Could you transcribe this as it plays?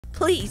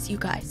Please, you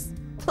guys.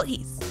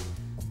 Please.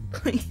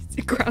 Please.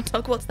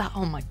 Groundhog, what's that?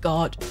 Oh my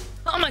god.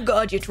 Oh my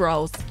god, you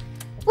trolls.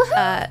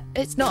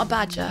 It's not a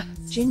badger.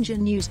 Ginger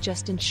News.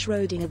 Justin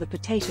Schrodinger, the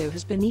potato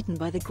has been eaten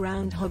by the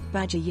groundhog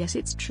badger. Yes,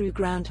 it's true.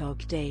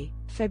 Groundhog Day,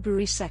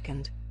 February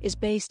 2nd, is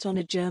based on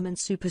a German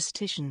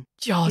superstition.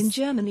 Joss. In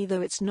Germany,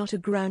 though, it's not a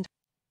ground.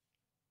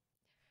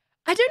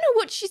 I don't know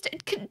what she's...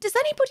 Does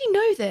anybody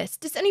know this?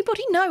 Does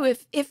anybody know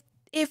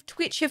if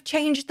Twitch have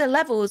changed the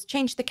levels,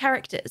 changed the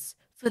characters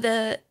for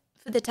the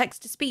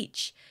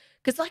text-to-speech?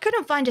 Because I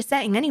couldn't find a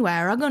setting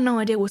anywhere. I got no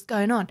idea what's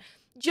going on.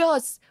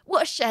 Joss,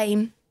 what a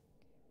shame.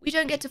 We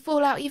don't get to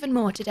fall out even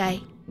more today.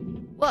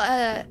 What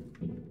a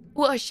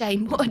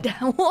shame. What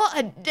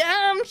a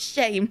damn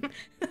shame.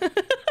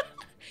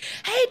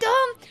 Hey,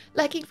 Dom.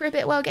 Lurking for a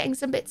bit while getting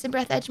some bits in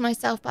Breathedge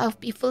myself, but I'll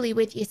be fully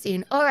with you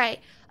soon. All right.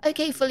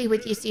 Okay, fully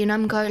with you soon.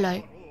 I'm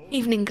Kolo.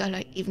 Evening,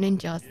 Kolo. Evening,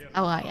 Joss.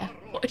 How are ya?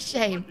 What a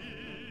shame.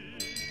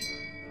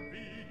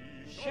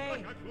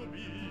 Shame.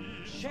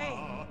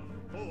 Shame.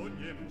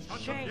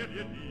 Shame.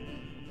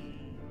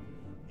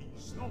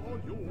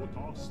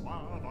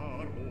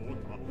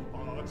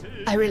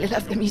 I really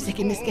love the music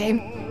in this game.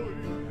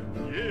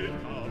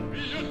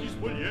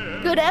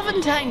 Good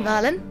Eventide,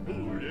 Valen.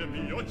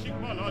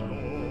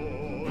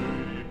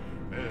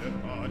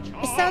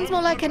 It sounds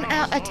more like a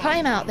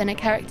timeout than a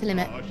character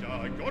limit.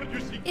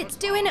 It's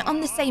doing it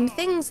on the same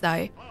things,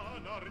 though.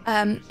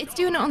 It's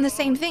doing it on the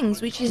same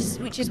things, which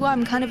is why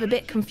I'm kind of a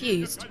bit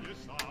confused.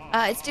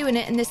 It's doing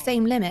it in the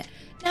same limit.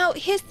 Now,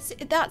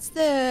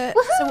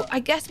 so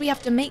I guess we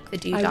have to make the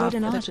doodah. I read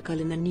an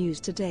article in the news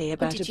today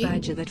about a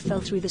badger that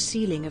fell through the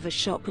ceiling of a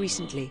shop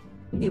recently.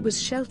 It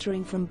was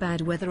sheltering from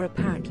bad weather,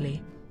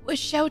 apparently. Was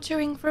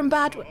sheltering from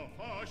bad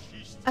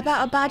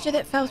about a badger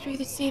that fell through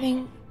the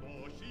ceiling?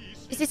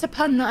 Is this a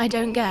pun that I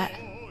don't get?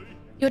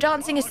 Your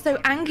dancing is so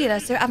angular,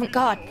 so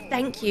avant-garde.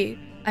 Thank you.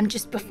 I'm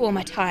just before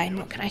my time.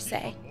 What can I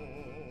say?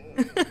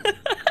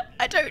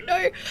 I don't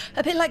know.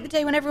 A bit like the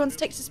day when everyone's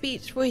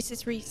text-to-speech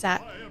voices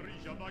reset.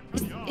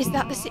 Is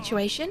that the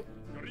situation?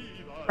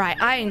 Right,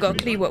 I ain't got a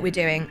clue what we're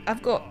doing.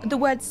 I've got the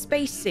word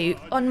spacesuit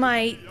on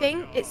my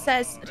thing. It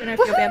says, I don't know if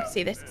you'll be able to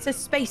see this. It says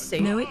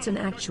spacesuit. No, it's an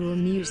actual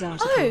news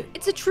article. Oh,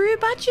 it's a true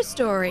badger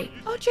story.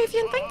 Oh,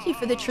 Jovian, thank you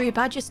for the true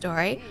badger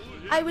story.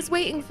 I was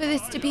waiting for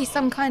this to be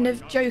some kind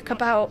of joke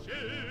about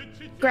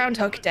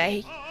Groundhog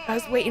Day. I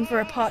was waiting for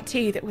a part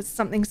 2 that was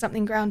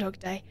something Groundhog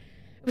Day.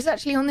 It was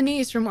actually on the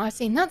news from what I've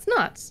seen. That's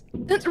nuts.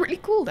 That's really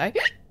cool, though.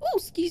 Oh,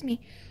 excuse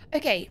me.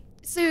 Okay,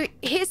 so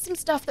here's some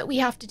stuff that we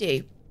have to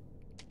do.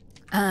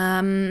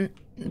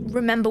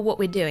 Remember what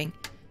we're doing.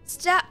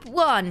 Step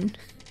 1.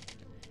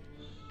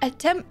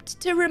 Attempt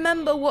to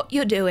remember what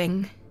you're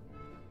doing.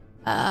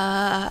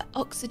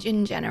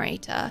 Oxygen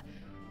generator.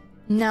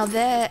 Now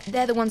they're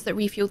the ones that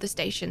refuel the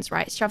stations,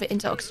 right? Shove it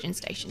into oxygen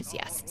stations.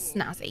 Yes,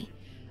 snazzy.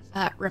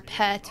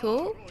 Repair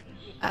tool.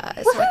 So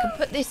I can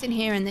put this in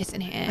here and this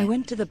in here. I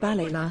went to the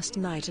ballet last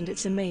night and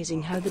it's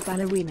amazing how the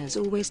ballerinas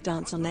always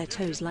dance on their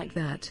toes like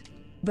that.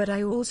 But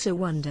I also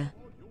wonder,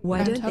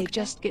 why don't they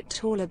just get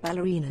taller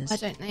ballerinas? Why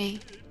don't they?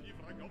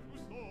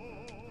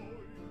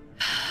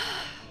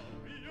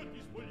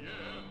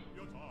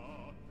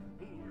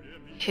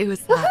 Who was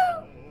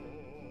that?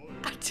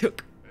 I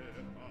took.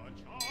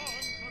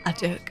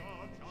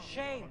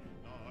 Shame.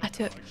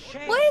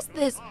 What is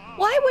this?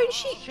 Why won't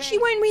she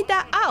won't read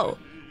that out?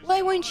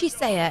 Why won't she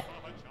say it?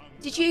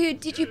 Did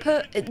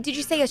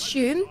you say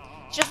assume?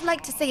 She doesn't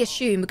like to say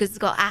assume because it's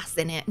got ass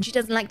in it, and she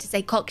doesn't like to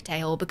say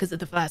cocktail because of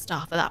the first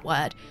half of that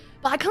word.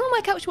 But I can't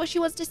work out what she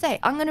wants to say.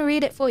 I'm gonna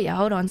read it for you.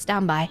 Hold on,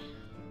 stand by.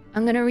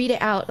 I'm gonna read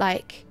it out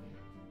like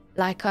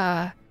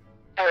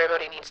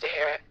everybody needs to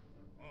hear it.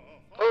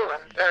 Oh,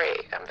 I'm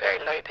very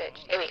low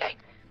pitched. Here we go.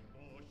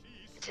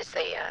 It's just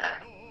a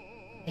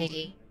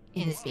lady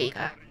in the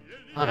speaker.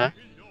 Hold on.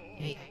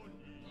 Here we go.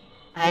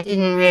 I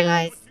didn't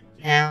realize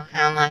now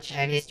how much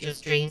I missed your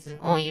streams and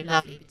all you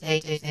lovely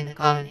potatoes in the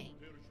colony.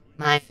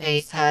 My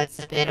face hurts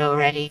a bit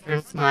already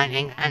from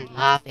smiling and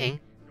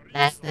laughing.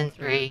 Less than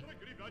 3.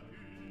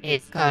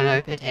 It's Kolo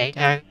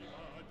Potato.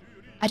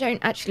 I don't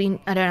actually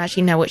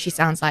know what she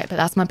sounds like, but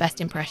that's my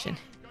best impression.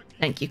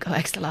 Thank you,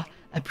 Coexela.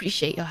 I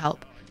appreciate your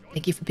help.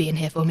 Thank you for being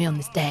here for me on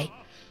this day.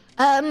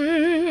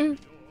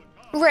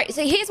 Right,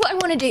 so here's what I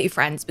want to do,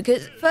 friends,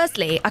 because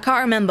firstly, I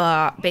can't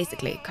remember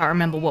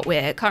what we're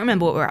up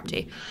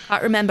to.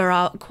 Can't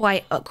remember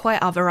quite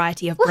our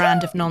variety of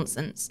brand of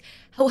nonsense.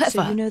 However,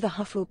 so you know the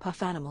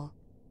Hufflepuff animal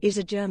is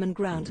a German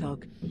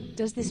groundhog.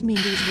 Does this mean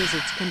these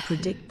wizards can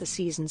predict the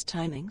season's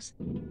timings?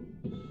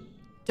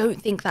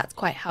 Don't think that's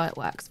quite how it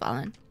works,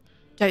 Valen.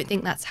 Don't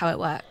think that's how it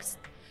works.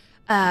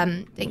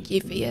 Thank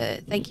you for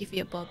your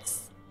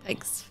bods.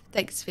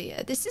 Thanks for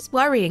your... This is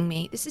worrying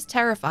me. This is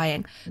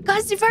terrifying.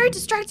 Guys, it's very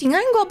distracting. I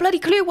ain't got a bloody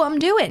clue what I'm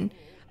doing.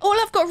 All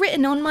I've got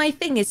written on my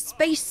thing is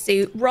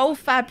spacesuit, roll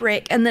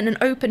fabric, and then an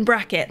open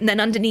bracket. And then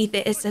underneath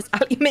it says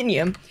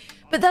aluminium.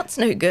 But that's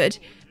no good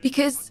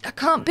because I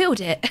can't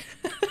build it.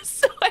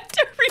 So I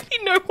don't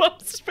really know what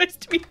I'm supposed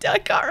to be doing. I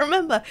can't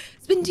remember.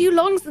 It's been too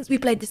long since we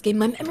played this game.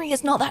 My memory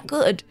is not that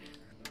good.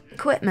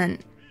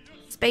 Equipment.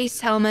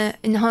 space helmet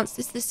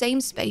enhances the same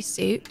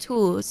spacesuit.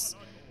 Tools.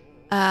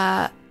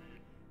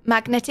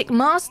 Magnetic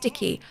master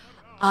key.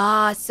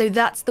 Ah, so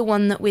that's the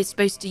one that we're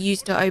supposed to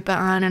use to open.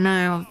 I don't know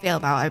how I feel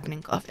about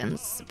opening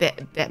coffins.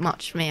 It's a bit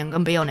much for me, I'm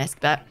gonna be honest.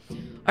 But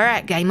all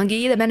right, game, I'll give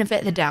you the benefit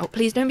of the doubt.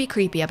 Please don't be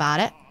creepy about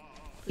it.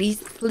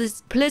 Please,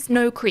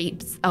 no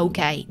creeps.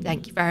 Okay,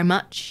 thank you very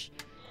much.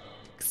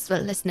 Thanks for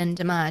listening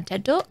to my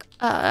TED talk.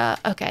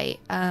 Okay,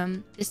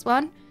 this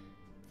one.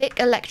 Thick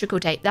electrical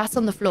tape. That's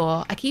on the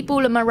floor. I keep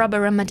all of my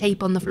rubber and my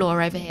tape on the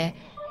floor over here,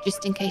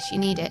 just in case you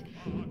need it.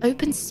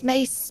 Open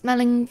space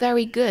smelling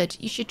very good.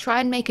 You should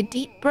try and make a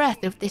deep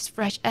breath of this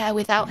fresh air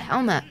without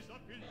helmet.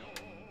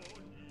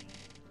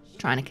 She's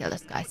trying to kill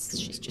us, guys.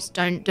 She's just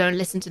don't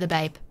listen to the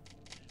babe.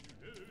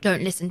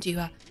 Don't listen to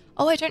her.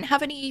 Oh, I don't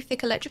have any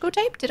thick electrical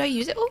tape. Did I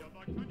use it all?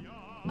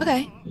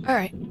 Okay, all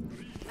right.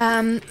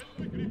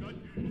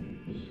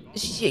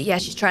 Yeah,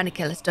 she's trying to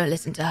kill us. Don't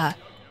listen to her.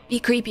 Be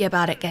creepy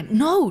about it, game.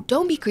 No,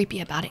 don't be creepy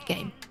about it,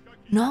 game.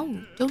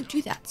 No, don't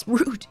do that. It's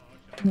rude.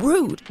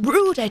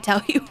 Rude, I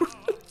tell you.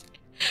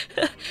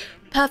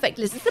 Perfect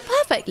list. It's a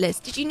perfect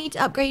list. Did you need to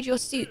upgrade your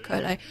suit,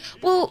 Kolo?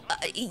 Well,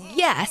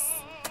 yes.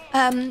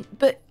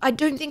 But I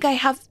don't think I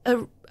have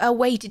a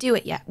way to do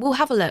it yet. We'll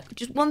have a look.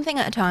 Just one thing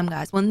at a time,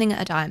 guys. One thing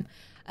at a time.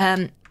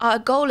 Our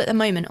goal at the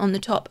moment on the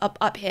top,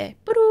 up here,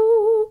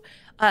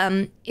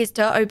 is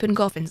to open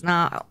coffins.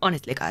 Now,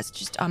 honestly, guys,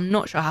 I'm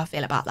not sure how I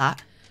feel about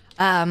that.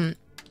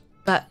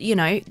 But, you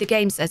know, the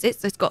game says it,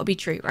 so it's got to be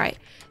true, right?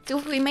 So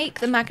if we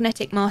make the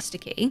magnetic master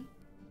key,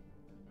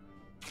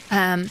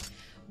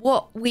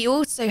 what we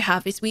also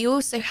have is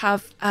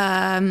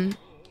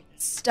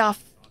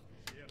stuff.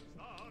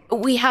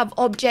 We have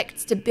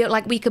objects to build,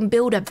 like we can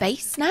build a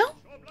base now,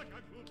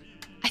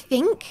 I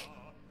think.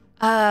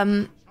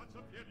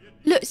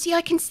 Look, see,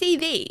 I can see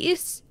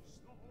these,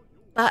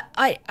 but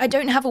I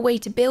don't have a way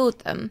to build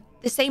them.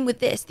 The same with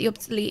this, the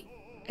obsolete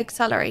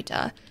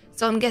accelerator.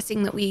 So I'm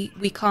guessing that we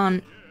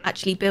can't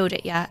actually build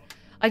it yet.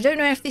 I don't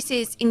know if this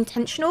is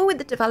intentional with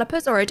the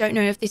developers, or I don't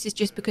know if this is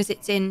just because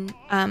it's in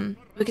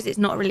because it's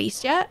not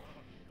released yet.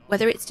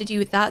 Whether it's to do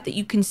with that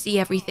you can see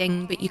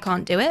everything but you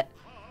can't do it.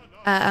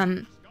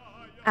 Yeah,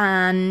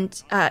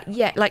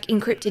 like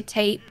encrypted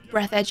tape,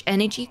 Breathedge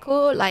energy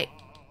core, like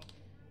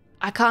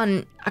I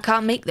can't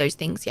make those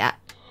things yet.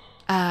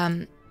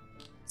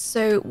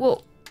 So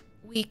what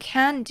we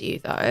can do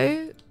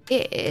though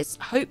is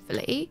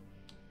hopefully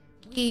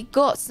we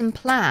got some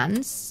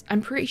plans.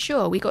 I'm pretty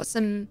sure we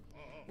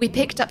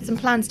picked up some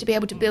plans to be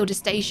able to build a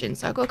station.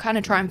 So I've got to kind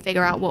of try and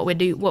figure out what we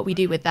do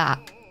with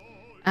that.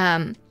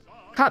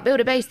 Can't build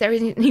a base. There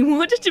isn't any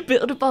water to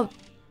build above.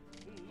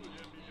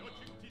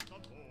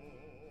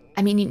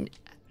 I mean,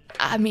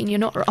 you're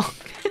not wrong.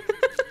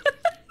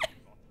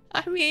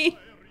 I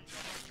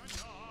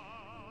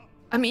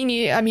mean,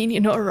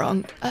 you're not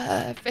wrong.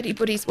 If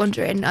anybody's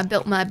wondering, I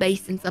built my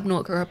base in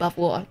Subnautica above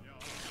water.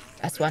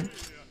 That's one.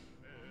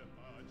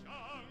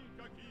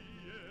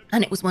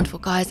 And it was wonderful,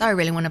 guys. I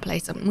really want to play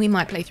something. We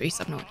might play through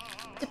Subnautica.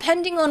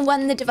 Depending on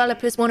when the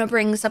developers want to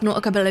bring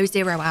Subnautica Below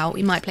Zero out,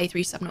 we might play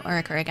through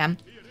Subnautica again.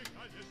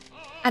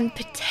 And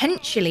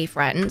potentially,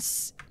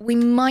 friends, we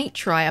might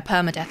try a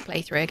permadeath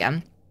playthrough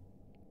again.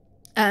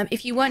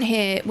 If you weren't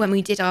here when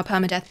we did our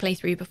permadeath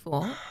playthrough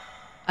before,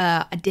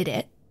 I did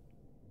it.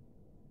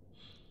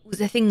 It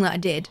was a thing that I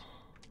did.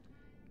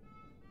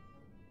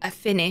 I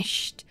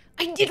finished.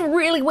 I did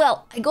really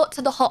well. I got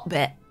to the hot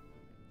bit.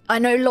 I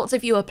know lots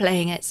of you are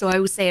playing it, so I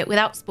will say it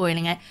without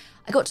spoiling it.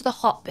 I got to the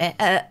hot bit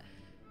at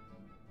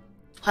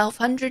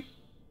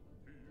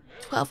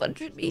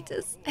 1,200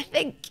 meters, I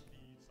think.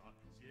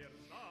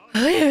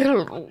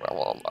 Don't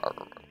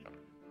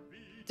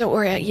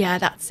worry. Yeah,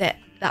 that's it.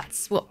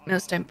 That's what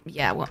Millstone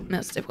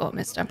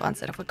Barn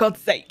said. For God's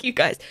sake, you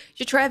guys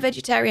should try a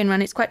vegetarian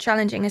run. It's quite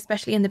challenging,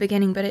 especially in the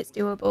beginning, but it's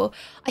doable.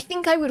 I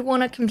think I would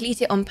want to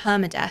complete it on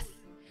permadeath.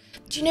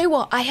 Do you know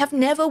what? I've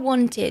never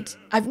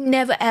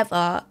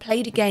ever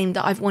played a game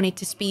that I've wanted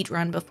to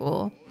speedrun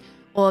before,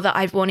 or that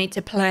I've wanted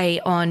to play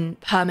on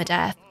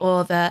permadeath,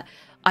 or that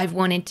I've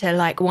wanted to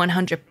like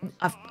 100.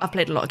 I've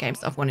played a lot of games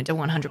that I've wanted to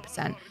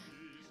 100%.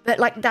 But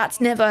like that's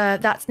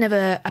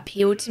never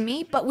appealed to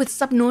me. But with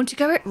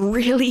Subnautica, it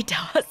really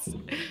does.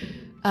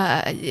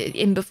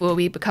 Before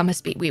we won't become a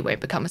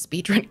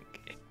speedrunner.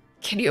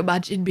 Can you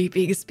imagine me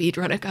being a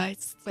speedrunner,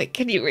 guys? Like,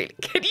 can you really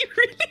imagine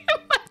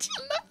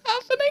that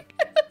happening?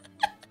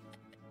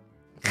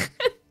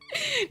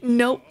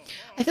 Nope.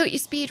 I thought you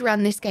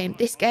speedran this game.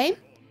 This game?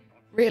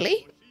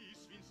 Really?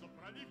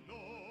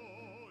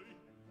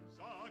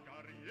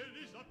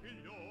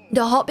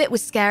 The hot bit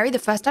was scary. The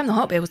first time the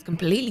hot bit was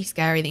completely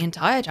scary the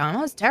entire time.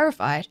 I was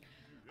terrified.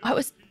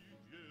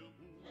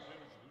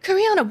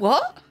 Kuriana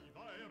what?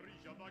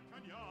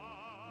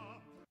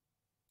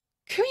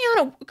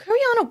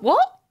 Kuriana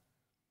what?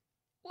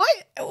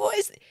 What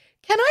is it?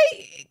 Can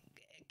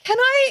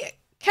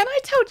I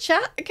tell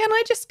chat?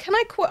 I'm just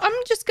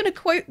gonna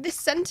quote this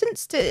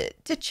sentence to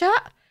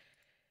chat.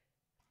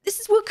 This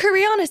is what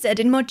Kuriana said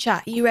in mod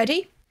chat. You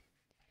ready?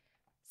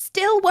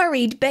 Still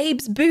worried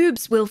babe's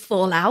boobs will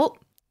fall out.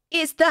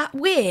 Is that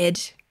weird?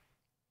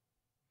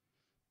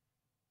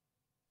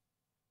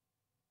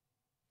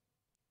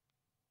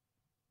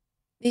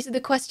 These are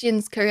the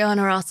questions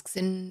Kariana asks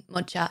in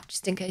mod chat,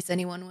 just in case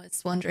anyone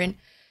was wondering.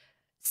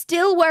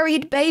 Still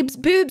worried babe's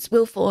boobs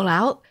will fall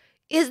out?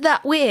 Is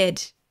that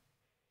weird?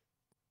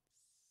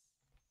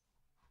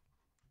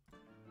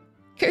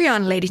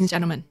 Kariana, ladies and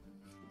gentlemen.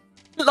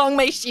 Long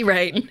may she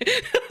reign.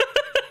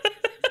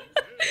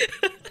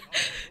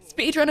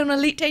 Speedrun on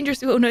Elite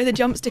Dangerous, we all know the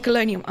jumps to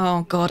Colonium.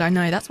 Oh god, I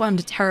know. That's why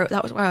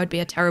that was why I would be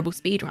a terrible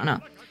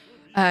speedrunner.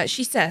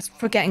 She says,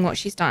 forgetting what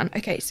she's done.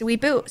 Okay, so we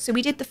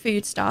did the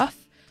food stuff.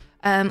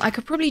 I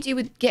could probably do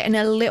with getting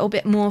a little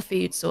bit more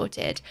food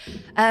sorted.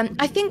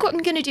 I think what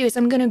I'm going to do is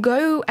I'm going to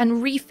go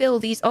and refill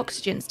these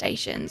oxygen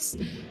stations.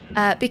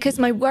 Because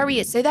my worry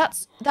is, so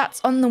that's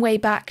on the way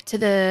back to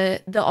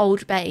the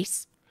old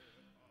base.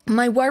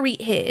 My worry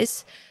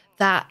is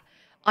that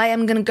I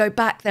am going to go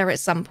back there at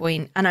some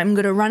point and I'm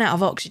going to run out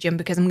of oxygen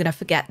because I'm going to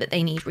forget that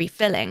they need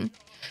refilling.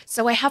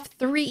 So I have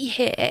 3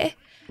 here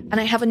and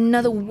I have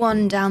another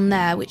 1 down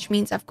there, which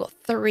means I've got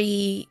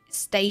 3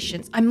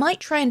 stations. I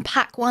might try and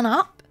pack one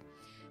up.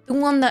 The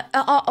one that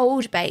at our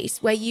old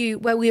base where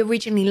we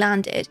originally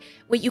landed,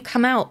 where you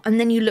come out and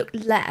then you look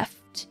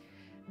left,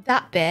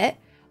 that bit,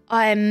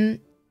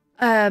 that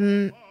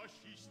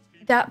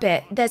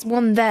bit, there's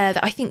one there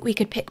that I think we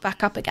could pick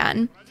back up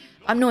again.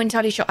 I'm not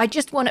entirely sure. I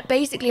just want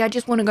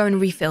to go and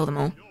refill them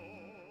all.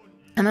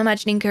 I'm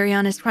imagining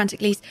Kuriana's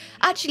frantically.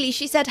 Actually,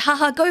 she said,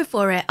 haha, go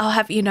for it. I'll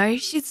have you know.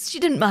 She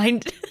didn't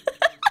mind.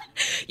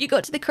 You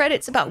got to the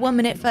credits about 1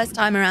 minute first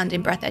time around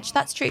in Breathedge.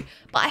 That's true.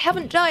 But I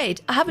haven't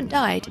died. I haven't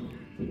died.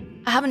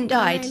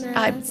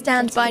 I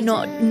stand by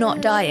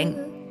not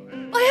dying.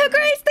 My Her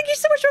Grace, thank you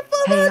so much for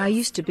following. Hey, I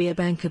used to be a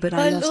banker, but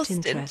I lost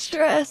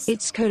interest.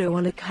 It's Kolo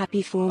on a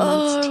happy 4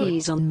 months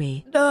tease on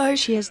me. No.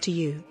 Cheers to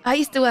you. I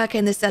used to work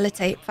in the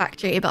sellotape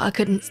factory, but I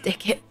couldn't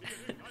stick it.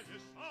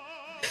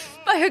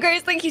 My Her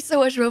Grace, thank you so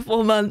much for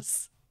 4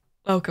 months.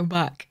 Welcome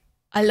back.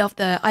 I love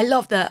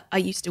that I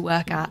used to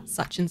work at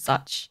such and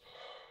such.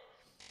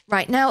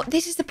 Right, now,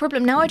 this is the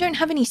problem. Now I don't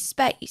have any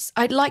space.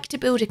 I'd like to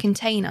build a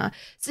container.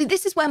 So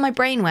this is where my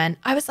brain went.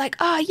 I was like,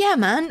 yeah,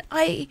 man,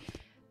 I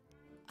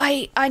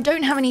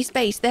don't have any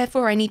space,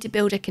 therefore I need to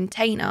build a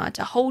container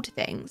to hold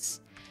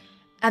things.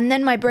 And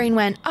then my brain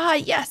went,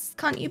 yes,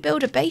 can't you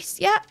build a base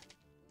yet?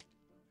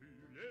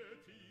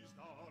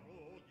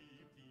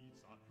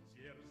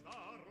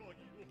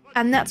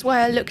 And that's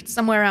why I looked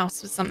somewhere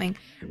else for something.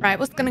 Right,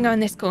 what's going to go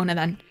in this corner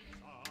then?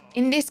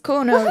 In this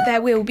corner,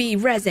 there will be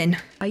resin.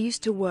 I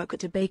used to work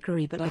at a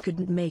bakery, but I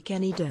couldn't make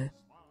any dough.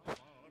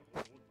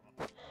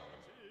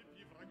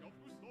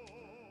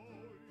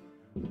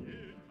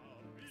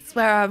 That's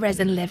where our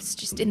resin lives,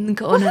 just in the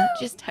corner,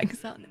 just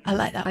hangs out. I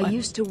like that one. I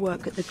used to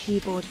work at the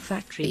keyboard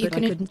factory, but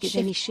I couldn't get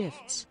any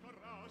shifts.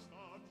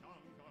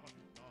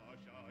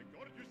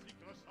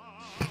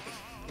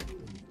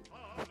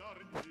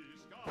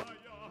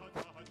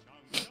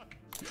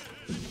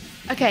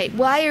 Okay,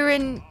 wire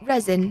and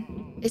resin.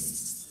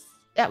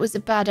 That was a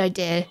bad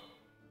idea.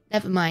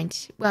 Never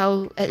mind.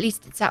 Well, at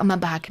least it's out of my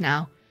bag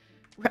now.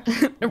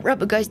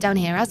 Rubber goes down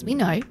here, as we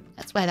know.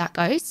 That's where that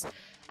goes.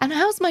 And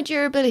how's my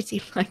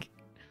durability like?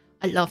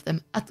 I love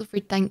them.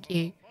 Athelfrid, thank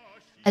you.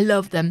 I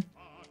love them.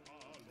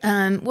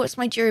 What's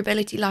my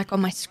durability like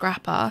on my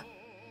scrapper?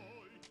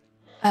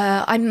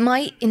 I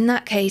might, in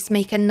that case,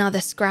 make another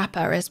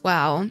scrapper as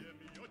well.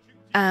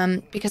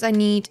 Because I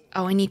need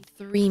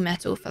 3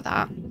 metal for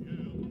that.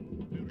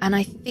 And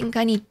I think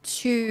I need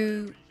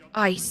 2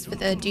 ice for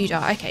the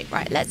doodah. Okay,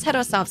 right, let's head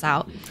ourselves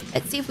out.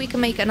 Let's see if we can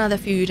make another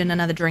food and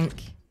another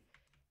drink.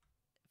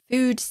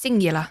 Food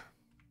singular.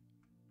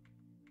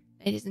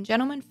 Ladies and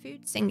gentlemen,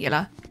 food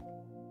singular.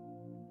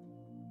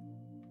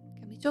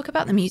 Can we talk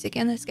about the music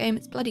in this game?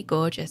 It's bloody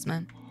gorgeous,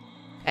 man.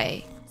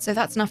 Okay, so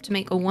that's enough to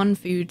make a 1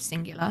 food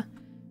singular.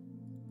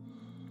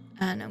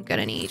 And I'm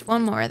gonna need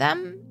 1 more of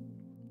them.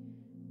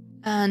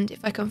 And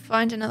if I can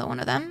find another one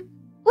of them.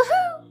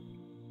 Woohoo!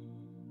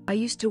 I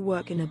used to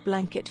work in a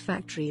blanket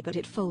factory, but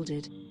it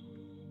folded.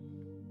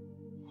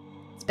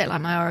 It's a bit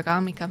like my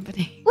origami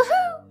company.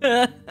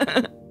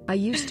 Woohoo! I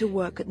used to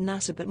work at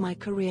NASA, but my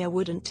career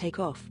wouldn't take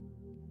off.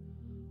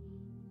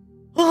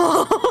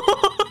 Oh,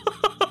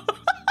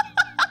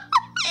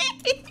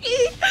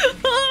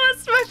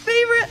 that's my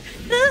favorite.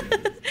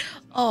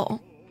 Oh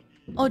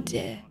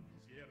dear.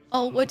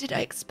 Oh, what did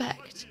I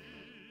expect?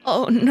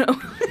 Oh no.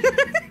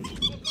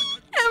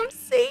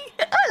 MC,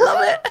 I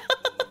love it.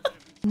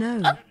 No.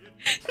 No.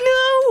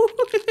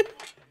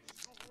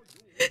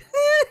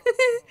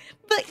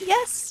 But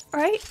yes,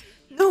 right?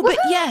 No, but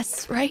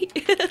yes, right?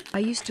 I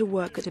used to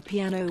work at a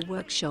piano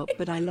workshop,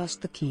 but I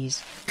lost the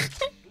keys.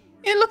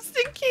 You lost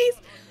the keys.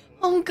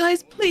 Oh,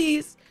 guys,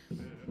 please.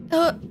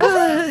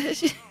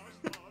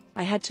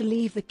 I had to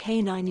leave the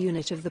K9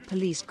 unit of the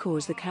police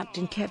cause the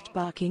captain kept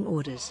barking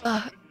orders.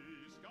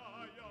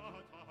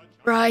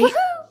 Right.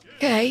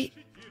 Okay.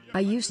 I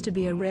used to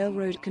be a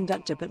railroad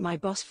conductor, but my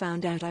boss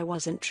found out I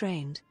wasn't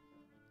trained.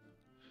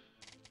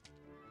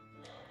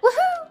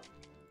 Woohoo!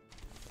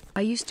 I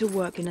I used to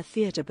work in a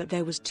theatre, but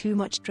there was too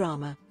much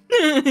drama.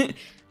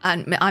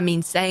 And I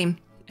mean, same.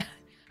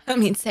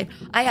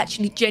 I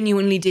actually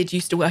genuinely did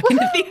used to work in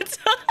the theatre.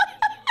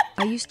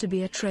 I used to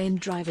be a train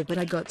driver, but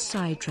I got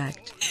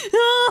sidetracked.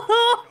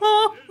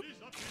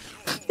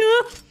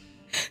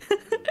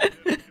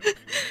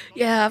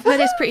 Yeah, I've heard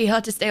it's pretty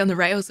hard to stay on the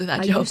rails with that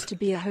I job. used to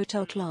be a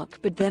hotel clerk,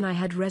 but then I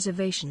had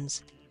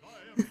reservations.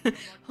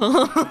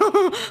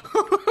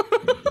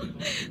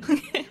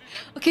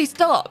 Okay,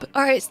 stop.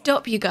 All right,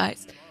 stop, you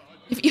guys.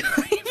 If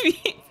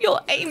your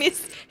aim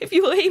is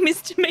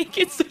to make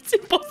it so it's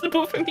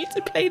impossible for me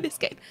to play this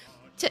game,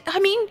 I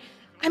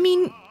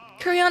mean,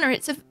 Kuriana,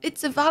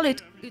 it's a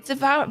valid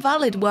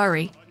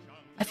worry.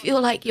 I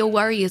feel like your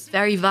worry is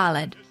very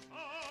valid.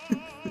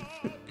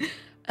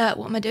 What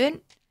am I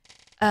doing?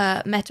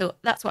 Metal.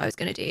 That's what I was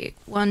gonna do.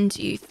 1,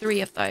 2,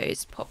 3 of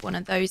those. Pop one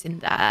of those in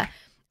there,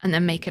 and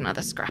then make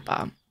another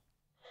scrapper.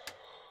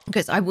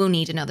 Because I will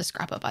need another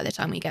scrapper by the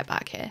time we get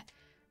back here.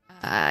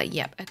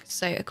 Yep.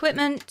 So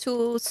equipment,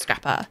 tools,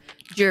 scrapper.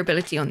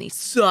 Durability on these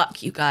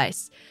suck, you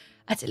guys.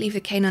 I had to leave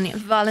the cane on it.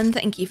 Valen,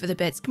 thank you for the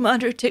bits.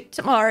 Commander took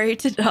tomorrow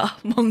to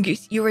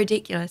Mongoose. You're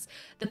ridiculous.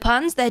 The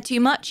puns, they're too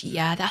much.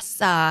 Yeah, that's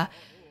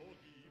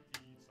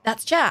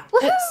chat.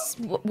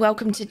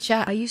 Welcome to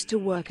chat. I used to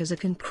work as a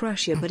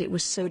concrusher, but it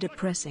was so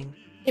depressing.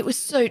 It was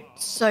so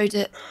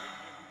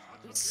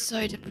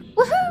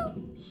Woohoo!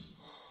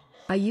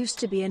 I used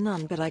to be a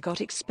nun, but I got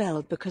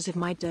expelled because of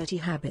my dirty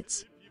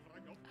habits.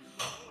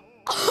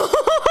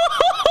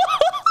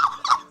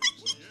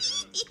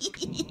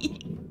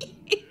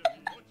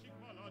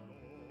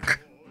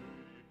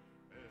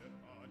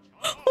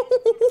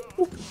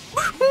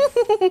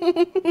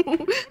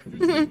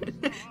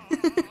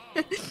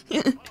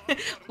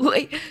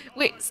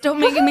 Wait, stop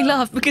making me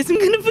laugh because I'm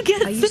gonna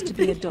forget. I used to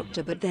be a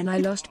doctor, but then I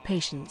lost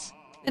patience.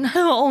 And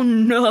oh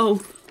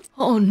no,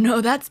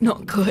 that's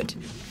not good.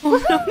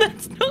 Oh no,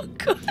 that's not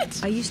good.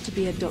 I used to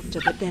be a doctor,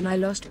 but then I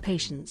lost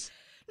patience.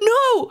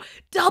 No!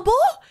 Double?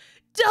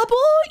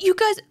 You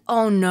guys,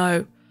 oh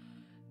no,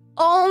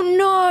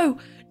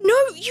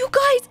 you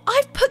guys,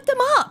 I've put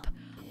them up.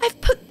 I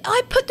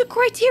put the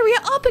criteria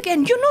up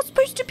again. You're not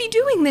supposed to be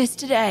doing this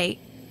today.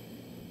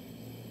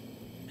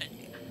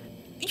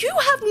 You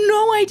have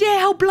no idea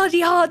how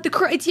bloody hard the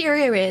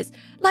criteria is.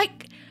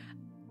 Like,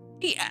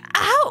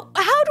 how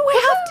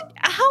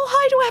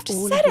high do I have to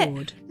All set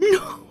aboard. it?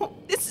 No,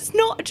 this is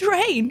not a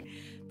train.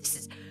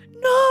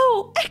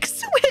 No,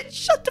 X-Switch,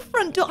 shut the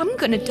front door. I'm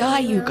gonna die,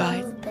 you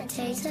guys.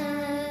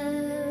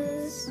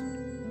 Potatoes.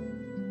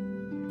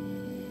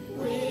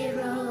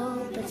 We're all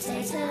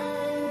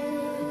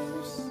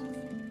potatoes.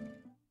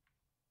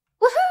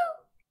 Woohoo!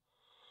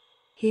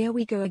 Here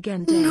we go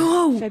again day.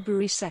 No.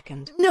 February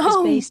 2nd. No. Is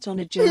based on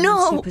a German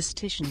No.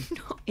 superstition.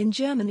 No. In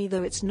Germany,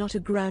 though it's not a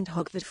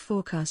groundhog that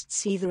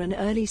forecasts either an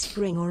early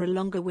spring or a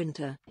longer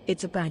winter,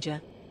 it's a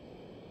badger.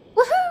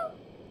 Woohoo!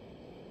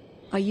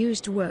 I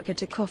used to work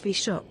at a coffee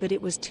shop, but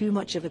it was too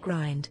much of a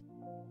grind.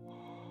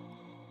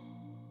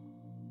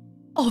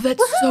 Oh,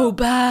 that's so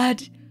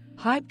bad.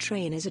 Hype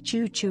train is a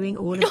chewing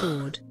all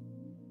aboard.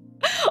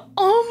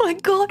 Oh my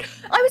god.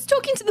 I was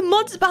talking to the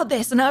mods about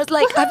this and I was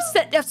like, I've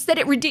said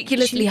it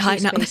ridiculously high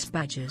now. Space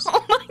badgers.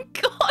 Oh my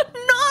god,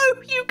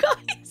 no, you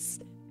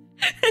guys.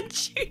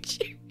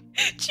 Choo-choo,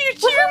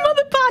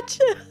 mother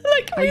badger.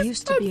 Like, I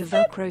used to be a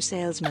Velcro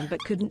salesman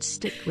but couldn't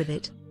stick with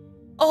it.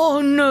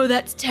 Oh no,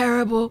 that's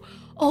terrible.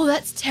 Oh,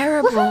 that's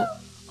terrible.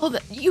 Oh,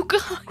 you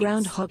guys.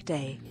 Groundhog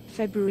Day,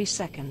 February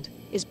 2nd,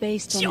 is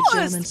based on a Just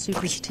German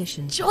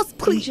superstition. Just In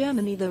please.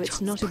 Germany, though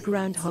it's not a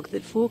groundhog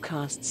that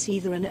forecasts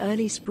either an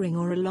early spring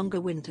or a longer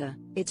winter,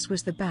 it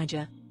was the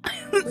badger.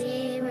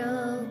 We're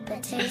all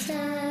potatoes.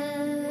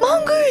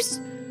 Mongoose!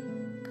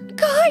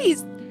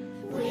 Guys!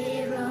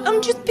 We're all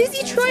I'm just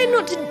busy trying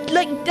not to,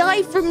 like,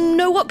 die from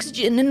no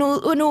oxygen and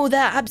all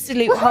that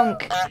absolute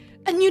hunk.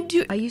 And you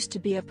do... I used to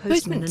be a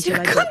postman Postman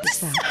until I to got the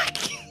sack. sack.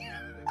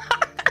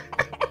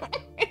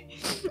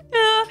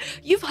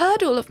 You've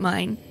heard all of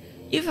mine.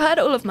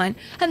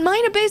 And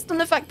mine are based on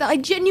the fact that I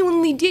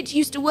genuinely did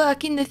used to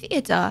work in the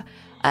theatre.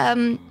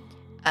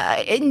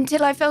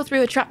 Until I fell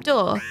through a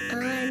trapdoor.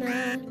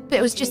 But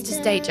it was just a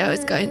stage I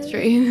was going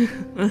through.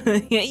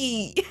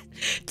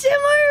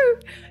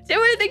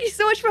 Timo, thank you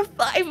so much for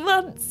 5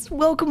 months.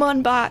 Welcome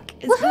on back.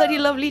 It's bloody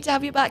lovely to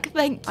have you back.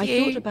 Thank you.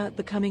 I thought about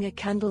becoming a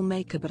candle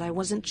maker, but I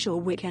wasn't sure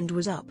weekend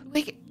was up.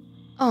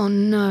 Oh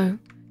no.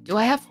 Do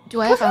I have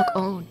alcohol?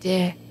 Oh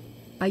dear.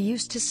 I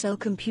used to sell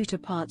computer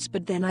parts,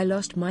 but then I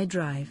lost my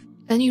drive.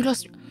 And you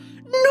lost...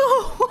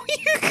 No!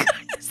 You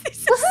guys,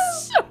 this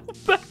is so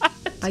bad.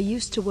 I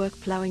used to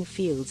work ploughing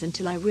fields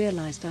until I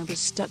realized I was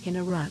stuck in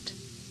a rut.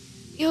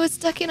 You were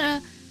stuck in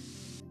a...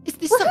 Is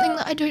this something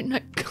that I don't know?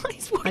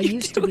 Guys, what I are you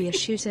used to doing? be a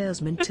shoe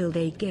salesman till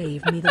they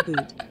gave me the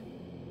boot.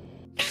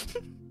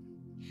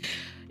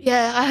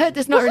 Yeah, I heard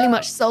there's not really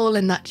much soul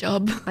in that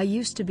job. I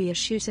used to be a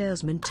shoe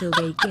salesman till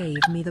they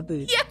gave me the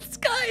boot. Yes,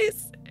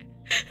 guys!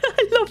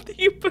 I love that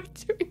you're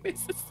both doing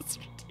this. This is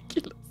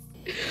ridiculous.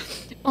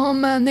 Oh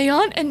man, they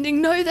aren't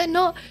ending. No, they're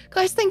not.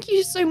 Guys, thank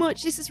you so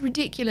much. This is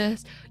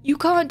ridiculous. You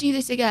can't do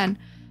this again.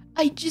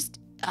 I just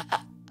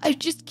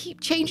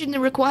keep changing the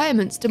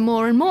requirements to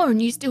more and more,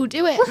 and you still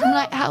do it. I'm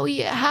like, how?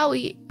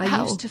 I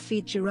used to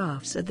feed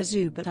giraffes at the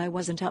zoo, but I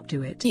wasn't up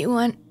to it. You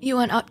weren't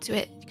up to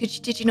it.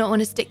 Did you not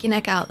want to stick your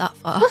neck out that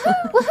far?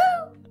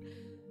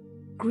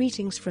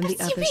 Greetings from the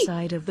other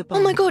side of the Oh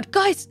barn. my god,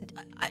 guys,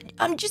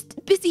 I'm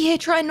just busy here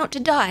trying not to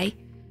die.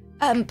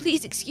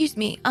 Please excuse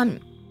me.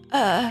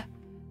 But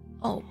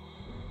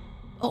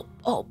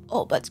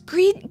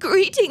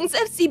greetings,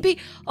 FCB.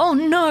 Oh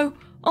no.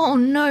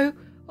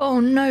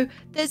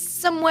 There's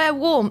somewhere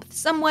warmth.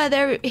 Somewhere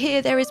there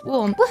is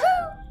warmth.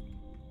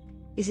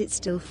 Is it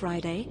still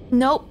Friday?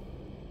 Nope,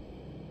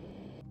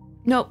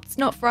 it's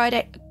not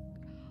Friday.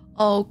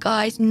 Oh,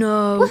 guys,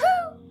 no.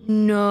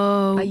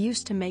 No. I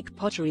used to make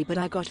pottery, but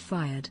I got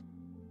fired.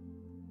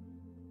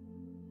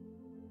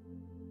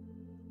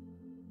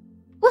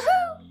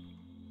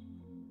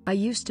 I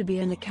used to be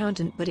an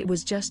accountant, but it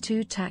was just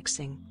too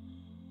taxing.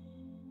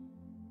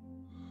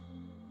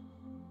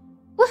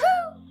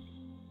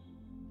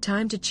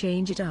 Time to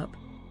change it up.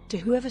 To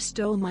whoever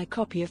stole my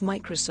copy of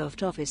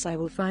Microsoft Office, I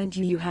will find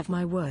you. You have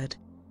my word.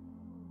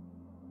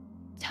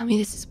 Tell me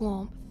this is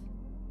warmth.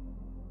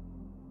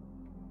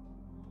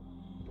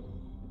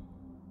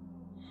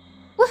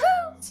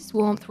 This is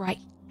warmth, right?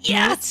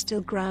 Now It's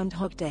Still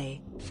Groundhog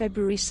Day,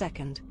 February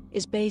 2nd,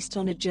 is based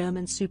on a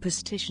German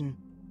superstition.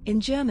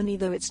 In Germany,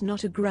 though it's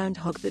not a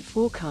groundhog that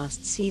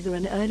forecasts either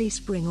an early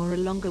spring or a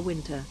longer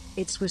winter,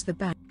 it was the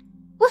bad.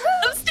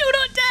 I'm still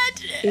not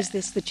dead. Is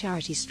this the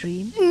charity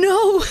stream?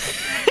 No.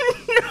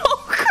 No,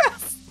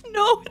 Chris.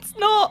 No, it's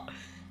not.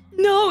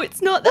 No,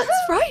 it's not.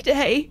 That's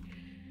Friday.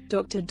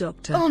 Doctor.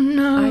 Oh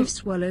no. I've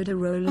swallowed a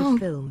roll of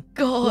film.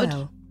 God.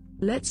 Well,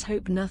 let's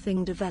hope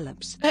nothing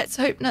develops. Let's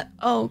hope not.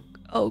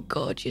 Oh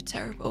God, you're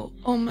terrible.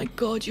 Oh my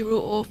God, you're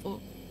all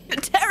awful. You're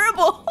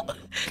terrible.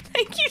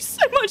 Thank you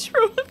so much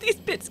for all of these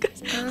bits,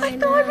 guys. I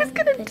thought I was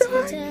gonna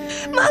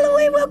die.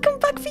 Malloy, welcome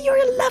back for your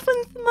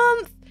 11th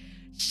month.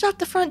 Shut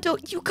the front door,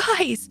 you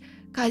guys.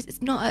 Guys,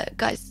 it's not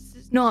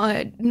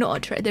a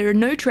train. There are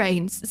no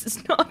trains. This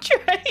is not a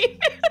train.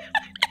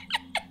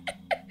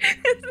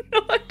 It's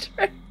not a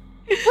train.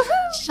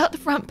 Shut the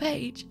front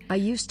page. I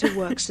used to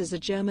work as a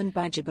German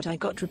badger, but I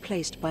got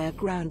replaced by a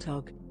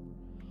groundhog.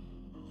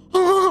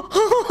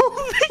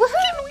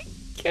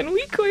 Can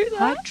we quote that?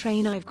 Hype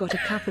train, I've got a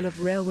couple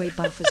of railway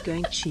buffers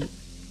going cheap.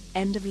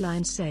 End of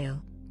line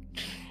sale.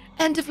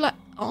 End of line.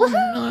 Oh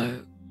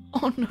no.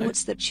 Oh no.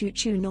 What's that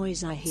choo-choo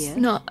noise I hear? It's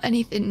not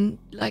anything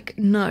like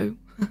no.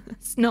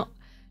 It's not.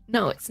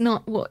 No, it's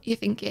not what you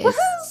think it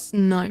is.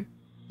 No.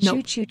 No.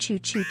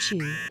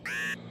 Choo-choo-choo-choo-choo.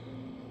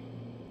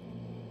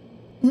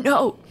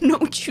 No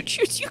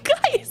choo-choos, you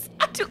guys.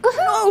 I don't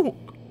know.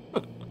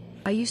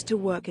 I used to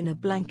work in a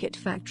blanket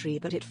factory,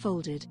 but it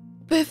folded.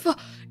 Before.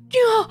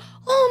 Yeah.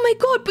 Oh my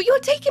God, but you're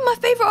taking my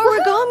favorite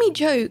origami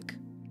joke.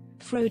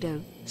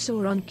 Frodo,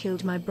 Sauron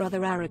killed my brother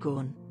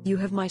Aragorn. You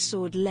have my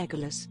sword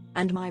Legolas,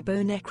 and my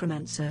bow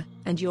Necromancer,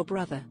 and your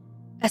brother.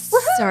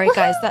 Sorry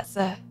guys, that's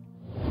a...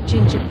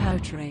 Ginger Pow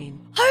Train.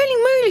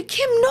 Holy moly,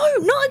 Kim, no,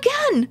 not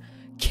again.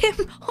 Kim,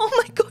 oh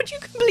my God, you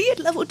completed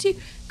level 2.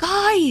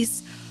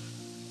 Guys,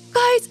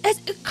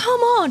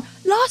 come on.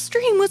 Last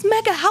stream was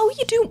mega. How are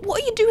you doing?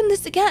 What are you doing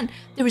this again?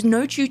 There is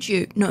no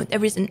choo-choo. No,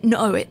 there isn't.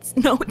 No,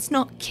 it's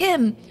not.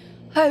 Kim,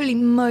 holy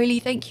moly,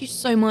 thank you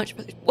so much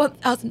for the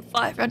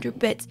 1,500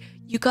 bits.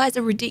 You guys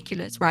are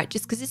ridiculous, right?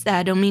 Just because it's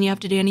there don't mean you have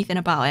to do anything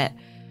about it.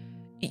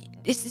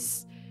 This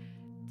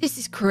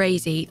is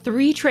crazy.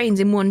 3 trains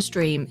in one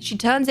stream. She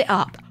turns it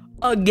up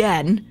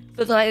again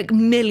for the like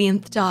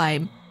millionth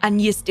time,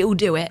 and you still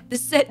do it. The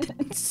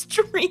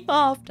stream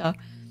after.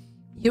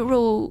 You're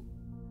all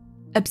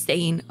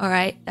obscene, all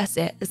right? That's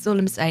it. That's all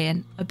I'm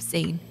saying.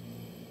 Obscene.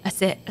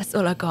 That's it. That's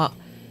all I got.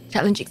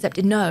 Challenge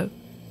accepted. No,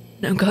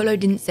 Kolo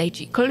didn't say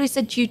choo. Kolo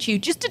said choo-choo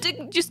just to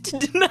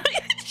deny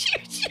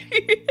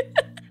choo-choo.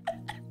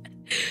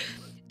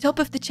 Top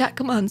of the chat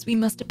commands. We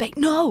must obey.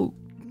 No,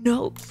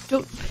 don't.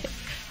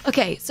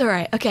 Okay, it's all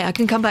right. Okay, I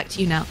can come back to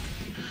you now.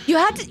 You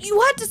had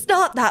to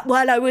start that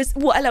while I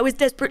was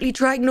desperately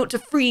trying not to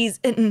freeze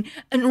and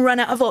run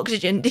out of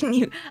oxygen, didn't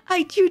you?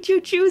 I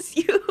choose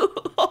you.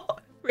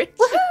 Richard.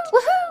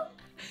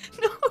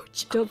 No,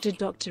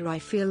 Doctor, I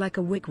feel like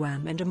a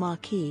wigwam and a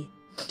marquee.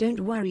 Don't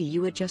worry,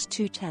 you were just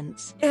too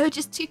tense. It was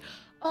just too...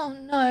 Oh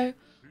no.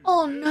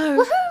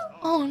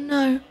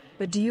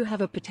 But do you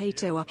have a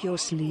potato up your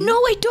sleeve? No,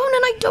 I don't,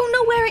 and I don't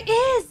know where it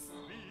is.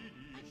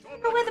 I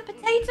don't know where the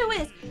potato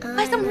is.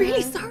 Guys, I'm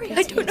really sorry.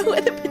 I don't know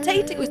where the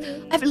potato is.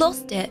 I've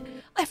lost it.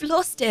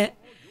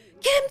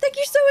 Kim, thank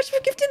you so much for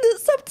gifting the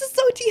sub to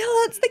Salty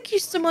Hearts. Thank you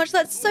so much.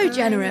 That's so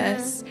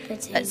generous.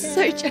 That's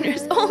so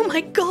generous. Oh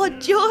my God,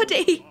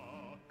 Geordie.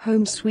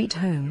 Home sweet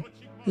home.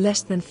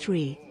 Less than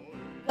 3.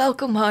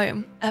 Welcome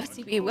home,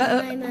 FCB.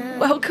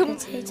 Welcome.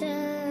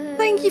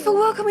 Thank you for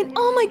welcoming.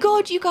 Oh my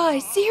God, you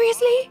guys.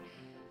 Seriously?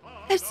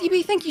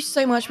 FCB, thank you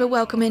so much for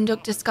welcoming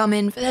Dr.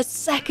 Scummin for the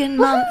second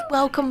month.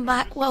 Welcome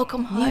back,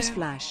 welcome home.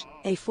 Newsflash,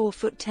 a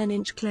 4-foot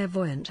 10-inch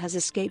clairvoyant has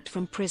escaped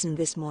from prison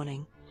this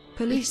morning.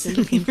 Police are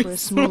looking for a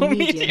small,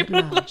 medium,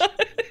 large.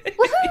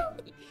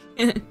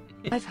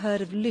 I've heard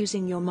of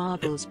losing your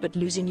marbles, but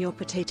losing your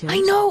potatoes? I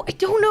know, I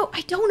don't know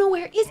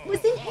where it is. It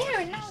was in here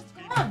and now it's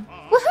gone.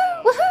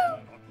 Woohoo, woohoo.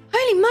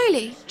 Holy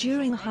moly.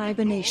 During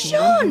hibernation,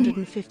 Sean!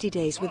 150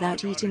 days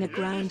without eating a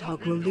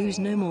groundhog will lose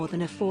no more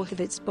than a fourth of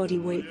its body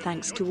weight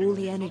thanks to all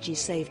the energy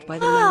saved by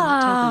the low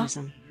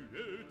metabolism.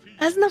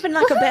 There's nothing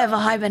like a bit of a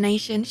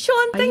hibernation.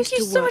 Sean, thank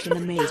you so much I used to for work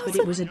in a maze, but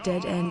it was a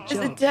dead-end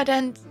job. It's a dead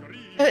end.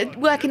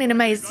 Working in a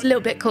maze is a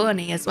little bit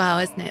corny as well,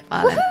 isn't it,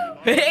 Father?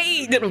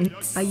 Hey,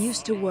 I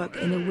used to work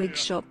in a wig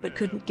shop but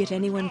couldn't get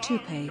anyone to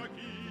pay.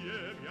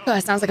 Oh,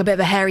 it sounds like a bit of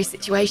a hairy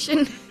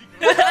situation.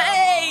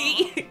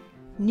 Hey!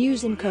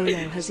 News in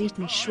Kolo has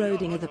eaten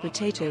Schrodinger the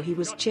potato. He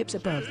was chips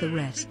above the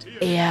rest.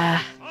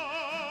 Yeah.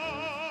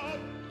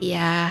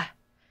 Yeah.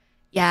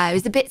 Yeah, it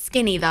was a bit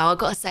skinny though, I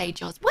gotta say,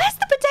 Joss. Where's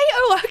the potato?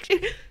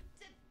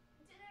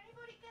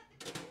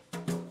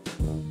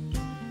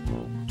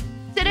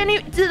 Did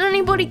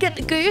anybody get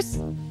the goose?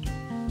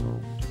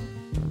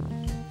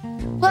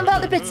 What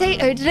about the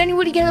potato? Did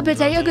anybody get the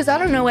potato? Because I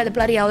don't know where the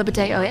bloody hell the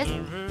potato is.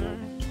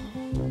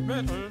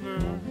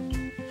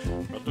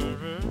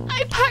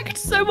 I packed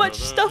so much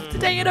stuff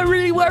today and I'm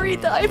really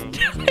worried that I've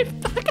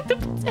packed the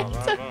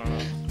potato.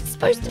 It's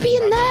supposed to be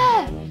in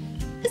there.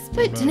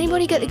 Did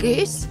anybody get the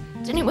goose?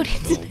 Did anybody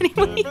get the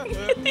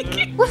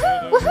goose?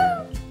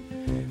 Woohoo!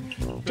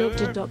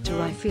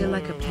 Doctor, I feel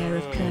like a pair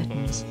of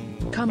curtains.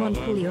 Come on,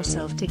 pull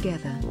yourself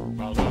together.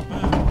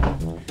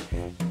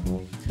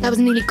 That was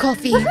nearly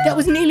coffee. That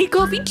was nearly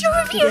coffee. Two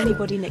of Did you.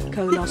 anybody nick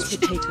Kolo's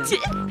potato?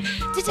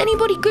 Did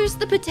anybody goose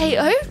the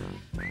potato?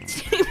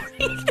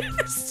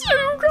 So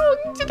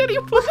wrong. Did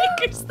anybody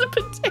goose the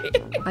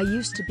potato? I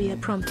used to be a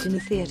prompt in a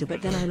theatre,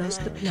 but then I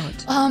lost the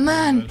plot. Oh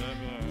man.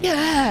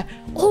 Yeah,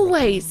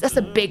 always. That's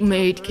a big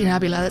mood,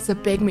 Kinabula. That's a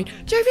big mood.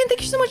 Jovian,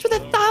 thank you so much for the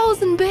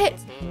 1,000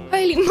 bits.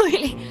 Holy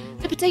moly.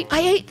 The potato.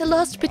 I ate the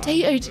last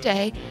potato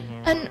today,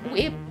 and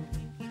we're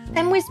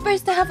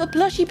supposed to have a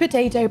plushy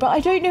potato, but I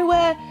don't know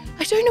where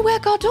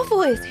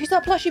Kartoffel is. Who's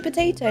that plushy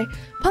potato?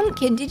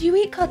 Pumpkin, did you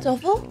eat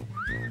Kartoffel?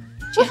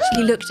 She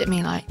actually looked at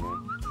me like.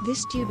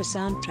 This tuba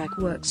soundtrack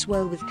works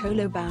well with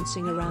Kolo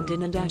bouncing around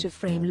in and out of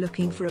frame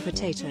looking for a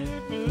potato.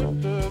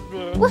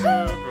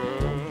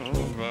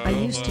 I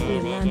used to be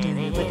a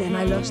landowner, but then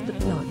I lost the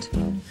plot.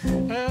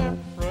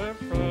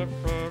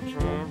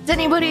 Does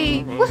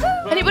anybody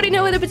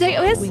know where the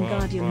potato is?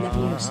 Wingardium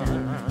Leviosa.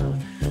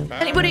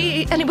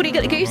 Anybody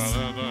get the goose?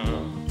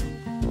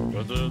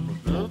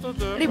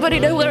 Anybody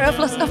know where I've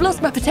lost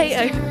my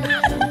potato?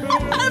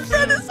 I've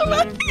read it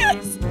somewhere.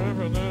 Yes.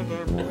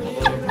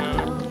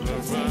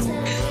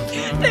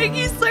 Thank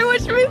you so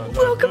much for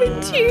welcoming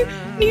 2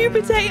 new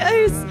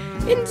potatoes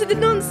into the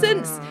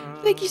nonsense.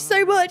 Thank you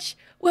so much.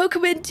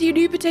 Welcome into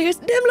new potatoes.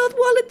 Nemloth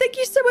Wallet, thank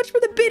you so much for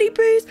the biddy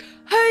boos.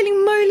 Holy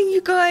moly, you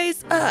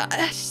guys.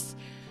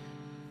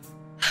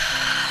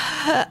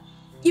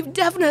 You've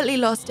definitely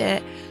lost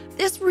it.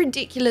 This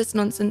ridiculous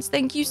nonsense.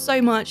 Thank you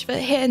so much for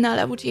hitting that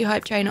level 2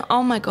 hype trainer.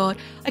 Oh my god.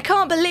 I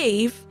can't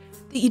believe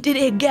that you did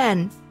it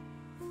again.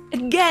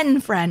 Again,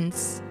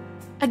 friends.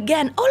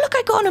 Again. Oh, look,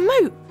 I got an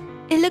emote.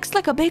 It looks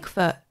like a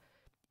Bigfoot.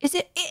 Is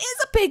it? It is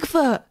a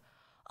Bigfoot.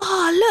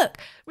 Oh, look.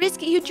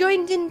 Risky, you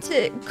joined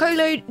into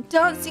Kolo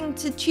dancing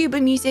to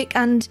tuba music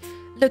and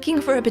looking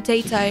for a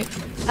potato.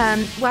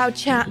 Wow,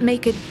 chat,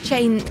 make a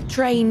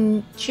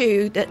train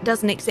chew that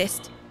doesn't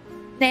exist.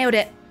 Nailed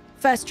it.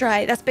 First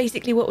try. That's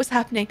basically what was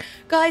happening.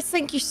 Guys,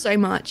 thank you so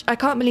much. I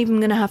can't believe I'm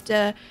going to have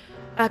to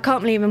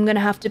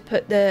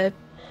put that,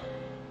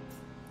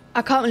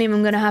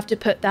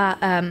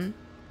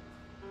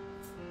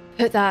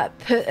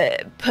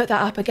 put that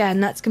up again.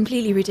 That's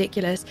completely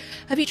ridiculous.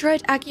 Have you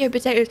tried Accio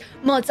potatoes?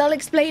 Mods, I'll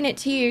explain it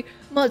to you.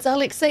 Mods,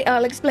 I'll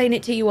explain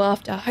it to you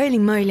after. Holy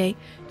moly.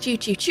 Choo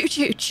choo choo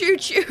choo choo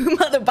choo,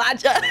 mother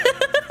badger.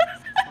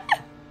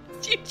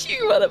 Choo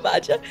choo, mother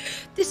badger.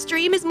 This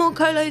stream is more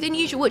Kolo than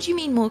usual. What do you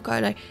mean more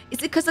Kolo? Is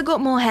it because I got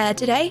more hair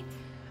today?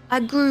 I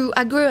grew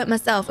it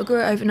myself. I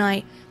grew it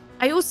overnight.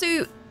 I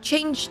also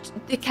changed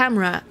the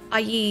camera,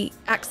 i.e.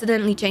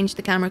 accidentally changed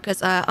the camera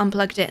because I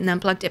unplugged it and then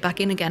plugged it back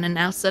in again, and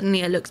now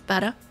suddenly it looks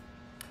better.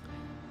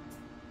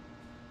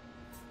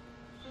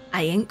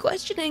 I ain't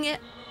questioning it.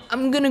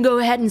 I'm gonna go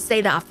ahead and say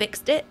that I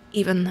fixed it,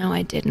 even though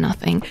I did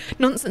nothing.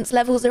 Nonsense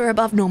levels are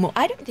above normal.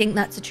 I don't think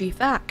that's a true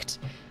fact.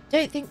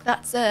 Don't think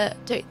that's a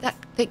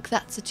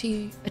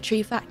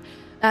true fact.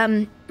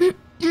 I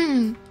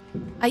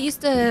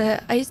used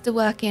to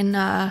work in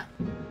I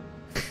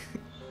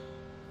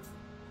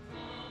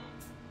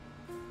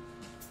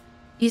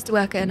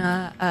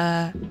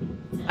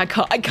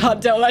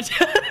can't tell that.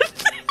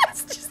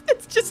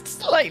 it's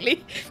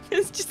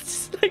just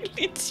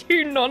slightly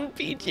too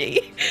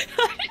non-PG.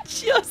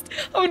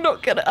 I'm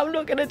not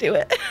gonna do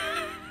it.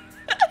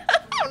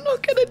 I'm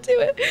not gonna do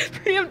it.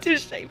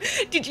 Preemptive shame.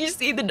 Did you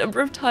see the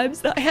number of times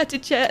that I had to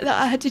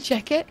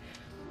check it?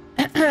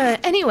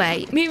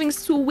 Anyway, moving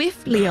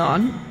swiftly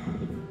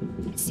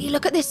on. See,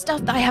 look at this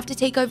stuff that I have to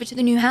take over to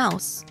the new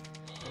house.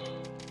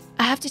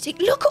 I have to take...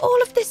 Look at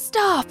all of this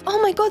stuff.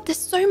 Oh my god, there's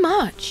so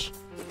much.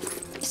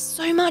 There's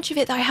so much of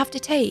it that I have to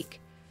take.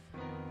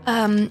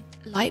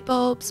 Light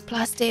bulbs,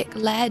 plastic,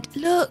 lead.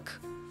 Look.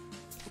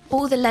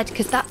 All the lead,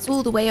 because that's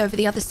all the way over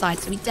the other side,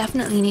 so we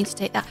definitely need to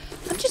take that.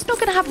 I'm just not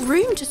going to have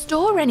room to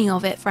store any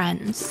of it,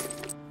 friends.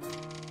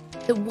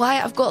 The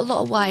wire, I've got a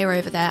lot of wire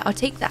over there. I'll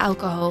take the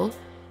alcohol,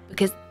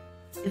 because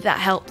that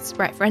helps,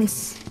 right,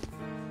 friends?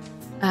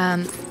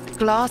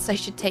 Glass I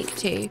should take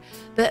too.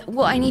 But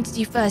what I need to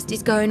do first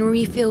is go and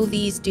refill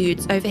these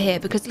dudes over here,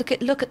 because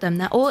look at them.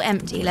 They're all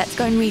empty. Let's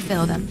go and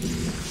refill them.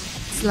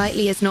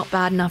 Slightly is not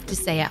bad enough to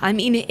say it. I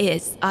mean, it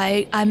is.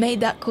 I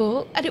made that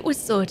call, and it was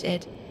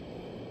sorted.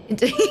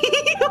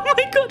 Oh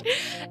my god,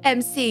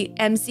 MC,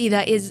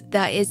 that is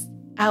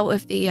out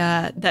of the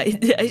that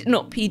is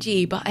not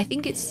PG, but I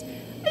think it's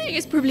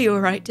probably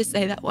all right to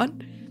say that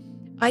one.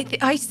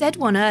 I said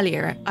one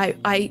earlier.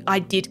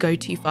 I did go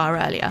too far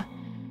earlier,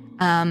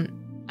 and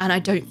I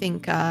don't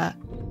think. Oh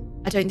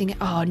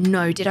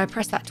no, did I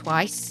press that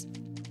twice?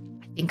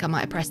 I think I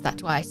might have pressed that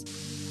twice.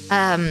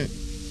 I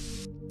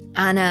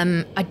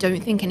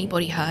don't think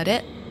anybody heard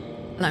it,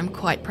 and I'm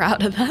quite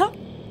proud of that.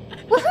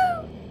 Woohoo!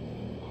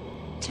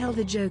 Tell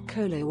the joke,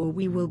 Kolo, or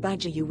we will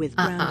badger you with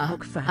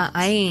groundhog facts.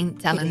 I ain't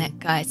telling it,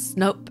 guys.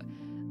 Nope.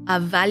 I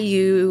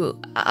value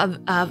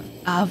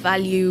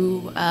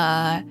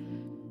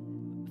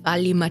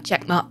my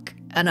check mark,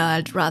 and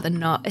I'd rather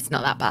not. It's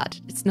not that bad.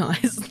 It's not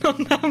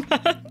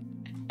that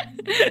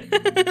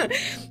bad.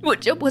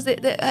 What job was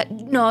it?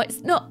 No, it's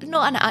not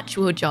an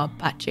actual job,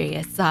 Patchy.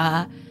 It's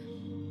not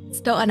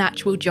an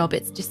actual job.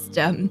 It's just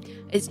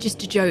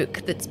a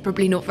joke that's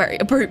probably not very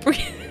appropriate.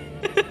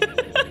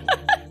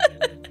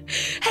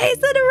 Hey,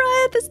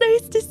 Sunaraya, it's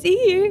nice to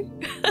see you.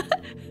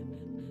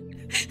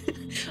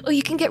 Oh,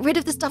 you can get rid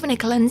of the stuff in a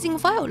cleansing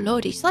file.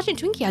 Lordy,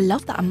 Sergeant Twinkie, I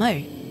love that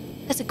emote.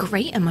 That's a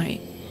great emote.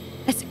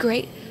 That's a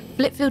great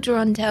flip filter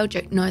on tail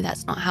joke. No,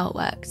 that's not how it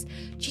works.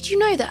 Did you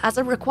know that as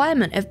a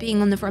requirement of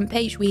being on the front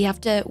page, we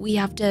have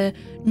to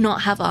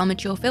not have our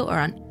mature filter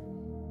on?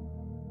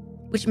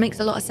 Which makes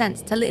a lot of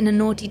sense. Tell it in a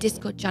naughty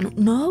Discord channel.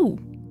 No,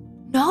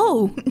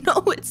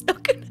 it's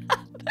not gonna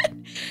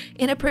happen.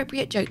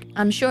 Inappropriate joke.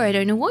 I'm sure I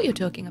don't know what you're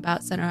talking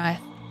about, Sunaraya.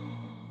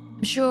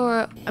 I'm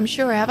sure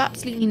I have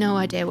absolutely no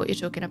idea what you're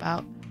talking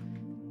about.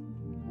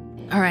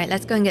 All right,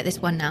 let's go and get this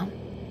one now.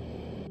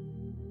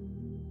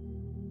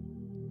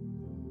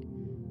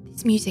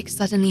 This music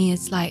suddenly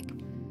is like,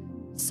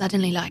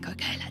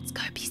 okay, let's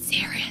go, be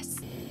serious.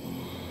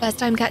 First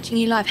time catching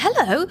you live.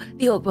 Hello,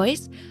 the Orc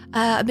Boys.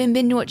 I've been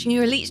binge watching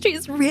your Elite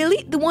streams.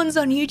 Really? The ones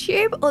on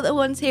YouTube or the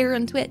ones here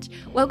on Twitch?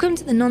 Welcome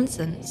to the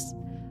nonsense.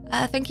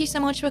 Thank you so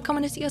much for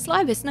coming to see us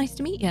live. It's nice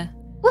to meet you.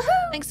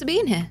 Woohoo! Thanks for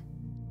being here.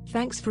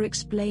 Thanks for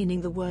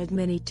explaining the word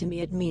many to me.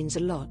 It means a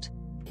lot.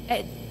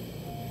 It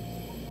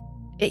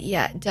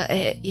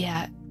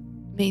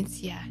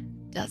means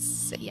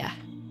does yeah.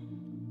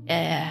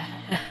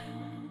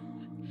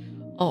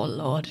 Oh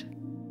Lord.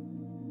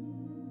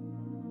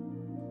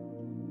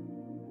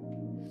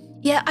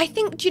 Yeah, I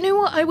think, do you know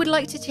what I would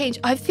like to change?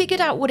 I figured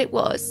out what it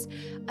was.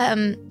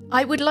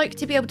 I would like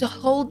to be able to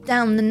hold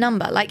down the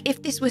number. Like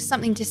if this was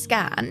something to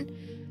scan,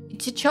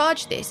 to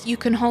charge this, you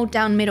can hold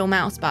down middle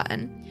mouse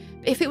button.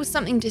 But if it was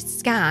something to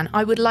scan,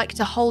 I would like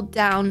to hold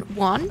down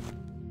 1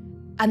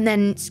 and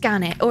then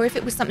scan it. Or if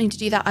it was something to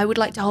do that, I would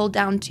like to hold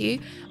down 2.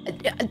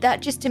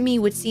 That just to me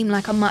would seem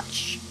like a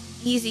much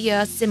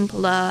easier,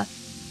 simpler,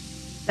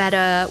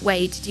 better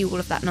way to do all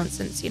of that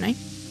nonsense, you know?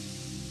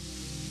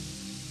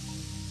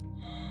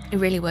 It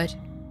really would.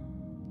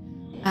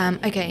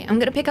 Okay, I'm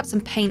going to pick up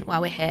some paint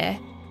while we're here,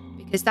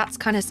 because that's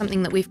kind of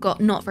something that we've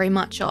got not very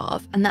much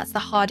of, and that's the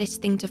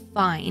hardest thing to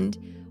find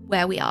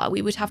where we are.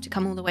 We would have to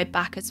come all the way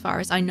back as far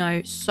as I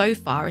know, so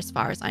far as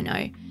I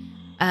know,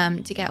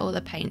 to get all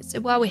the paint. So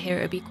while we're here,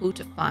 it would be cool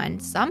to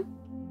find some.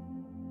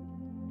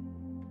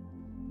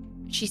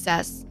 She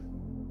says.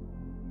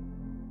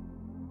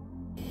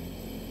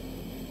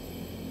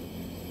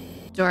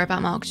 Story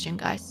about my oxygen,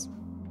 guys.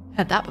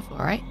 Heard that before,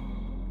 right?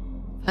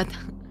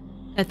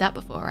 Heard that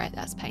before, right?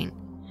 That's paint.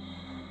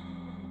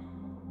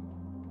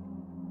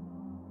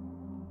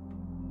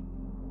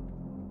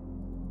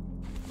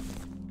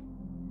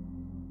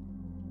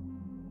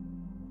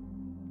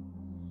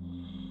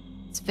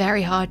 It's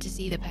very hard to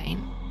see the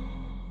paint.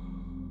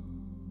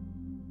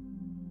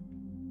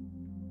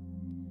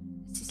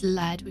 This is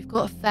lead. We've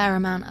got a fair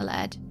amount of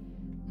lead.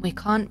 We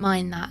can't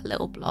mine that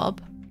little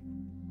blob.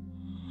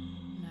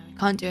 No, we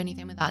can't do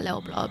anything with that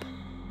little blob.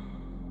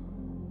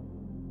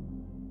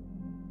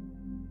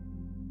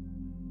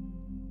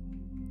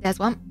 There's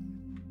one.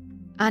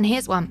 And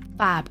here's one.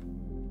 Fab.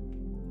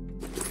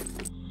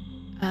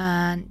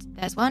 And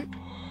there's one.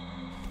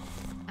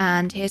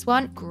 And here's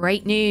one.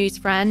 Great news,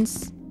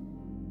 friends.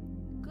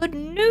 Good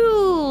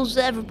news,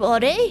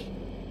 everybody.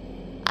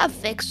 I've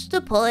fixed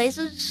the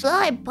poison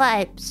slime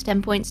pipes.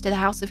 10 points to the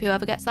house of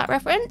whoever gets that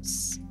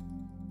reference.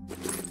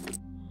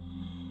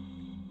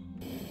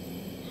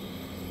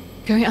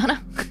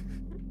 Koreana.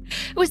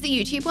 It was the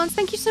YouTube ones.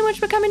 Thank you so much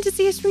for coming to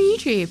see us from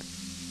YouTube.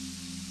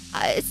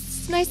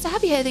 It's nice to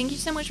have you here. Thank you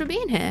so much for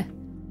being here.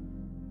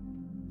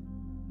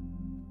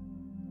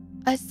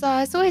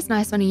 It's always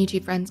nice when a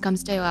YouTube friend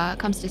comes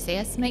to see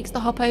us. Makes the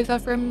hop over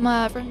from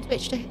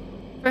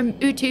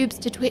YouTubes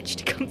to Twitch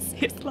to come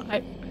see us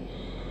live.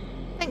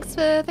 Thanks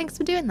for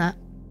doing that.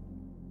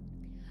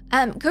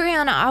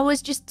 Koreana, I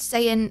was just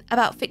saying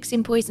about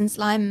fixing poison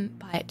slime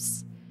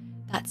pipes.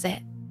 That's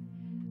it.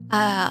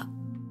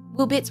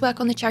 Will bits work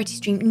on the charity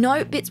stream?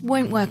 No, bits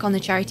won't work on the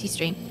charity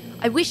stream.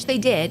 I wish they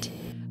did.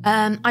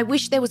 I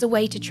wish there was a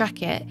way to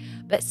track it,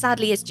 but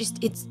sadly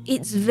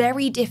it's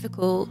very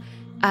difficult.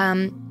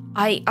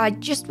 I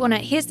just want to,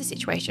 here's the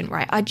situation,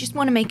 right? I just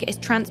want to make it as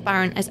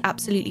transparent as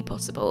absolutely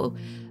possible.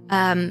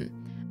 And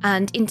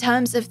in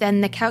terms of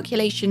then the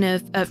calculation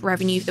of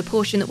revenue, the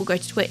portion that will go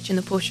to Twitch and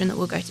the portion that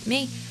will go to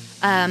me,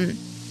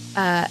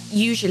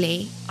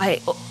 usually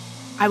I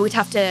would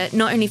have to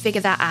not only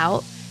figure that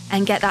out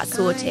and get that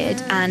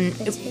sorted, and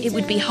it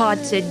would be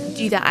hard to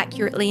do that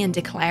accurately and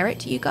declare it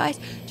to you guys.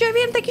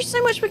 Jovian, thank you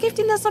so much for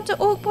gifting that sub to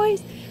Orc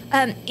Boys.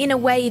 In a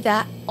way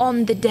that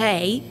on the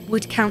day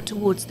would count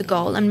towards the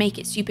goal and make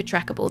it super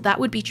trackable.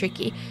 That would be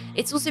tricky.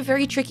 It's also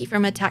very tricky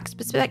from a tax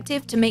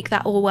perspective to make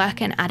that all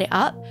work and add it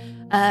up.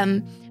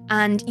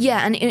 And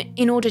yeah, and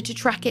in order to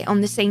track it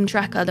on the same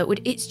tracker that would,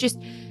 it's just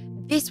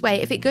this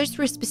way, if it goes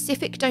through a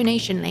specific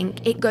donation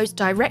link, it goes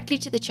directly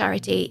to the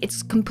charity.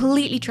 It's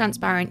completely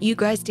transparent. You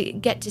guys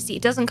get to see,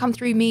 it doesn't come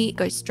through me, it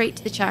goes straight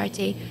to the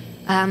charity.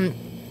 And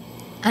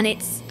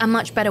it's a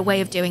much better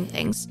way of doing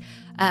things.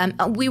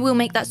 We will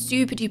make that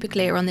super duper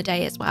clear on the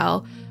day as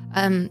well.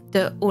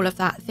 All of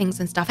that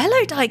things and stuff.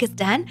 Hello, Tiger's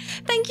Den.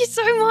 Thank you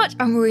so much.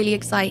 I'm really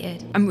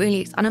excited. And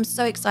I'm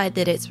so excited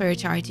that it's for a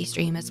charity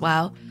stream as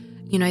well.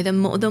 You know,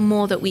 the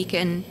more that we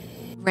can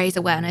raise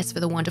awareness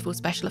for the wonderful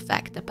special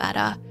effect, the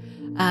better.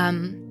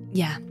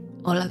 Yeah,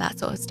 all of that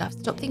sort of stuff.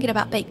 Stop thinking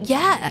about bait.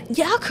 Yeah,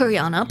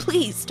 Koreana,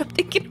 please stop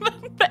thinking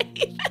about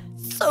bait.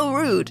 So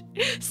rude.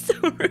 So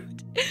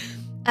rude.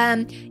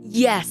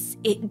 Yes,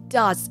 it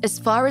does. As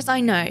far as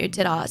I know,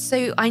 Tara.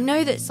 So I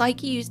know that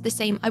Psyche used the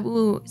same. I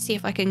will see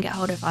if I can get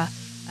hold of her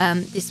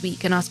this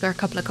week and ask her a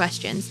couple of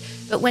questions.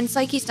 But when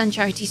Psyche's done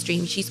charity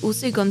streams, she's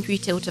also gone through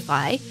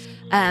Tiltify.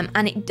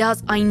 And it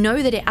does. I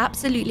know that it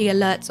absolutely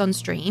alerts on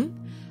stream.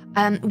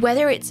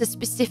 Whether it's a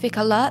specific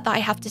alert that I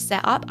have to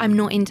set up, I'm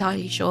not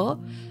entirely sure.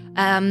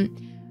 I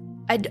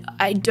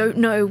don't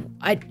know.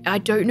 I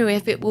don't know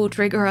if it will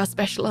trigger our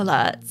special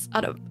alerts.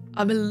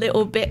 I'm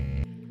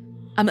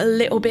a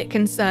little bit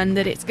concerned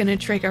that it's going to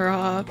trigger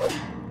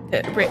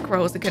that Rick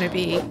rolls are going to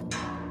be.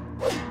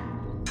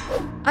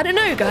 I don't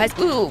know, guys.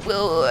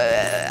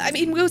 I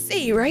mean, we'll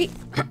see, right?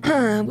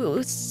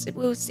 we'll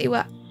see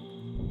what.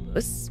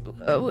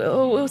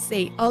 We'll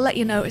see. I'll let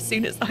you know as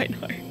soon as I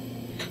know.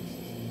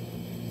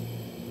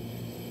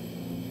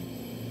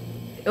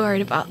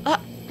 Worried about that.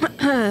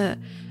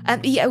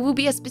 Yeah, it will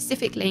be a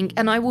specific link,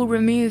 and I will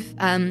remove.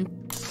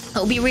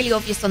 It'll be really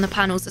obvious on the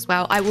panels as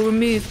well. I will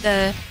remove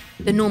the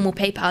normal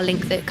PayPal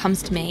link that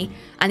comes to me,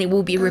 and it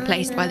will be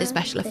replaced by the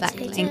special effect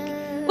link.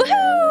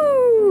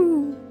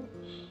 Woohoo!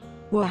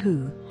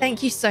 Wahoo!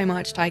 Thank you so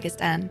much, Tiger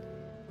Stan.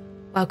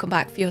 Welcome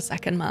back for your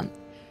second month.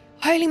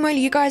 Holy moly,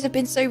 you guys have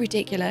been so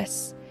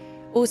ridiculous.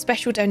 All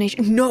special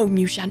donation. No,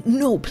 Mushan.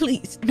 No,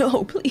 please.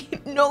 No, please.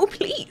 No,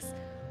 please.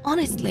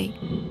 Honestly.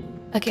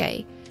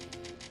 Okay.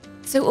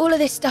 So all of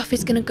this stuff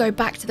is going to go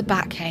back to the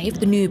Batcave,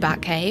 the new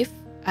Batcave.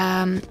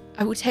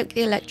 I will take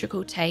the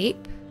electrical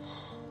tape.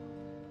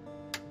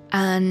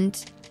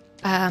 And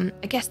I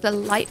guess the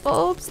light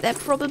bulbs, they're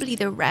probably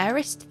the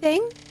rarest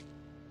thing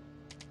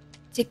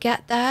to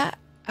get there.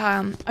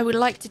 I would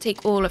like to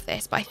take all of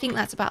this, but I think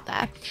that's about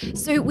there.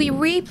 So we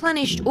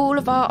replenished all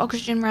of our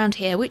oxygen around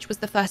here, which was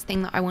the first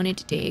thing that I wanted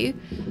to do.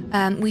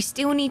 We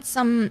still need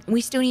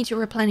to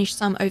replenish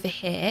some over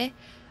here.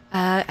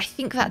 I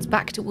think that's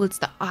back towards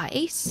the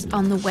ice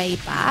on the way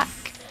back.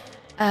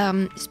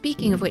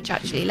 Speaking of which,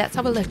 actually, let's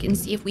have a look and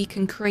see if we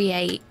can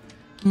create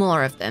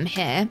more of them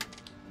here.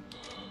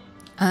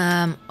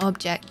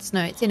 Objects,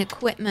 no, it's in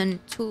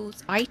equipment,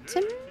 tools,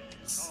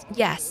 items.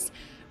 Yes,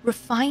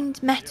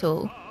 refined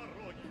metal.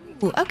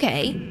 Ooh,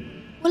 okay,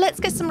 well,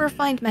 let's get some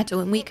refined metal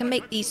and we can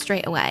make these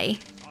straight away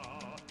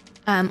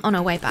on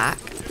our way back.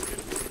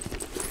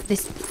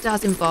 This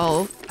does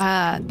involve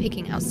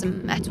picking out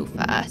some metal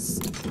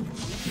first.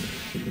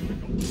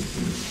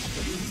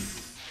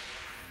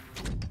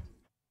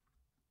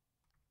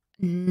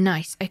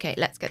 Nice. Okay,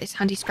 let's get this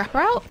handy scrapper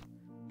out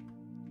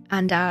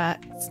and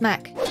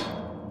smack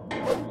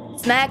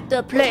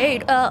the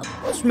plate up.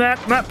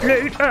 Smack my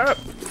plate up.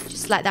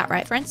 Just like that,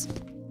 right, friends?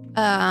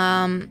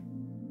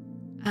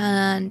 And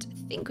I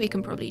think we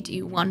can probably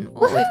do one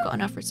more. We've got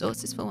enough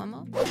resources for one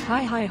more.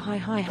 Hi. Hey,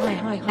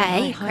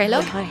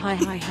 Kralo.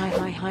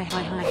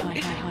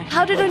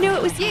 How did I know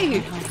it was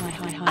you?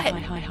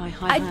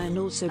 And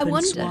also I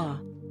wonder.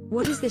 bonsoir.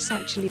 What is this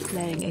actually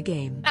playing a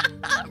game?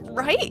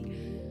 Right?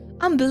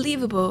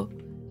 Unbelievable.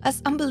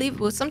 That's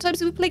unbelievable.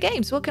 Sometimes we play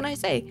games. What can I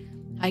say?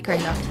 Hi,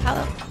 Kralo.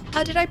 Hello.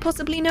 How did I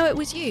possibly know it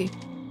was you?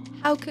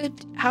 How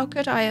could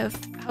I have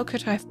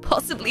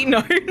possibly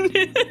known?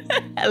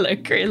 Hello,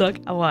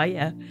 Krelog. How are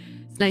ya?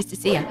 It's nice to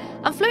see ya.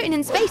 I'm floating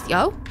in space,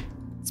 yo.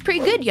 It's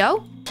pretty good,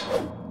 yo.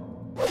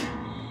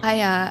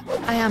 I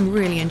am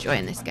really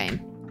enjoying this game.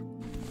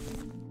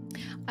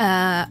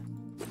 Oh,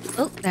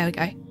 there we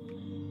go.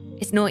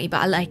 It's naughty,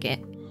 but I like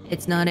it.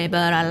 It's naughty,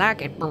 but I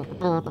like it.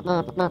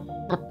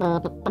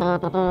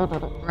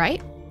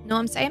 Right? Know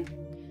what I'm saying?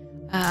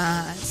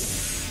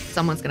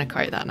 Someone's gonna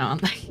quote that now,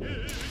 aren't they?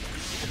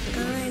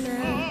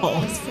 Oh.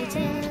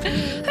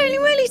 Holy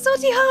moly,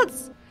 salty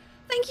hearts!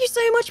 Thank you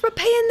so much for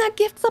paying that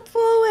gift up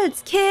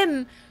forwards,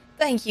 Kim.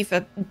 Thank you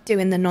for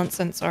doing the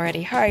nonsense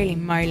already. Holy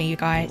moly, you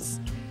guys.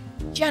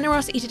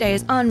 Generosity today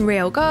is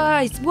unreal.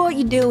 Guys, what are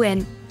you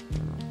doing?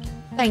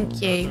 Thank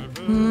you,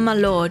 my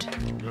lord.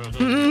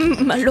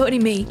 My lordy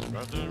me.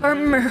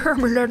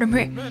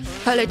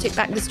 Hello, took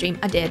back the stream.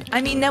 I did.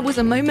 I mean, there was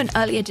a moment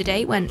earlier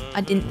today when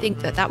I didn't think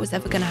that was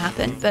ever going to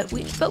happen, but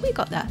we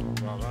got there.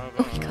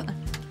 Oh, we got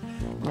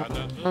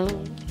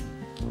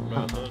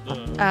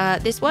there.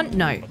 This one?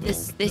 No.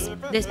 This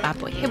bad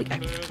boy. Here we go.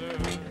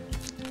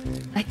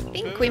 I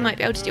think we might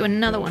be able to do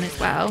another one as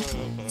well.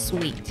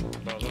 Sweet.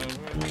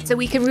 So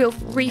we can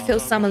refill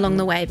some along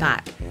the way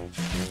back.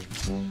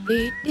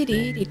 We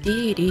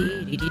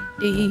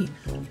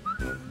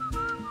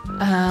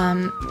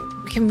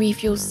can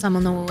refuel some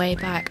on the way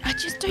back. I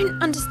just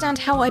don't understand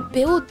how I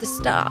build the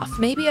stuff.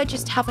 Maybe I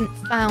just haven't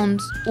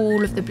found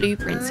all of the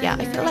blueprints yet.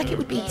 I feel like it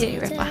would be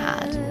here if I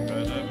had.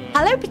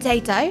 Hello,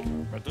 potato.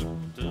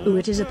 Ooh,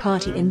 it is a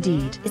party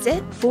indeed. Is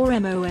it? 4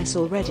 MOS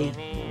already.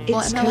 It's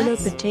What Colo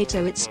MOS?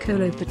 potato, it's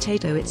Colo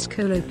potato, it's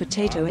Colo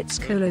potato, it's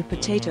Colo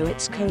potato,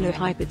 it's Colo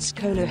hype, it's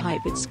Colo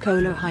hype, it's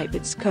Colo hype,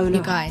 it's Colo.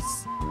 You guys,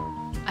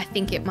 I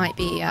think it might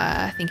be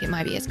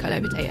it's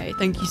Colo Potato.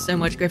 Thank you so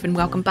much, Griffin.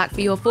 Welcome back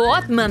for your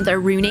 4th month,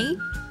 Rooney.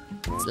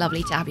 It's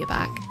lovely to have you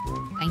back.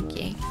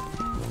 Thank you.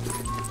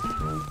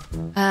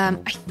 I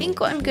think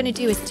what I'm going to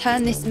do is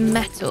turn this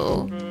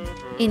metal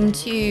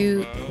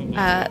into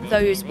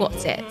those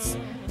what's-its.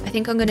 I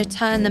think I'm going to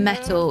turn the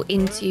metal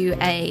into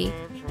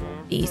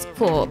these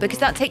 4 because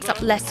that takes up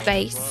less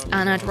space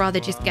and I'd rather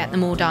just get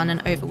them all done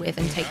and over with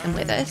and take them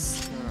with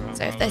us.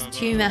 So if there's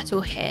 2 metal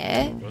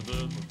here,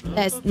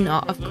 there's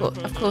not, of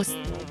course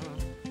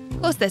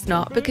there's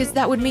not, because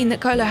that would mean that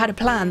Kolo had a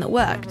plan that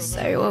worked.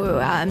 So,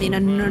 I mean, I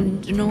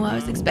don't know what I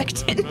was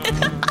expecting.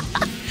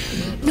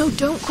 No,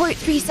 don't quote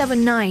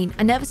 379.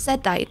 I never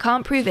said that. You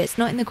can't prove it. It's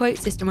not in the quote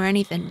system or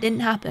anything. It didn't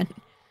happen.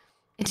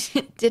 It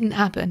didn't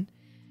happen.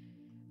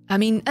 I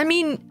mean,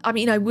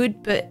 I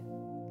would, but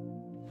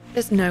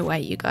there's no way,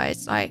 you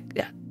guys. Like,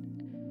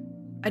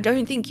 I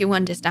don't think you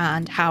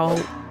understand how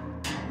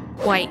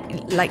quite,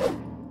 like,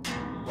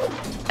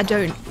 I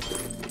don't,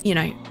 you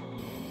know,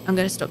 I'm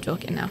going to stop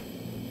talking now.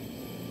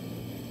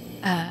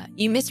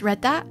 You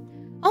misread that?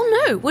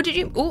 Oh no, what did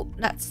you, oh,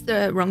 that's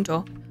the wrong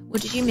door.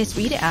 What did you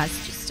misread it as,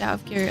 just out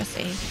of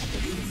curiosity?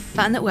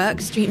 Plan that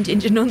works, stream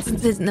ginger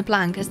nonsense isn't the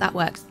plan, because that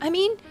works. I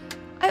mean,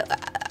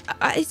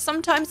 I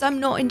sometimes I'm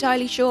not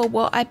entirely sure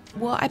what I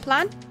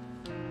plan.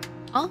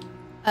 Huh?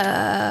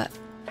 It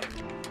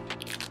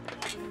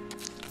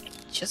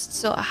just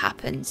sort of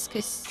happens,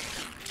 because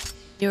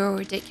you're all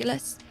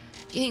ridiculous.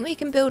 Do you think we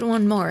can build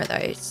one more of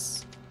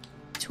those?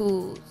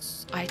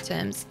 Tools,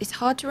 items. It's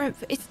hard to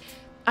remember.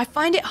 I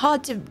find it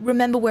hard to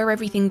remember where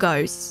everything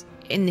goes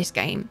in this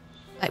game.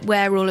 Like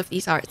where all of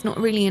these are. It's not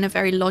really in a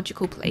very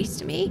logical place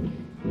to me.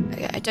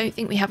 I don't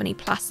think we have any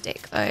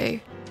plastic though.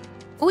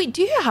 Oh, we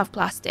do have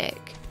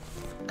plastic.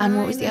 And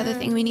what was the other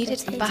thing we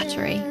needed? A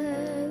battery,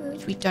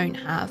 which we don't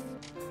have.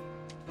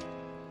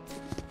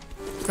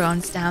 We're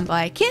on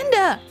standby.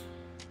 Kinder!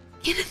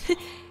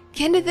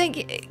 Kinder,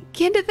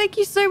 thank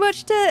you so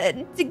much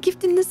to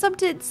gifting the sub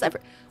to Cyber.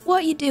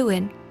 What are you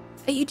doing?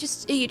 Are you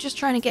just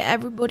trying to get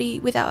everybody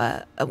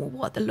without a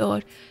what the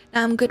Lord?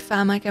 Nah, I'm good,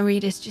 fam. I can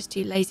read. It's just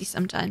too lazy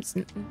sometimes.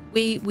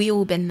 We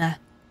all been there.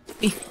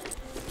 We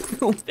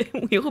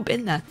all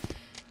been there.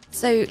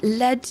 So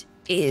lead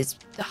is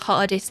the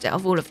hardest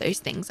of all of those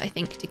things, I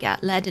think, to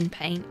get. Lead and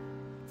paint.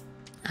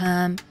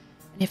 And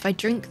if I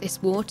drink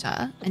this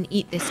water and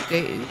eat this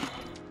goo,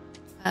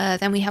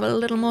 then we have a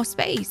little more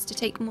space to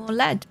take more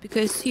lead,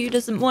 because who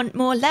doesn't want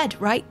more lead,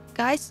 right,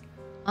 guys?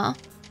 Huh?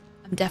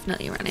 I'm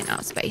definitely running out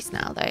of space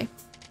now, though.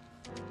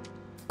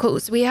 Cool,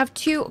 so we have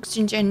 2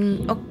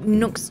 oxygen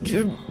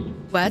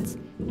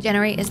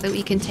generators that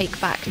we can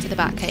take back to the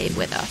Batcave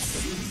with us.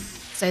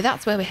 So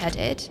that's where we're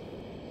headed.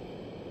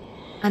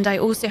 And I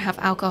also have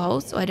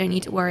alcohol, so I don't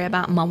need to worry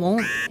about my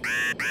warmth.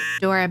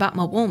 Don't worry about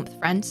my warmth,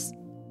 friends.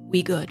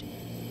 We good.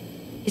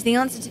 Is the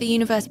answer to the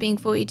universe being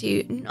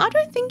 42? I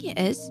don't think it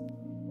is.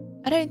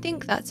 I don't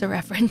think that's a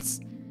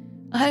reference.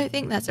 I don't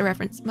think that's a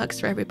reference. Mugs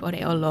for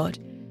everybody, oh lord.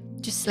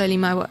 Just slowly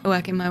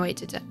working my way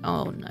to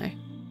oh no.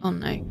 Oh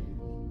no.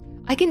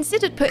 I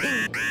considered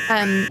putting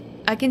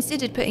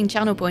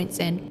channel points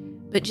in,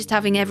 but just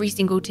having every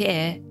single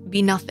tier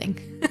be nothing.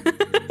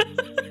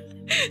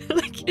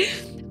 Like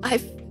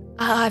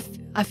I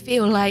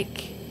feel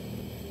like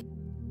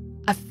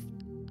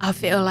I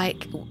feel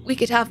like we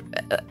could have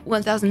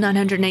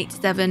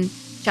 1,987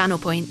 channel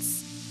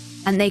points,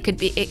 and it could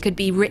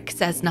be Rick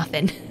says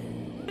nothing.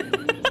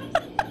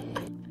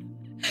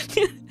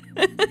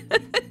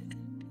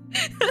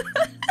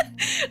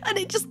 And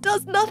it just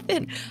does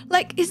nothing.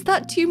 Like, is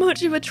that too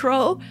much of a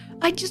troll?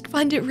 I just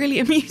find it really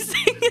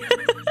amusing.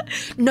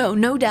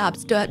 No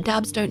dabs.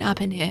 Dabs don't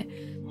happen here.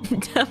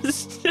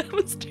 Dabs don't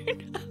happen here.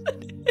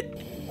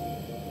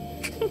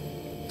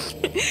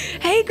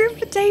 Hey, Grim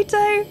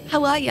Potato.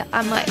 How are you?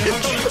 I'm like,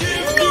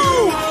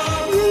 no!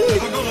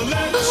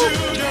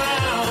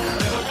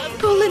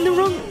 Pulling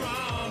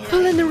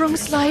the wrong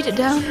slider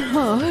down.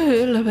 Oh,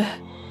 a little bit.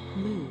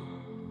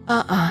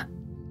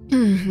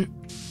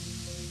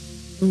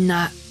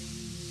 Nah,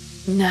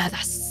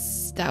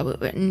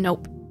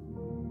 nope.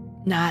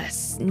 Nah,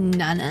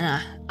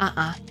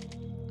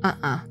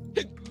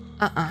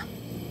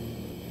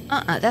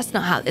 that's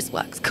not how this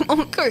works. Come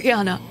on,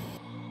 Koreana.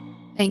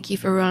 Thank you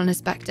for rolling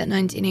us back to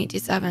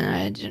 1987.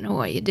 I don't know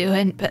what you're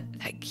doing, but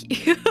thank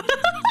you.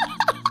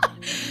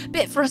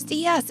 Bit frosty,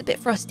 yes, a bit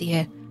frosty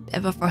here. Bit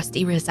of a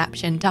frosty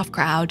reception, tough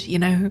crowd, you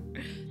know.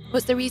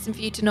 What's the reason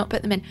for you to not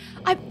put them in?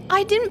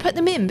 I didn't put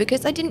them in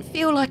because I didn't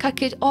feel like I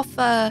could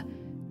offer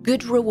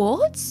good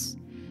rewards.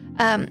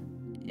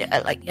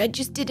 Like I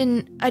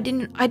didn't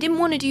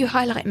want to do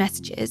highlight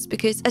messages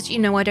because, as you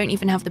know, I don't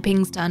even have the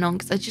pings turned on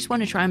because I just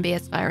want to try and be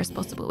as fair as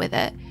possible with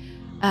it.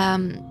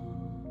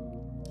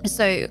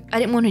 So I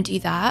didn't want to do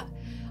that.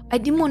 I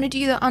didn't want to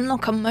do the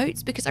unlock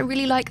emotes because I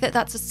really like that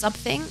that's a sub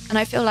thing, and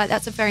I feel like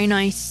that's a very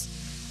nice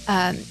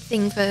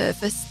thing for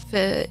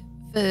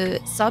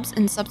subs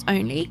and subs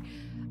only.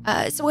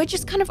 So I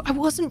just I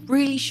wasn't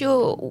really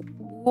sure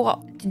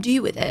what to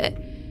do with it.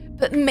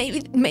 But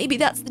maybe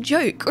that's the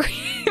joke.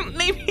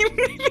 maybe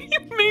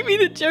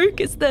the joke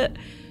is that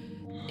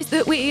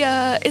they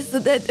aren't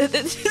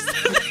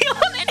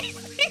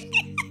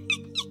anything.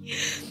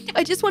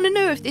 I just want to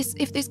know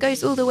if this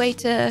goes all the way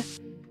to.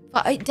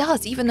 But it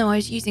does, even though I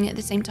was using it at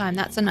the same time.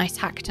 That's a nice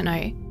hack to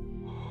know.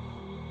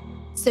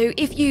 So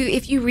if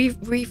you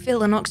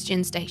refill an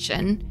oxygen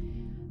station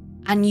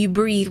and you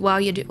breathe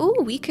while you do.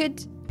 Oh, we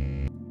could.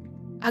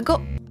 I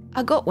got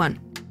one.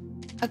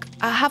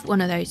 I have one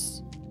of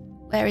those.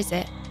 Where is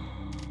it?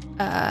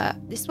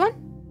 This one?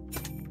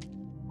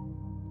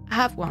 I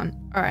have one.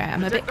 All right,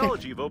 I'm a bit.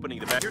 Technology of opening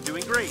the bag. You're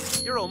doing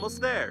great. You're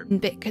almost there. I'm a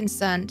bit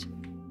concerned.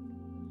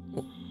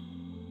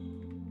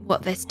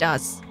 What this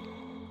does?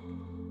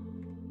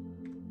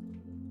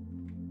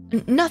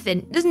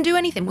 Nothing. Doesn't do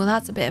anything. Well,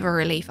 that's a bit of a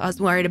relief. I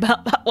was worried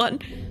about that one.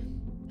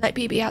 Like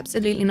BB,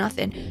 absolutely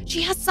nothing.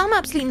 She has some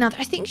absolutely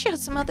nothing. I think she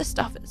has some other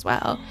stuff as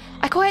well.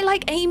 I quite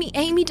like Amy.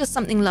 Amy does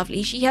something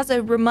lovely. She has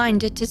a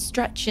reminder to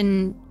stretch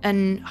and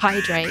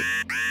hydrate,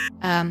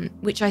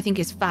 which I think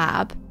is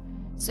fab.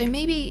 So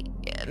maybe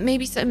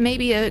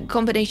a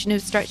combination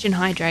of stretch and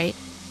hydrate,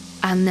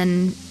 and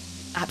then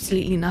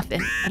absolutely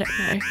nothing. I don't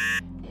know.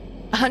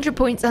 100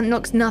 points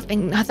unlocks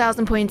nothing.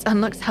 1,000 points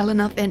unlocks hella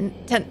nothing.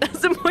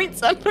 10,000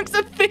 points unlocks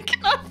a thick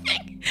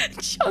nothing.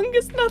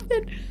 Chungus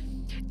nothing.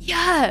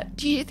 Yeah.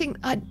 Do you think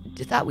would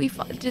that be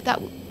funny?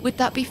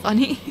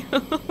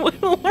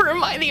 Or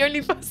am I the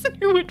only person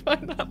who would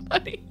find that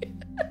funny?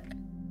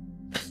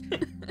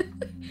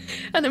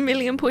 And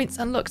 1,000,000 points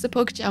unlocks a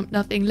PogChamp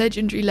nothing.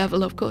 Legendary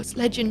level, of course.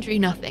 Legendary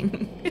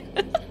nothing.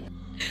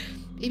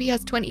 Maybe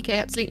has 20k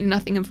absolutely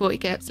nothing and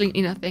 40k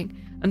absolutely nothing.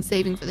 I'm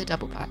saving for the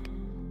double pack.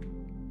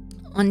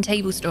 On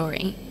Table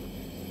Story,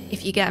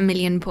 if you get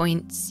 1,000,000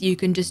 points, you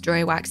can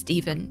destroy Wax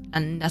Steven,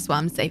 and that's what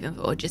I'm saving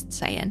for. Just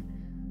saying,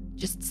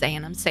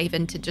 I'm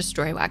saving to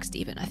destroy Wax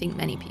Steven. I think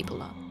many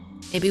people are.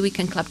 Maybe we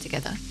can club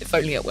together. If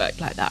only it worked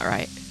like that,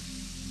 right?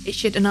 It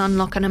shouldn't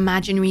unlock an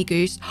imaginary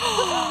goose.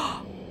 I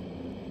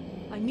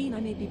mean,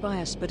 I may be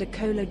biased, but a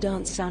Kolo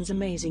dance sounds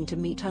amazing to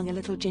me. Tongue a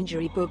little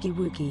gingery boogie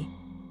woogie.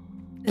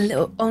 A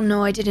little. Oh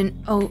no, I didn't.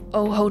 Oh,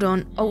 hold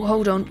on. Oh,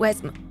 hold on. Where's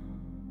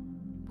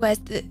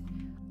the?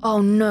 Oh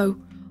no.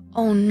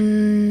 Oh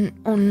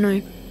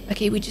no.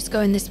 Okay, we're just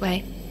going this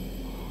way.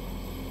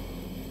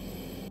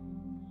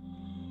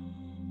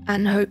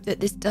 And hope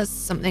that this does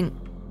something.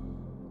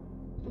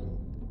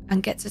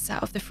 And gets us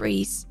out of the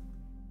freeze.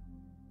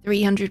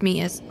 300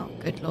 meters. Oh,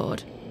 good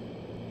lord.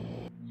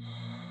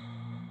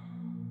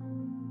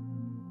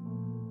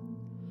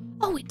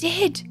 Oh, it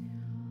did.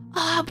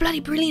 Oh, how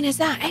bloody brilliant is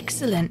that?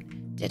 Excellent.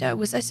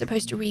 Was I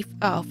supposed to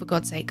oh, for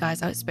God's sake,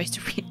 guys, I was supposed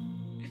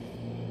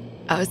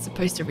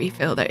to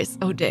refill those.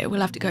 Oh dear,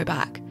 we'll have to go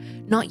back.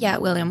 Not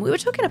yet, William. We were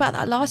talking about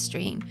that last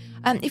stream.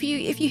 If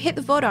you hit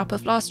the VOD up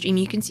of last stream,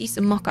 you can see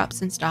some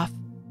mock-ups and stuff.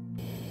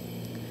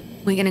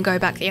 We're gonna go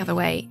back the other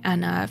way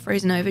and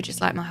Frozen Over just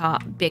like my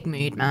heart. Big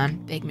mood,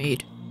 man. Big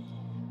mood.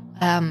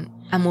 And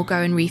we'll go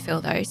and refill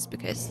those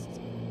because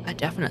I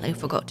definitely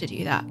forgot to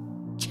do that.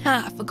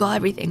 I forgot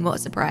everything. What a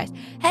surprise.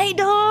 Hey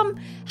Dom,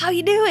 how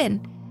you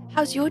doing?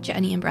 How's your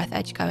journey in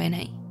Breathedge going,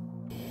 eh?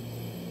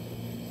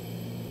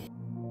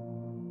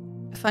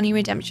 Funny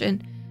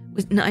redemption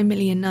was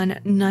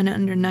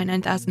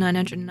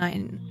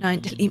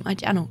 9,999,999. Delete my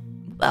channel.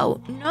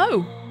 Well,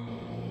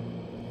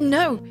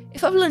 no.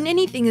 If I've learned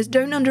anything, is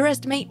don't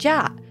underestimate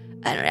chat.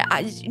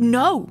 And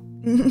no.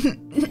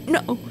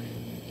 No.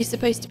 You're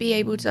supposed to be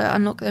able to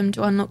unlock them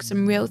to unlock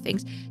some real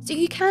things. So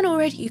you can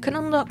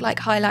unlock like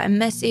highlight a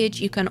message,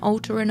 you can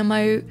alter an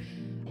emote,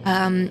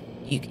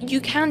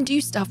 you can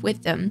do stuff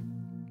with them.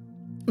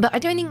 But I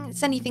don't think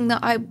it's anything that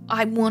I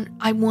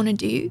want to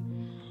do.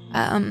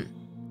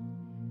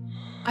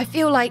 I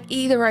feel like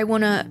either I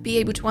want to be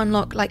able to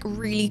unlock like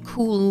really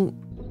cool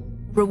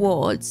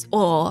rewards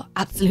or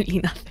absolutely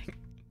nothing,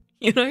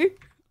 you know?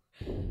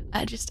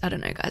 I don't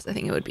know, guys. I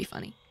think it would be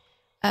funny.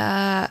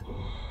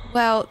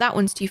 Well, that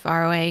one's too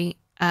far away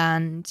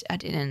and I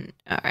didn't.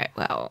 All right,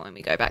 well, let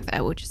me go back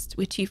there. We're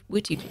too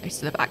close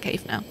to the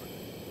Batcave now.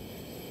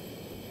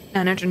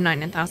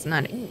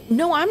 909,000.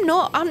 No, I'm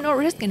not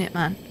risking it,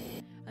 man.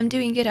 I'm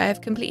doing good. I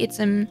have completed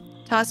some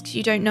tasks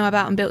you don't know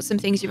about and built some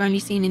things you've only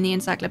seen in the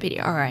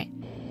encyclopedia. All right.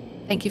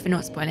 Thank you for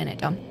not spoiling it,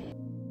 Dom.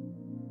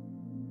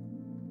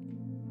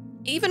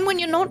 Even when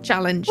you're not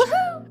challenged.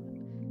 Woohoo!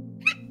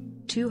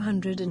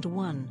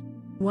 201.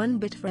 1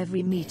 bit for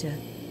every meter.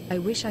 I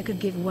wish I could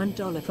give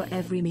 $1 for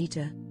every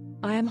meter.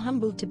 I am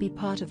humbled to be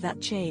part of that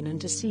chain and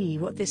to see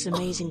what this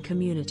amazing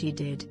community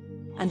did.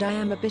 And I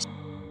am a bit...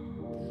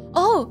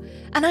 Oh,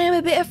 and I am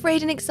a bit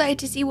afraid and excited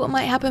to see what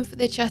might happen for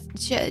the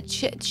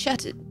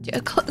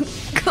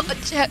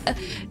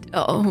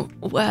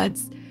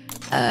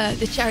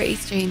the charity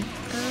stream.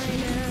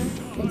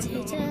 I'm a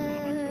potato.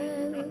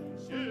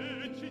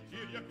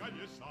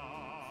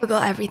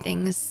 Forgot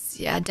everything.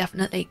 Yeah,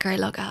 definitely.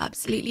 Greylock, I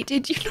absolutely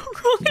did. You're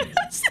not wrong. I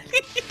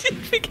absolutely did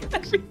forget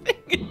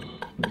everything.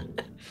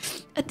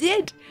 I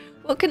did.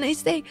 What can I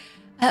say?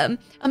 I'm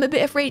a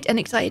bit afraid and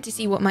excited to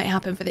see what might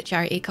happen for the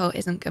charity cult.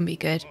 Isn't going to be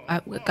good.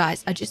 Well,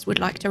 guys, I just would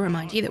like to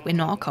remind you that we're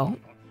not a cult.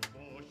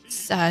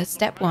 So,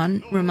 step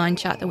 1, remind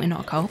chat that we're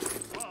not a cult.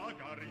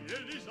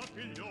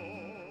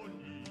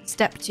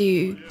 Step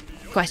 2,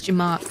 question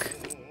mark.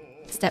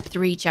 Step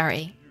 3,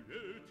 charity.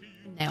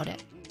 Nailed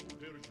it.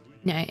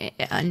 No,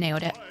 I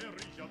nailed it.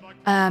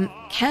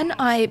 Can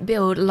I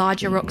build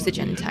larger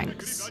oxygen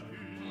tanks?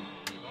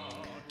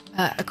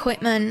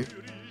 Equipment,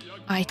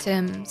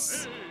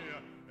 items,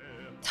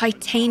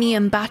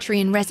 titanium battery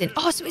and resin.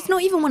 Oh, so it's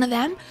not even one of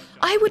them?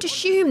 I would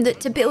assume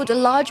that to build a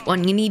large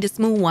one, you need a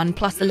small one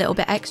plus a little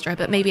bit extra,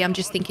 but maybe I'm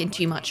just thinking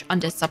too much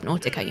under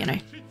Subnautica, you know.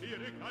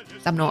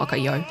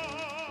 Subnautica, yo.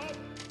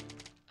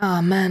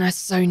 Oh man, I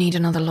so need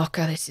another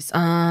locker. This is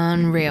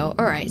unreal.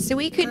 All right, so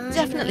we could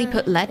definitely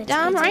put lead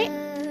down, right?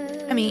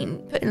 I mean,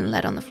 putting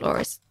lead on the floor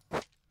is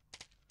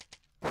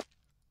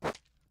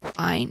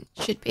fine.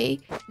 Should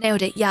be.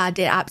 Nailed it. Yeah, I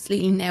did.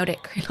 Absolutely nailed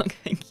it. Greylock,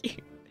 thank you.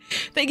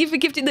 Thank you for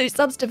gifting those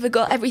subs to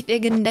Forgot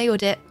Everything and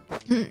nailed it.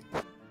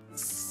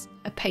 It's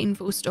a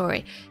painful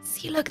story.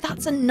 See, look,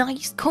 that's a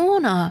nice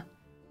corner.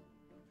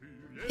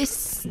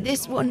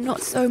 This one,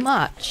 not so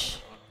much.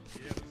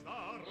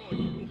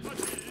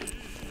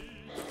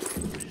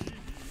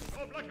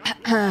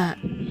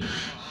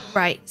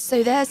 Right,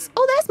 so there's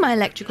my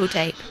electrical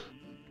tape.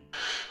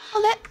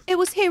 Oh, it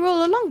was here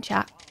all along,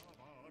 chat.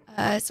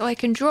 So I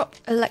can drop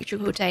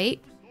electrical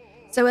tape.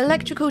 So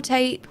electrical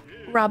tape,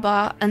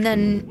 rubber, and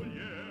then...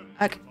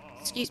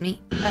 excuse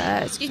me,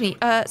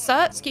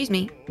 sir, excuse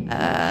me.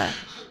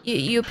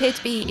 You appear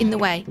to be in the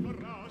way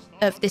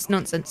of this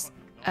nonsense.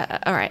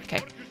 All right,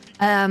 okay.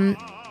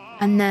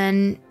 And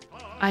then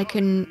I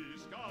can...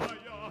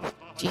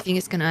 Do you think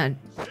it's gonna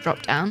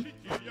drop down?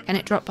 Can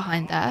it drop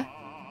behind there?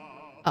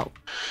 Oh,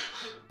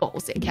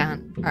 balls, it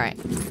can. All right.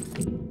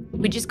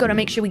 We just got to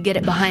make sure we get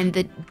it behind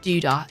the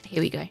doodah.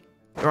 Here we go.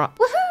 Drop.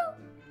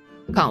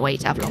 Woohoo! Can't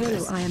wait to have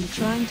lockers. I am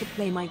trying to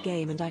play my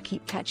game and I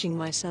keep catching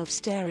myself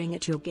staring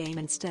at your game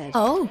instead.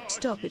 Oh.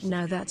 Stop it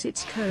now, that's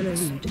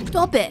HelloItsKolo rude.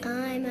 Stop it.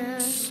 I'm a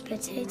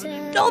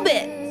potato. Stop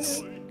it.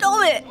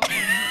 Stop it.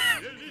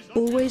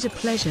 Always a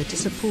pleasure to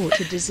support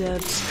a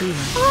deserved streamer.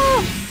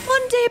 Oh,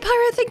 One Day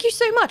Pirate, thank you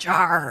so much.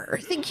 Arr,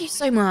 thank you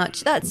so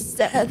much. That's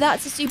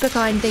a super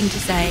kind thing to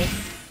say.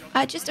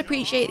 I just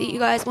appreciate that you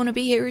guys want to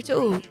be here at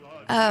all.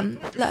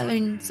 Let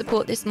alone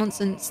support this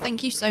nonsense.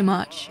 Thank you so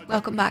much.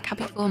 Welcome back.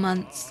 Happy 4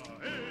 months.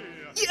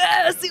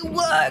 Yes, it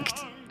worked.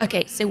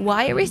 Okay, so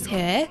wire is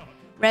here.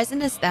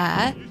 Resin is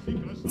there.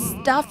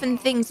 Stuff and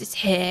things is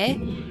here.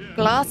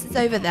 Glass is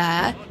over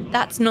there.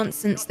 That's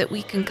nonsense that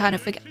we can kind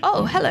of forget.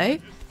 Oh, hello.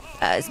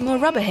 There's more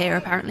rubber here,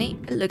 apparently.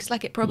 It looks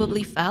like it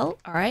probably fell.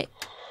 All right.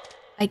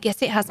 I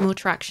guess it has more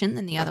traction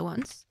than the other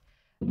ones.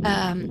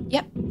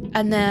 Yep.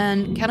 And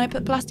then, can I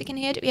put plastic in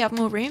here? Do we have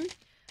more room?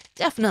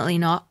 Definitely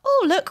not.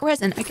 Oh, look,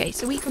 resin. Okay,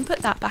 so we can put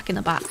that back in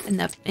the back, in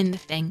the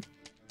thing.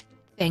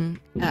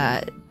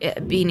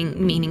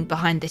 Meaning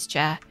behind this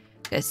chair,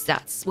 because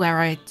that's where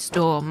I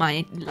store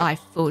my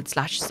life /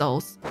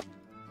 souls.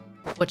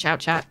 Watch out,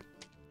 chat.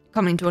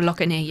 Coming to a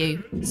locker near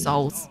you,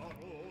 souls.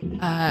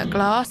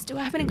 Glass. Do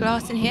I have any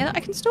glass in here that I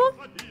can store?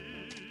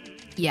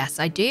 Yes,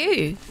 I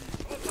do.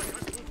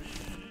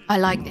 I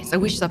like this. I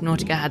wish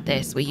Subnautica had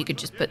this, where you could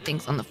just put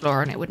things on the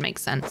floor and it would make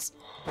sense.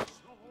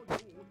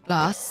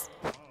 Glass.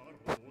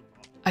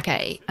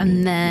 Okay,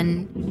 and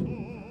then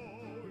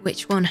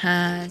which one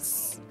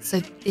has... So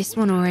this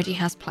one already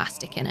has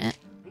plastic in it.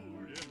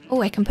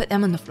 Oh, I can put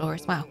them on the floor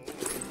as well.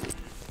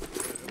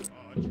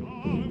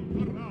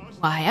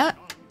 Wire.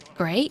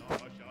 Great.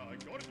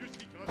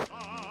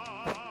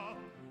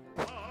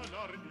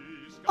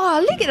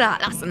 Oh, look at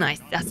that. That's a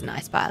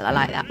nice pile. I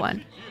like that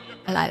one.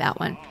 I like that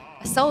one.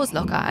 A Souls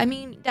Locker. I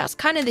mean, that's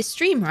kind of this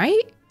stream,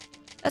 right?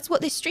 That's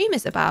what this stream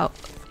is about.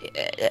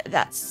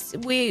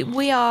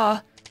 We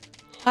are...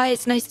 Hi,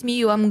 it's nice to meet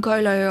you. I'm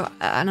Kolo,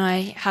 and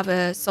I have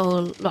a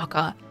Soul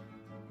Locker.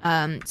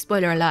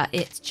 Spoiler alert,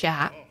 it's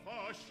chat.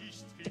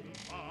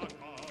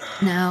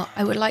 Now,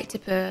 I would like to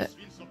put...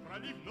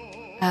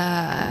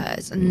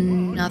 there's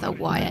another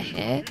wire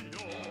here.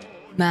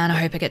 Man, I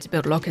hope I get to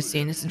build lockers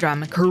soon. This is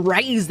driving me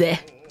crazy.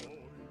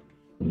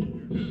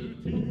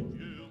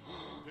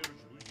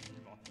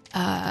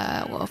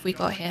 What have we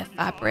got here?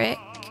 Fabric.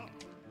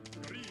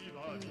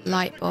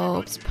 Light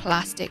bulbs.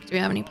 Plastic. Do we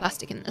have any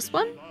plastic in this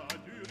one?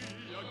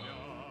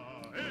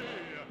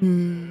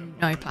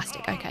 No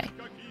plastic. Okay.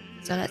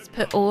 So let's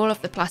put all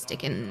of the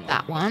plastic in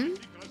that one.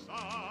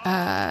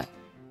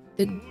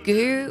 The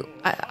goo,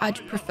 I'd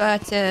prefer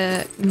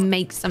to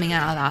make something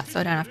out of that so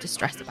I don't have to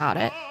stress about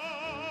it.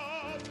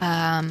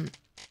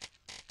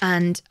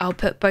 And I'll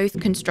put both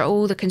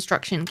all the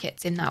construction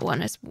kits in that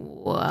one as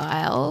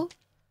well.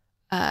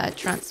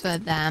 Transfer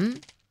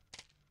them.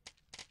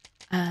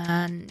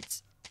 And...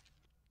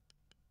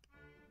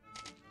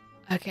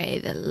 Okay,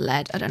 the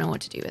lead, I don't know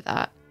what to do with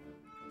that.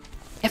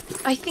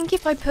 I think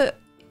if I put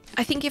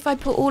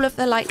all of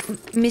the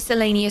like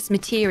miscellaneous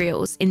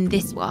materials in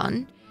this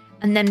one,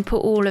 and then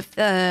put all of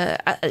the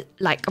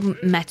like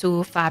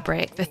metal,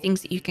 fabric, the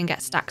things that you can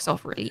get stacks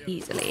of really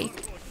easily,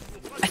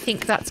 I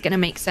think that's gonna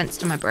make sense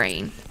to my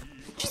brain.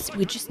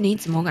 We just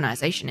need some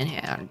organization in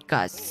here,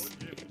 guys.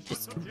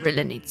 Just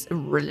really needs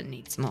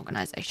some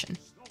organization.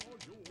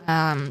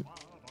 The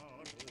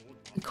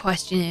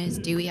question is,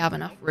 do we have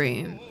enough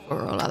room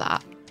for all of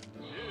that?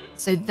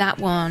 So that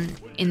one,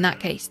 in that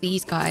case,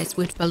 these guys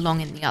would belong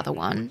in the other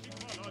one.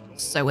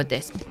 So would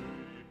this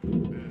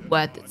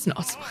word that's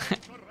not smart.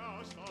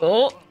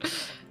 Oh.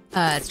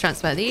 Let's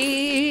transfer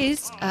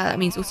these. That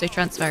means also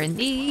transferring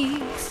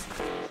these.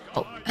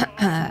 Oh,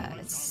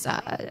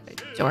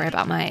 don't worry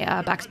about my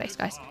backspace,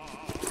 guys.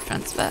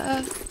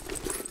 Transfer.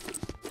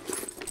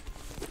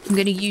 I'm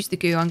going to use the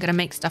goo. I'm going to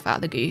make stuff out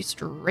of the goo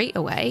straight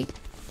away.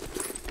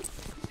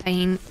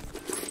 Paint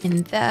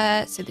in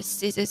there. So the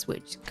scissors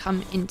would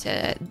come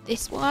into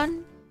this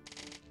one.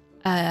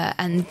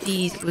 And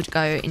these would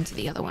go into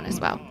the other one as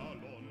well.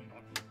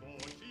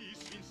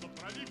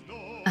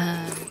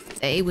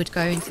 They would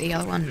go into the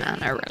other one. Man,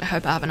 I really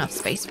hope I have enough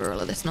space for all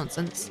of this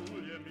nonsense.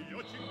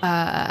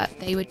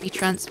 They would be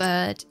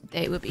transferred.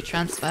 They would be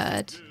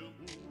transferred.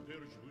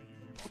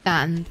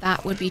 Then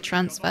that would be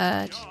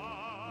transferred.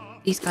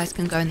 These guys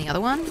can go in the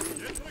other one.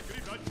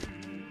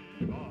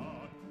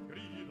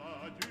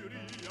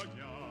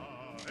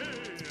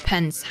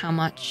 Depends how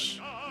much.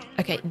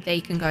 Okay,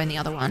 they can go in the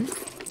other one.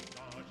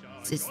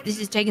 This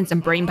is taking some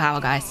brain power,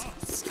 guys.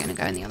 It's gonna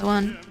go in the other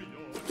one.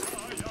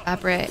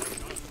 Fabric.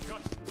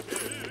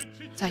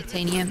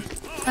 Titanium.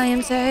 I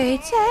am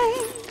titanium.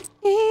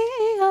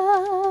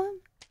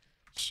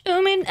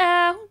 Shoot me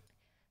down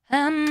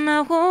and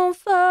I won't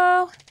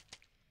fall.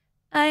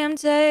 I am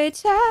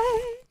titanium.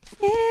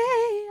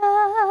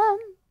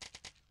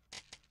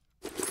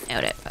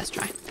 Nailed it, first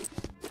try.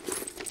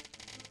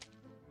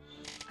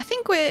 I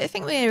think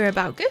we're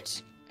about good.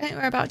 I think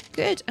we're about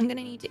good. I'm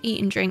gonna need to eat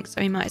and drink,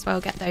 so we might as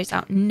well get those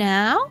out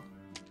now.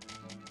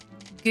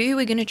 Goo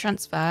we're gonna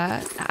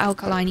transfer. The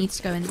alkali needs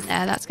to go in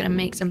there. That's gonna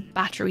make some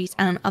batteries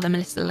and other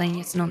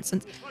miscellaneous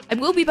nonsense. I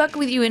will be back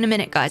with you in a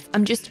minute, guys.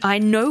 I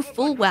know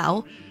full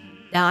well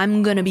that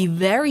I'm gonna be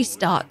very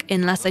stuck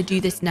unless I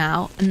do this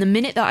now. And the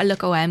minute that I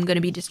look away, I'm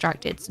gonna be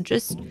distracted. So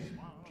just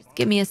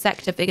give me a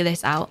sec to figure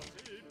this out.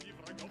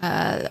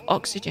 The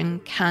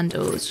oxygen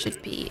candles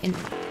should be in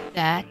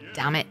there.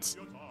 Damn it.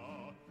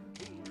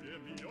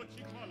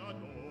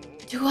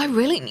 Do I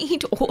really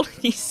need all of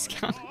these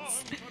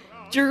scanners?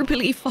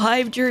 Durability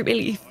 5,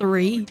 durability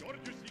 3.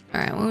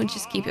 Alright, we'll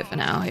just keep it for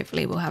now.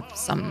 Hopefully we'll have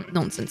some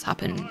nonsense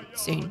happen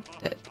soon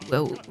that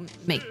will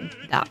make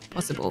that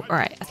possible.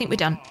 Alright, I think we're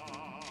done.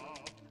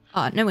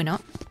 No we're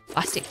not.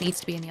 Plastic needs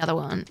to be in the other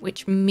one,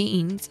 which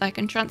means I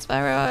can transfer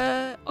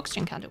a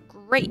oxygen candle.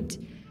 Great.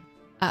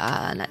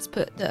 Let's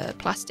put the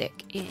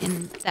plastic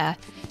in there.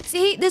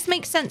 See, this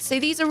makes sense. So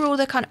these are all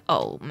the kind of...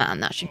 Oh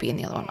man, that should be in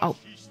the other one.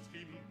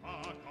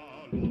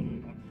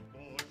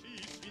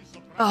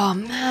 Oh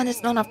man,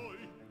 it's not enough.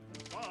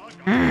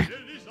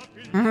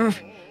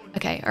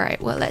 Okay, alright,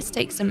 well, let's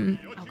take some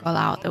alcohol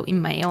out that we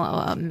may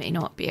or may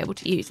not be able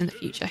to use in the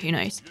future, who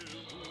knows.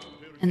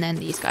 And then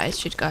these guys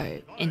should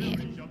go in here.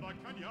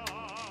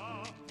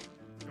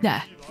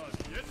 There.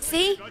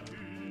 See?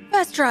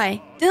 First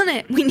try. Done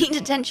it. We need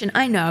attention.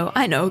 I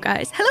know,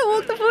 guys. Hello,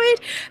 Walk the Void.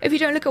 If you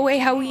don't look away,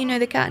 how will you know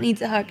the cat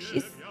needs a hug?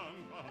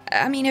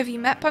 I mean, have you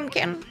met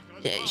Pumpkin?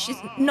 She's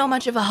not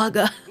much of a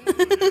hugger.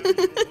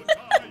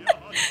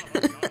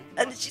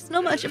 She's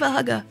not much of a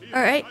hugger,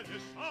 alright?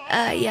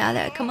 Yeah,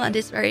 that command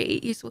is very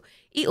useful.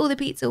 Eat all the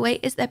pizza.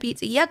 Wait, is there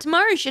pizza? Yeah,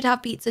 tomorrow should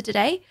have pizza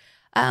today.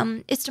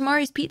 It's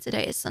tomorrow's pizza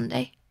day. It's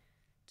Sunday.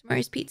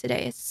 Tomorrow's pizza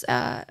day is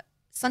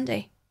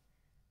Sunday.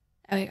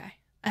 There we go.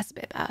 That's a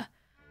bit better.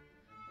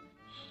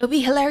 It'll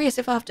be hilarious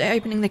if after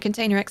opening the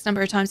container X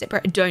number of times it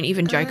broke. Don't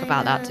even joke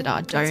about that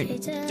today.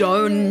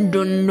 Don't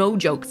no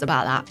jokes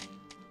about that.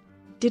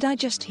 Did I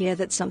just hear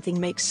that something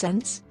makes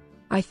sense?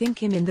 I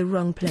think I'm in the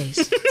wrong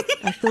place.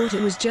 I thought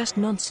it was just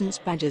nonsense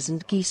badgers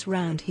and geese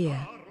round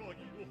here.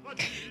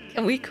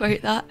 Can we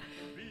quote that?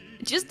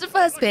 Just the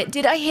first bit.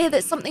 Did I hear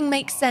that something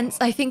makes sense?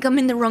 I think I'm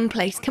in the wrong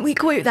place. Can we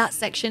quote that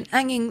section?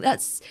 Hanging.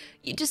 That's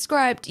you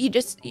described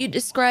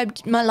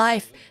my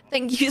life.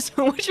 Thank you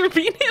so much for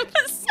being here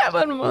for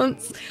 7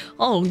 months.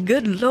 Oh,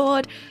 good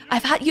lord.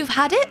 You've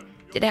had it?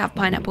 Did I have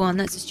pineapple on?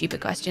 That's a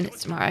stupid question.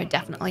 It's tomorrow.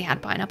 Definitely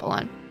had pineapple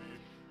on.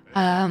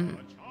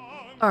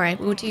 All right,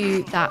 we'll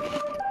do that.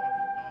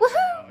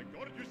 Woohoo!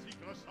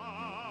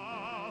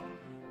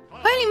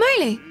 Holy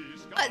moly!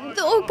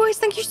 Oh, boys,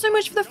 thank you so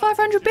much for the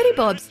 500 bitty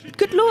bobs.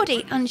 Good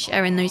lordy. And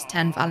sharing those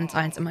 10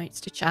 Valentine's emotes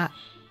to chat.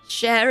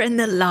 Sharing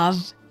the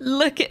love.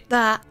 Look at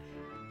that.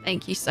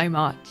 Thank you so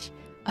much.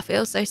 I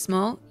feel so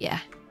small.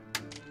 Yeah.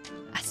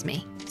 That's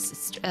me.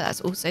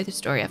 That's also the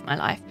story of my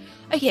life.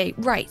 Okay,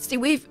 right. So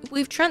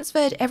we've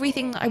transferred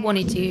everything I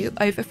wanted to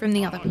over from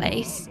the other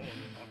place.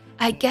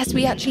 I guess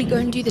we actually go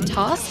and do the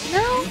task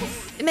now?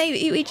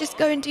 Maybe we just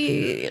go and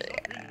do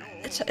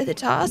the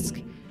task?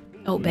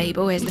 Oh, babe,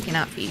 always looking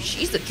out for you.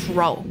 She's a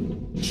troll.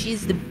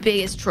 She's the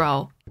biggest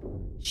troll.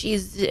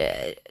 She's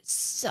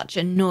such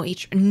a naughty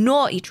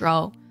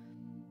troll.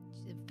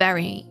 She's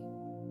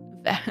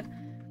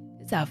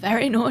it's a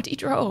very naughty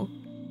troll.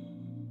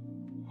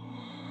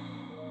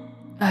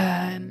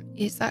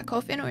 Is that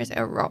coffin or is it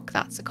a rock?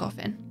 That's a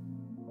coffin.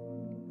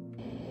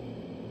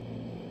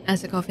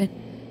 That's a coffin.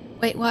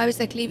 Wait, why was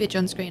there cleavage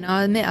on screen?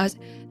 I'll admit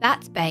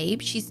that's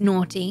babe. She's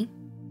naughty.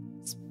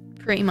 It's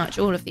pretty much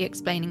all of the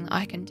explaining that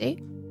I can do.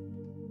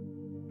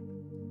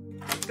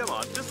 Come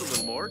on, just a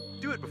little more.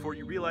 Do it before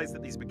you realize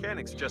that these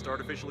mechanics just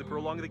artificially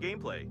prolong the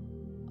gameplay.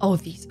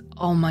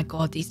 Oh my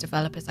god, these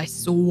developers, I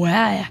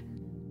swear.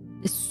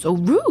 It's so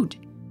rude.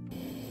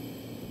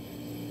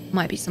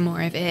 Might be some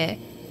more over here.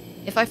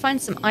 If I find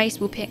some ice,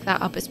 we'll pick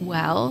that up as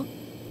well.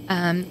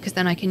 Because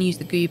then I can use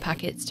the goo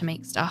packets to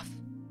make stuff.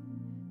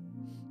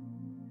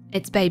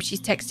 It's babe,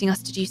 she's texting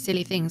us to do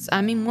silly things.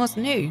 I mean, what's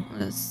new?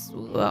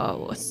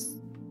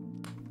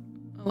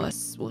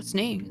 What's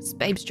new? It's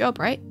babe's job,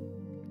 right?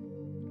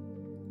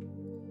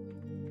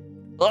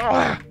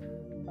 Ugh.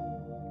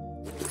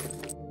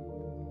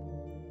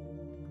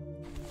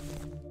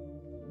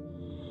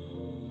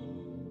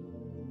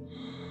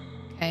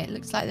 Okay, it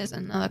looks like there's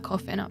another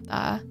coffin up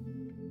there.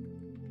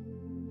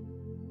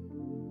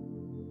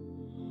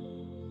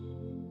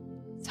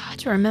 It's hard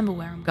to remember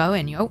where I'm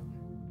going, yo.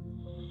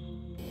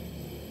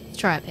 Let's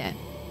try up here.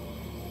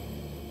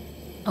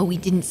 Oh, we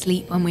didn't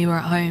sleep when we were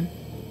at home.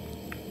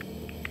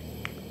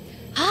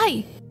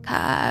 Hi,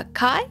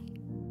 Kai?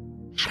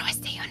 How do I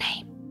say your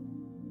name?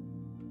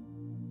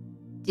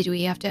 Did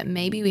we have to,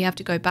 maybe we have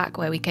to go back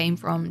where we came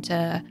from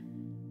to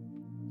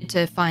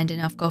find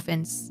enough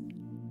coffins.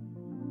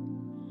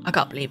 I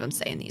can't believe I'm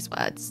saying these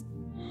words.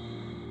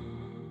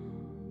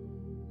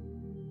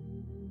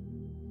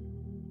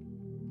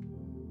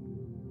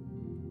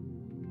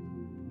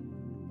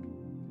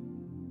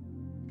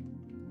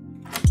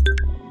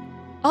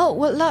 Oh,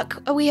 well,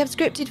 look, we have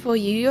scripted for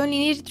you. You only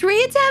needed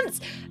 3 attempts.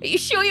 Are you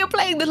sure you're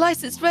playing the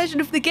licensed version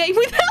of the game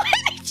without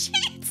any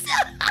cheats?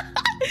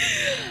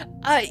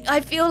 I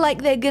feel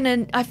like they're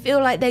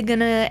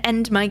gonna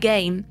end my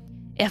game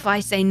if I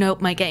say nope,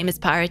 my game is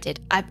pirated.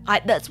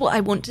 That's what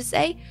I want to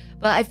say,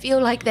 but I feel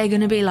like they're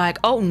gonna be like,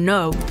 oh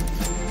no.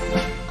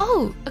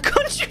 Oh, a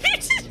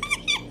contributed.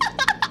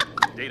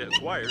 Data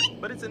acquired,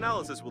 but its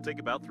analysis will take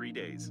about 3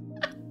 days.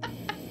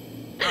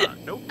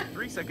 Nope,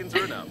 3 seconds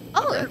are enough.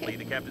 Oh, Apparently,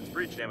 okay. the captain's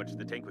bridge damaged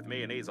the tank with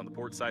mayonnaise on the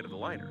port side of the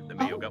liner. The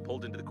mayo got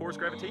pulled into the core's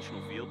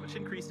gravitational field, which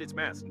increased its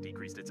mass and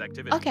decreased its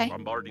activity. Okay.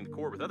 Bombarding the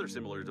core with other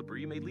similar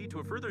debris may lead to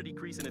a further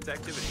decrease in its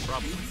activity,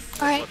 probably.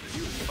 All right. What's left for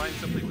you is to find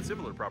something with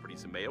similar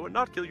properties to mayo and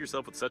not kill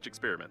yourself with such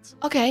experiments.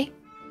 Okay.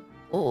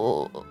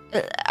 Oh,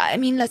 I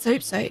mean, let's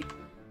hope so. It's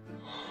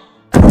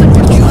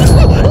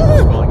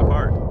falling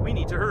apart. We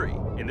need to hurry.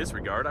 In this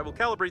regard, I will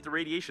calibrate the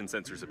radiation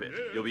sensors a bit.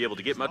 You'll be able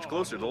to get much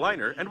closer to the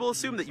liner, and we'll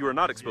assume that you are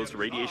not exposed to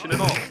radiation at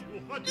all.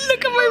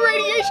 Look at my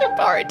radiation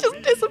bar, it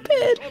just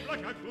disappeared.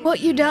 What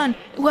you done?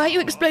 Why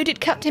you exploded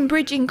Captain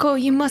Bridging Core?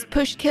 You must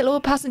push kill all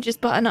passengers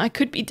button. I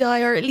could be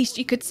die, or at least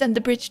you could send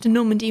the bridge to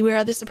Normandy where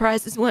other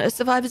survivors want to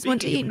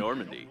Speaking eat. of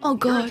Normandy, Oh your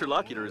god.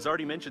 interlocutor has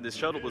already mentioned this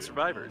shuttle with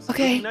survivors.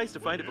 Okay. It'd be nice to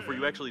find it before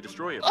you actually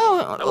destroy it.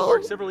 Oh, I will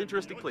mark several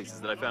interesting places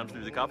that I found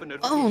through the coffin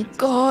Oh notifications.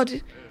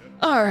 god.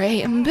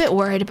 Alright, I'm a bit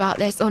worried about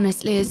this,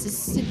 honestly.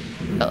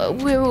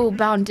 We're all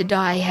bound to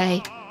die,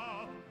 hey.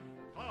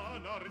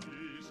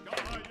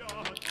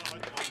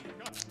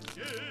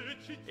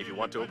 If you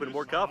want to open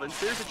more coffins,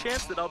 there's a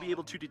chance that I'll be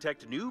able to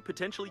detect new,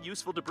 potentially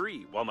useful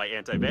debris, while my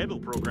anti-vandal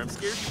program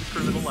scares you with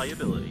criminal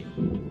liability.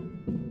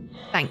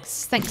 Thanks,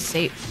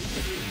 suit.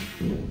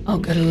 Oh,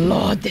 good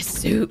lord, this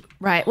suit.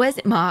 Right, where's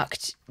it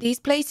marked? These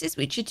places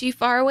which are too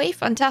far away?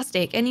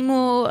 Fantastic. Any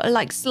more,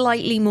 like,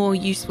 slightly more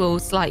useful,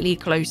 slightly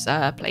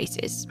closer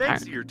places?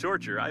 Thanks to your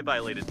torture, I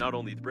violated not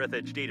only the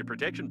Breathedge data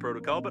protection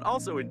protocol, but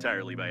also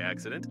entirely by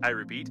accident. I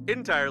repeat,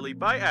 entirely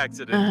by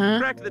accident.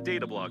 Cracked the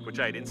data block, which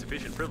I had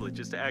insufficient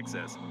privileges to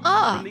access.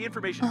 From the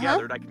information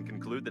gathered, I can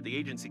conclude that the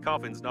agency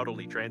coffins not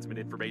only transmit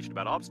information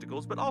about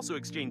obstacles, but also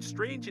exchange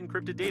strange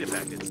encrypted data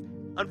packets.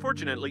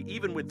 Unfortunately,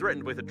 even when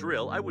threatened with a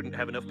drill, I wouldn't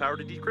have enough power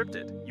to decrypt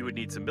it. You would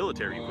need some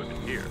military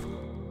equipment here.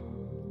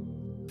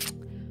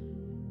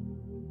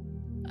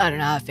 I don't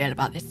know how I feel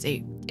about this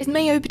suit. Is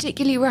mayo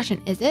particularly Russian?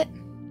 Is it?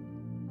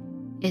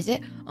 Is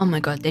it? Oh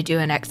my god, they do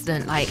an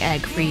excellent, like,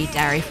 egg-free,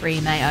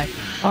 dairy-free mayo.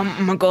 Oh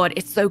my god,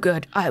 it's so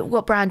good.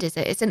 What brand is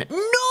it? It's an...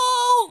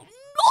 No!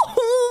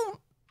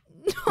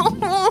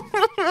 No!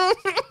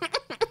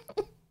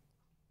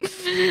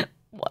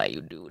 Why you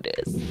do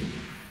this?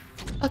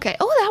 Okay.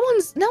 Oh,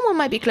 that one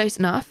might be close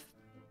enough.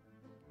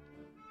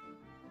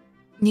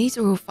 These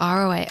are all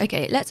far away.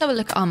 Okay, let's have a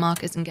look at our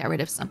markers and get rid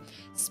of some.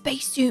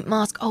 Spacesuit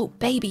mask. Oh,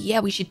 baby. Yeah,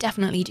 we should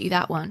definitely do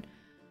that one.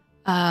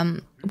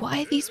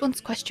 Why are these ones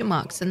question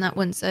marks and that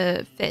one's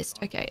a fist?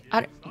 Okay.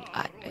 All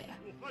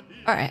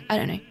right. I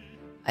don't know.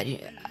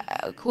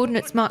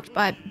 Coordinates marked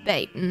by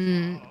bait.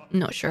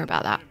 Not sure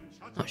about that.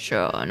 Not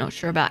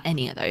sure about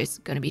any of those.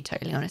 Gonna be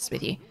totally honest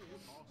with you.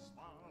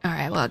 All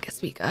right. Well, I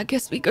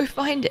guess we go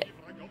find it.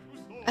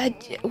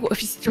 What if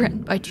he's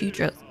threatened by 2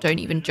 drills? Don't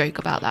even joke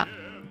about that.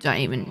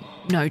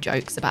 No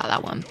jokes about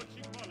that one.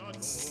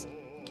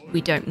 We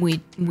don't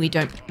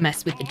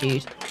mess with the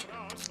dude.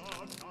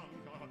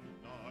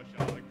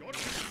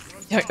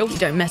 We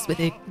don't mess with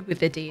the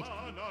dude.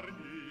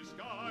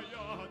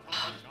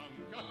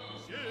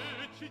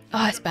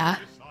 Oh, it's bad.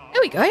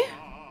 There we go.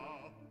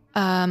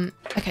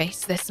 Okay,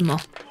 so there's some more.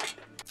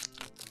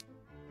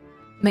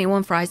 Make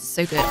one fries is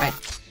so good, right?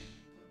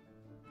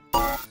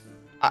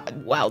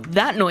 Wow,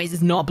 that noise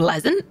is not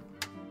pleasant.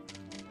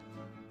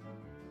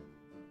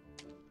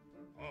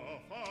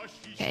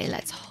 Okay,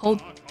 let's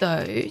hold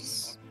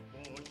those.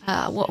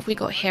 What have we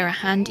got here? A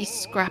handy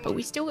scrapper.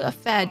 We still got a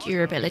fair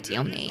durability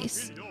on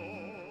these.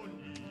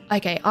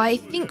 Okay, I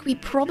think we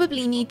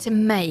probably need to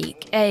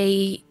make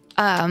a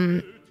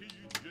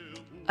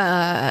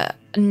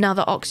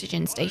another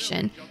oxygen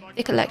station.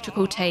 Thick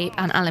electrical tape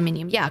and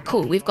aluminium. Yeah,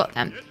 cool, we've got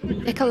them.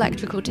 Thick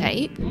electrical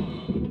tape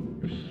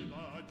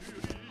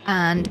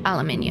and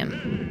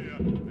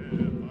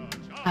aluminium.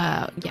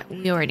 Yeah,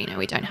 we already know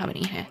we don't have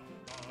any here.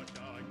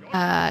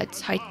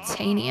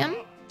 Titanium.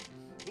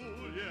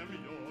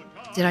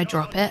 Did I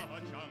drop it?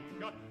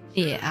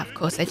 Yeah, of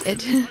course I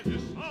did.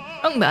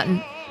 Wrong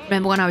button.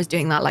 Remember when I was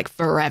doing that like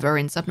forever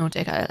in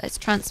Subnautica? Let's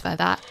transfer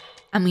that.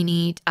 And we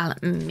need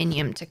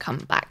aluminium to come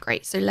back.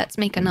 Great. So let's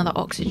make another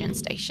oxygen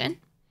station.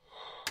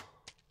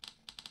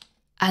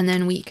 And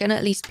then we can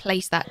at least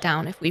place that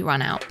down if we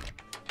run out.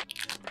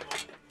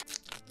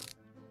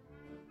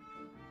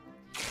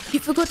 You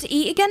forgot to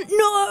eat again?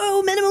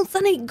 No! Minimal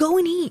Sunny, go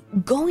and eat.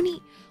 Go and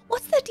eat.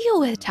 What's the deal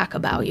with Taco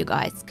Bell, you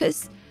guys?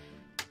 Because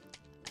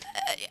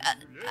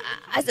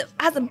as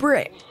a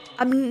Brit,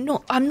 I'm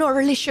not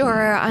really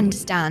sure I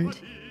understand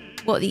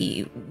what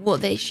the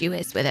issue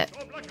is with it.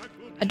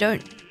 I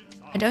don't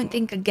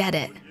think I get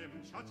it.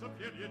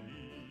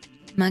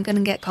 Am I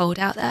gonna get cold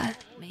out there?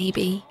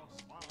 Maybe.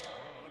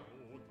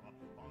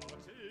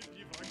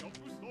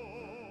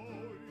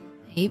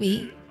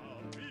 Maybe.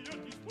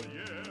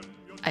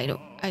 I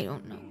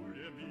don't know.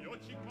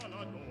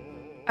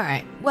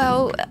 Alright,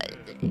 well,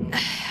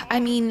 I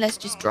mean, let's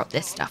just drop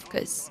this stuff,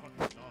 because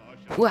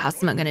what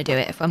else am I going to do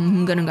it if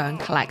I'm going to go and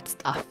collect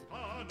stuff?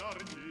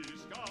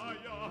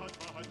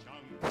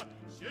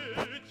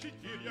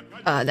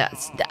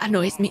 That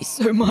annoys me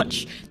so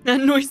much.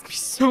 That annoys me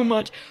so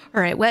much.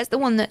 Alright, where's the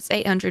one that's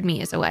 800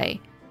 meters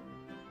away?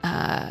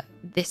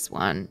 This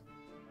one.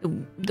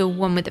 The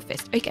one with the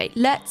fist. Okay,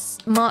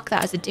 let's mark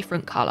that as a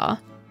different color.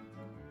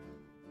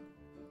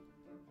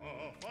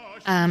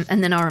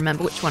 And then I'll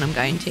remember which one I'm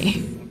going to.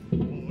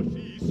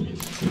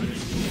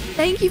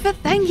 Thank you for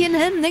thanking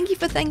him. Thank you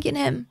for thanking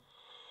him.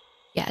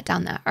 Yeah,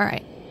 down there. All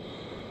right.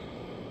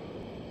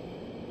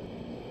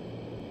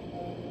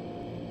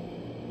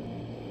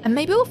 And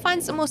maybe we'll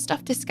find some more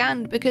stuff to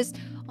scan because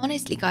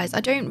honestly, guys, I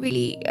don't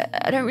really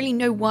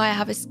know why I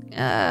have a.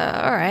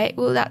 All right.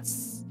 Well,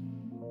 that's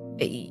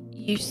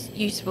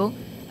useful.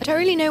 I don't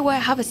really know why I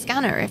have a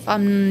scanner if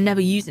I'm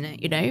never using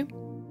it. You know.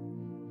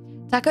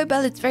 Taco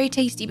Bell is very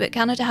tasty, but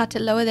Canada had to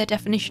lower their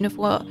definition of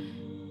what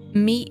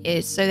meat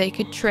is so they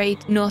could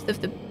trade north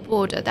of the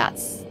border.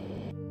 That's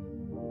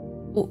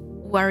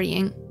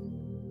worrying.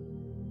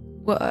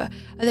 What are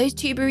those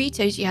 2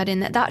 burritos you had in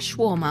there? That's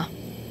shawarma.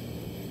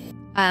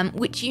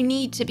 Which you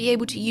need to be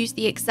able to use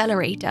the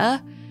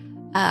accelerator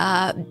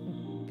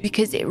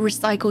because it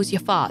recycles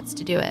your farts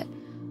to do it.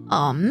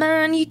 Oh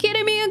man, you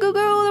kidding me? I could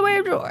go all the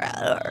way to...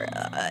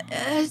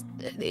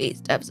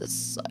 These devs are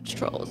such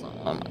trolls.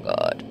 Oh my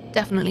god.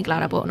 Definitely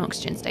glad I bought an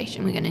oxygen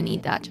station. We're going to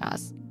need that,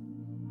 Chaz.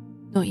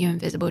 Not you,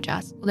 invisible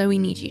Jazz. Although we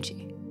need you to.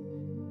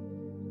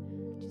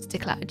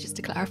 Just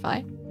to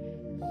clarify.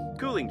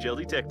 Cooling gel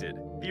detected.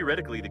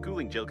 Theoretically, the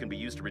cooling gel can be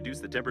used to reduce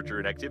the temperature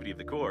and activity of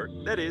the core.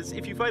 That is,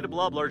 if you find a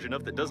blob large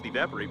enough that doesn't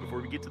evaporate before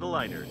we get to the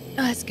liner.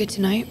 Oh, that's good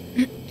to know.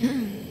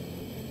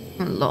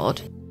 Oh,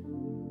 Lord.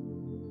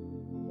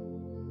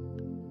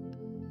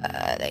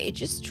 Are they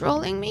just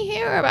trolling me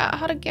here about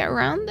how to get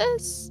around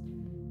this?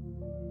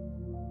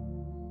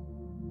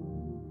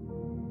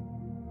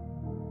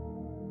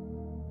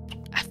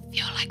 I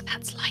feel like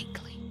that's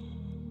likely.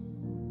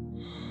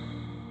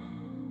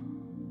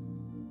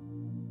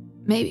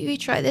 Maybe we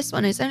try this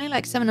one. It's only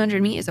like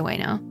 700 meters away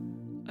now.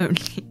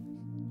 Only.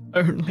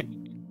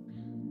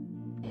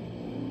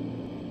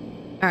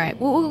 All right,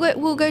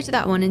 we'll go to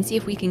that one and see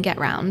if we can get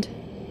round.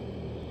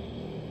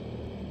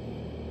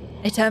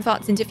 They turn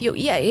farts into fuel.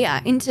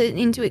 Yeah,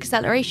 into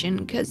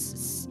acceleration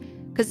because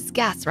it's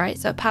gas, right?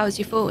 So it powers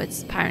you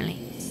forwards. Apparently,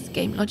 it's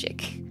game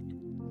logic.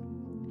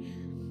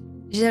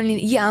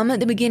 I'm at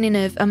the beginning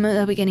of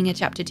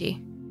chapter 2.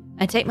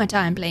 I take my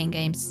time playing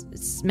games,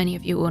 as many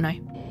of you all know.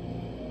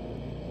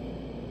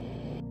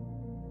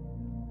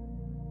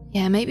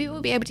 Yeah, maybe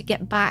we'll be able to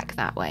get back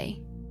that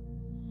way.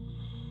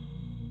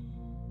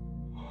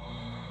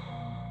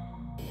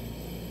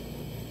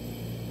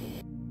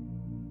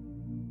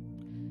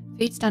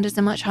 Food standards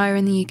are much higher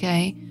in the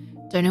UK.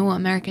 Don't know what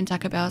American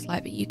Taco Bell is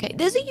like, but UK.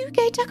 There's a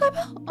UK Taco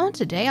Bell? Oh,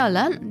 today I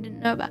learned.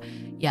 Didn't know about.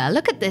 Yeah,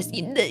 look at this.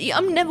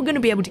 I'm never going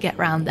to be able to get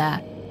around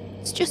there.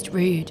 It's just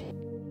rude.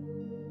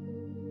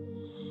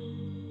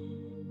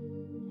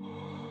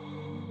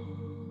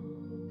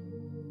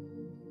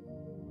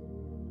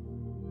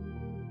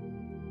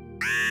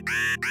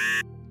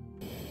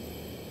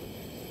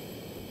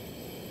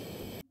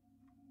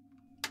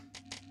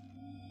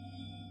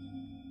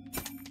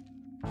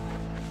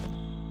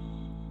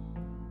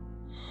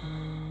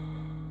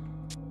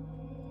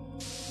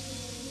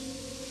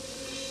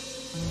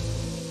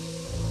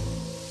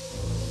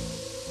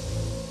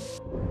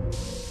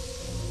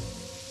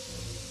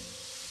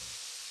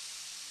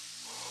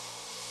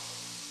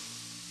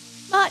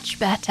 Much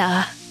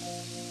better.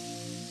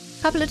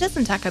 Couple of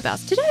dozen Taco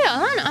Bells today.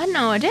 I had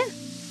no idea.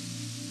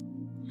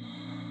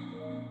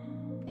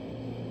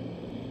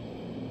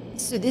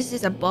 So this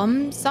is a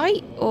bomb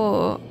site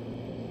or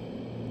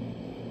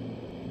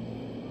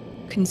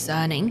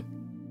concerning?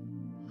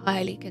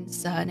 Highly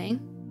concerning.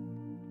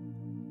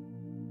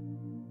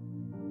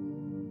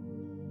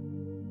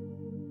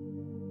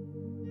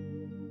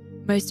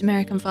 Most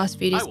American fast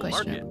food is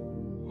questionable.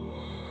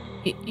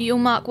 You'll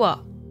mark what?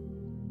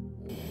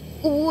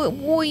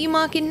 What are you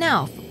marking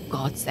now, for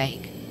God's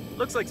sake?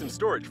 Looks like some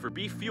storage for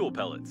beef fuel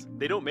pellets.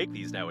 They don't make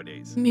these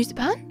nowadays.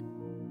 Musipan?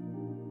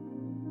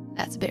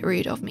 That's a bit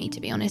rude of me,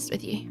 to be honest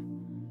with you.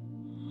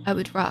 I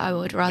would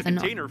rather not. A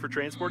container for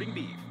transporting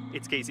beef.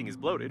 Its casing is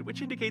bloated,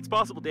 which indicates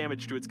possible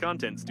damage to its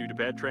contents due to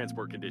bad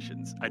transport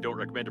conditions. I don't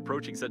recommend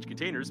approaching such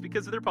containers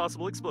because of their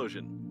possible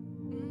explosion.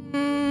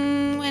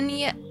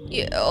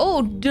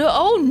 Oh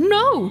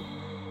no!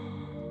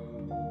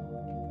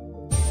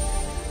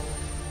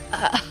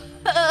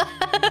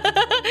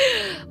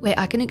 Wait,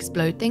 I can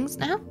explode things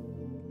now?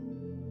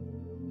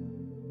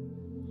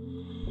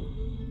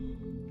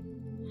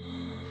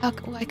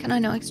 Why can I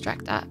not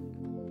extract that?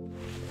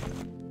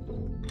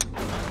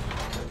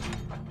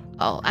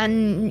 Oh,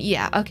 and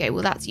yeah, okay,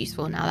 well that's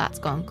useful now. That's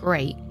gone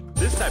great.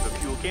 This type of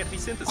fuel can't be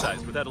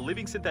synthesized without a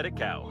living synthetic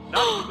cow,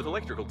 not even with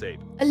electrical tape.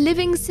 A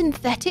living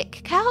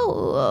synthetic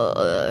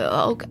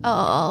cow?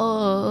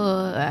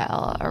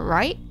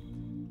 Right?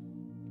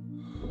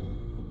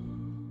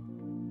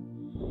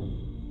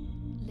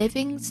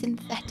 Living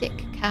synthetic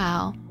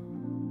cow.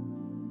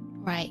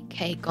 Right,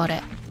 okay, got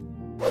it.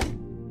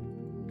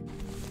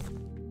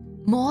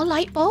 More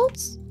light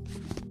bulbs?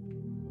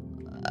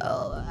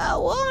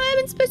 What am I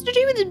even supposed to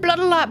do with these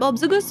bloody light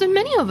bulbs? I've got so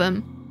many of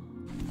them.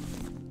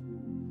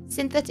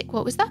 Synthetic,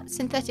 what was that?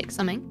 Synthetic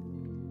something?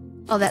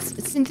 Oh, that's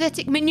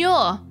synthetic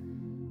manure.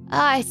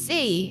 I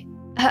see.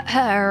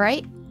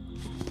 Right.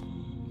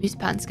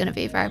 Moosepan's gonna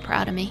be very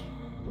proud of me.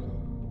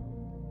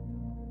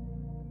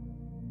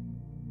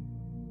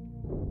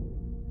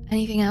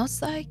 Anything else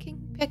that I can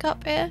pick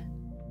up here?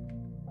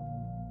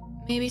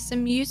 Maybe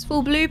some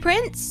useful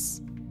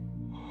blueprints?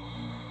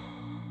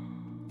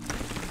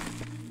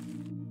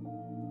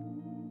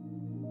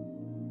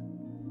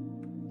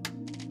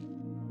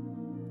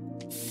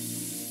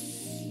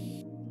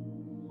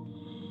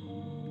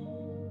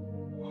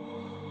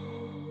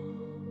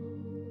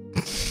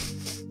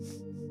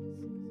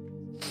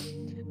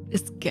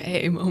 This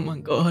game, oh my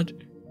god.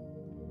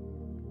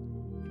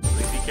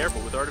 Please be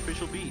careful with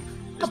artificial beef.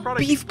 This A product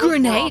beef is built more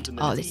grenade? often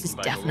than Oh, it's this is eaten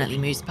by definitely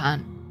the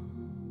Moosepan.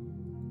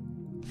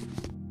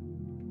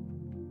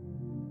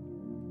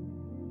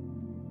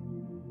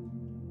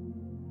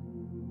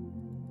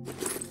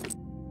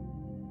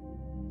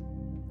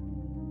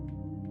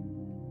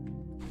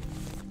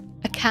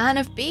 A can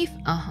of beef?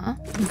 Uh-huh.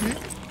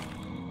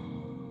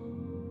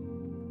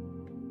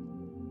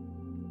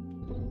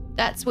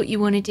 That's what you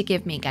wanted to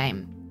give me,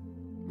 game.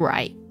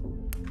 Right.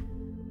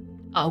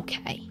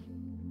 Okay.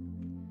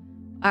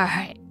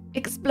 Alright.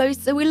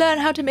 Explosives. So we learn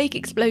how to make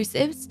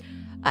explosives.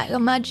 I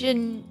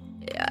imagine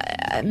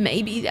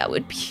maybe that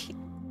would be...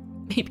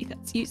 Maybe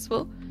that's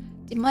useful.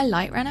 Did my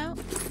light run out?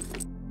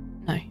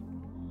 No. I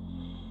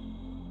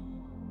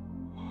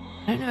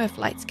don't know if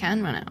lights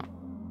can run out.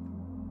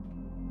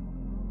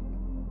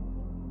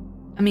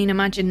 I mean,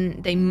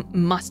 imagine they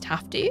must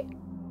have to.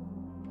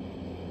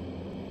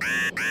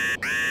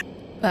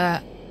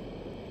 But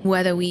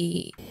whether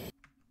we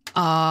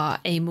are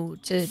able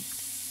to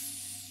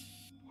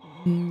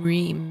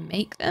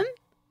remake them?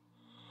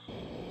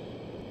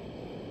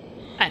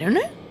 I don't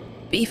know.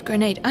 Beef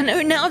grenade. I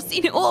know, now I've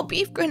seen it all.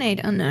 Beef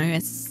grenade. I know,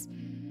 it's...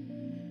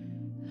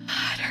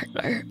 I don't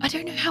know. I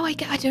don't know how I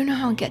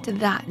get to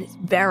that. And it's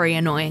very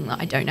annoying that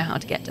I don't know how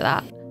to get to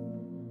that.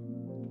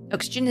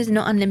 Oxygen is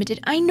not unlimited.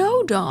 I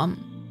know,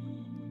 Dom.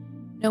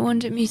 No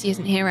wonder Musi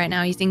isn't here right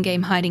now. He's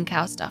in-game hiding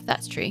cow stuff.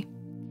 That's true.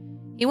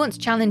 He once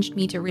challenged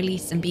me to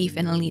release some beef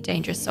in Elite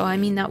Dangerous, so I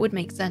mean, that would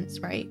make sense,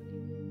 right?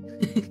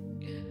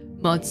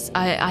 Mods,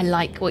 I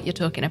like what you're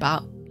talking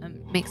about.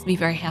 Makes me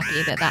very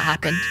happy that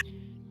happened.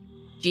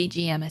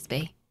 GG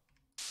MSB.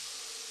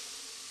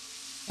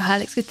 Oh,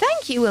 Alex, good.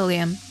 Thank you,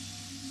 William.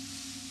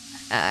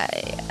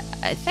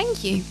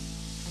 Thank you.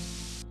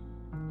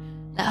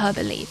 Let her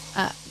believe.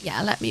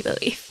 Yeah, let me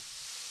believe.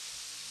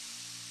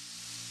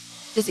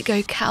 Does it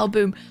go cow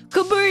boom?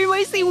 Kaboom!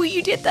 I see what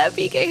you did there,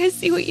 PK. I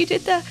see what you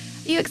did there.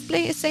 You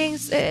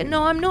saying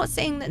no, I'm not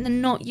saying that they're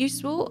not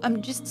useful.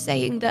 I'm just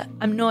saying that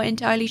I'm not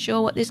entirely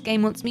sure what this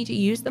game wants me to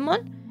use them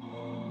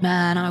on.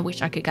 Man, I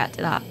wish I could get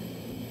to that.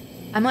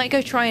 I might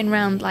go try and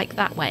round like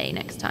that way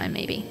next time,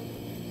 maybe.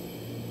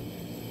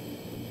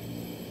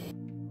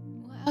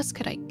 What else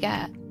could I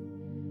get?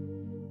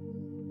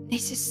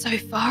 This is so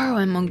far,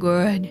 oh my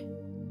god.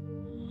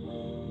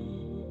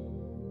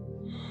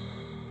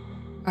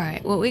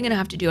 Alright, well, we're gonna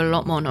have to do a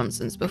lot more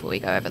nonsense before we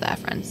go over there,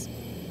 friends.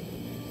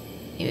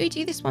 Maybe we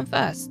do this one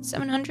first.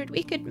 700,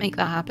 we could make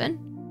that happen.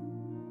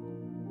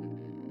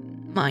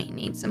 Might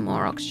need some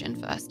more oxygen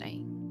first, eh?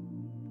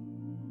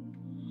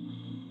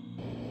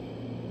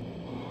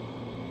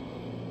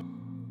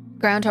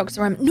 Groundhogs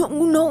are...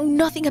 No,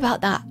 nothing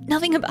about that.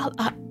 Nothing about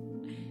that.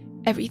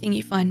 Everything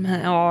you find,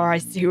 man. Oh, I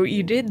see what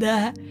you did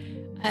there.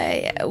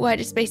 Why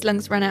do space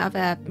lungs run out of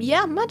air?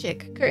 Yeah,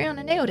 magic.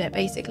 Kuriana nailed it,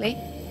 basically.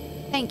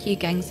 Thank you,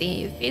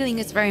 Gangzy. The feeling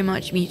is very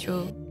much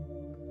mutual.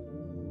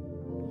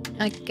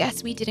 I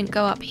guess we didn't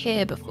go up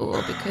here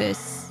before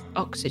because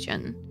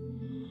oxygen.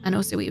 And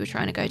also we were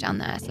trying to go down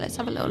there. So let's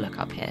have a little look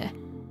up here.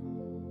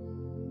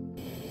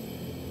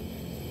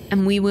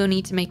 And we will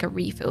need to make a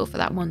refill for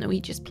that one that we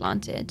just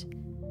planted.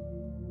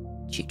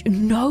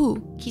 No!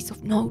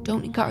 Kisoff, no,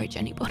 don't encourage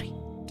anybody.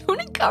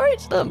 Don't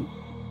encourage them!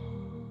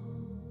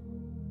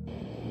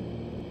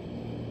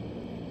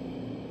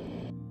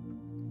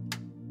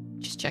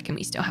 Just checking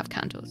we still have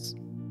candles.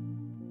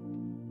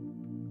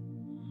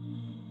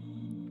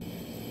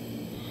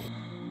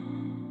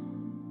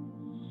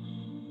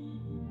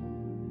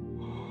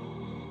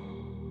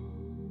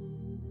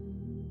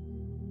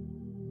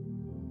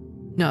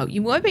 No,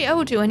 you won't be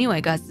able to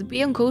anyway, guys. It'll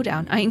be on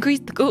cooldown. I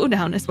increased the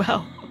cooldown as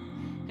well.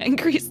 I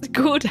increased the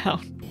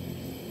cooldown.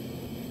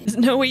 There's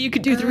no way you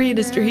could do 3 in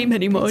a stream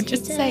anymore.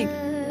 Just saying.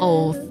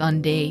 Oh,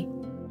 Thundy.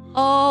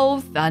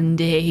 Oh,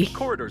 Thundy.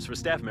 Corridors for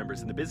staff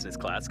members in the business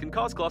class can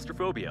cause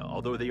claustrophobia,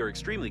 although they are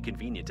extremely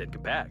convenient and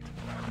compact.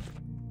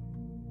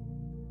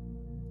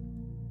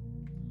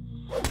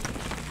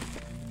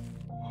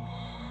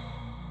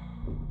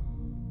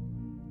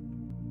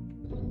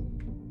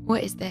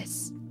 What is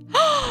this?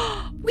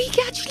 We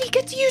actually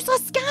get to use our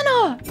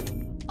scanner!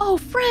 Oh,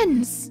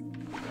 friends!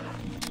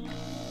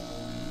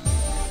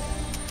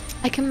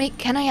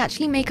 Can I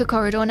actually make a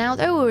corridor now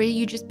though, or are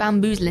you just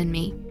bamboozling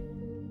me?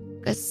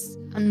 Because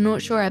I'm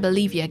not sure I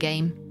believe your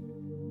game.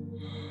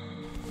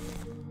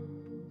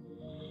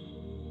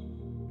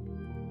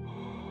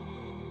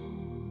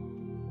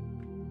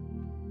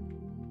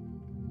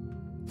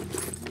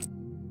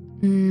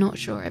 Not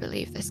sure I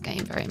believe this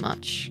game very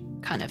much.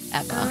 Kind of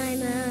ever.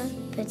 I'm a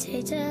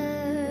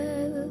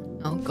potato.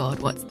 Oh god,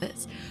 what's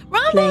this?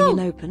 Rumble! Playing in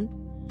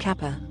open,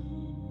 Kappa.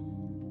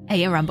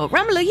 Hey, Rumble.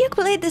 Rumble, you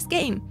played this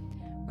game.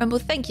 Rumble,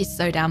 thank you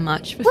so damn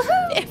much for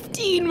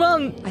 15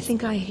 months. I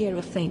think I hear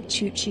a faint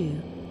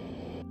choo-choo.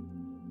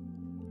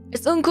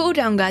 It's on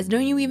cooldown, guys.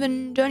 Don't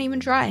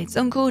even try. It's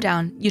on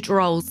cooldown, you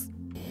trolls.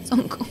 It's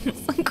on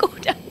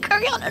cooldown.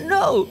 Kuriana,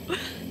 no.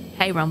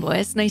 Hey, Rumble,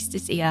 it's nice to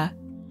see ya.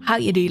 How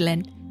you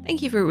doing?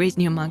 Thank you for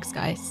raising your mugs,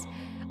 guys.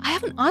 I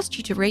haven't asked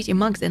you to raise your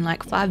mugs in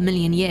like 5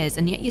 million years,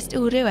 and yet you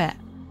still do it.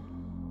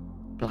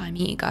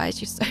 Blimey, you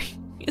guys, you're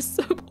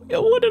so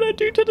what did I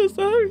do to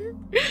deserve?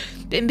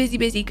 Been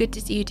busy. Good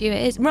to see you too.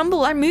 It is.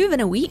 Rumble, I move in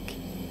a week.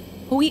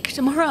 A week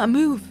tomorrow, I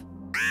move.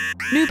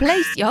 New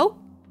place, yo.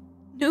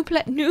 New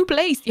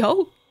place,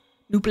 yo.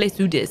 New place,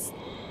 who this?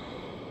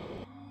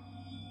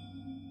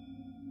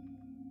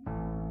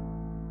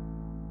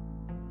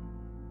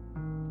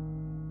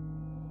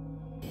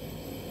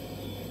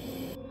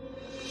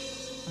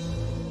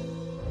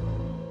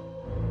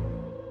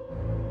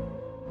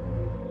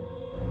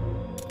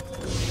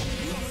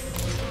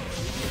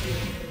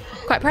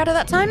 quite proud of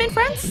that timing,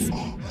 friends.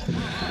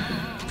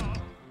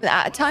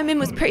 That timing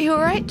was pretty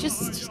alright,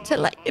 just to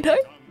let you know.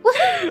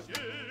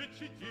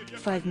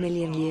 5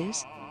 million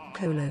years?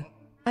 Kolo.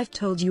 I've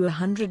told you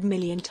 100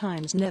 million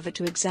times never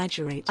to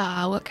exaggerate.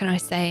 What can I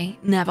say?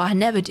 Never. I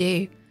never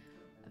do.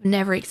 I've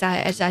never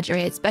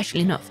exaggerated,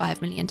 especially not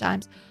 5 million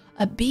times.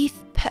 A beef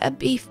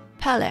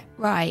pellet.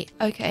 Right,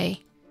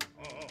 okay.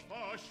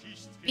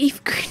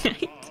 Beef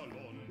grenade.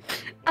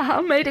 A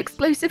homemade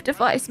explosive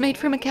device made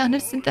from a can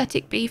of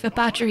synthetic beef, a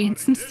battery, and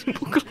some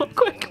simple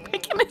clockwork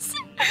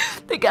mechanism.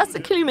 The gas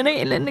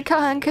accumulating in the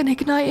can can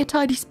ignite a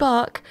tiny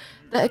spark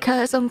that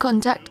occurs on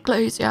contact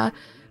closure,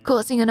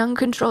 causing an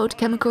uncontrolled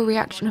chemical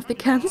reaction of the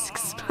can's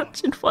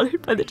expansion,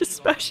 followed by the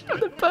dispersion of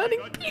the burning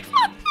beef.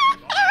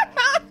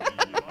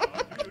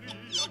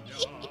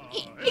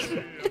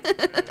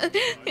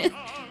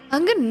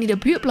 I'm gonna need a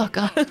boot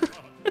blocker.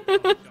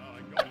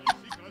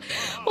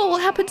 Well,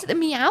 what happened to the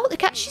meow? The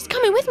cat, she's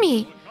coming with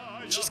me.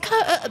 She's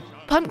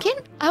Pumpkin?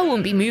 I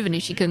wouldn't be moving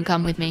if she couldn't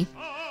come with me.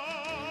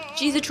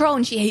 She's a troll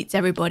and she hates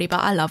everybody,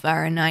 but I love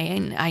her and I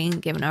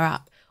ain't giving her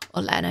up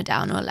or letting her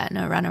down or letting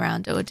her run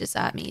around or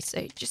desert me.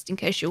 So just in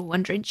case you're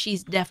wondering,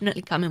 she's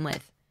definitely coming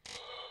with.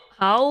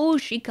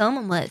 How's she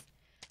coming with?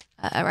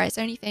 Right, is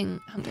there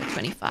anything?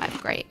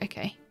 125, great,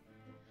 okay.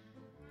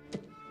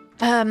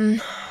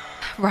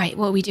 Right,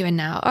 what are we doing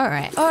now? All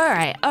right,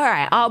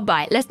 I'll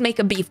bite. Let's make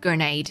a beef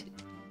grenade.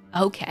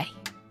 Okay.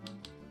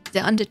 Is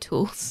it under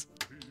tools?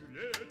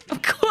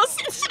 Of course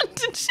it's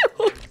under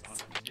tools.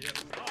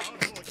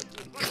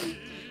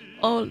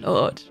 Oh,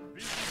 Lord.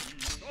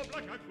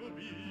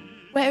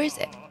 Where is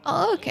it?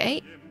 Oh,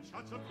 okay.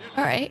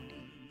 All right.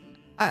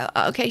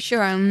 Okay,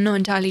 sure. I'm not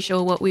entirely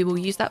sure what we will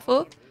use that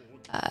for.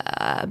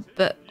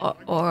 But,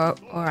 all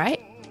right.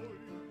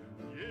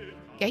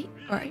 Okay,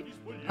 all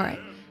right.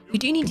 We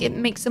do need to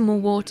make some more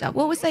water.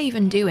 What was I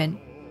even doing?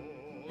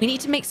 We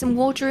need to make some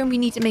water and we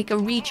need to make a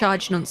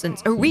recharge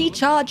nonsense. A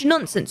recharge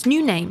nonsense.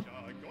 New name.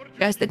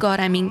 There's the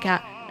goddamn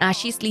cat.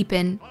 She's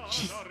sleeping.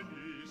 She's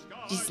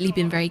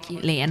sleeping very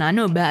cutely. And I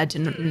know better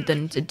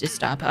than to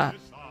disturb her.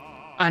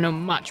 I know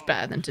much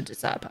better than to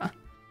disturb her.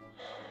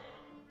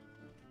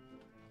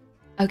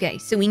 Okay,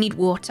 so we need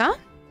water.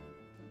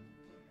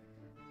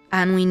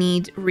 And we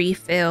need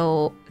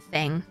refill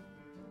thing.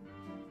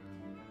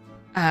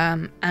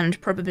 And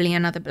probably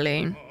another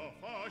balloon.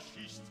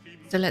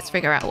 So let's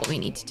figure out what we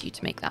need to do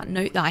to make that.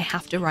 Note that I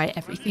have to write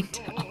everything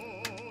down.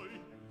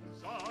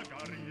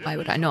 Why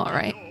would I not,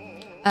 right?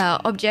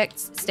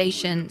 Objects,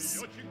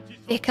 stations,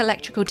 thick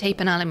electrical tape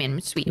and aluminium.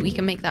 Sweet, we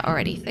can make that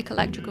already. Thick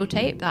electrical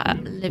tape,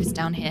 that lives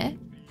down here.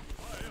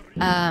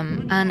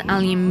 And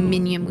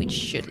aluminium, which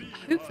should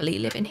hopefully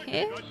live in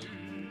here.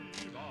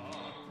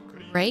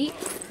 Great.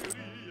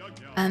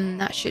 And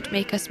that should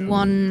make us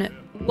one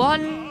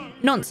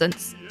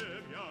nonsense.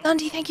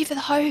 Dundee, thank you for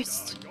the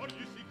host.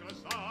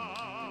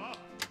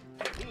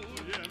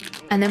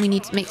 And then we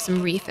need to make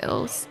some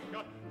refills.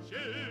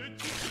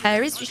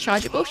 Hair is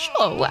rechargeable?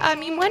 Sure. Well, I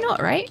mean, why not,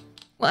 right?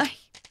 Why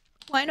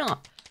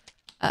not?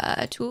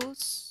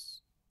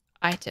 Tools.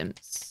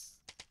 Items.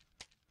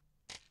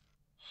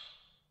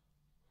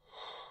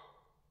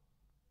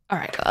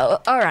 Alright,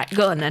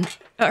 go on then.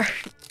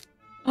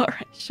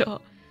 Alright, sure.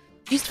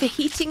 Used for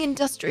heating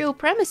industrial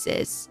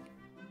premises.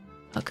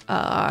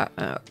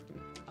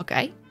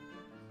 Okay.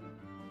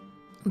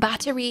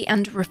 Battery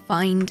and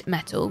refined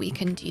metal, we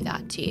can do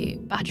that too.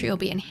 Battery will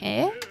be in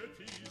here.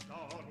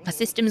 Our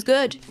system's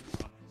good.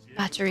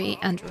 Battery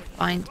and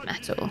refined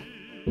metal.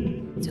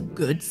 It's a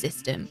good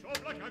system.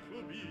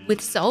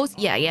 With souls?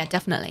 Yeah,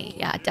 definitely.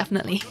 Yeah,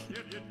 definitely.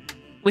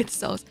 With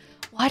souls.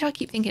 Why do I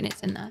keep thinking it's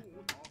in there?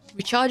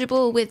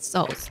 Rechargeable with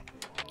souls.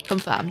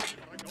 Confirmed.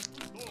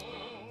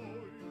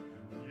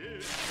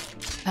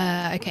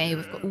 Okay,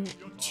 we've got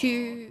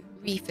 2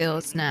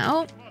 refills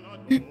now.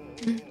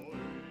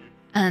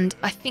 And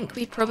I think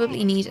we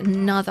probably need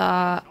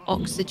another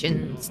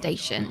oxygen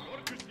station.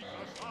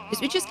 Because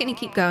we're just going to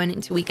keep going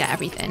until we get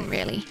everything,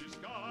 really.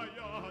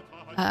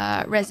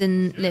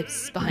 Resin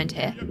lives behind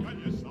here.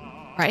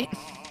 Right?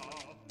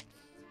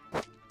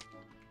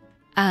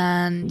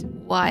 And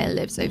wire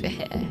lives over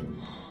here.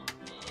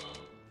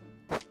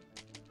 I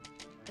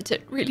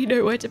don't really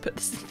know where to put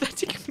the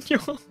synthetic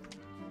manure.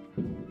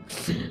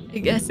 I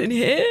guess in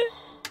here?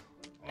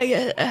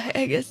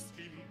 I guess.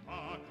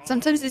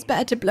 Sometimes it's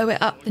better to blow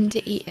it up than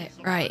to eat it.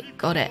 Right,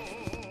 got it.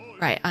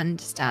 Right, I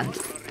understand.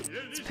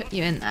 Let's put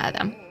you in there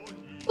then.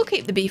 We'll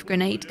keep the beef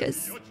grenade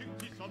because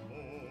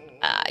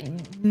I'm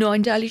not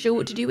entirely sure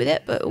what to do with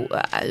it, but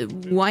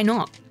why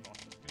not?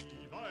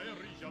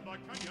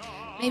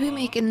 Maybe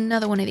make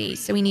another one of these.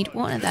 So we need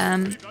one of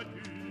them,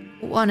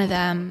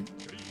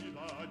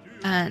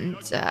 and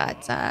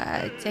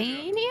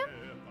titanium?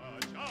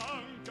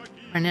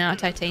 Or no,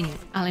 titanium.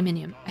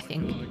 Aluminium, I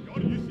think.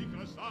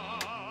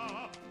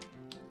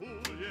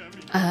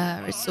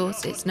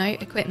 Resources. No,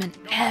 equipment.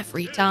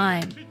 Every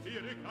time.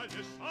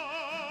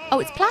 Oh,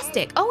 it's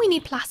plastic. Oh, we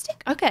need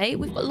plastic? Okay,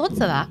 we've got lots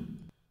of that.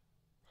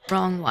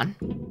 Wrong one.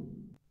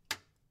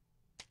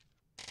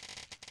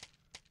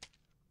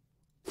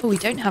 Oh, we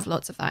don't have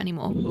lots of that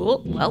anymore.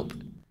 Oh, welp.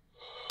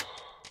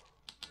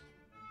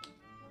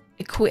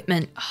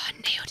 Equipment. Oh, I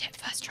nailed it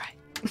first try.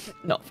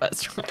 Not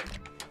first try.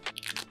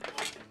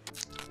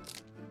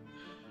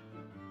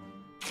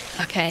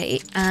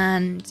 Okay,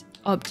 and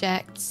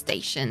object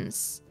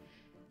stations.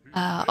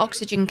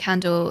 Oxygen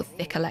candle,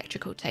 thick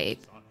electrical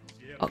tape.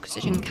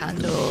 Oxygen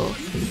candle,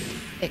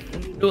 thick...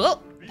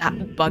 Oh,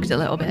 that bugged a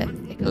little bit.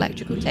 Thick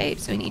electrical tape,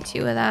 so we need 2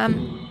 of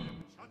them.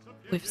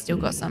 We've still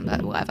got some,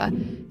 but whatever.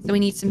 So we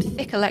need some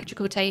thick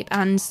electrical tape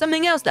and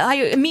something else that I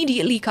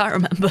immediately can't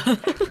remember.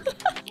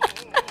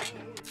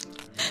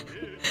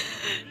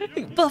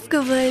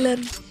 Bufka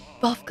Valen.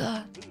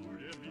 Bufka.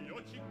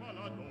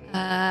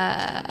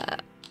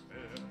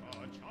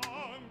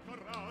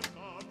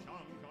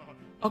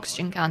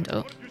 Oxygen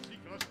candle.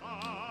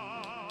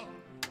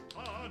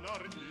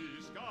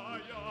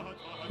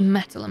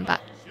 Metal and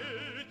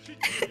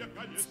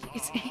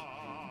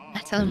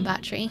metal and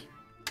battery.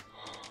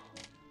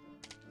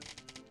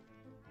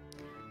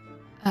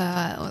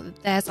 Well,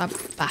 there's our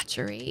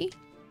battery.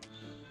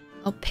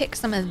 I'll pick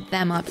some of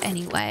them up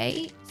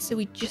anyway. So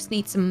we just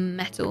need some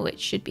metal, which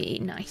should be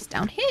nice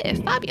down here.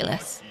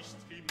 Fabulous.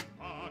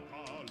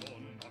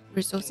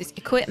 Resources,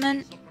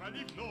 equipment,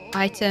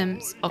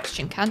 items,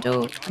 oxygen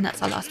candle, and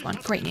that's our last one.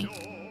 Great news.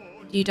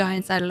 Do you die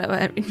inside a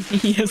lower?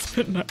 Yes,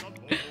 but no.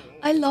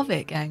 I love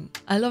it, gang.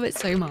 I love it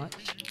so much.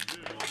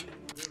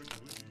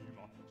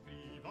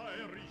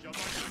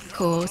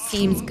 Cool,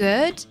 seems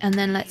good. And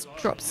then let's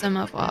drop some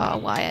of our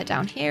wire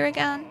down here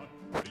again.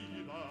 I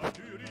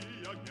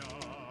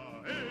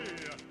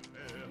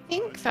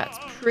think that's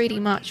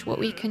pretty much what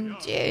we can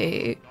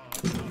do.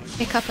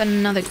 Pick up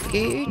another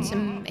goo to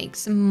make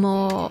some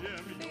more food.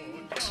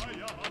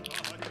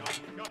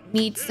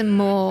 Need some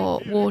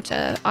more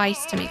water,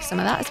 ice to make some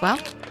of that as well.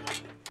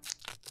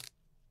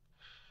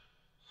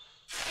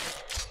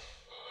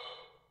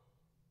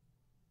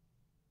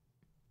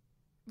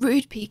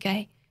 Rude,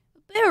 PK.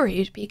 Very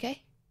rude, PK.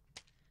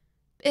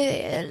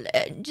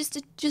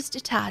 Just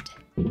a tad.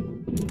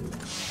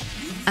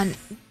 And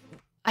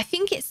I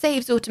think it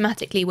saves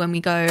automatically when we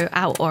go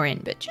out or in,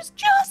 but just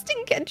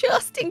in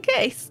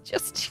case.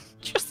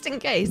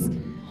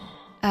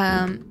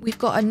 We've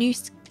got a new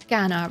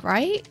scanner,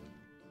 right?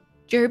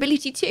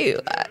 Durability 2.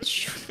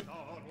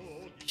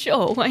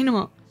 Sure, why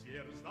not?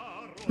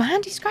 My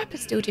handy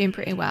scrapper's still doing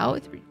pretty well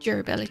with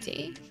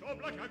durability.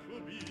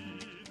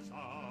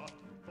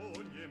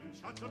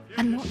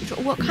 And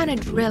what kind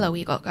of drill are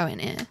we got going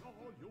here?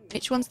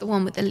 Which one's the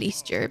one with the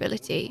least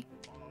durability?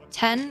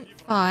 10,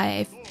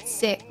 5,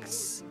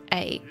 6,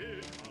 8.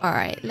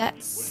 Alright,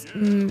 let's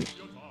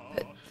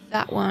put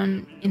that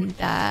one in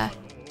there.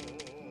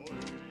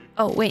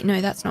 Oh, wait,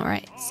 no, that's not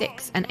right.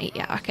 6 and 8,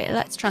 yeah, okay,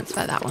 let's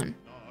transfer that one.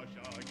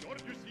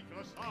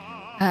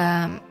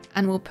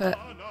 And we'll put...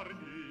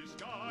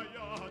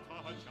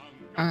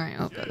 Alright,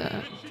 I'll put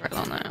the drill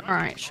on there.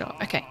 Alright, sure,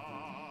 okay.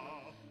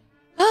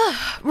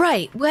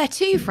 Right, where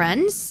to,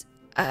 friends?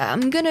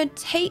 I'm gonna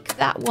take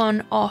that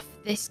one off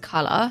this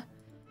colour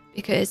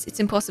because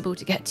it's impossible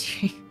to get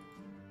to.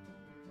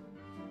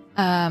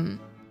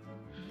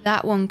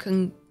 That one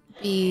can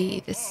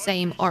be the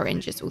same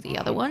orange as all the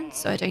other ones,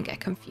 so I don't get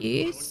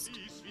confused.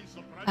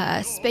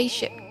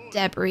 Spaceship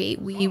debris,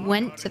 we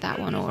went to that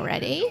one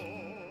already.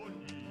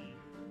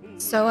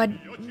 So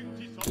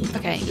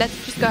okay,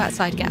 let's just go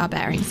outside and get our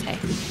bearings here.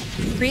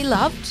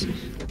 Pre-loved.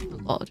 Oh,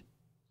 Lord.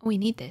 Oh, we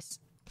need this.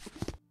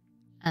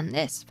 And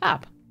this.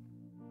 Fab.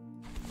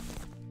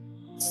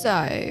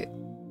 So,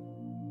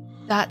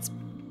 that's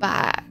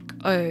back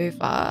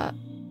over.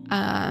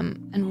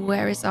 And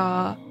where is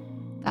our...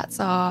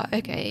 That's our...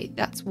 Okay,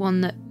 that's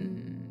one that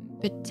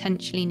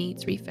potentially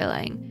needs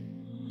refilling.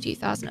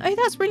 2,000. Oh,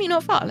 that's really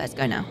not far. Let's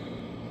go now.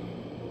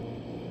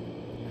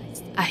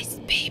 Ice,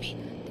 baby.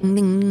 Ding,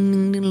 ding,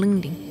 ding, ding,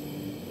 ding,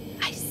 ding.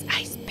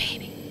 Ice,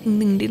 baby. Ding,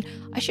 ding, ding.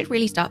 I should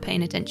really start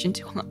paying attention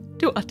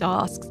to our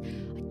tasks.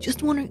 I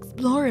just want to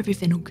explore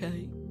everything,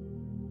 okay?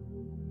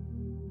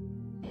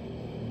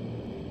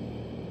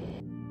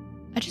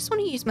 I just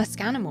want to use my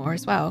scanner more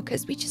as well,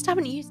 because we just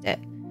haven't used it.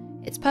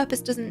 Its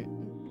purpose isn't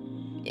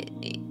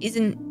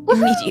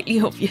immediately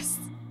obvious.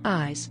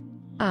 Eyes,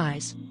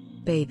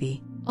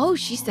 baby. Oh,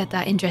 she said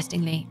that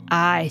interestingly.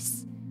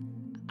 Ice,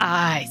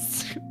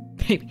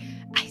 baby.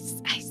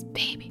 Ice,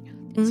 baby.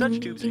 Such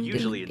tubes are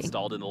usually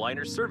installed in the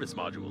liner's service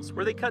modules,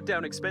 where they cut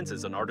down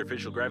expenses on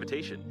artificial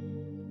gravitation.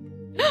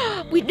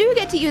 We do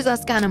get to use our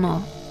scanner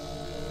more.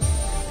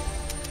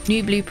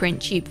 New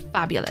blueprint tube,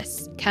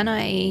 fabulous. Can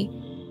I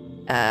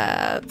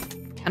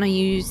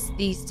use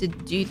these to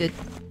do the...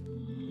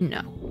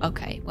 No.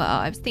 Okay, well,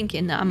 I was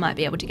thinking that I might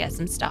be able to get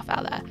some stuff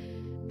out there.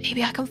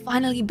 Maybe I can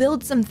finally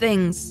build some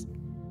things.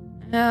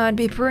 It'd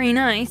be pretty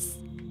nice.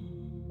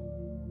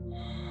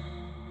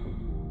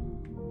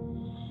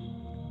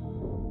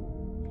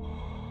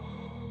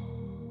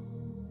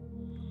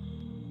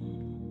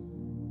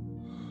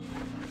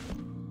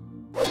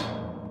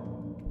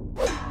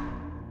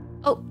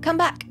 Oh, come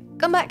back.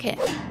 Come back here.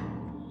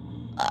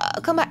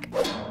 Come back.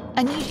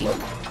 I need you.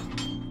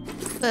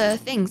 For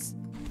things.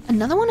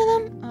 Another one of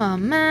them? Oh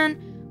man.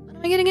 When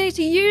am I going to get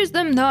to use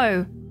them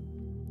though?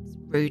 It's a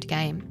rude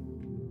game.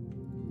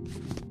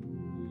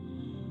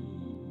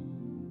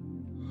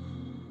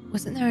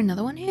 Wasn't there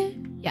another one here?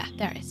 Yeah,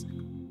 there is.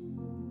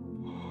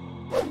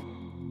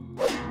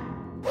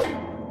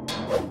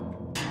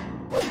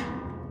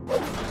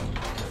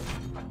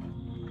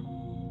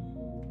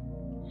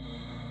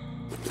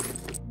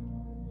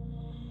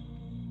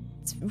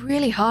 It's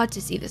really hard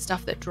to see the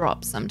stuff that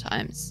drops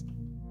sometimes.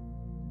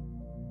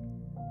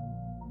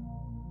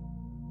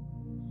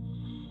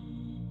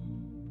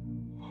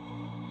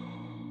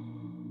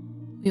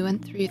 We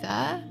went through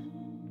there.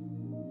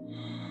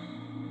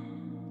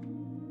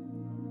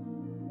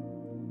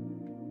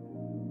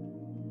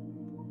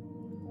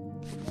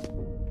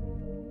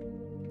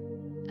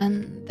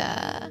 And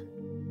there.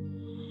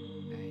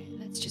 Alright,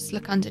 let's just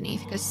look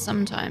underneath because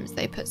sometimes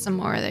they put some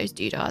more of those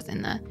doodahs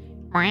in there.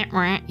 Are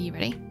you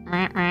ready?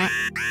 There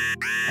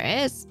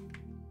it is.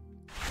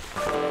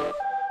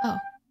 Oh.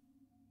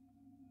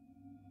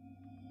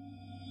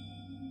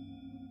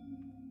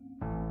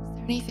 Is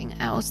there anything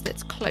else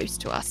that's close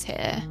to us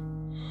here?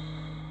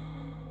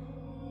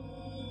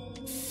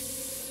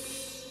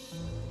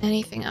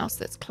 Anything else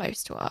that's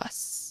close to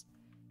us?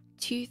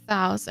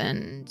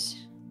 2,000.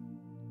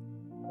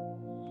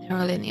 They're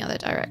all in the other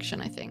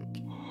direction, I think.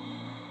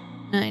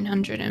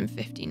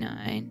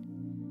 959.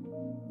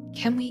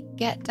 Can we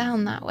get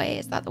down that way?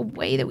 Is that the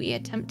way that we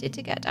attempted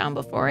to get down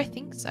before? I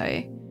think so.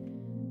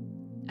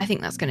 I think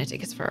that's going to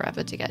take us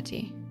forever to get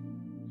to.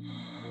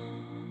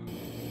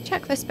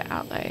 Check this bit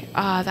out, though.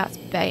 Ah, that's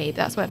Babe.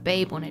 That's where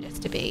Babe wanted us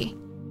to be.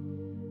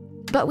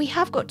 But we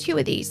have got 2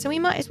 of these, so we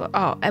might as well...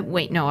 Oh,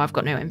 wait, no, I've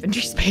got no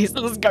inventory space.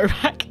 Let's go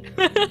back.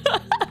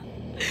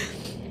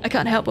 I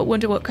can't help but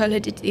wonder what Kolo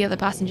did to the other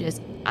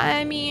passengers.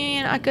 I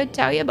mean, I could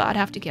tell you, but I'd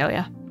have to kill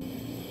you.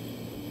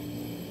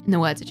 In the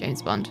words of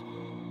James Bond.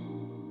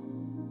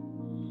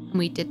 And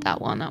we did that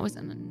one. That was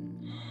in...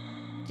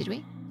 Did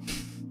we?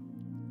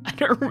 I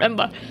don't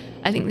remember.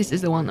 I think this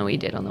is the one that we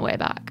did on the way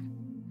back.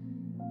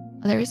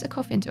 Oh, there is a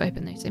coffin to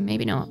open though, so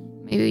maybe not.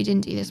 Maybe we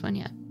didn't do this one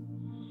yet.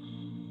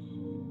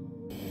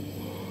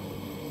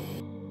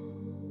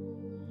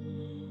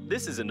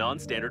 This is a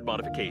non-standard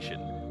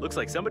modification. Looks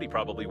like somebody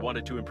probably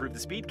wanted to improve the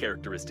speed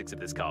characteristics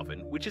of this coffin,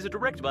 which is a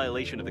direct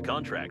violation of the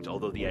contract,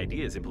 although the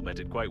idea is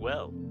implemented quite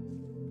well.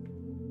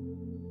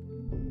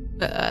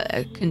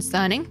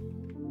 Concerning?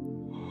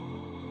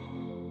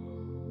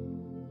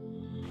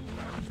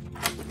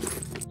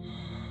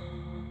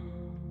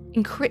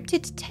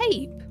 Encrypted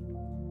tape?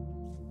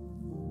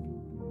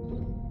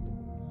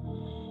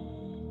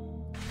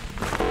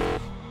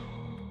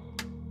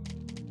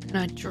 Can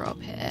I drop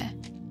here?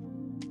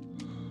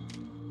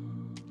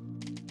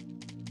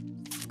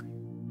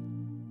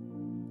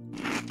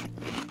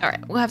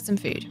 Alright, we'll have some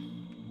food.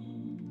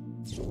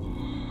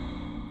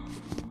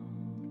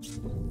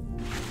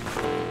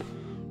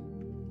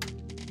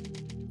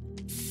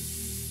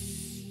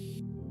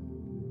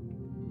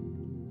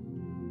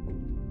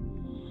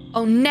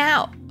 Oh,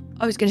 now!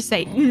 I was going to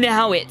say,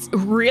 now it's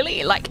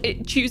really? Like,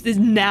 it chooses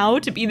now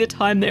to be the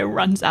time that it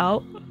runs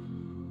out?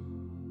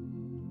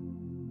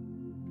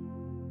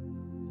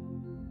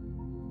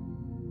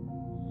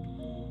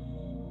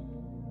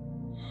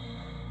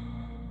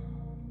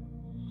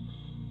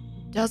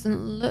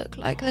 Doesn't look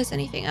like there's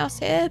anything else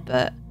here,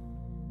 but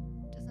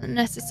doesn't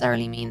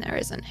necessarily mean there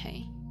isn't,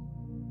 hey?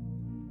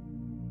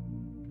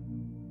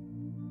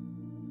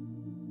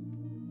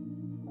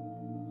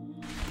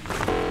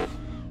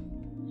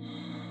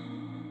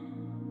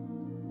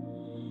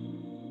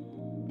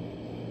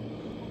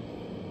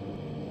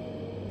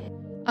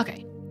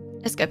 Okay,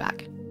 let's go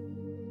back.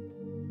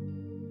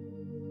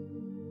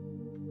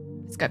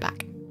 Let's go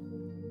back.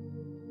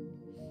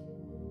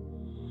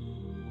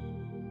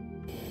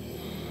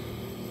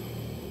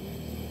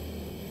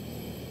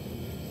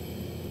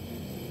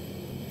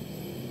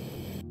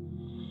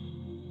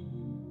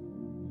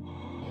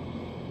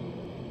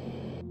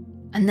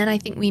 And then I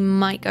think we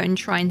might go and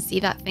try and see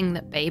that thing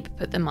that Babe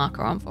put the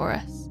marker on for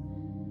us.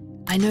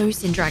 I know,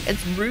 Sindrak,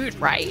 it's rude,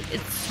 right?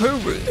 It's so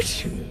rude.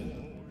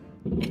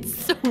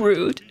 It's so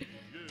rude.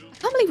 I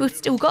can't believe we've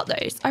still got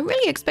those. I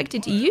really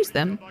expected to use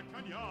them.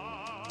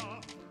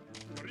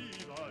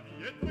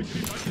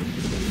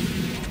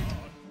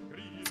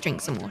 Let's drink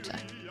some water.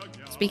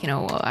 Speaking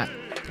of water, I'm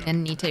gonna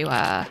need to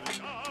go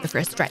for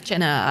a stretch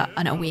and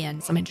a wee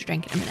and something to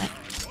drink in a minute.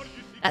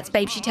 That's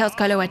Babe. She tells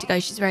Kolo where to go.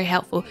 She's very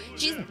helpful.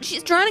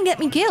 She's trying to get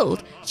me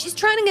killed. She's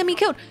trying to get me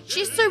killed.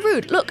 She's so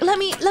rude. Look, let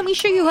me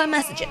show you her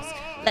messages.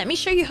 Let me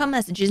show you her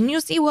messages, and you'll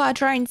see what I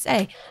try and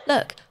say.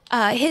 Look,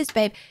 here's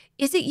Babe.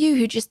 Is it you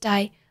who just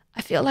died?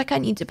 I feel like I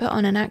need to put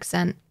on an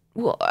accent.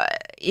 What?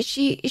 Is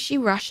she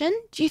Russian?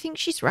 Do you think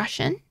she's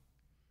Russian?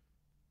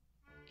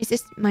 Is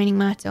this Mining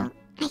Myrtle?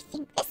 I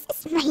think this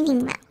is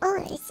Mining Myrtle.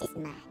 Oh, this is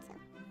Myrtle.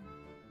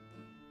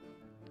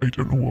 I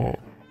don't know what.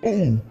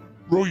 Oh,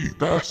 right,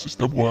 this is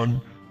the one.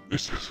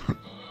 This is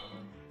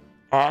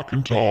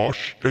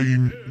Macintosh,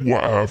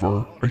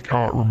 whatever. I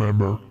can't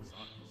remember.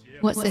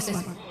 What's this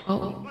one?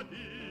 Oh.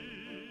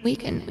 We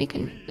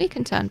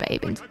can turn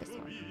Babe into this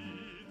one.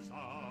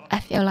 I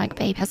feel like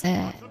Babe has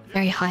a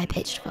very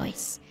high-pitched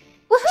voice.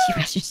 She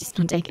rushes, she's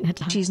not taking her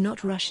time. She's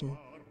not Russian.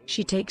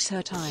 She takes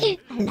her time.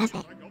 I love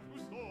it.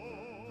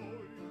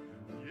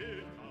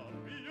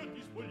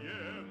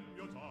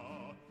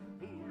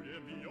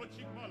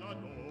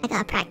 I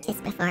gotta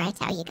practice before I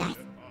tell you guys.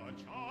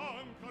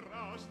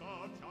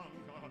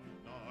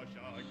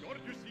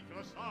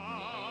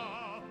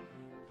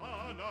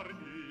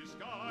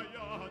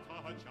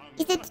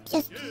 Is it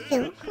just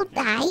you who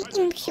die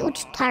in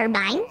huge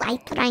turbine while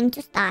trying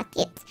to start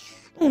it?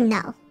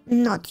 No,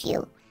 not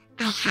you.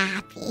 I'm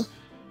happy.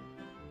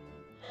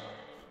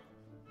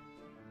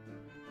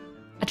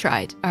 I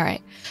tried. All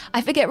right.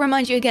 I forget to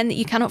remind you again that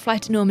you cannot fly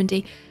to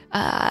Normandy.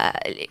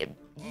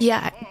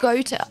 Yeah,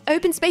 go to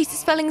open space is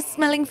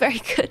smelling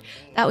very good.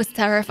 That was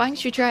terrifying.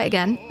 Should we try it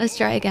again? Let's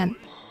try it again.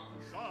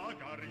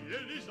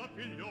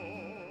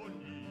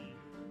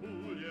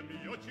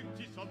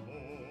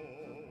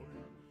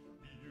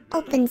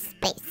 Open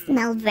space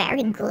smell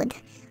very good.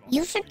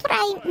 You should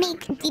try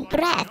make the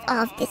breath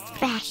of this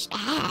fresh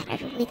air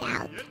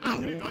without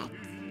helmet.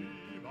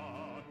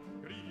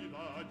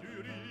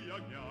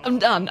 I'm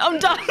done.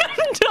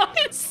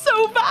 It's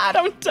so bad.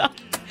 I'm done.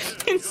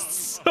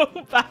 It's so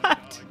bad.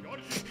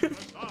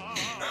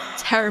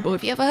 Terrible.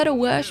 Have you ever heard a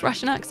worse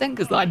Russian accent?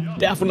 Because I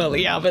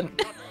definitely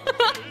haven't.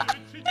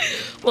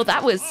 Well,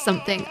 that was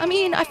something. I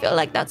mean, I feel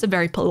like that's a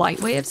very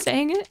polite way of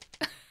saying it.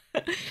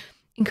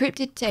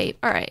 Encrypted tape.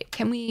 All right.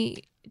 Can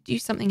we do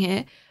something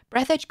here?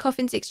 Breathedge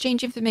coffins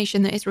exchange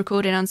information that is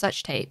recorded on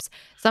such tapes.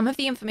 Some of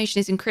the information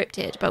is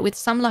encrypted, but with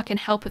some luck and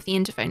help of the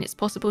interphone, it's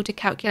possible to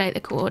calculate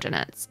the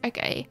coordinates.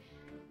 Okay.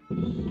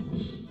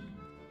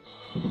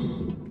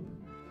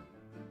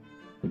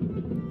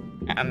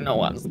 I don't know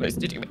what I'm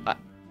supposed to do with that.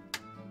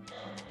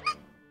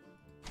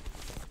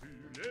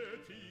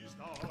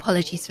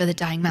 Apologies for the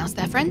dying mouse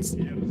there, friends.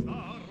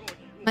 Am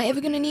I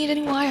ever gonna need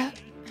any wire?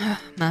 Oh,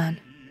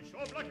 man.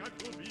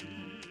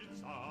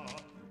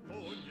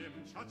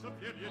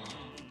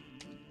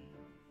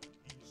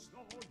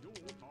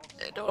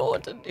 I don't know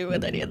what to do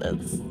with any of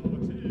this.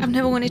 I've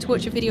never wanted to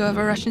watch a video of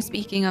a Russian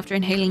speaking after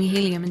inhaling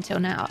helium until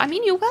now. I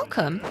mean, you're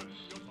welcome.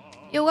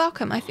 You're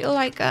welcome. I feel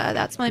like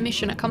that's my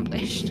mission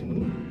accomplished.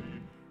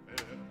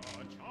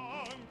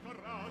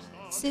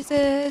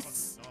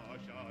 Scissors.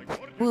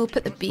 We'll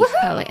put the beef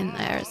pellet in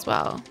there as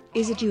well.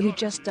 Is it you who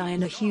just die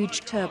in a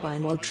huge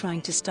turbine while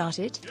trying to start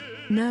it?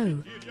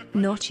 No,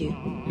 not you.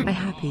 I'm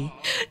happy.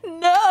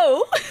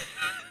 No!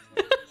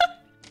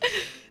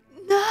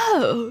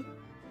 No!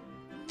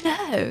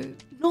 No,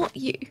 not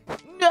you.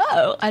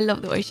 No! I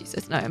love the way she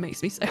says no. It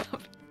makes me so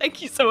happy.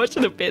 Thank you so much for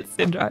the bits,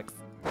 Syndrax.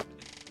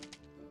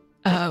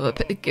 We'll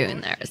put the goo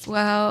in there as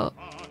well.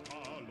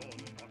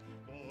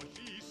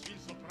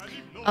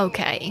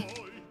 Okay.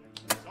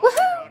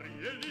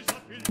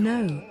 Woohoo!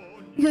 No.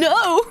 No!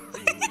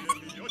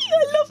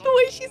 I love the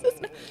way she says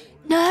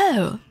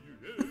no.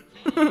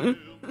 No.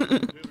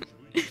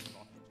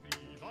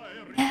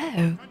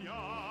 No.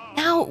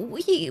 Now,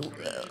 we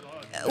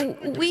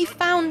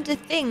found a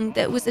thing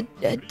that was a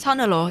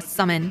tunnel or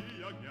something,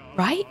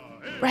 right?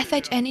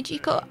 Breathedge energy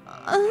core.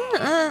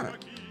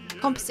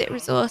 Composite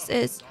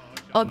resources,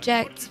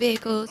 objects,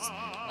 vehicles.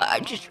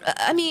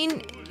 I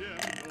mean,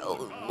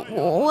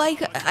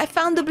 like, I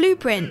found the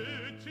blueprint.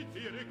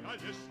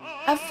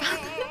 I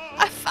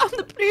found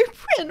the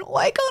blueprint.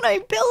 Why can't I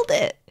build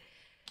it?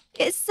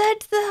 It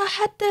said that I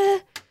had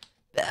the...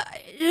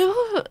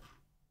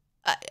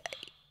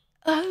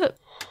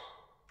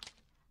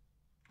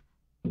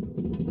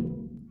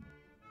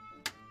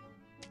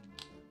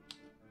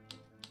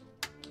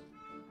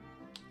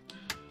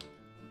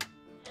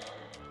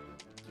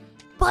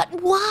 But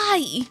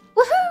why?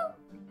 Woohoo!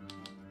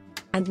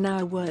 And now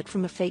a word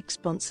from a fake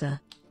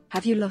sponsor.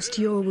 Have you lost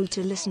your will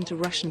to listen to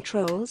Russian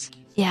trolls?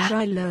 Yeah.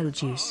 Try LOL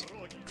juice.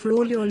 For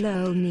all your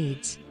LOL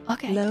needs.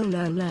 Okay.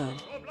 LOL.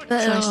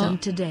 Try some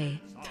today.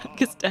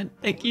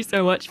 Thank you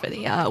so much for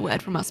the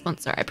word from our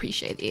sponsor. I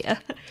appreciate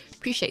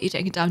appreciate you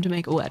taking time to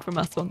make a word from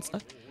our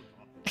sponsor.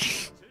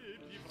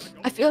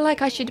 I feel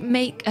like I should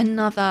make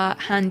another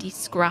handy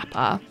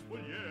scrapper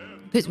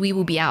because we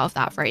will be out of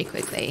that very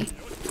quickly.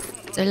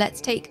 So let's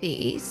take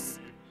these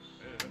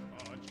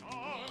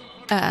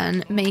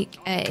and make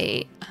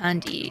a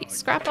handy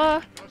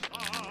scrapper.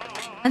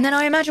 And then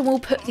I imagine we'll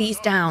put these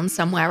down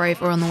somewhere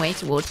over on the way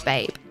towards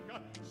Babe.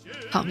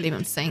 Can't believe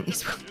I'm saying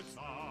these words.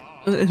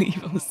 I can't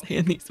believe I'm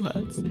saying these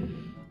words.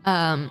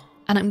 And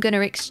I'm going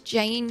to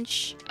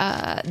exchange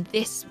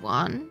this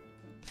one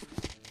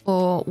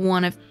for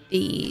one of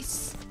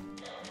these.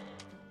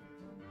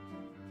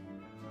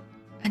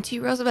 And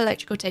 2 rolls of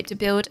electrical tape to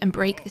build and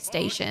break the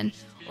station.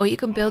 Or you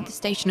can build the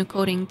station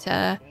according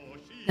to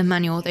the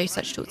manual, those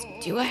such tools.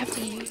 Do I have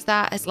to use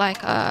that as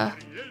like a...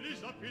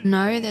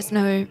 No, there's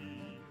no...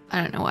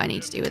 I don't know what I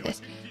need to do with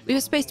this. We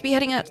were supposed to be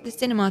heading out to the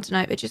cinema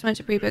tonight, but just went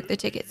to pre-book the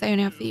tickets. They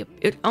only have the...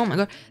 Oh my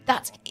god,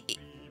 that's...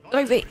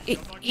 Over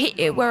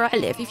where I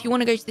live, if you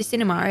want to go to the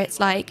cinema, it's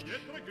like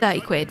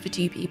 30 quid for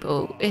 2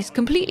 people. It's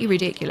completely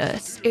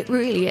ridiculous. It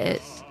really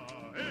is.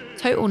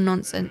 total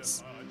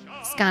nonsense.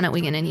 Scanner,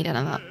 we're going to need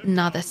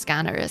another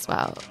scanner as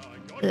well.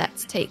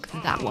 Let's take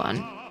that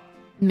one.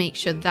 Make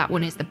sure that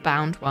one is the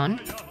bound one.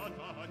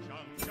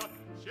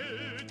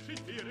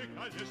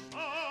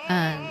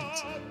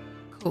 And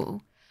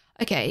cool.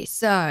 Okay,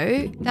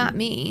 so that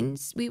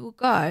means we will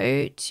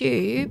go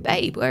to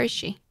Babe. Where is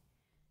she?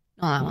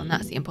 Not that one.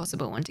 That's the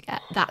impossible one to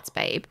get. That's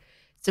Babe.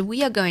 So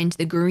we are going to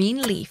the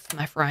green leaf,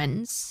 my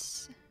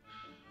friends.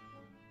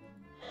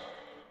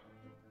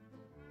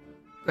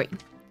 Green.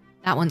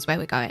 That one's where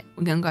we're going.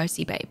 We're going to go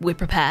see Babe. We're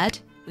prepared.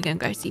 We're going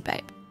to go see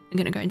Babe. We're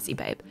going to go and see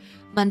Babe.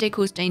 Monday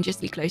calls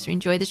dangerously closer.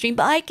 Enjoy the stream.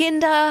 Bye,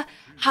 Kinder.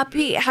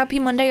 Happy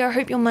Monday. I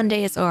hope your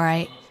Monday is all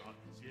right.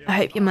 I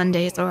hope your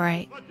Monday is all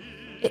right.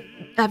 I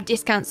have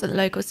discounts at the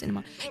local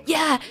cinema.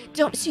 Yeah,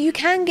 so you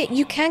can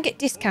get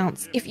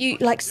discounts if you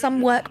like.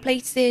 Some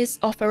workplaces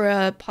offer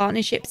a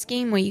partnership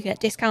scheme where you get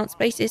discounts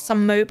places.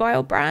 Some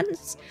mobile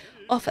brands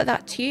offer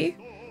that too.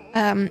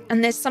 And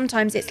there's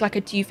sometimes it's like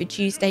a 2 for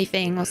Tuesday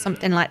thing or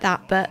something like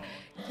that. But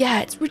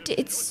yeah,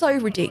 it's so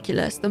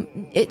ridiculous.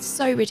 It's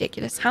so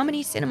ridiculous. How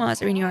many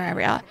cinemas are in your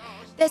area?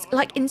 There's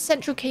like in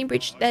central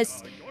Cambridge,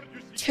 there's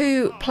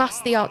 2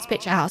 plus the Arts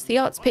Picture House. The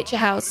Arts Picture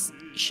House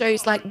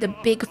shows like the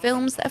big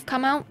films that have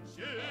come out,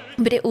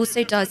 but it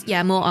also does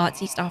more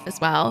artsy stuff as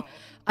well.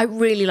 I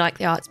really like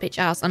the Arts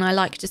Picture House and I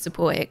like to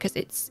support it because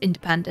it's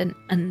independent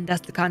and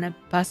that's the kind of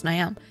person I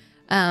am.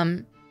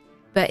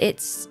 But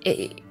it's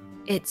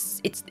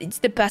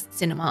the best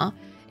cinema.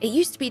 It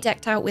used to be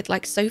decked out with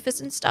like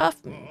sofas and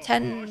stuff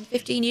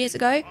 10-15 years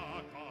ago.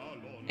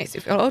 Makes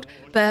me feel old,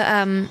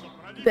 but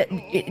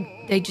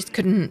they just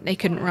couldn't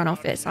run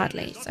off it,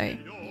 sadly. So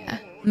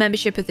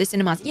membership of the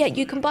cinemas. Yeah,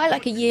 you can buy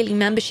like a yearly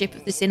membership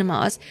of the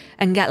cinemas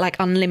and get like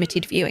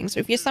unlimited viewing. So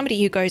if you're somebody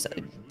who goes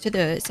to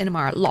the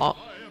cinema a lot,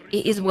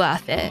 it is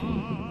worth it.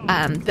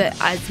 But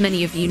as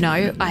many of you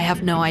know, I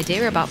have no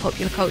idea about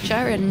popular culture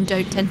and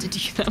don't tend to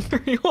do that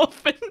very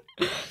often.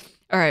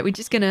 All right, we're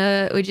just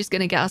gonna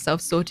get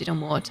ourselves sorted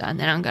on water, and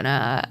then we're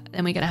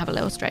gonna have a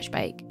little stretch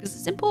bake because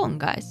it's important,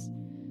 guys.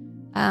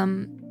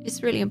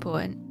 It's really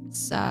important.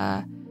 It's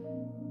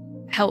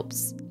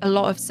helps a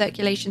lot of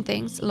circulation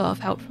things, a lot of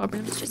health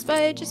problems just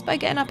by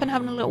getting up and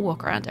having a little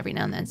walk around every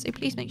now and then. So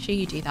please make sure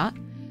you do that.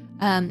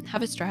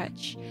 Have a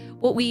stretch.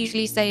 What we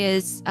usually say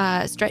is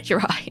stretch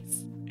your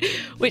eyes,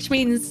 which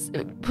means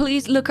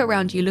please look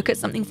around you, look at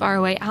something far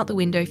away, out the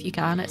window if you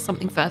can, at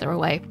something further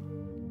away,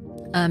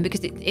 because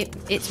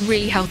it's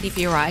really healthy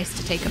for your eyes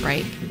to take a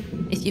break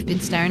if you've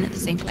been staring at the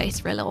same place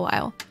for a little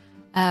while.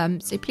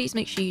 So please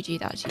make sure you do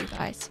that to you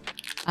guys,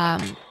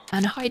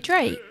 and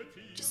hydrate.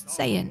 Just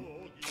saying.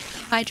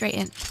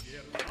 Hydrating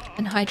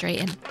and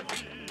hydrating.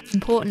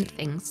 Important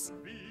things.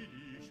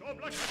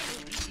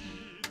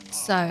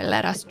 So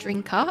let us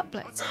drink up.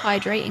 Let's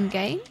hydrate and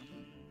gain.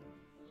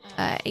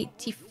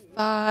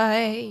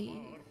 85.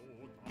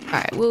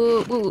 Alright,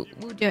 we'll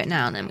do it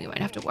now and then we won't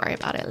have to worry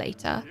about it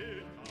later.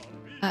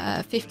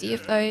 50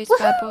 of those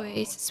bad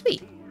boys.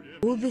 Sweet.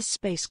 All this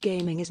space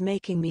gaming is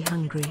making me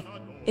hungry.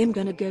 I'm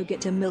gonna go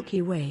get a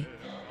Milky Way.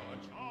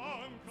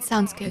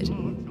 Sounds good.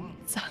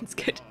 Sounds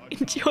good.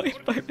 Enjoy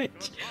by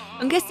Mitch.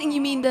 I'm guessing you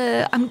mean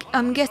the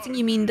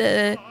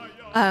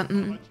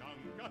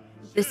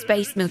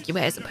space Milky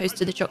Way as opposed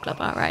to the chocolate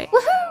bar, right?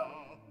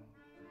 Woohoo!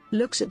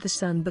 Looks at the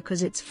sun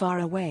because it's far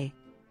away.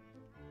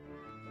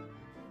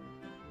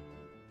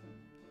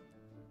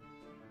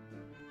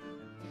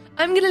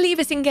 I'm gonna leave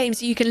us in game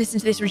so you can listen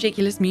to this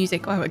ridiculous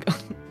music while we're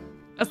gone.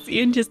 I'll see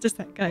you in just a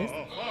sec, guys.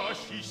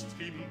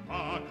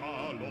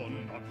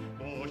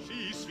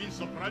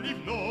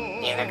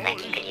 You look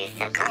like you could use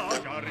some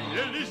coffee.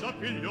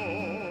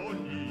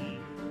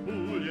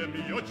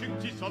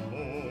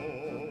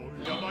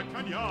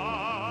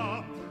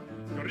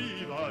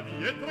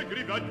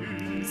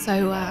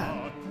 So,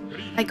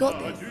 I got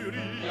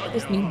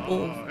this new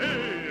ball.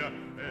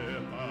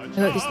 I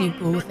got this new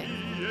ball thing.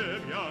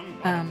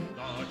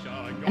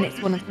 And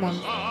it's one of the ones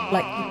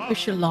like you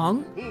push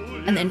along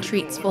and then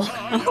treats fall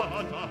out.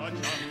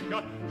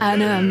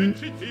 And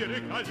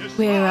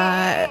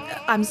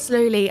I'm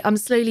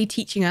slowly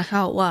teaching her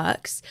how it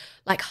works,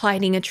 like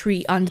hiding a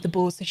treat under the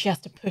ball so she has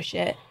to push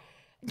it.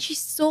 And she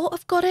sort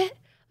of got it.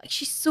 Like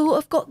she sort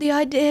of got the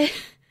idea.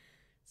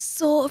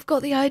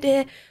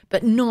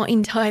 But not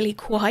entirely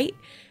quite.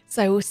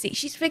 So we'll see.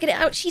 She's figured it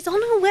out. She's on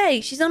her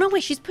way. She's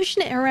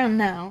pushing it around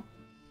now.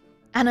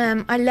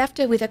 And I left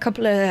her with a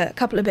couple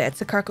of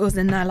bits of crackles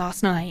in there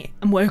last night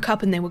and woke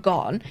up and they were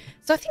gone.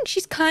 So I think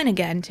she's kind of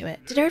getting to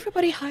it. Did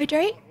everybody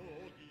hydrate?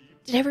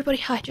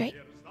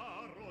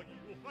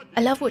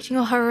 I love watching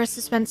all horror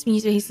suspense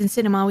movies in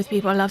cinema with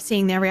people. I love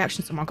seeing their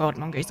reactions. Oh my god,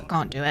 Mongoose, I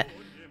can't do it.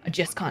 I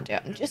just can't do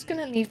it. I'm just going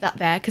to leave that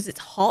there because it's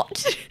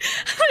hot.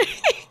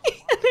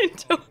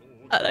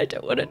 and I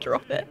don't want to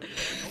drop it.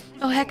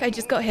 Oh heck, I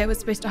just got here. We're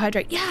supposed to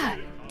hydrate. Yeah,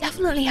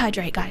 definitely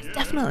hydrate, guys.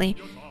 Definitely.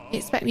 You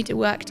expect me to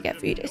work to get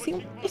food.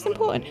 It's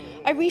important.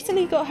 I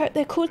recently got her.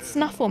 They're called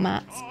snuffle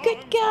mats.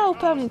 Good girl,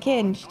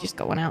 Pumpkin. She just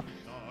got one out.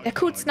 They're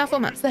called snuffle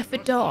mats. They're for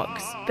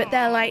dogs, but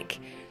they're like,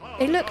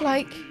 they look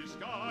like,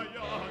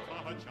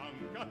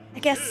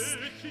 guess,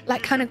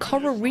 like kind of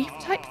coral reef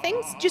type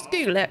things. Just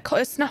Google it,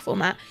 snuffle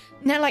mat.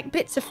 And they're like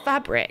bits of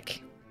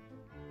fabric,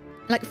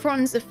 like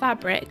fronds of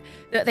fabric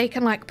that they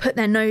can like put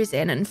their nose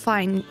in and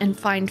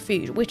find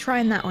food. We're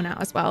trying that one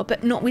out as well,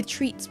 but not with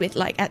treats, with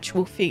like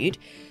actual food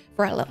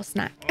for a little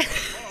snack.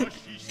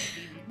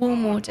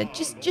 Warm water,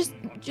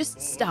 just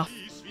stuff,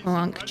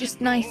 Monk.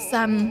 Just nice,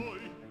 something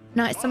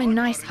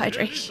nice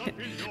hydration.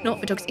 Not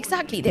for dogs.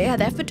 Exactly, they're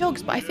for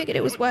dogs, but I figured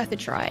it was worth a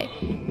try.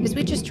 Because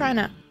we're just trying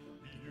to...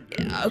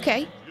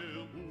 Okay.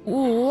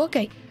 Ooh,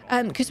 okay.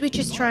 Because we're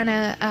just trying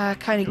to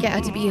kind of get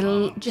her to be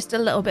just a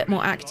little bit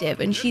more active.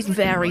 And she's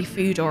very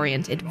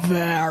food-oriented.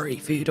 Very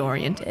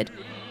food-oriented.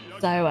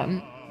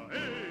 So,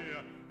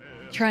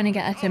 trying to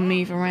get her to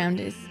move around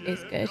is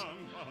good.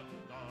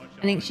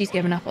 I think she's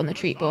given up on the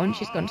treat bowl and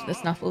she's gone to the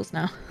snuffles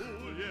now.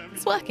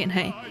 It's working,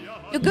 hey?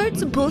 Your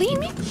goats are bullying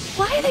me?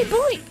 Why are they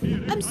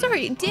bullying? I'm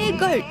sorry, dear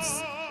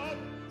goats.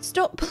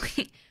 Stop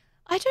bullying.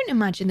 I don't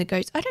imagine the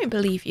goats. I don't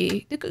believe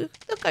you. The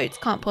goats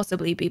can't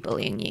possibly be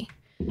bullying you.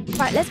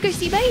 Right, let's go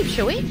see Babe,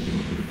 shall we?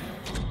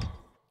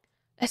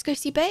 Let's go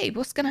see Babe.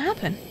 What's going to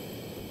happen?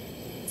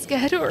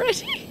 Scared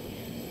already?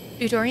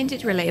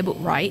 Food-oriented,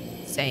 relatable. Right,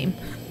 same.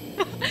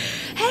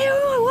 Hey,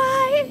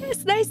 my wife.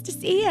 It's nice to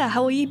see you.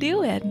 How are you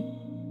doing?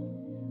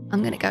 I'm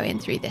going to go in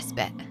through this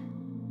bit.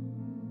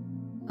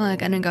 We're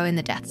going to go in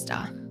the Death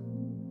Star.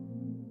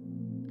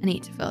 I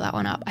need to fill that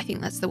one up. I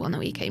think that's the one that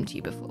we came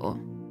to before.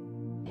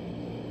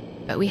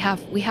 But we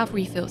have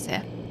refills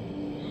here.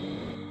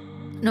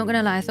 Not going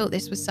to lie, I thought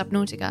this was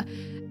Subnautica.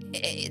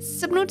 It's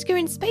Subnautica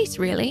in space,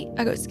 really.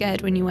 I got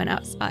scared when you went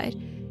outside.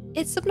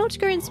 It's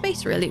Subnautica in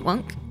space, really,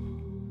 Wonk.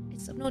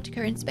 It's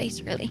Subnautica in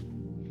space, really.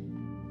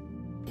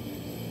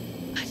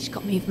 I just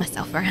got to move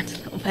myself around a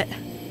little bit.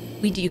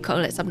 We do call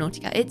it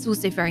Subnautica. It's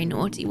also very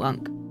naughty,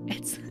 Wonk.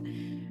 It's...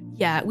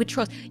 Yeah, with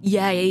trolls.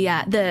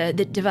 Yeah. The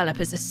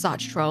developers are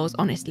such trolls.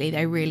 Honestly,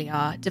 they really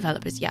are.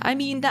 Developers, yeah. I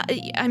mean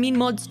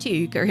mods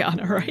too,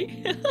 Gariana,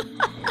 right?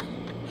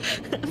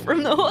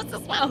 From the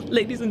horse's mouth,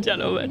 ladies and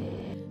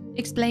gentlemen.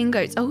 Explain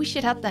goats. Oh, we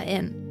should have that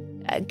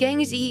in.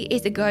 Genghis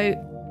is a goat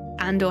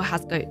and or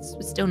has goats.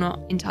 We're still not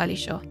entirely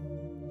sure.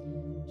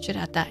 Should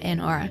add that in,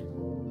 alright.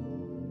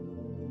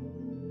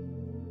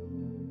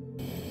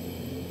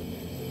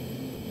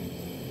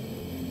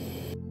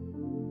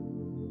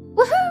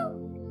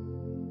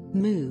 Woohoo!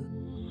 Moo.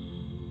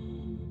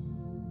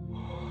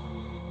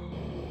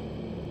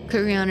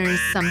 Kuriana is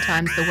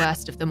sometimes the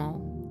worst of them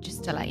all,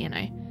 just to let you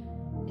know.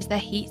 Is there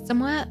heat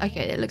somewhere?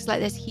 Okay, it looks like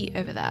there's heat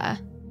over there.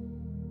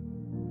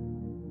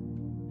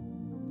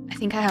 I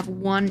think I have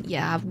one,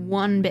 yeah, I have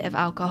one bit of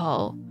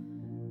alcohol.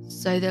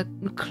 So the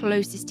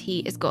closest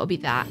heat has got to be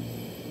that.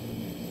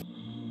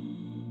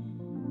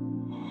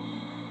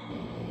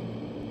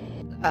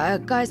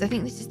 Guys, I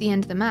think this is the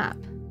end of the map.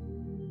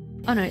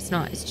 Oh no, it's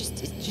not. It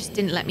just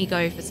didn't let me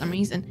go for some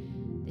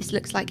reason. This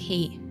looks like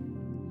heat.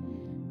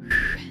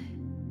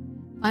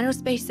 Final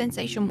Space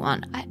Sensation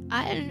 1.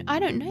 I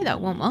don't know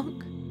that one,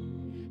 Monk.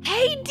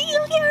 Hey,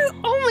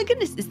 Delio! Oh my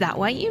goodness, is that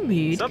why you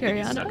moved, Something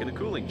is stuck in a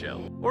cooling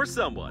gel. Or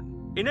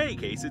someone. In any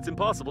case, it's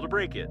impossible to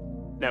break it.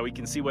 Now we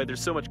can see why there's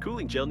so much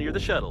cooling gel near the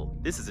shuttle.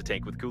 This is a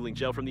tank with cooling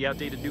gel from the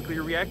outdated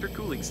nuclear reactor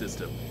cooling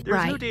system.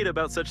 There's no data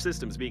about such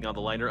systems being on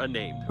the liner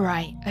unnamed.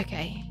 Right,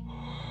 okay.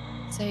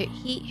 So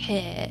heat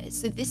here.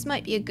 So this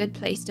might be a good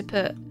place to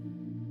put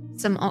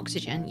some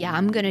oxygen. Yeah,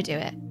 I'm gonna do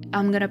it.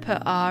 I'm gonna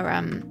put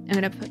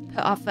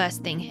our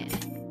first thing here.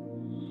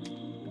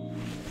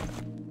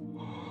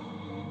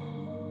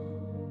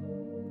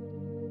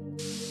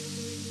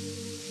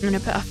 I'm gonna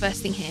put our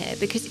first thing here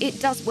because it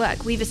does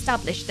work. We've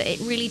established that it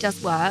really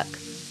does work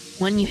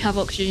when you have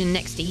oxygen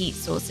next to heat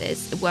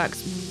sources. It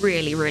works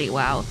really, really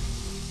well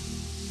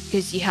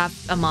because you have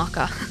a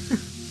marker.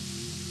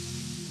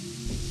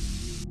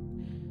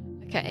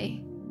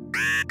 Okay.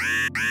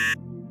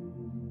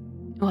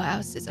 What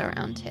else is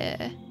around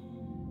here?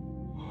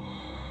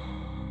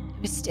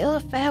 We're still a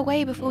fair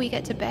way before we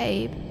get to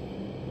Babe.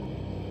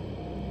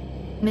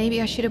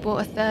 Maybe I should have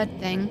bought a third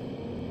thing.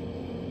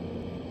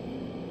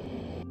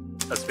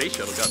 A space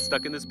shuttle got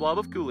stuck in this blob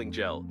of cooling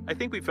gel. I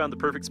think we found the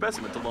perfect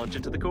specimen to launch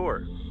into the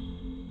core.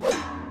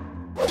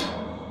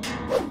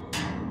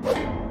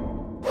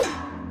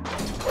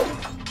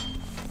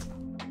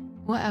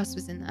 What else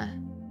was in there?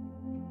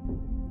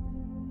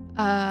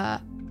 A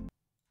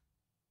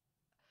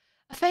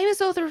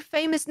famous author of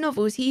famous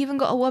novels. He even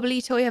got a wobbly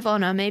toy of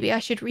honor. Maybe I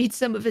should read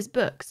some of his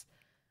books.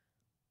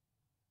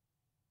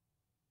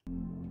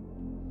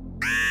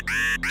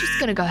 Just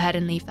gonna go ahead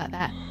and leave that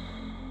there.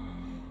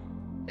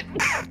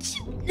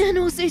 And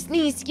also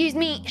sneeze, excuse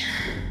me.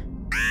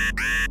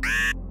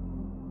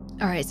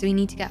 Alright, so we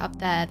need to get up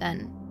there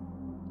then.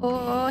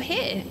 Or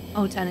here,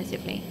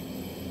 alternatively.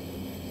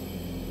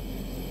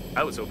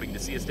 I was hoping to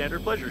see a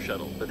standard pleasure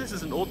shuttle, but this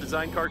is an old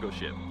design cargo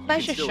ship. You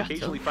Pleasure can still shuttle.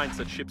 occasionally find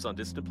such ships on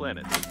distant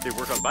planets. They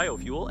work on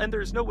biofuel, and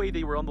there's no way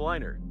they were on the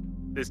liner.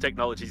 This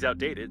technology's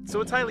outdated,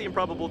 so it's highly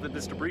improbable that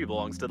this debris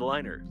belongs to the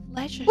liner.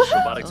 Pleasure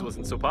Robotics shuttle.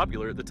 wasn't so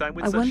popular at the time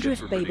when I such wonder ships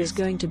if were Babe is produced.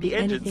 going to be The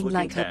engines anything look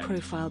like her intact.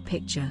 profile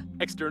picture.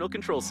 External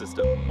control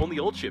system. Only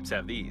old ships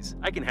have these.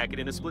 I can hack it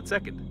in a split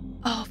second.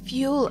 Oh,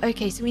 fuel.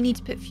 Okay, so we need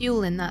to put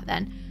fuel in that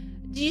then.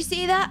 Did you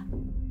see that?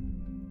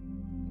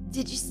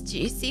 Did you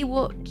see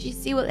what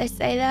they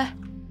say there?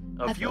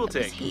 A fuel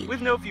tank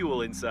with no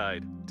fuel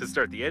inside. To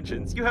start the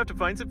engines, you have to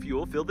find some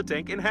fuel, fill the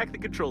tank, and hack the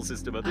control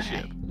system of the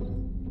ship.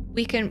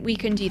 We can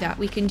do that.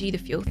 We can do the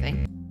fuel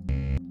thing.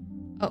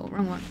 Oh,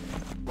 wrong one.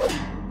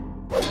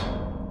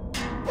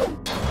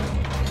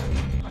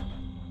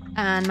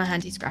 And my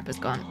handy scrapper's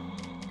gone.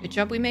 Good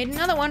job we made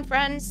another one,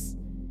 friends.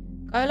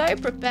 Kolo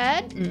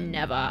prepared?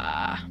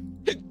 Never.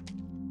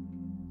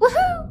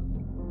 Woohoo!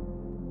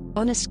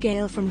 On a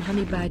scale from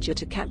Honey Badger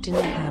to Captain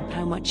Ahab,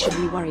 how much should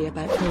we worry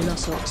about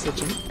Kolos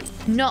oxygen?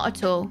 Not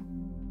at all.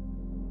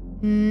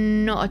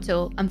 Not at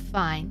all. I'm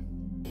fine.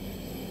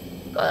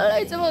 Got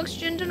loads of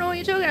oxygen, don't know what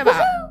you're talking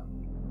about.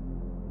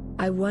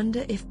 I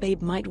wonder if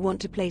Babe might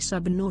want to play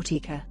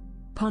Subnautica.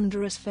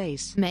 Ponderous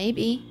face.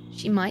 Maybe.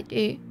 She might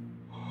do.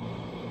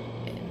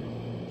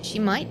 She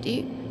might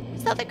do.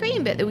 Is that the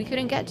green bit that we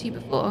couldn't get to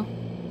before?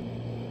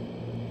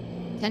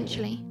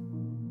 Potentially.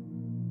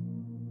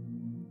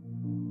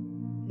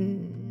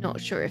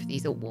 Not sure if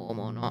these are warm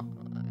or not.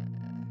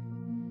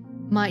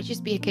 Might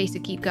just be a case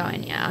of keep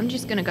going. Yeah, I'm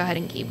just gonna go ahead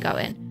and keep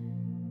going.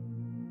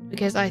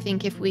 Because I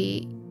think if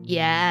we...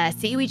 Yeah,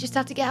 see, we just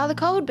have to get out of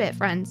the cold bit,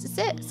 friends. That's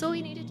it. That's all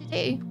we needed to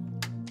do.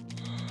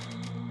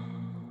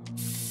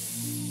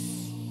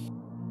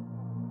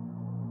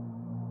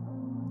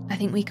 I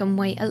think we can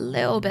wait a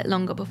little bit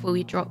longer before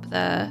we drop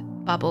the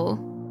bubble.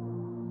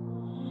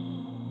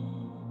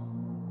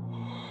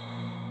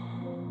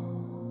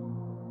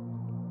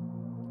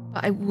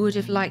 But I would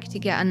have liked to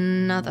get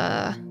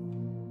another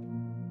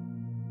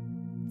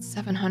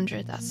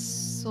 700. That's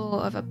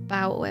sort of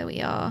about where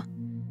we are.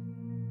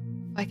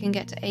 If I can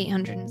get to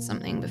 800 and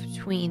something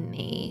between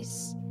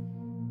these.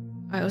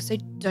 I also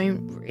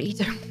really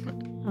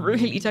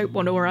don't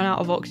want to run out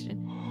of oxygen.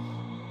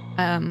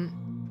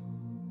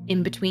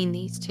 In between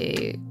these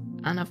two,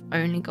 and I've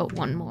only got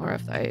one more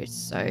of those,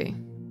 so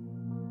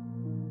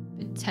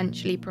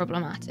potentially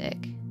problematic.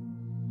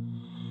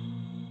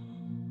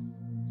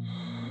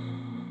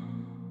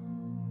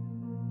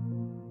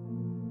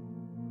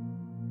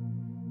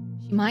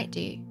 She might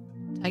do.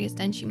 Tiger's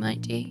Den, she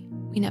might do.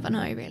 We never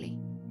know, really.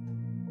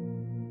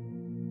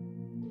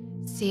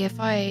 See if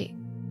I...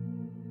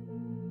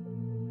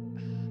 Oh,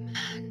 man.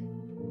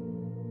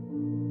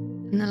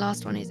 And the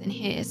last one is in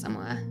here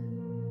somewhere.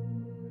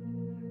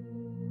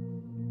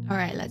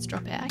 Alright, let's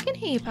drop it. I can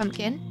hear you,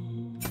 Pumpkin.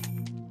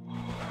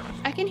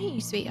 I can hear you,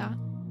 sweetheart.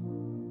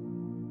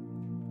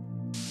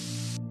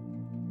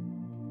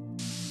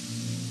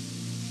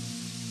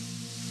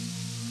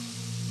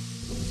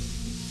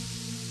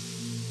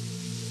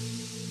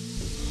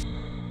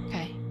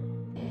 Okay.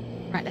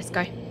 Right, let's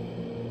go.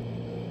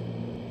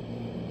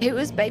 It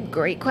was, babe,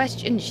 great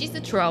question. She's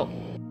a troll.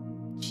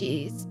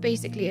 She's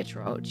basically a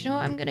troll. Do you know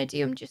what I'm gonna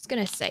do? I'm just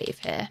gonna save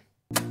here.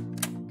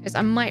 Because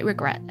I might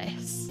regret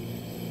this.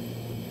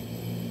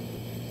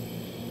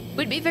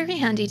 Would be very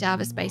handy to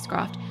have a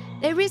spacecraft.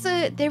 There is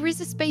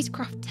a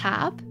spacecraft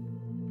tab,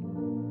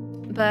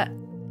 but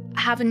I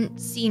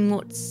haven't seen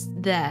what's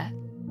there.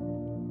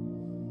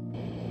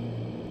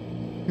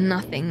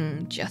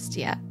 Nothing just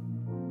yet.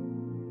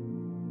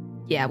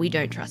 Yeah, we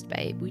don't trust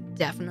Babe. We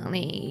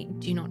definitely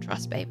do not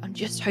trust Babe. I'm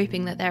just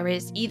hoping that there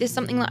is either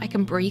something that I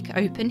can break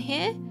open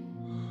here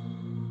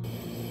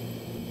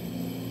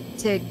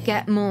to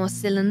get more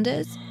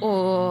cylinders,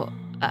 or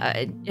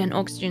an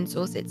oxygen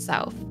source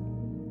itself.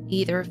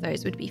 Either of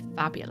those would be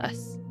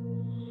fabulous.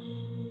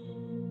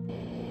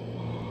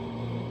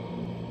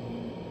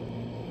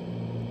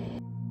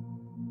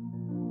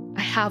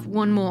 I have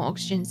one more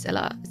oxygen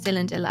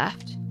cylinder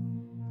left,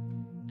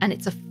 and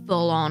it's a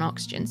full-on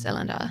oxygen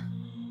cylinder.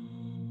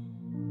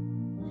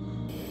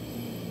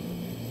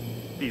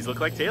 These look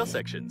like tail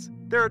sections.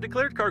 There are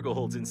declared cargo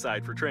holds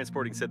inside for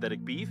transporting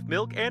synthetic beef,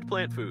 milk, and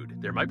plant food.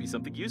 There might be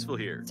something useful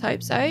here. Let's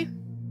hope so.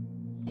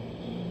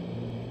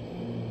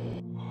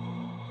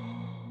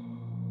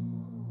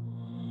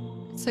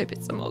 Let's hope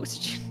it's some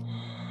oxygen.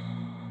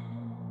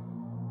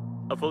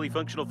 A fully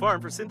functional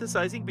farm for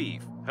synthesizing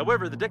beef.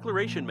 However, the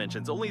declaration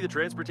mentions only the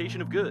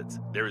transportation of goods.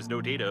 There is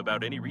no data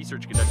about any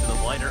research conducted on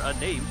the liner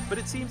unnamed, but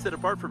it seems that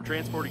apart from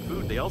transporting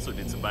food, they also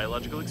did some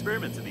biological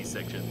experiments in these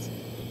sections.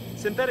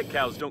 Synthetic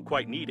cows don't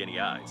quite need any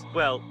eyes.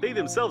 Well, they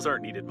themselves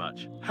aren't needed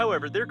much.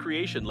 However, their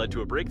creation led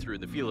to a breakthrough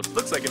in the field of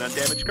looks like an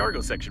undamaged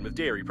cargo section with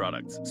dairy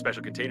products.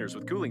 Special containers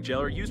with cooling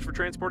gel are used for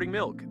transporting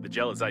milk. The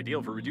gel is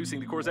ideal for reducing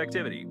the core's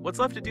activity. What's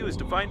left to do is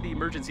to find the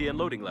emergency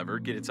unloading lever,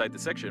 get inside the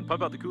section,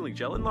 pump out the cooling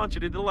gel, and launch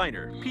it into the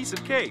liner. Piece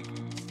of cake!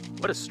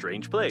 What a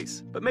strange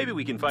place. But maybe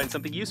we can find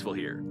something useful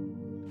here.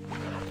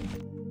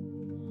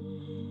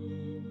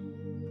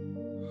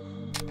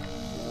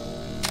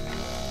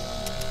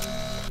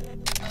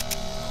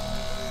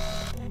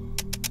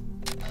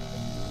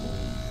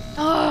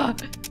 Oh!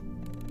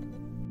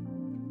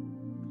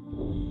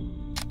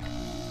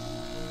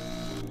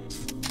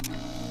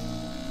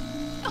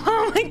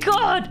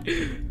 God!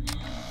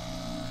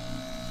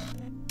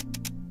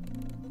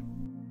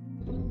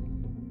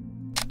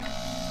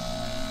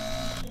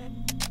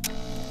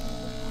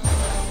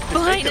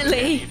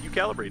 Finally! If you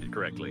calibrate it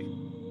correctly.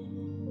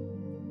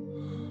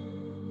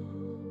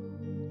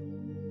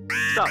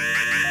 Stop.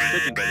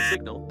 Judging by the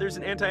signal, there's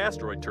an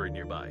anti-asteroid turret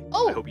nearby.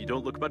 Oh. I hope you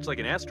don't look much like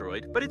an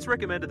asteroid, but it's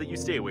recommended that you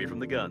stay away from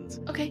the guns.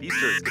 Okay. These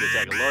turrets can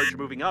attack a large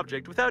moving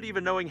object without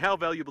even knowing how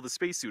valuable the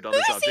spacesuit on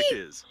this object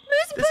is.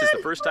 This is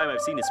the first time I've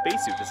seen a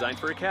spacesuit designed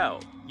for a cow.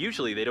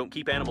 Usually they don't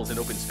keep animals in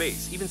open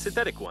space, even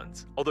synthetic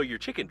ones. Although your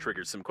chicken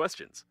triggers some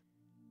questions.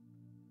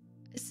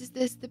 Is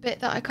this the bit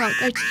that I can't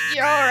go to?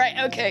 Yeah, alright,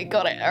 okay,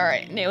 got it.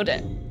 Alright, nailed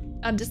it.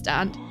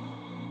 Understand.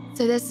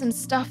 So there's some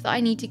stuff that I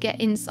need to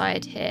get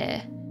inside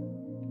here.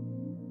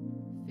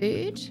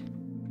 Food.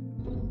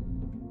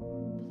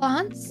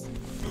 Plants.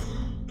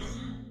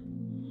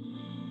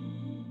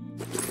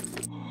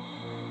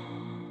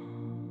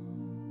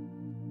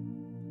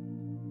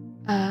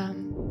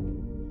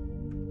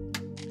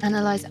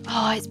 Analyze.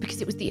 Oh, it's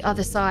because it was the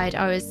other side.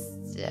 I was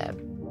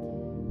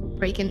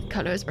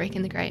Kolo was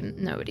breaking the crate.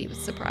 Nobody was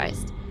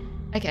surprised.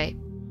 Okay.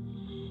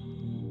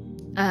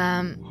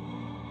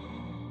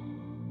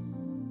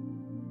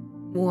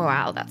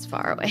 Wow, that's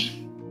far away.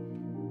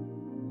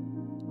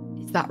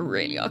 Is that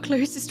really our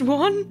closest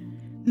one?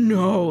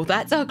 No,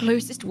 that's our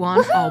closest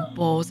one. Oh,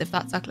 balls, if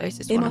that's our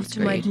closest one, I'm off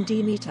to my screwed.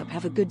 D meetup.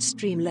 Have a good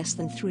stream. Less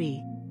than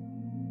 3.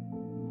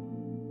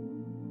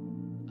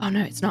 Oh,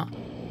 no, it's not.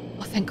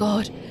 Oh, thank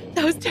God.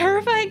 That was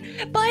terrifying.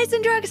 Buys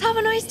and drugs. Have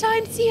a nice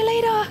time. See you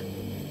later.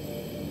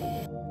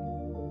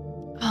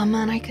 Oh,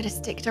 man, I could have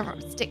sticked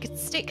around. I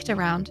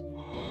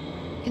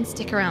can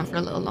stick around for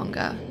a little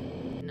longer.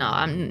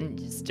 No,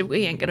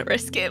 we ain't gonna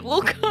risk it.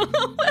 We'll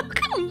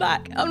come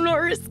back. I'm not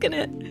risking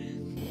it.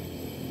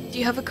 Do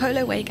you have a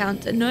Kolo way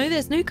counter? No,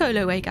 there's no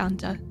Kolo way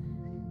counter.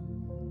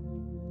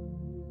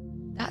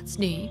 That's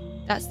new.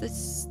 That's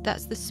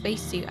the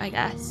spacesuit, I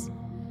guess.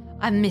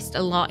 I've missed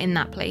a lot in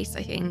that place,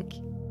 I think.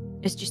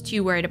 It's just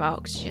too worried about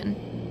oxygen.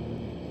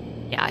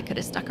 Yeah, I could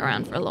have stuck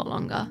around for a lot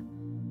longer.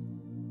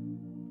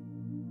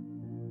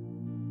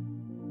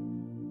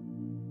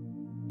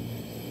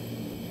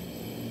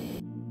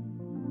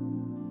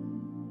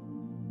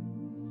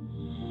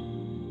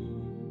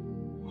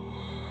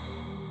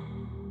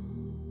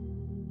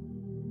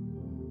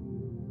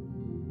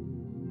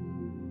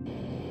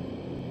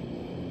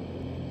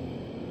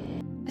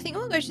 I think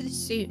we'll go to the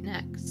suit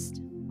next.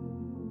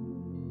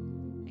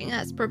 I think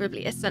that's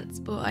probably a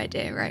sensible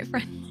idea, right,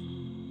 friends?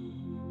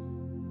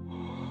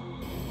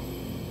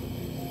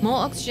 More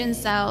oxygen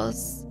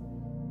cells,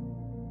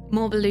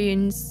 more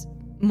balloons,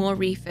 more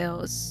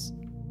refills,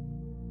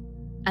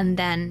 and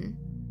then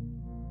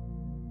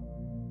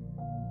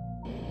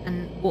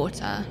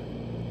water.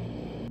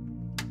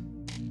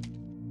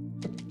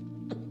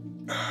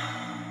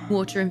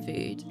 Water and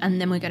food,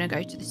 and then we're gonna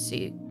go to the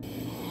suit.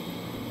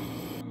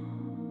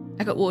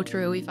 I got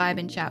water, we vibe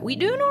in chat. We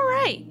doing all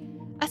right.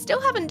 I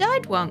still haven't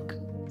died, Wonk,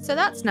 so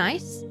that's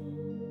nice.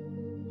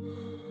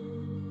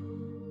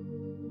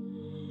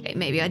 Okay,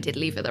 maybe I did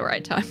leave at the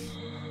right time.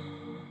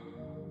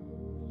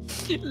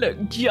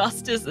 Look,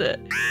 just as it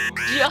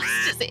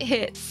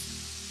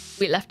hits,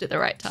 we left at the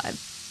right time.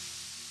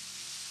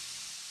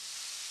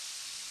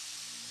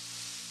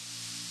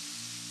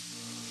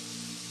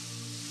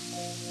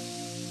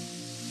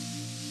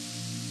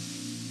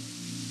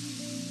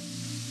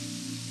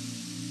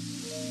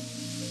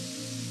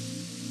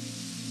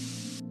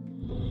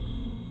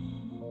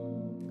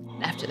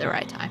 Left at the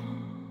right time.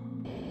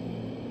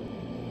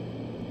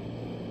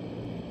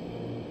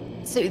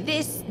 So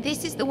this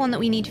is the one that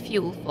we need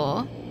fuel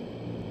for.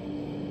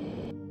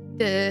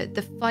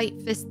 The fight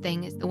fist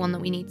thing is the one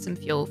that we need some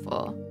fuel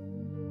for.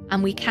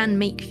 And we can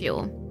make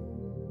fuel.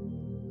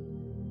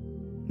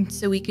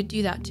 So we could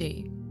do that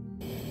too.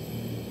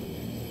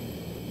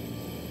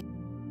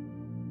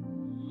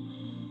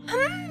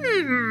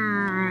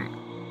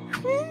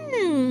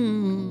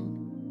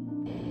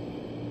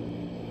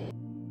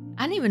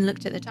 I hadn't even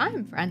looked at the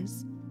time,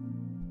 friends.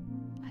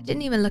 I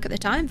didn't even look at the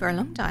time for a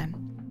long time.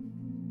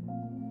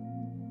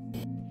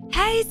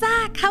 Hey,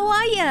 Zach, how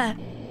are you?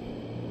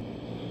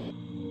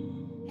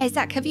 Hey,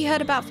 Zach, have you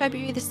heard about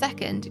February the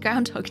 2nd,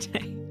 Groundhog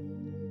Day?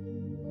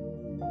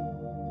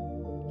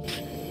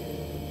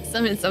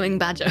 Something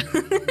badger.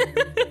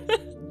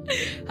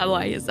 How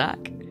are you,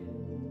 Zach?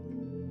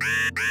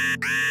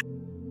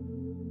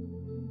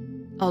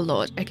 Oh,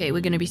 Lord. Okay,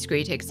 we're going to be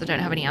screwed here because I don't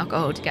have any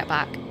alcohol to get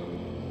back.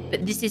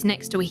 But this is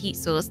next to a heat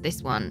source,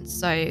 this one.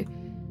 So,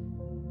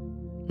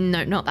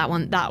 no, not that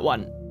one. That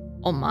one.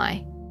 On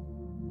my.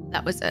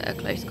 That was a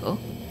close call.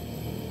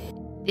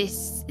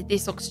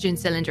 This oxygen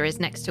cylinder is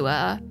next to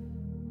a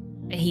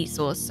heat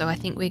source, so I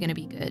think we're going to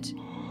be good.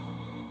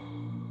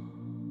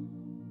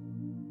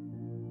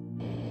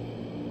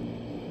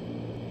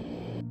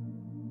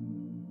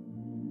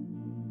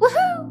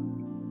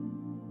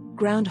 Woohoo!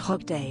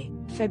 Groundhog Day,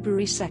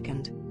 February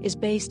 2nd, is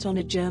based on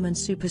a German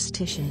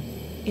superstition.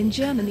 In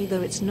Germany,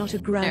 though it's not a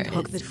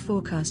groundhog that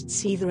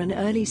forecasts either an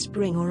early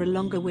spring or a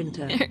longer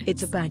winter,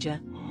 it's a badger.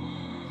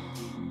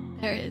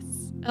 There it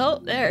is. Oh,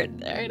 there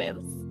it is.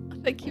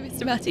 Thank you,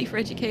 Mr. Matty, for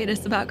educating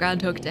us about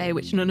Groundhog Day,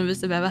 which none of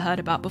us have ever heard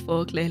about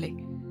before, clearly.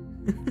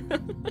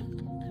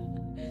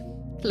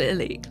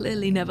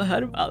 Clearly never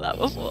heard about that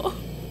before.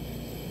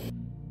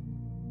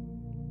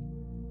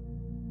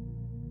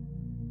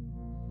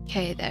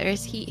 Okay, there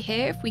is heat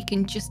here, if we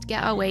can just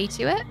get our way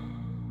to it.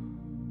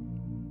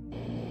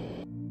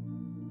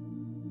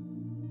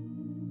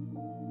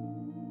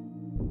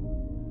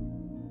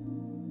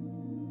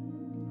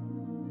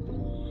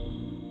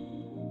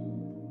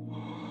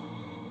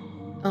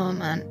 Oh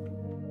man,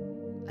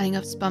 I think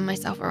I've spun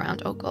myself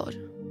around, oh god.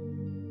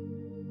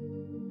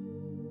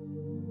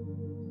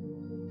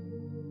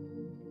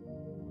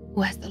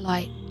 Where's the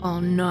light? Oh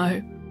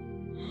no.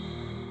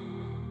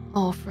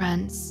 Oh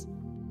friends.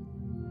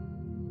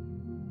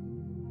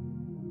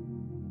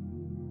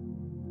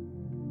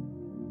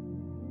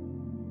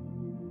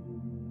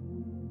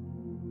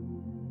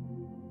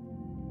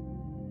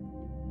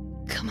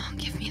 Come on,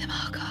 give me the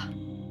marker.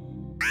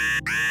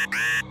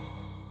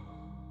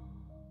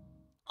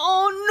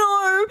 Oh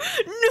no!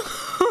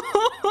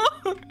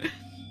 No!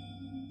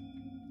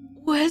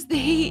 Where's the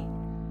heat?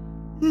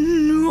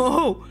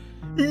 No!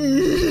 No!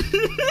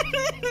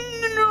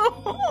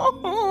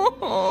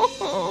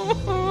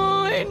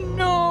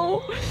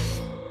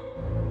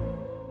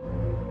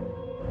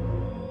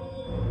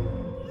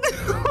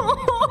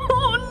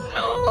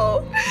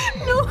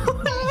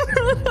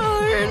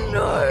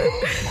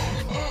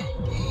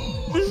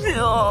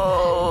 No!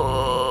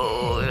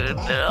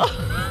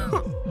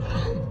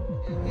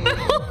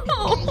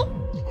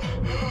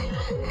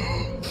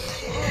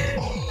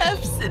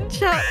 F's in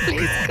chat,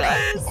 please,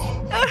 guys.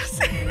 F's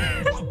in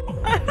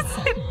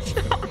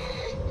chat.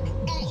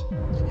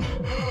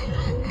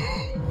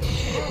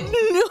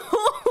 No!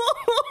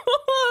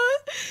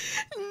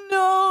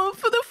 No,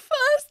 for the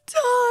first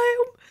time.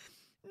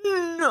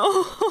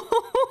 No.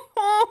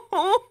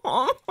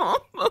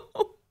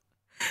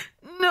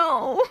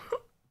 No.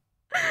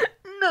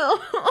 No.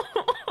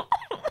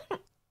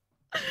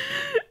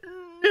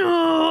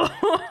 No.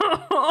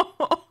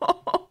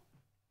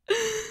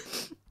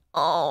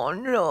 Oh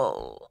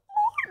no.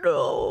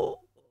 No.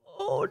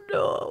 Oh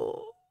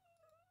no.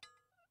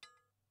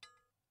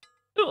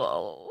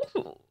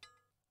 Oh.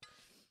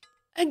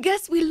 I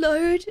guess we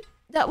load.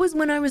 That was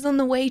when I was on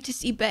the way to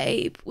see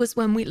Babe, was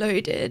when we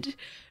loaded.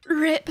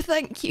 RIP,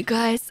 thank you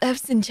guys.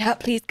 F's in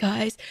chat, please,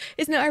 guys.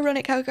 Isn't it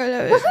ironic how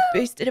Kolo is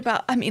boosted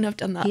about? I mean, I've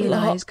done that a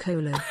lot.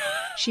 HelloItsKolo.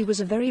 She was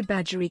a very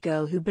badgery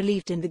girl who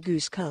believed in the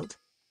goose cult.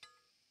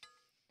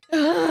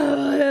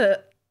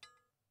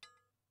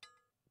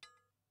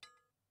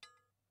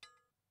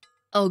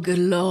 Oh, good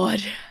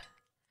lord.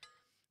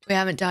 We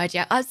haven't died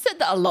yet. I've said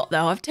that a lot,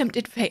 though. I've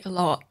tempted fate a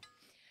lot.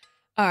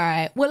 All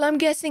right. Well, I'm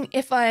guessing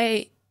if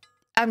I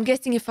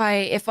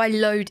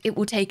load, it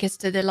will take us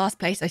to the last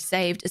place I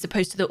saved, as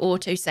opposed to the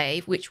auto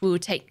save, which will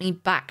take me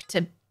back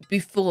to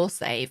before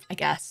save, I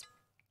guess.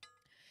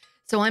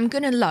 So I'm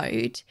going to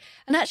load,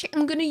 and actually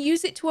I'm going to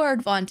use it to our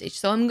advantage.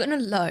 So I'm going to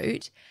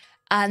load,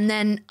 and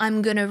then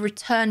I'm going to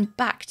return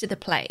back to the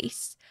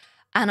place,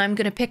 and I'm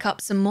going to pick up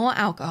some more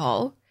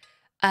alcohol,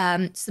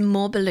 some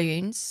more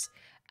balloons,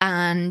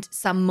 and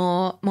some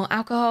more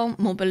alcohol,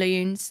 more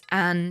balloons,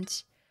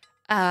 and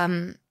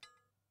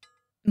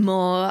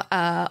more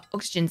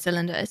oxygen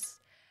cylinders.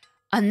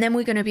 And then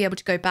we're going to be able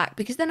to go back,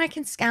 because then I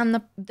can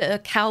scan the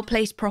cow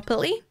place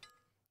properly.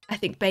 I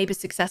think Babe has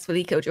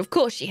successfully killed you. Of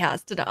course she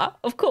has, ta-da.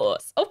 Of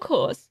course. Of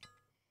course.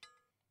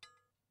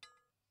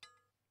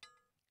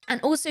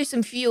 And also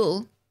some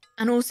fuel.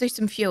 Oh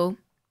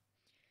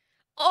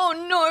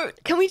no.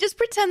 Can we just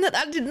pretend that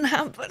that didn't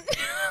happen?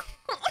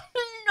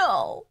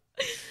 No.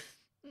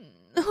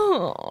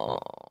 Oh.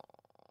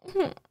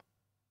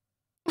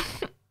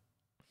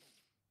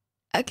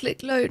 I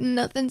click load and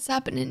nothing's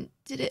happening.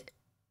 Did it?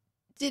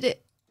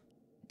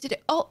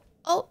 Oh,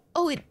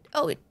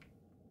 it.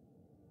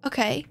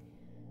 Okay.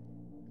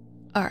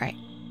 All right.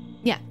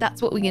 Yeah,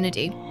 that's what we're going to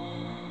do.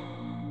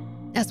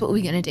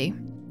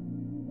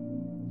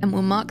 And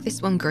we'll mark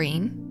this one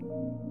green.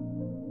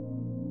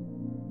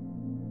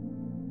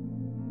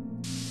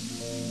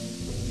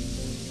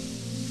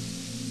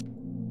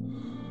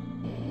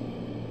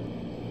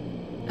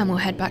 And we'll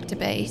head back to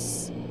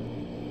base.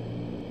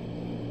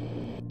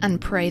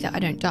 And pray that I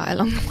don't die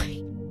along the way.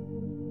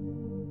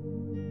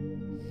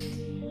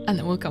 And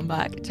then we'll come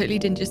back. Totally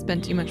didn't just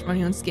spend too much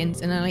money on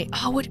skins. And I'm like,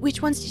 oh,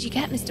 which ones did you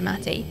get, Mr.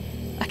 Matty?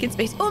 Back in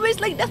space. Almost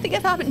like nothing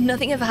ever happened.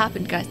 Nothing ever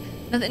happened, guys.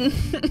 Nothing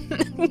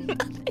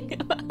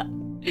ever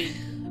happened.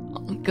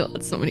 Oh,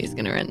 God, somebody's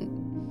going to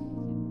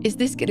end. Is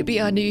this going to be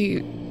our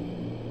new...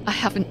 I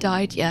haven't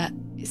died yet.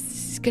 Is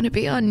this going to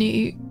be our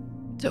new...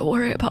 Don't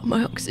worry about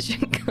my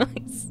oxygen,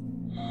 guys.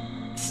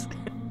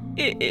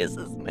 It is,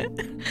 isn't it?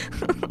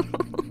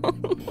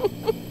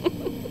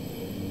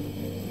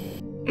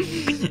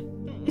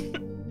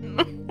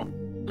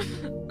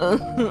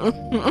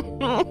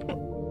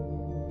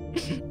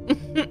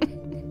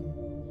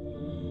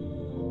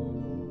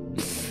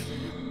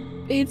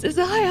 Bean says,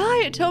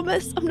 hi,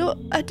 Thomas.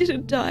 I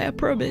didn't die, I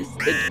promise.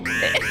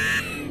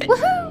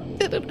 Woohoo!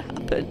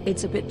 happen?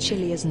 It's a bit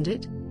chilly, isn't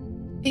it?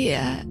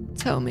 Yeah,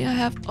 tell me I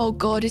have... Oh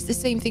God, is the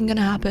same thing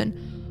gonna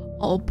happen?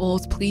 Oh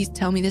balls, please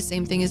tell me the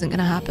same thing isn't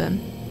gonna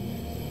happen.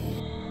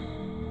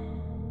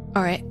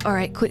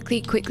 Alright,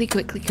 quickly.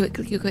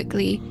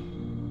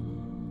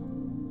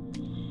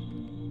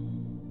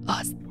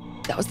 Oh,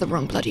 that was the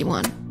wrong bloody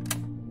one.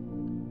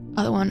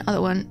 Other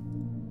one.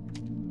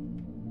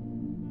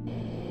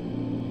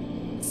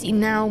 See,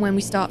 now when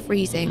we start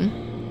freezing...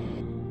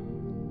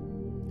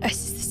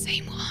 This is the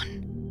same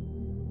one.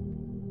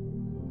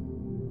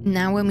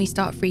 Now when we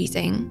start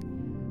freezing,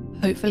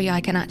 hopefully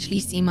I can actually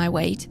see my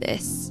way to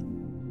this.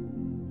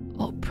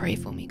 Oh, pray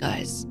for me,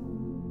 guys.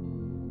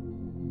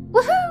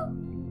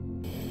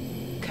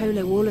 Woohoo!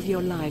 Kolo, all of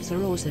your lives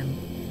are awesome.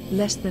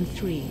 Less than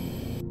 3.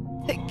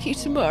 Thank you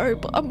tomorrow,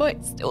 but I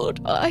might still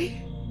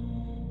die.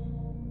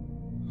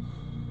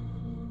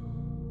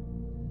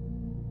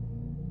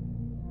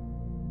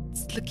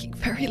 It's looking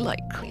very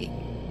likely.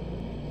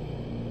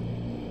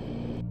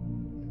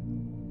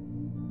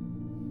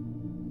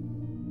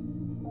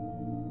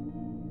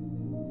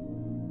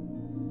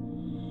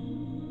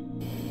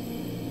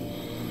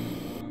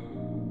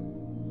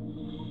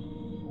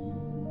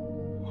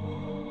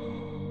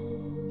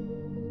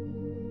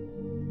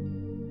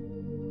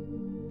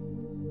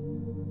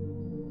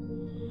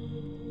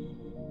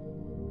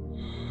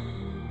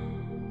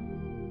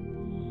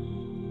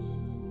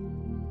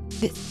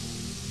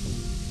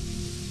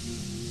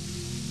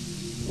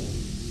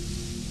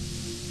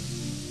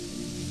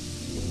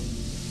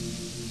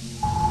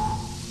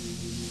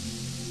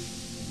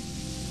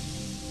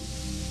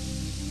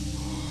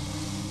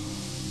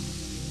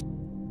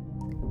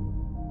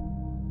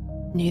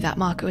 Knew that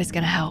marker was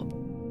going to help.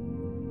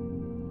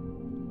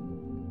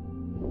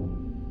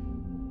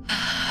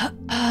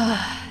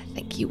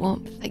 Thank you,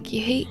 warmth. Thank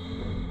you, heat.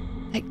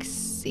 Thanks,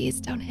 see,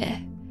 it's down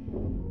here.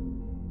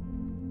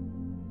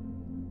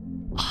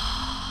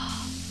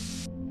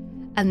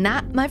 And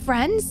that, my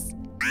friends,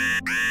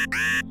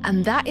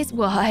 and that is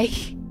why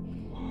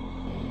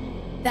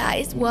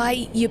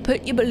you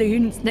put your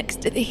balloons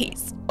next to the heat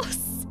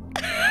source.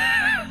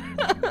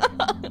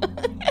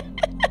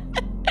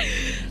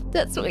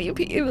 That's why you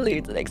put your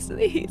balloons next to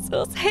the heat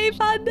source. Hey,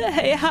 Panda.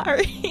 Hey,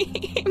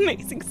 Harry.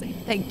 Amazing.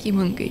 Thank you,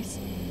 mongoose.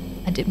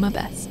 I did my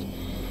best.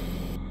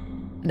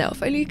 No,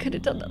 if only you could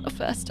have done that the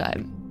first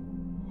time.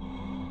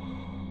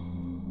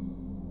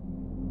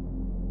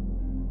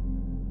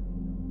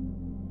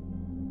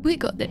 We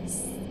got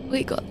this.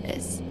 We got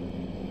this.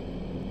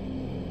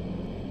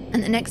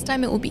 And the next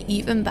time it will be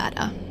even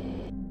better.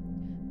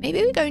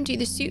 Maybe we go and do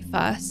the suit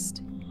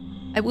first.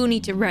 I will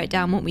need to write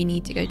down what we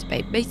need to go to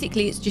bed.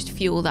 Basically, it's just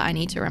fuel that I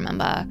need to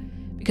remember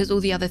because all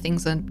the other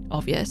things are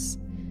obvious.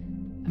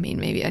 I mean,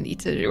 maybe I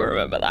need to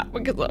remember that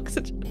because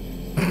oxygen.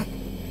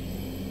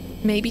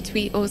 Maybe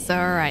tweet also.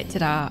 All right,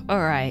 ta-da.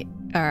 All right.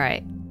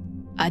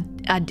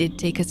 I did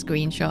take a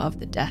screenshot of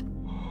the death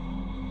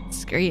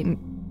screen.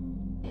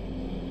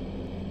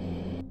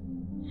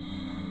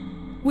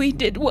 We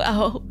did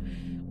well.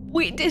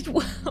 We did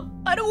well.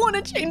 I don't want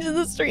to change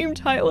the stream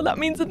title. That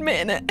means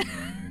admitting it.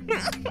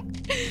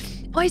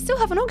 Oh, I still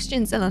have an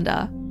oxygen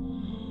cylinder.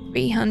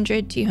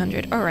 300,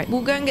 200. All right,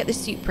 we'll go and get the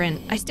suit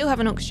print. I still have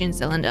an oxygen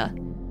cylinder.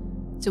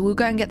 So we'll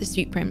go and get the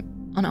suit print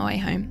on our way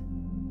home.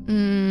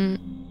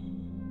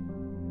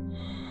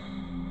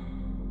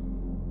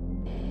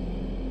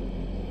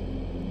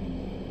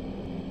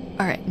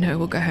 All right, no,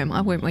 we'll go home.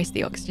 I won't waste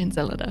the oxygen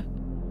cylinder.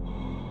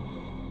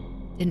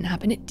 Didn't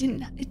happen. It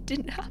didn't happen.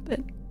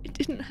 It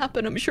didn't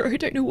happen. I'm sure I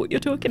don't know what you're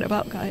talking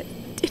about, guys.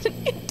 It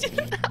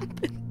didn't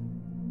happen.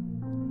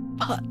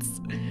 But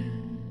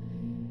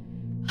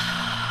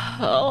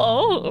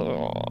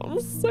oh,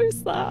 so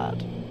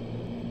sad.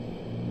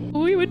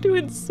 We were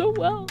doing so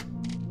well.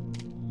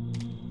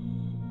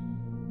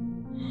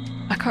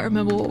 I can't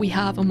remember what we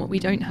have and what we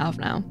don't have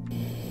now.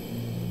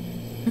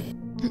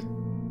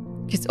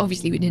 Because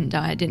obviously we didn't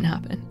die. It didn't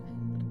happen.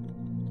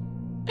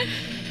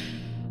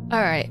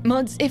 Alright,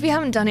 mods, if you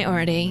haven't done it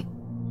already,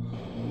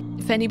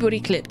 if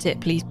anybody clipped it,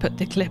 please put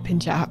the clip in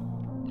chat.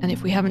 And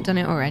if we haven't done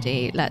it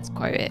already, let's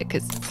quote it,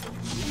 because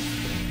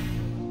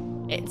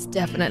it's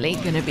definitely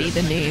going to be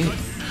the new...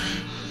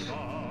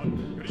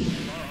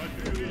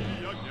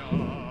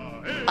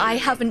 I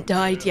haven't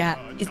died yet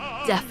is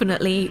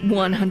definitely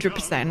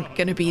 100%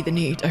 going to be the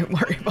new don't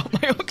worry about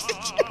my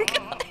oxygen,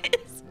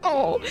 guys.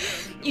 Oh,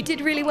 you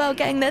did really well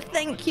getting there.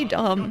 Thank you,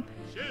 Dom.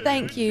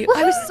 Thank you.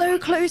 I was so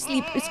close to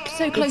being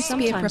prepared.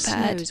 Sometimes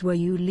snows where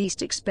you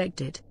least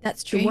expected.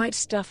 That's true. The white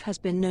stuff has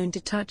been known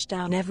to touch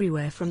down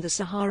everywhere from the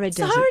Sahara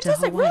Desert to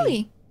Desert, Hawaii.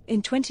 really?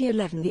 In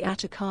 2011, the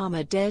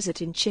Atacama Desert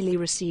in Chile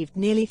received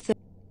nearly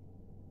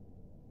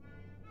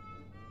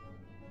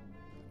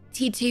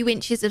T2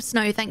 inches of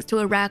snow thanks to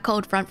a rare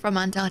cold front from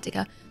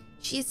Antarctica.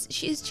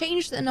 She's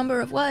changed the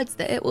number of words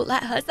that it will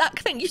let her. Zach,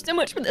 thank you so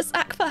much for the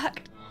Zach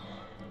fact.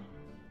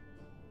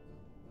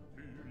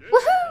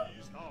 Woohoo!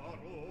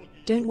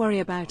 Don't worry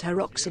about her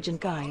oxygen,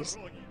 guys.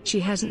 She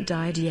hasn't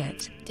died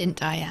yet. Didn't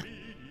die yet.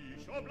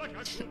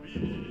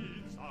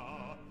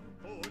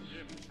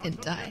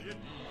 Didn't die.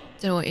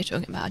 Don't know what you're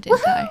talking about,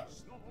 didn't I?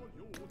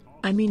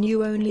 I mean,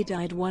 you only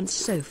died once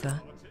so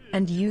far.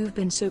 And you've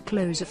been so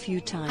close a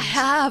few times. I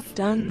have.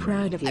 Darn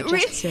proud of you,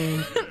 just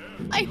saying.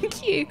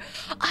 Thank you.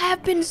 I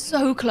have been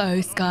so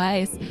close,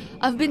 guys.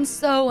 I've been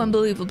so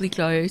unbelievably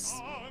close.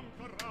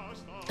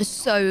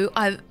 So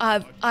I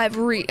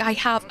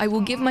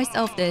will give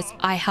myself this.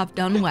 I have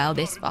done well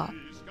this far.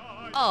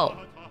 Oh.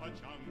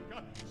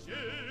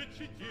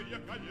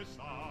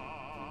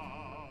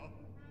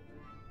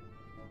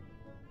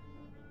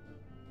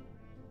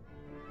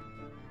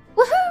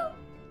 Woohoo!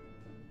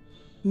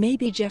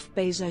 Maybe Jeff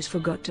Bezos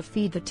forgot to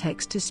feed the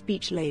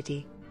text-to-speech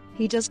lady.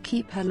 He does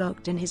keep her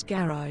locked in his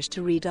garage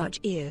to read Dutch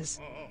ears.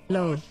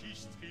 Lol.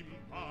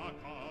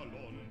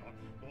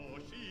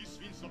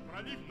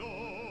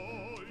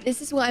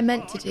 This is what I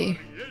meant to do.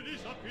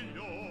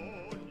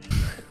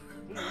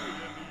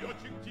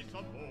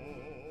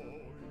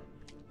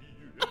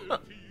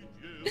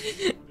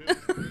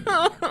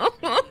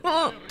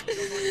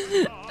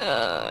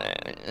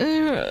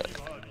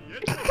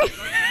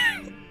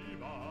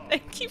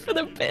 Thank you for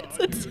the bits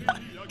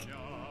attack.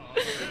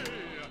 This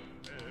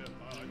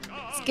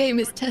game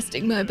is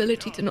testing my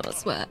ability to not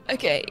swear.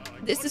 Okay,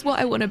 this is what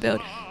I want to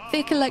build.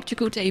 Thick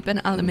electrical tape and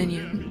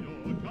aluminium.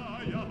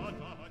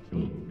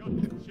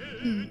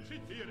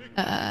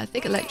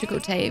 Thick electrical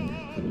tape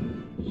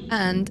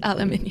and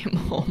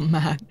aluminium. Oh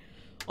man.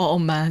 Oh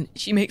man.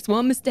 She makes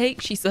one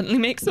mistake, she suddenly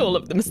makes all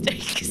of the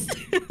mistakes.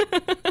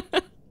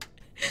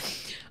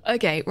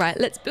 Okay, right,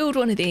 let's build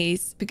one of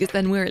these because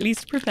then we're at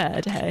least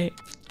prepared, hey?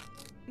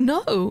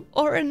 No,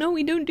 or no,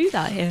 we don't do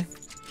that here.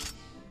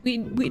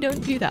 We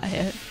don't do that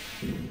here.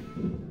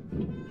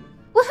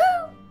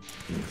 Woohoo!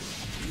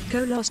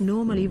 Kolo's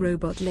normally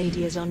robot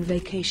lady is on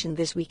vacation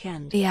this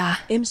weekend. Yeah.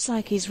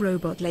 Psyche's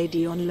robot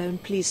lady on loan,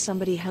 please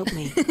somebody help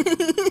me.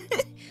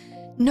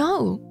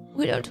 No,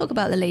 we don't talk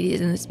about the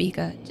ladies in the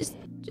speaker. Just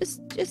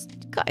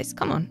guys,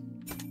 come on.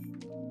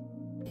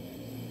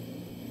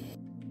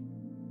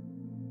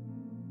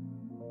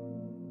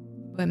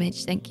 Boy,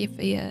 Mitch, thank you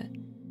for your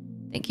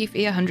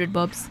 100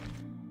 bobs.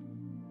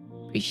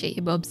 Appreciate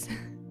you, bobs.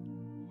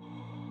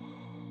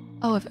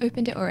 Oh, I've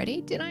opened it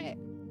already. Did I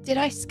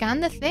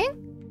scan the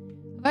thing?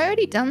 Have I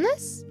already done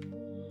this?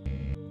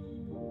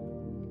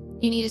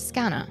 You need a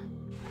scanner.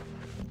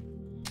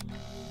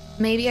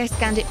 Maybe I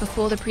scanned it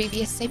before the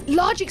previous save.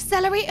 Large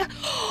accelerator.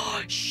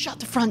 Oh, shut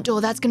the front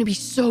door. That's going to be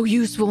so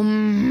useful.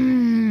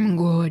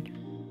 Good.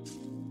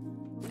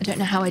 I don't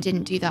know how I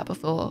didn't do that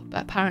before,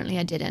 but apparently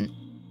I didn't.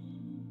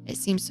 It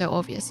seems so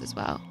obvious as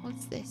well.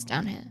 What's this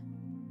down here?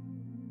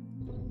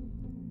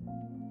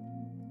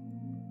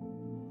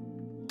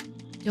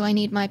 Do I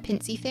need my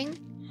pincy thing?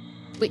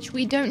 Which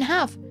we don't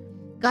have.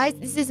 Guys,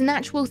 this is an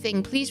actual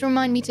thing. Please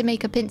remind me to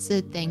make a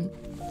pincer thing.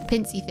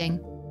 Pincy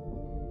thing.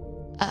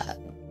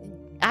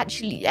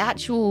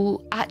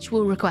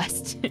 Actual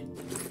request.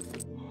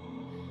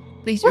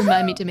 Please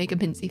remind me to make a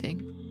pincy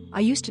thing. I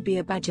used to be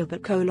a badger,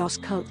 but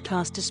Kolos cult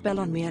cast a spell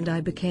on me and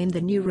I became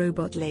the new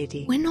robot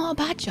lady. We're not a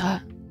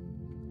badger.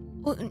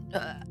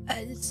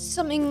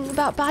 Something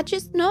about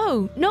badgers?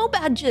 No. No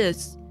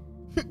badgers.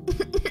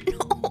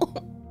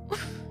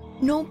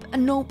 No.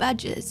 No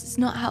badgers. It's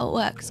not how it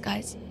works,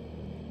 guys.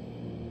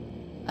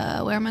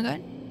 Where am I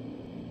going?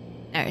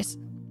 There it is.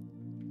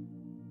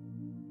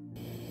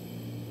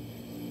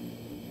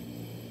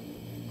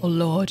 Oh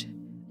Lord,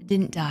 I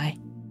didn't die.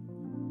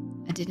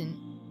 I didn't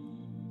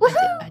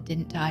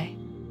die.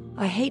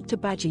 I hate to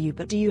badger you,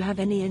 but do you have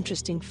any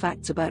interesting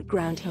facts about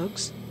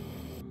groundhogs?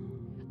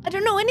 I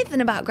don't know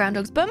anything about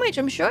groundhogs. Burmage,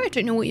 I'm sure I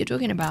don't know what you're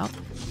talking about.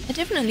 I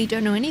definitely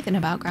don't know anything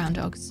about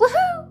groundhogs.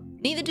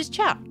 Woohoo! Neither does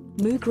chat.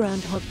 Moo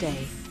Groundhog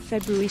Day,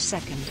 February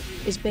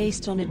 2nd, is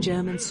based on a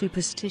German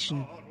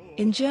superstition.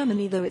 In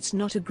Germany, though it's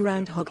not a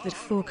groundhog that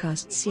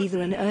forecasts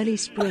either an early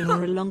spring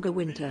or a longer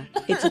winter,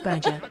 it's a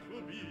badger.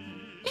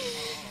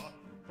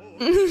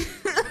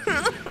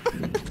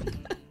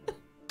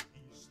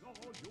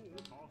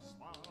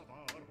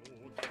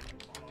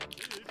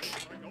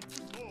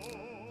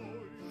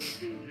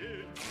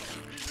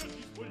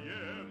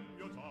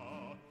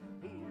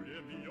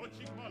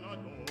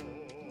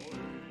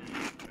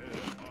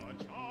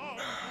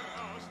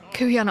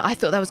 Kuriana, I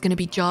thought that was going to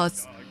be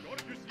Jaws.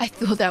 I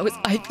thought that was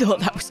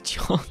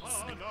Jaws.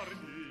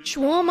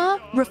 Shawarma,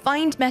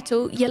 refined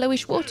metal,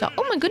 yellowish water.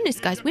 Oh my goodness,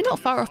 guys, we're not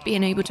far off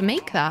being able to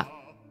make that.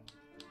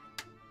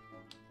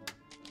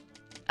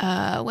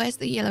 Where's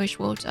the yellowish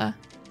water?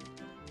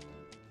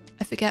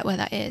 I forget where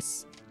that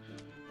is.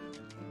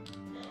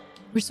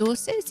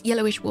 Resources?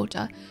 Yellowish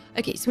water.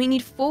 Okay, so we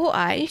need 4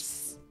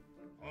 ice.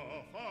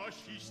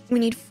 We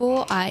need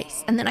 4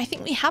 ice. And then I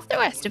think we have the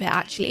rest of it,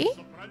 actually.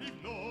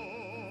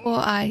 4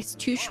 ice,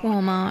 2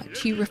 shawarma,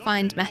 2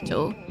 refined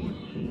metal.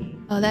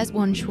 Oh, there's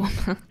 1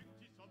 shawarma.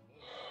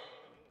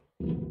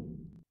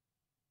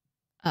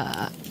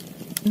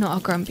 Not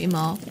a grumpy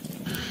mole.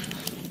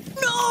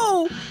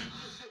 No!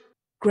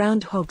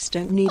 Groundhogs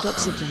don't need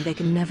oxygen, they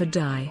can never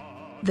die.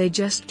 They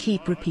just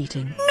keep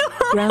repeating. No!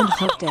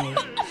 Groundhog Day,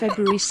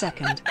 February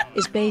 2nd,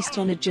 is based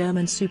on a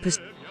German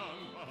superstition.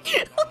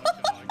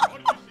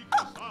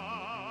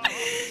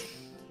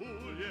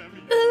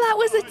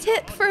 Here's a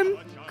tip from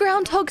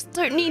groundhogs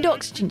don't need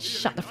oxygen.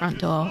 Shut the front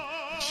door.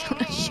 Shut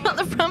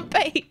the front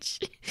page.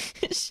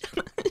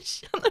 Shut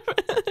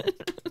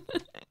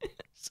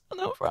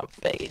the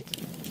front page.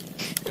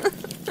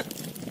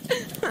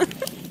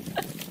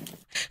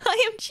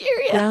 I am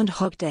Cheerio.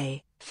 Groundhog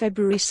Day,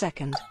 February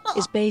 2nd,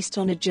 is based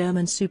on a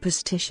German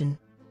superstition.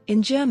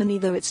 In Germany,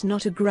 though it's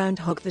not a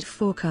groundhog that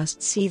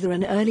forecasts either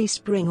an early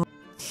spring or...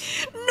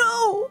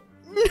 No!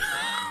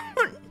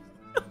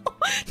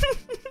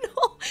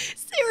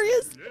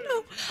 Serious,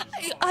 no.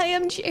 I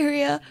am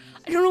Cheerio.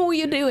 I don't know what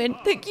you're doing.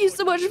 Thank you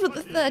so much for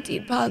the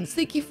 £13.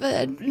 Thank you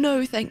for...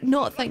 No,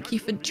 thank you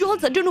for...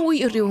 Jaws, I don't know what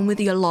you're doing with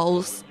your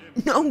lols.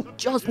 No,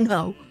 Jaws,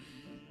 no.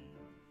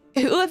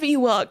 Whoever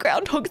you are,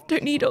 groundhogs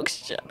don't need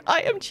oxygen.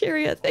 I am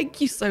Cheerio.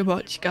 Thank you so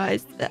much,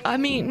 guys. I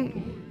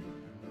mean...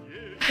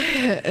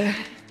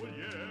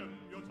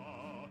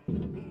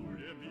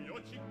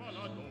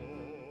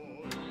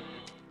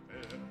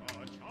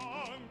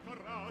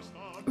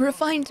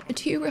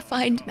 Too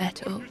refined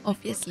metal,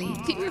 obviously.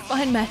 Too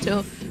refined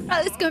metal.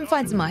 Right, let's go and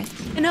find some ice.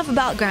 Enough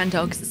about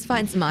groundhogs, let's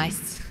find some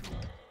ice.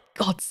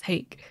 God's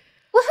sake.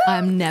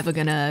 I'm never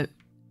gonna...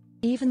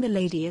 Even the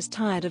Lady is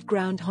Tired of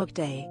Groundhog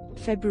Day,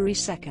 February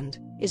 2nd,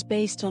 is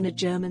based on a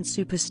German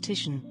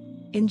superstition.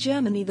 In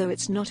Germany, though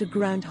it's not a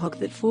groundhog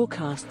that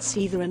forecasts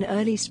either an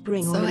early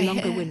spring or a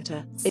longer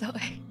winter. It's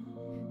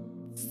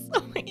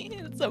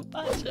a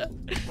badger.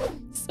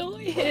 So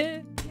I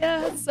hear.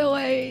 Yeah, so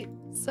I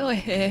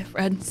hear,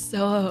 friends.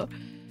 So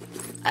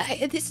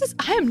I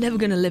am never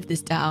gonna live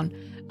this down.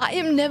 I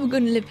am never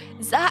gonna live.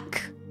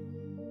 Zach,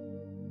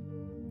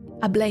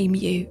 I blame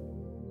you.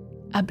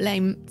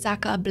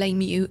 Zach, I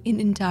blame you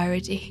in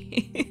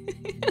entirety.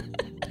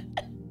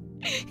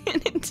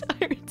 In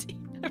entirety,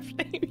 I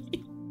blame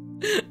you.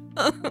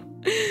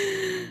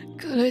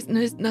 God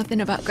knows nothing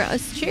about groundhogs.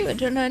 It's true, I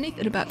don't know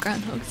anything about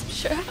groundhogs. I'm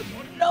sure I have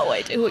no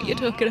idea what you're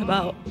talking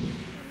about.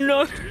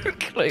 No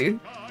clue.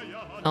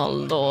 Oh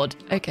lord.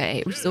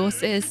 Okay,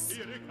 resources.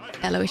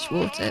 Yellowish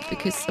water,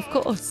 because of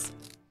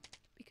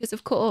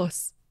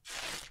course.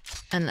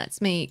 And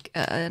let's make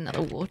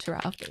another water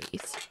out of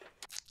these.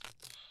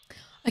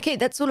 Okay,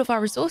 that's all of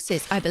our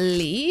resources, I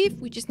believe.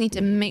 We just need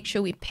to make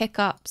sure we pick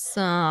up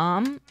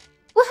some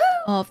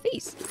of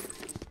these.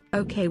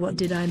 Okay, what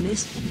did I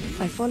miss?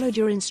 I followed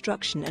your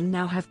instruction and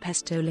now have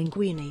pesto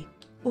linguine.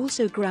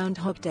 Also,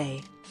 Groundhog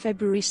Day,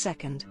 February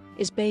 2nd,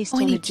 is based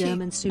on a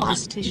German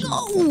superstition.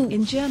 No!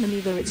 In Germany,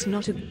 though it's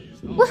not a...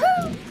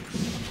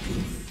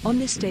 On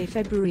this day,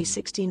 February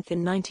 16th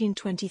in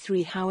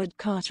 1923, Howard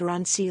Carter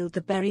unsealed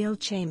the burial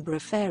chamber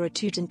of Pharaoh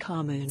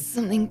Tutankhamun.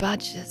 Something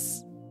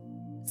badgers.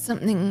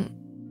 Something...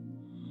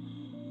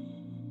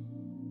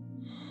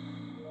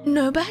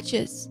 No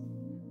badgers.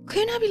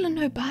 Kunabula,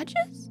 no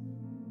badgers?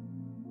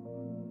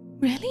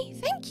 Really?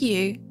 Thank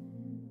you.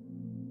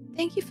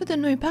 Thank you for the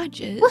no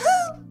badgers.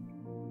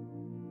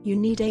 You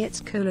need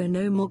HelloItsKolo,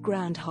 no more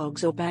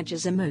groundhogs or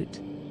badgers emote.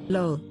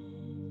 Lol.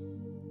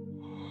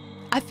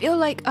 I feel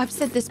like I've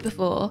said this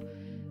before.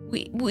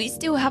 We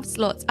still have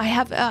slots. I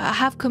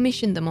have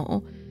commissioned them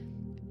all,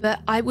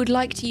 but I would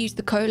like to use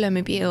the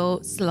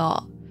Kolomobile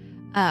slot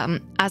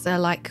as a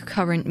like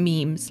current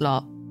meme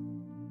slot.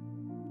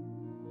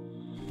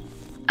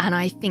 And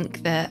I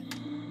think that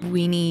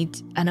we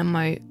need an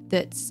emote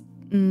that's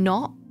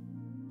not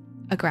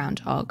a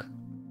groundhog.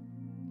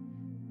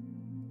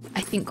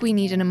 I think we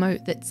need an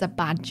emote that's a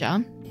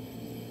badger.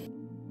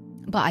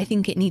 But I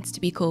think it needs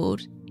to be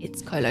called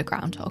HelloItsKolo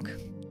Groundhog.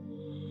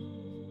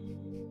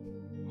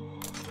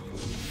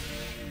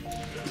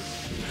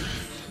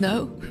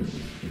 No?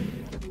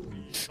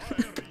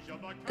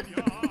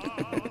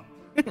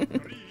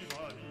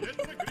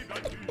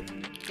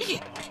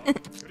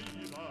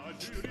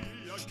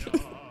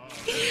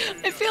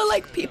 I feel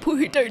like people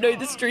who don't know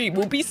the stream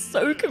will be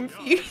so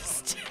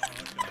confused.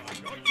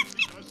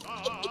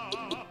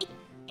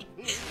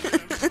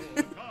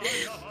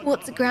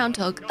 What's a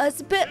groundhog?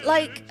 It's a bit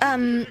like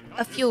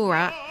a fuel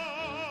rat,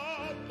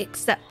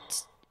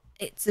 except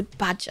it's a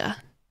badger.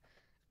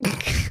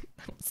 That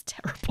was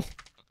terrible.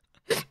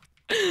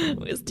 It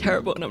was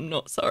terrible and I'm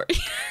not sorry.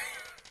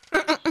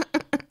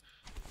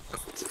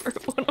 It's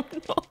terrible and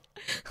I'm not.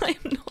 I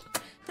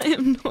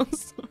am not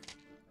sorry.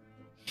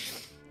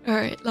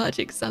 Alright, large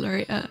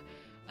accelerator.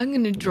 I'm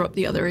going to drop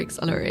the other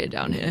accelerator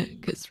down here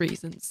because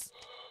reasons.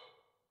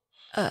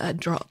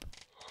 Drop.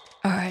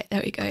 Alright,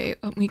 there we go.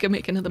 We can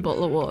make another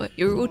bottle of water.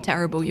 You're all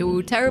terrible. You're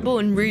all terrible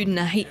and rude and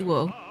I hate you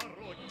all.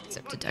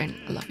 Except I don't.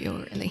 I love you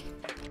all, really.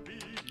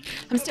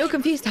 I'm still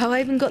confused how I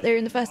even got there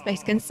in the first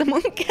place. Can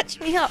someone catch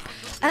me up?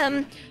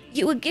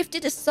 You were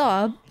gifted a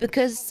sub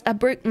because I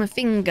broke my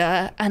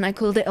finger and I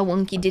called it a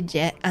wonky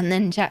digit and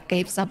then Jack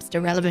gave subs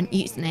to relevant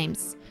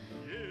usernames.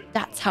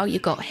 That's how you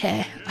got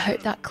here. I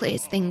hope that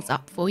clears things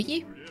up for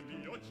you.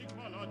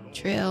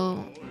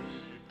 Drill.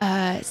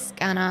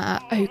 Scanner.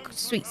 Oh,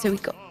 sweet. So we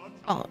got...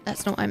 Oh,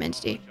 that's not what I meant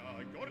to do.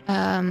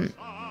 That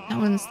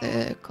one's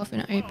the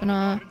coffin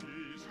opener.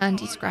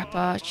 Handy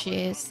scrapper.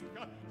 Cheers.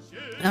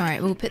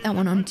 Alright, we'll put that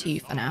one on 2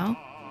 for now.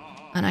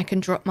 And I can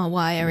drop my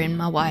wire in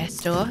my wire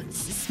store.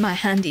 This is my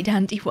handy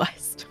dandy wire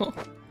store.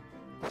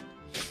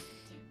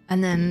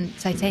 And then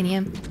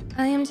titanium.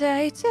 I am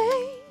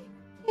titanium.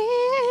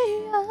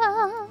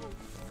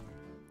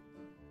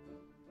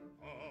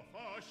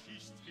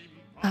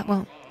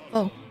 Well,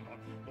 oh.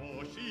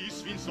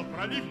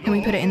 Can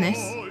we put it in this?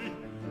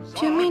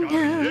 To me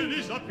now,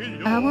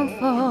 I won't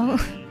fall.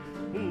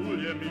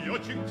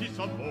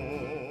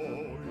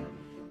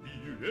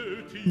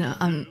 No,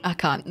 I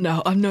can't.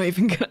 No, I'm not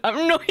even gonna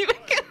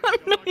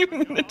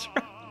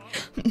try.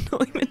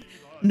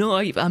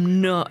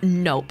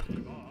 Nope.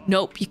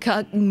 Nope, you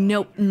can't.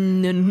 Nope.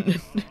 No.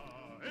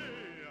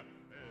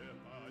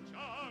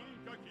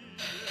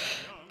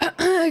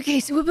 Okay,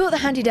 so we built the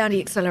handy dandy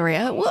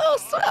accelerator.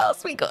 What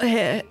else we got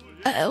here?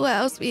 What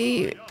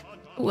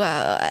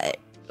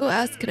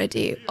else could I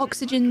do?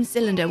 Oxygen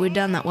cylinder. We've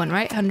done that one,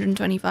 right?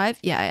 125.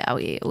 Yeah,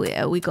 we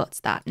got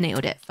that.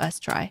 Nailed it.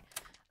 First try.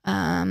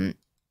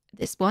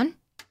 This one.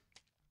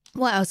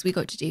 What else we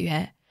got to do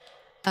here?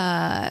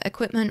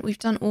 Equipment. We've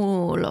done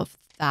all of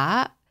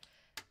that.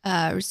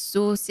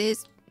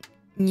 Resources.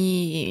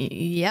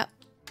 Yep.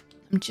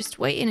 I'm just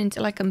waiting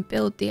until I can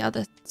build the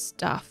other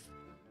stuff.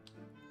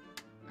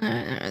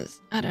 I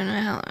don't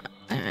know how.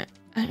 I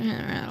don't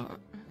know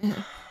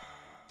how.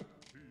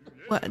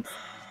 What?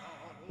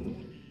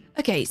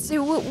 Okay,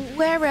 so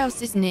where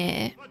else is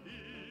near?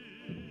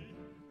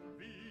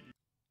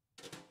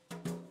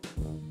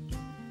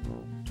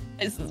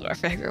 This is my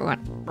favorite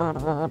one.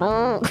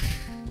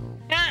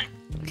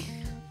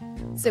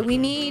 So we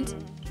need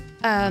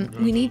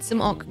some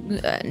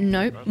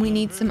we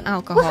need some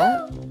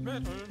alcohol.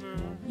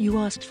 You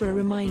asked for a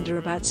reminder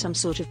about some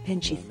sort of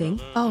pinchy thing?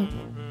 Oh.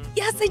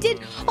 Yes, I did.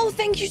 Oh,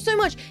 thank you so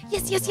much.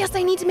 Yes.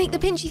 I need to make the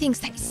pinchy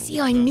things. See,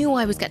 I knew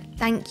I was going to...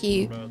 Thank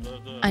you.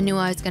 I knew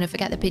I was going to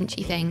forget the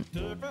pinchy thing.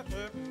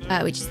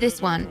 Which is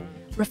this one.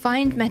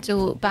 Refined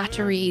metal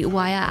battery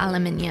wire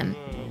aluminium.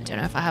 I don't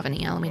know if I have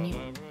any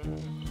aluminium.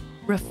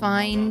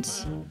 Refined...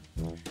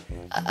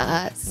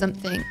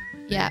 something.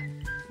 Yeah.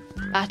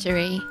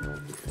 Battery.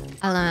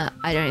 I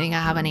don't think I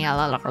have any...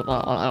 I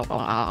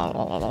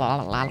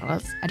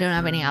don't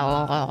have any...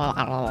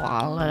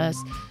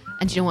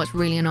 And do you know what's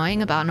really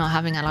annoying about not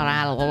having a lot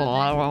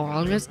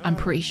of... I'm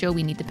pretty sure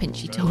we need the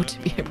pinchy tool to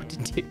be able to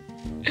do.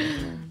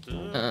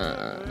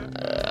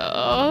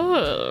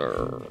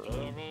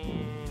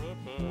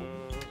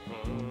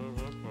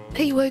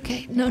 Are you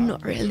okay? No,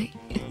 not really.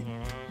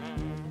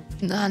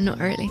 No, not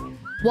really.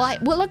 Why?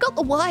 Well, I got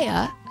the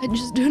wire. I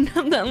just don't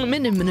have the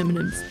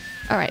aluminiums.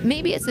 All right,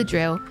 maybe it's a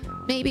drill.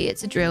 Maybe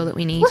it's a drill that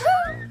we need.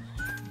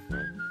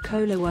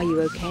 Kolo, are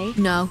you okay?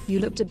 No. You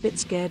looked a bit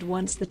scared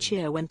once the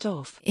cheer went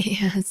off.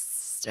 Yes.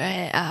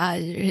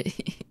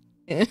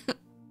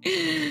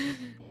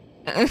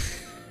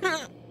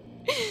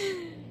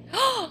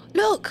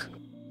 Look!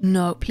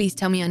 No, please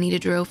tell me I need a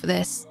drill for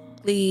this.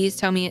 Please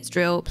tell me it's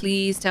drill.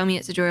 Please tell me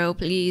it's a drill.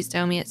 Please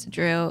tell me it's a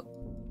drill.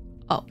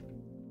 Oh.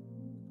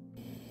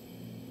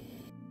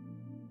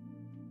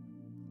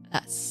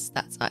 That's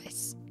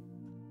ice.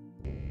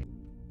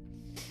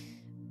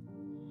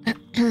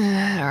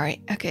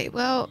 Alright, okay,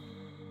 well,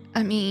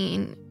 I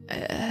mean,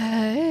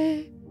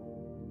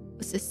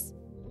 what's this?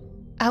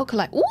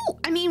 Alkali. Ooh,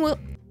 I mean, well,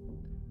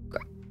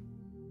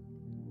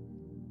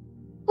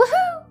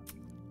 woohoo!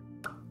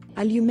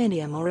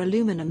 Aluminium or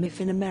aluminum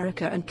if in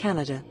America and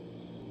Canada.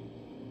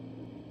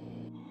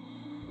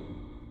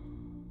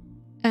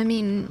 I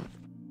mean,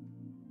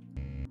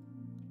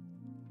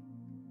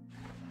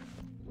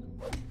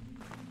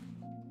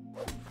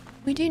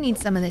 we do need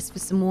some of this for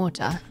some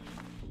water.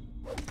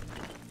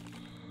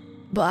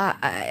 But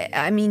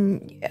I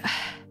mean,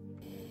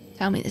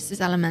 tell me this is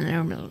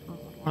aluminum.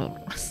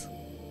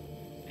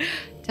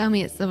 Tell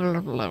me it's the...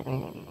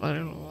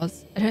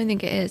 I don't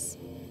think it is.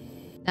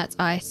 That's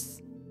ice.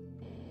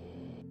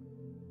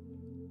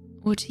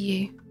 What are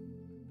you?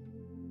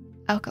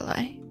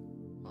 Alkali?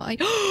 Why?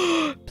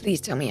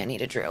 Please tell me I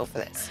need a drill for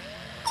this.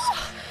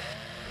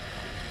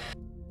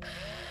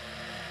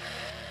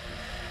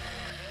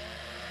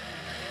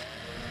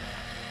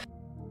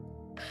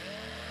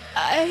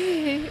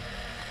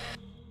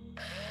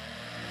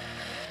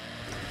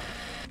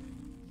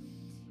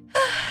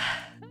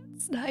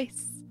 That's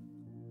nice.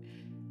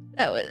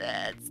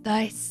 That's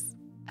nice.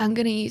 I'm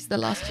gonna use the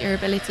last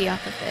durability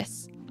up of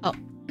this. Oh.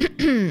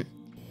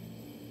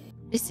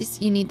 This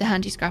is, you need the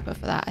handy scrapper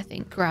for that, I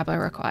think. Grabber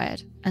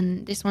required.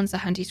 And this one's a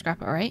handy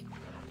scrapper, right?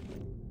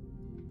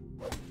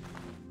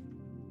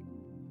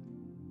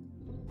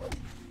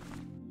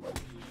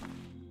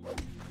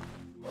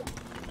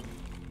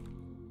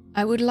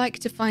 I would like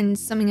to find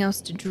something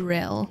else to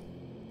drill.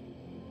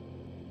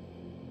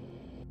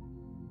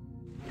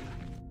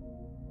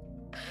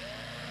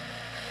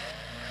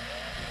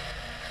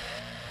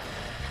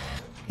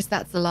 Because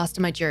that's the last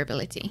of my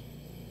durability.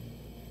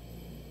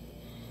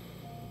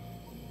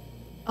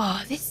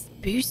 Oh, this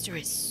booster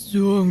is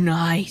so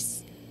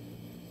nice.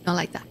 Not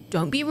like that.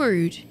 Don't be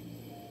rude.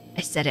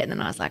 I said it and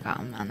then I was like,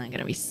 oh man, they're going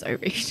to be so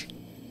rude.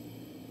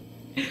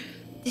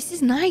 This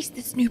is nice.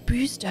 This new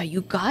booster,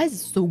 you guys,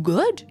 is so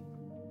good.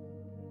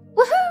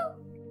 Woohoo!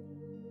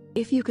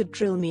 If you could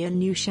drill me a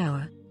new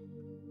shower.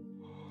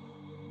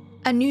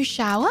 A new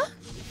shower?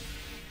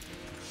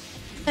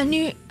 A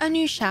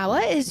new shower?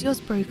 Is yours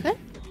broken?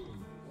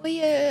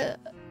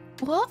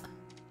 What?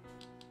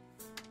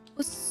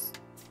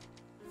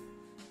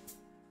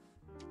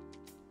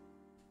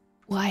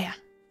 Why?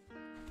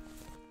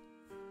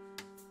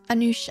 A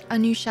new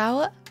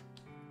shower?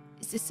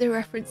 Is this a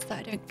reference that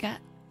I don't get?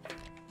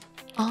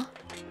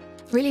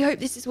 Really hope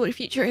this is what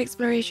future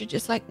exploration,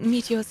 just like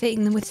meteors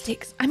hitting them with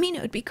sticks. I mean,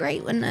 it would be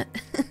great, wouldn't it?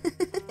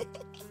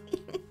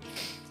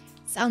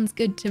 Sounds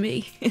good to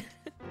me.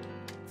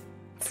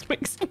 Let's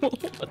drink some more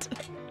water.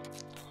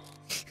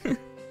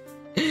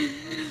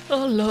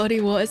 Oh lordy,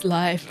 what is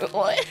life?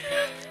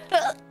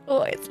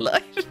 What is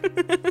life?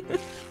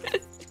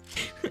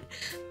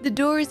 The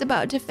door is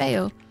about to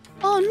fail.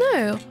 Oh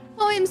no!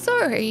 Oh, I'm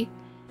sorry.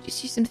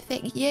 Just use some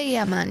thick.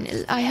 Yeah,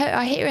 man.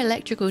 I hear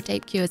electrical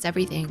tape cures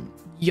everything.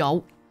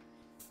 Yo.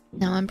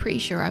 Now I'm pretty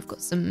sure I've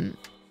got some.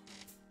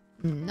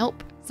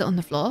 Nope. Is it on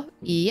the floor?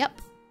 Yep.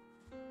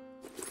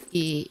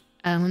 Yeah.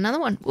 Another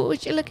one. Oh,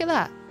 would you look at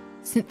that?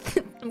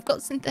 I've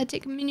got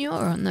synthetic manure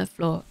on the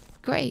floor.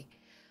 Great.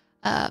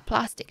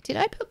 Plastic. Did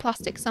I put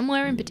plastic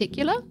somewhere in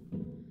particular?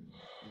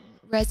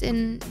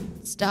 Resin,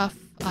 stuff,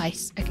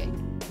 ice. Okay.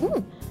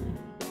 Ooh.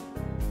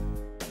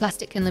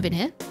 Plastic can live in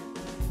here.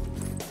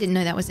 Didn't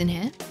know that was in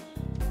here.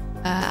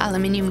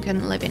 Aluminium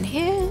can live in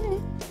here.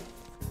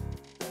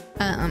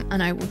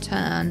 And I will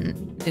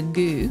turn the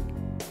goo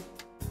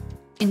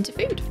into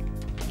food.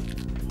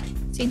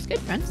 Seems good,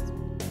 friends.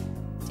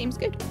 Seems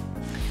good.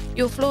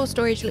 Your floor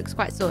storage looks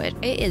quite sorted.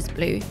 It is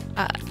blue.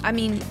 I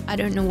mean, I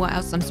don't know what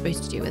else I'm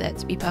supposed to do with it,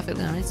 to be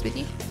perfectly honest with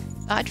you.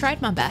 But I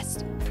tried my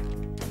best.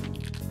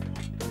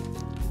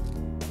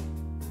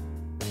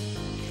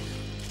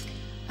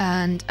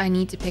 And I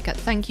need to pick up...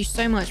 Thank you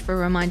so much for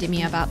reminding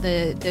me about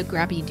the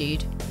grabby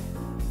dude.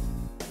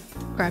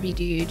 Grabby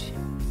dude.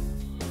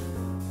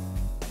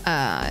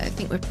 I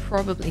think we're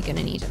probably going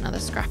to need another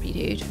scrappy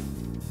dude.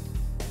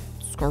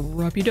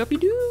 Scrappy duppy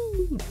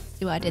dude.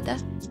 See what I did there?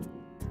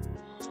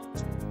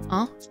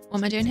 What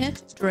am I doing here?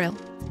 Drill.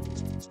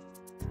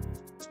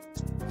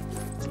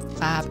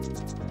 Fab.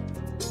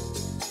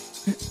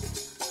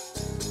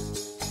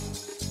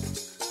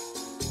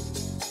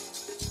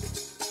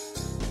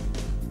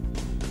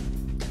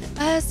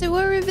 So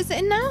where are we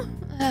visiting now?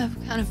 I've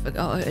kind of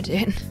forgot what we were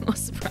doing. What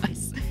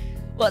surprise.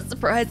 What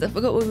surprise, I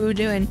forgot what we were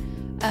doing.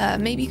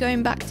 Maybe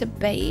going back to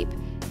Babe.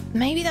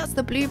 Maybe that's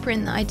the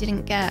blueprint that I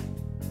didn't get.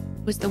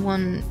 Was the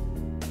one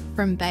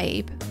from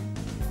Babe.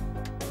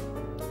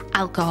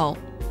 Alcohol.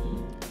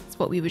 That's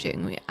what we were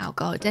doing with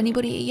alcohol. Did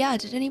anybody get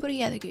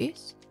the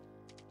goose?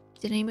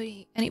 Did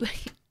anybody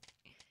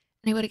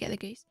get the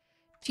goose?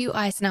 Few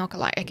ice and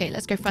alkali. Okay,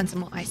 let's go find some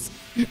more ice.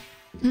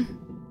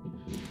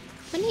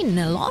 I've been eating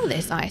a lot of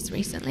this ice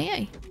recently,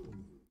 eh?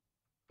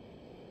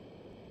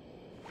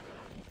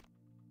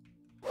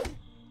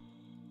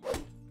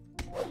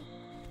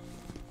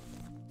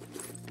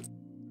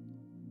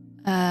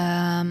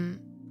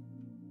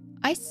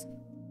 Ice?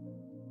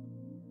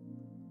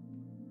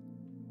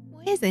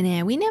 What is in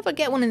here? We never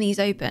get one of these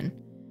open.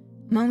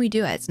 When we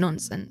do it, it's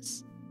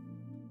nonsense.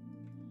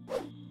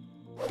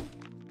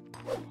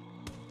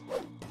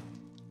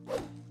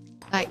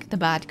 Like the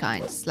bad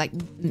kinds, like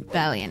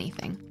barely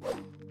anything.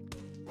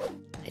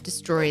 It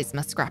destroys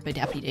my scrappy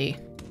dappy doo.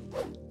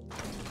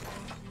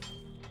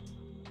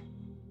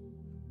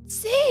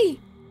 See?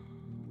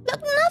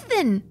 Look,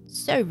 nothing!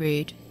 So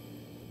rude.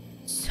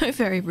 So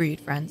very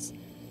rude, friends.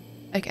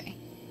 Okay.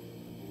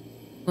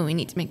 Well, we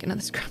need to make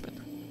another scrap.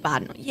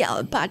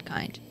 Yeah, bad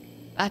kind.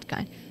 Bad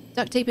kind.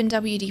 Duct tape and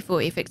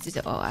WD-40 fixes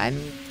it all. I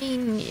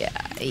mean,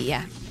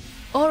 yeah.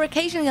 Or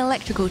occasionally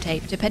electrical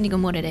tape, depending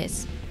on what it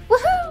is.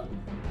 Woohoo!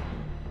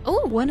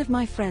 Oh! One of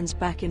my friends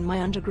back in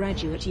my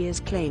undergraduate years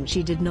claimed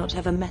she did not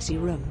have a messy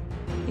room.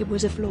 It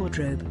was a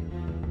wardrobe.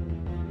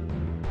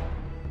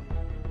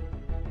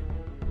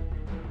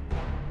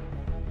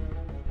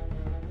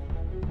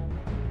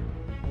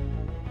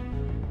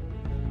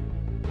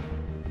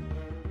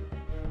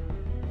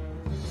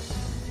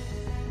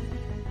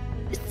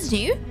 This is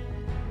new.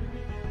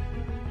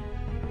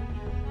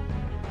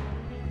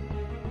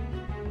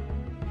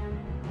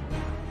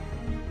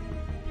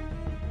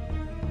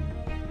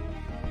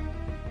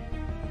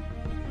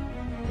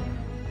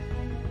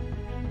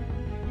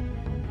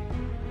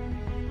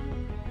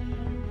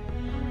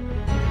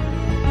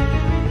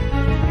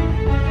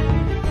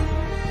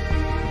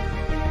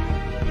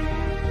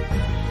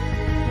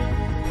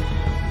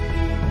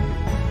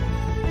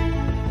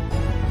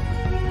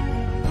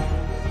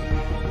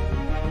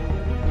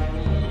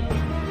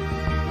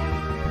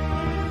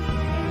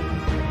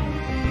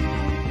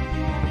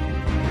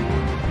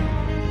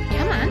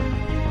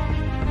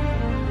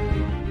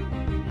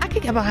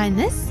 Behind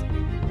this.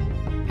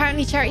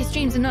 Apparently charity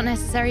streams are not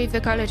necessary for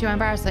Kolo to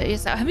embarrass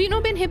yourself. Have you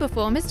not been here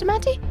before, Mr.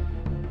 Matty?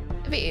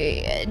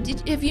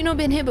 Have you not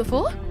been here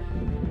before?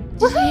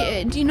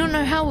 Do you not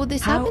know how all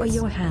this happens? How are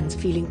your hands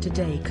feeling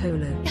today,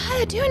 Kolo? Yeah,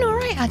 they're doing all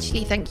right,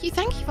 actually. Thank you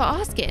for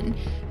asking.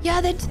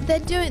 Yeah,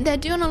 they're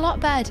doing a lot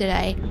better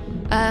today.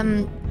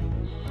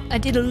 I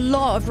did a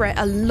lot of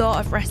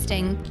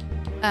resting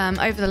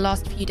over the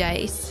last few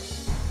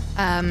days,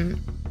 and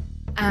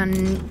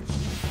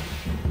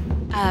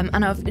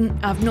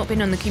I've not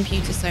been on the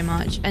computer so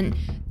much, and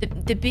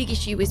the big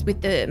issue is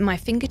with my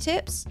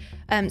fingertips.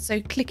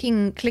 So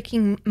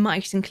clicking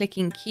mice and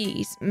clicking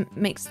keys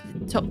makes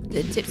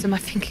the tips of my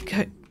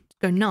finger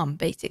go numb,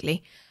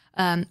 basically,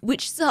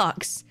 which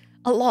sucks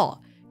a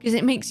lot because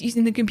it makes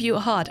using the computer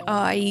hard.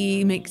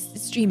 It makes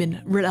streaming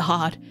really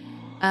hard.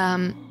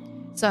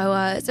 So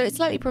it's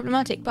slightly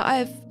problematic, but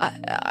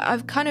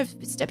I've kind of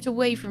stepped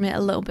away from it a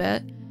little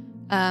bit,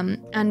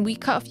 and we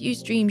cut a few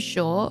streams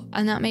short,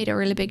 and that made a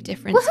really big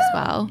difference as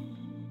well.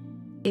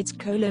 It's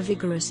Kolo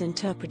vigorous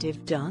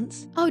interpretive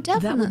dance? Oh,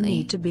 definitely. That would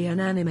need to be an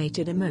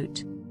animated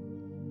emote.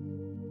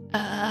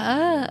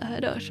 I'm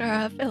not sure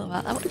how I feel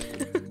about that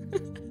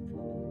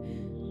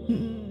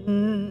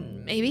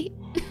one. Maybe.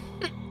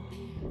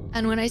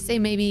 And when I say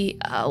maybe,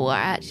 what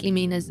I actually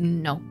mean is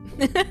no.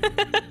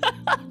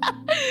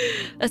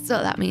 That's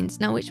what that means.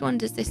 Now, which one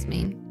does this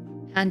mean?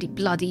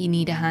 Bloody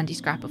need a handy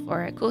scrapper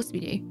for it. Of course we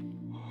do.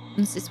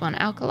 What's this one?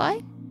 Alkali,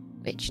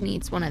 which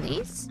needs one of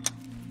these.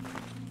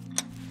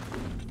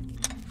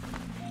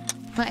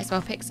 Might as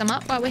well pick some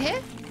up while we're here.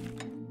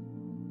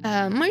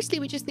 Mostly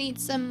we just need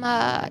some,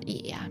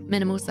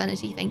 minimal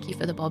sanity. Thank you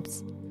for the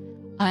bobs.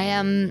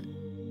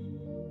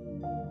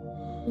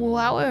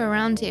 While we're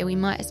around here, we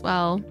might as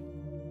well...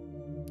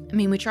 I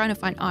mean, we're trying to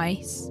find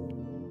ice.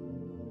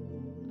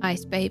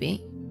 Ice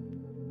baby.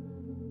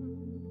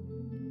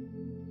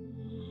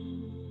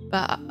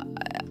 But...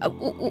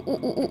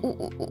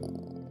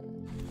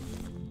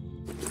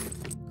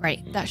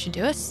 Great, that should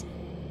do us.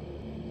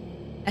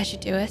 That should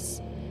do us.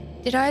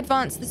 Did I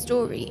advance the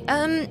story?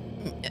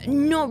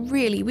 Not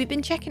really. We've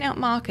been checking out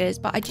markers,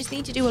 but I just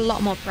need to do a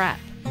lot more prep.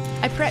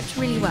 I prepped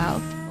really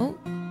well. Oh,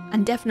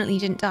 and definitely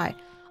didn't die.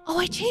 Oh,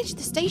 I changed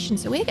the station,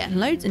 so we're getting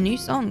loads of new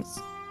songs.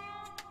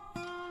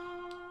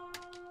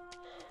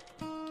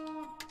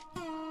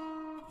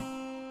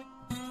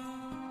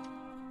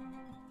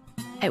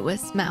 It was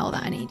smell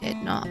that I needed,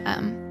 not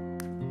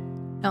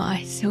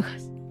ice.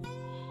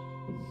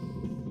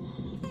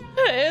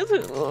 There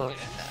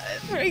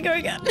we go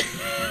again.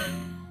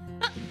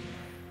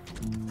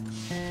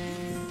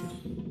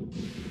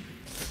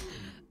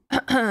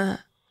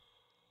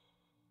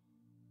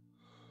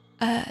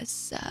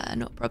 It's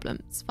not a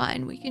problem. It's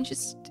fine. We can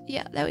just...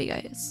 Yeah, there we go.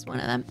 It's one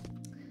of them.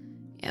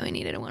 Yeah, we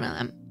needed one of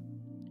them.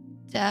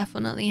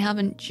 Definitely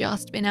haven't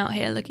just been out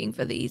here looking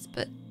for these,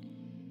 but...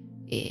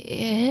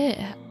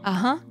 Yeah.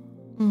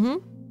 Mm-hmm.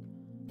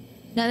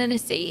 None to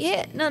see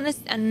here. None to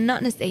see.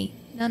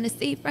 None to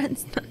see,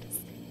 friends. None to see.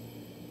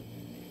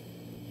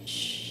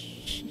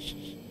 Shh.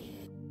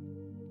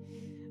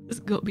 There's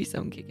got to be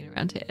someone kicking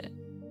around here.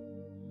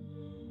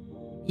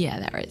 Yeah,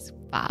 there is.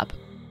 Fab.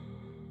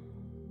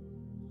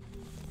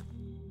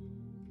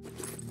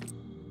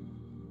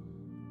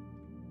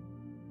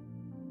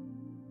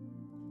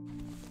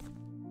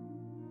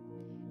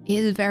 It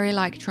is very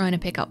like trying to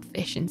pick up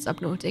fish in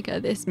Subnautica,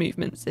 this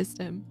movement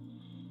system.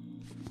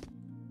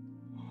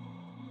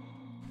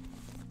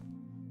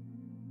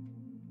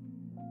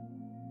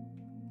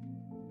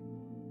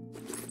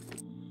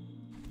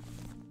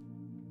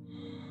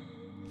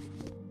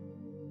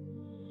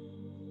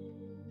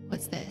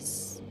 What's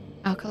this?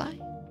 Alkali?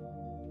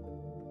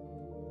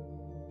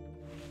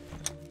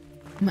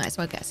 Might as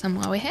well get some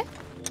while we're here.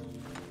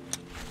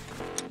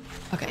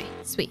 Okay,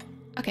 sweet.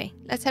 Okay,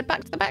 let's head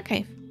back to the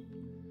Batcave.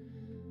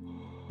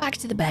 Back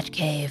to the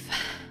Batcave.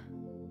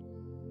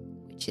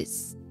 Which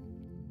is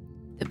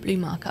the blue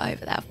marker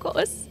over there, of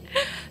course.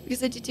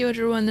 Because I did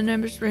 201 the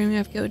numbers room,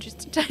 I've killed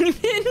just a tiny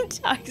bit.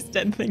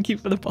 Extend, thank you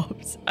for the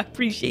bobs. I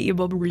appreciate your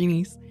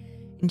bobberinis.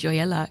 Enjoy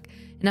your luck.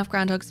 Enough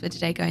groundhogs for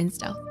today, going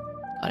stealth.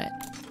 Got it.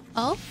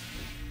 Oh,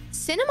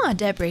 cinema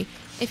debris.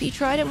 If you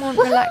tried and want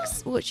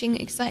relax watching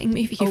exciting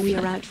movie. Oh, we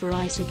are out for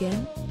ice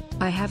again?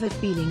 I have a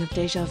feeling of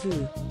deja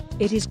vu.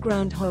 It is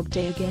Groundhog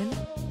Day again?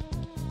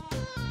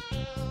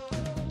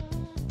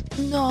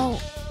 No,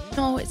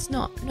 it's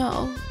not.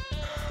 No.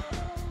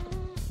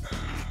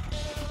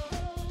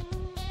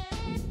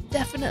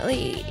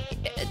 Definitely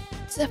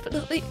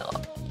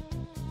not.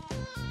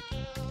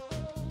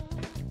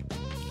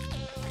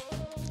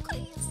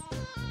 Please.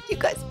 You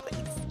guys,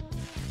 please.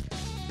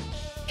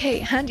 Okay,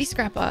 handy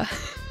scrapper.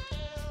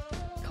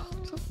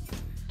 God.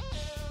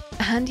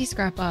 A handy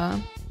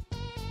scrapper.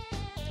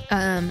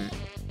 And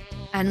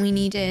we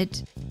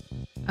needed...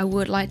 I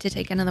would like to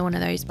take another one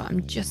of those, but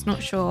I'm just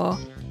not sure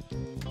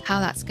how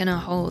that's gonna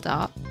hold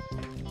up.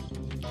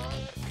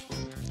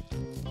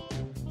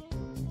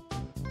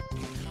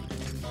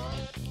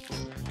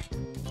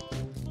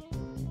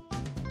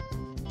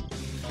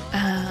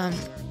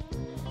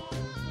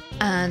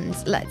 And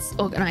let's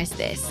organize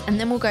this, and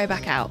then we'll go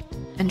back out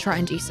and try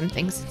and do some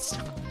things and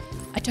stuff.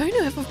 I don't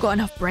know if I've got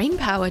enough brain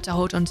power to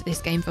hold on to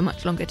this game for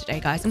much longer today,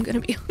 guys. I'm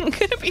gonna be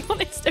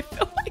honest. I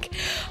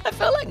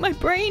feel like my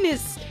brain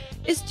is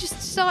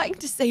just starting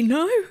to say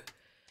no.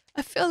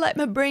 I feel like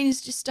my brain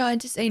is just starting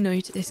to say no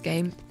to this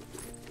game,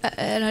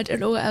 and I don't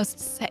know what else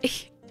to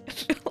say. I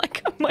feel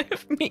like I might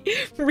have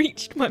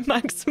reached my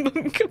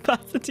maximum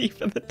capacity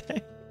for the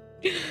day.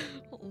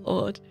 Oh,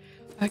 Lord.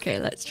 Okay,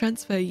 let's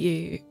transfer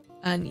you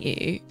and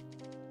you,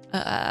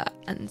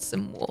 and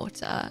some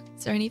water.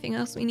 Is there anything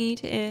else we need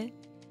here?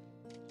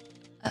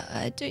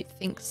 I don't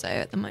think so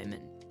at the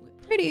moment.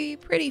 We're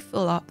pretty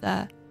full up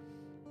there.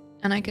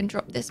 And I can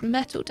drop this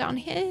metal down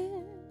here.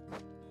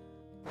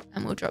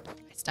 And we'll drop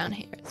this down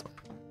here as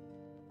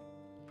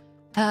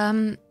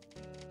well.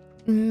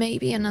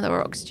 Maybe another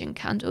oxygen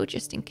candle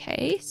just in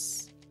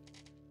case.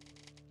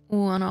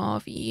 One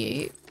of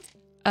you.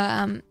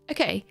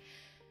 Okay.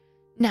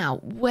 Now,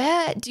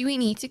 where do we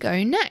need to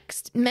go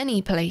next?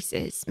 Many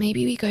places.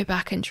 Maybe we go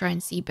back and try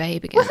and see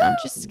Babe again. I'm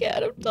just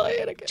scared of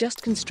dying again.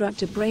 Just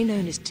construct a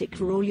brain-owner stick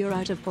for all your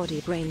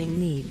out-of-body braining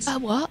needs. A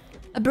what?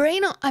 A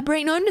brain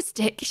on a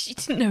stick? She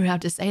didn't know how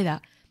to say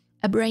that.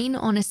 A brain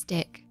on a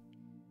stick.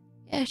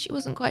 Yeah, she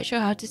wasn't quite sure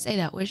how to say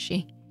that, was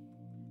she?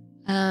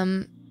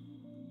 I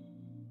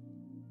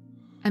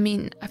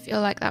mean, I feel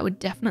like that would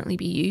definitely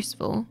be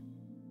useful.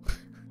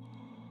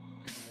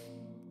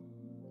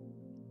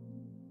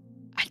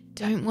 I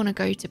don't want to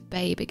go to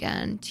Babe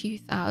again.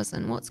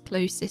 2000. What's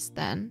closest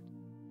then?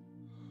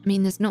 I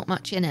mean, there's not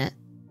much in it.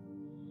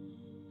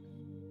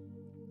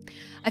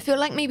 I feel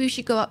like maybe we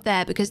should go up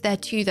there because they're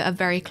two that are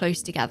very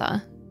close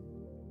together.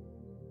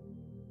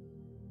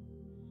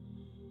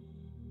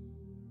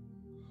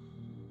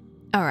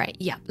 All right,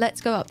 yeah, let's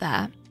go up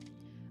there.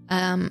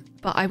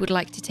 But I would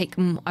like to take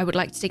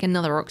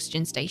another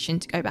oxygen station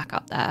to go back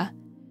up there.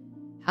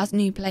 How's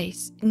new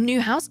place? New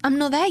house? I'm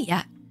not there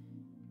yet.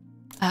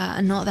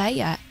 I'm not there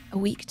yet. A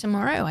week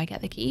tomorrow, I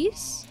get the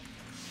keys.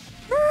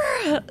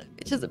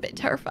 Which is a bit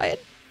terrifying.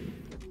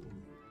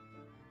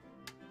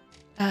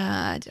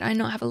 Did I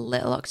not have a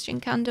little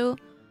oxygen candle?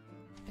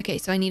 Okay,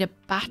 so I need a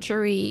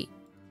battery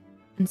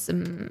and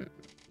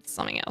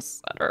something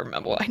else. I don't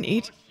remember what I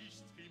need.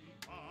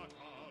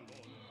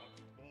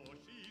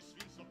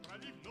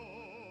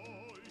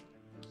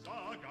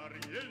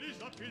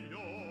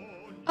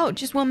 Oh,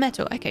 just one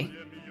metal. Okay,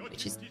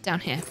 which is down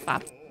here.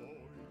 Fab.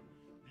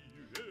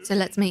 So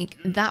let's make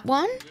that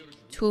one.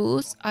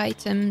 Tools,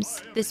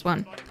 items, this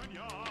one.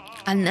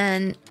 And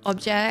then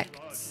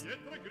objects,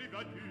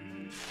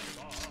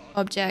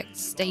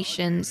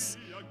 stations,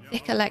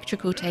 thick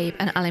electrical tape,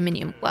 and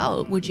aluminium.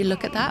 Well, would you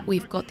look at that?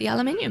 We've got the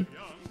aluminium.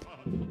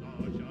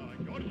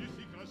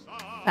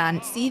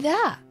 Fancy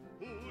that.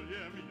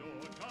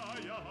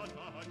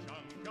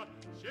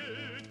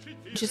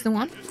 Just the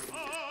one?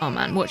 Oh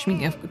man, watch me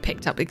have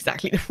picked up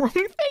exactly the wrong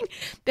thing.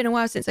 Been a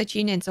while since I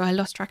tuned in, so I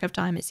lost track of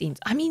time, it seems.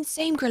 I mean,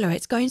 same Grillo,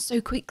 it's going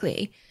so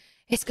quickly.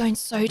 It's going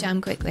so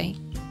damn quickly.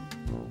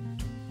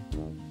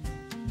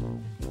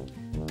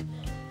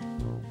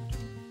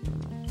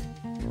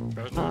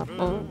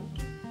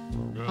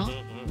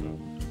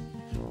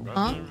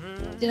 Huh?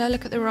 Did I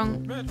look at the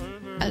wrong?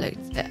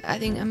 I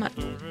think I might.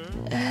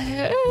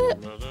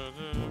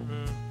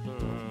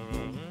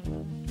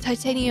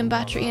 Titanium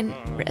battery and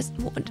rest.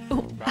 What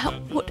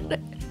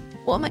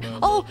am I?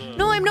 Oh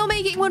no, I'm not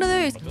making one of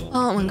those.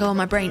 Oh my god,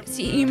 my brain.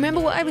 See, you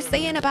remember what I was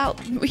saying about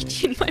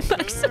reaching my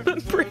maximum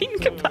brain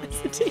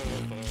capacity?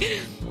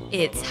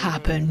 It's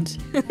happened.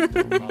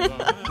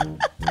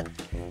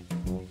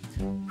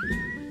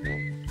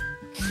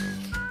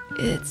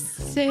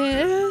 It's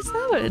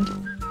happened.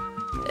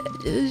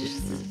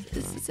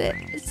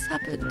 It's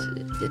happened.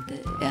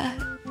 Yeah.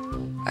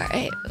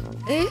 Alright.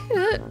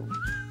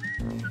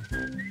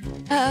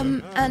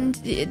 And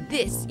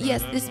this,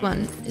 yes, this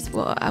one is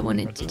what I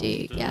wanted to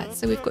do. Yeah,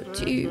 so we've got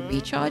 2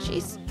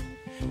 recharges.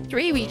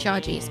 3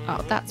 recharges.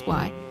 Oh, that's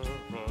why.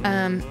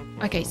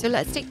 Okay, so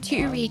let's take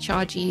 2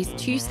 recharges,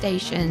 2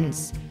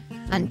 stations,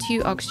 and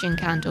 2 oxygen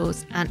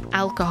candles, and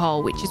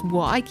alcohol, which is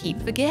what I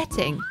keep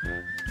forgetting.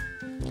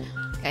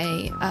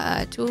 Okay,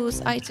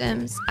 tools,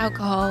 items,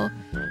 alcohol,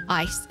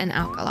 ice, and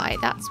alkali.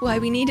 That's why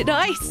we needed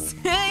ice.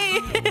 Hey!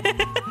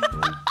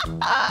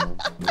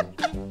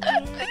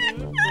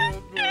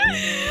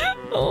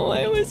 Oh,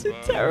 I was so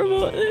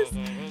terrible at this.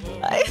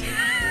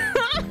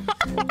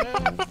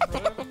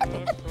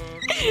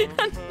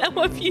 And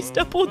now I've used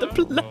up all the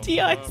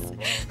bloody ice.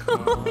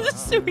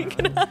 So we're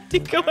gonna have to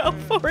go out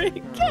for it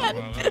again.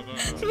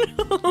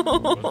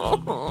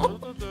 No.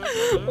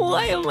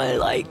 Why am I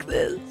like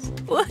this?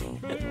 Why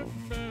am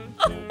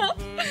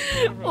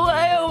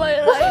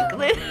I like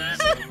this?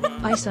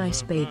 Ice,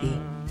 ice, baby.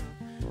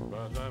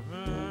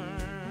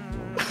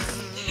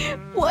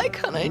 Why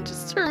can't I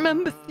just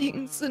remember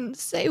things and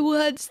say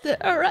words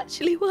that are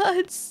actually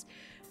words?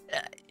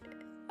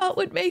 That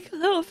would make a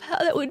lot of help.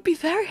 That would be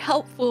very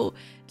helpful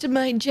to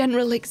my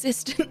general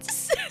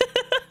existence.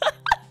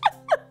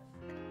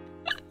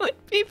 Would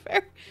be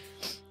very.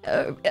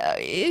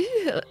 Okay,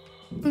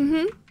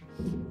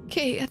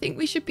 I think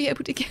we should be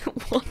able to get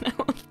one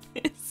out of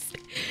this.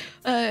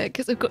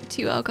 because I've got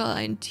 2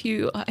 alkali and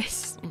 2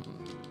 ice.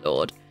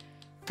 Lord.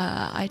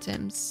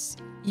 Items.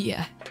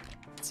 Yeah.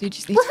 So you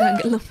just need to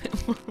get a little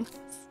bit more.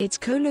 It's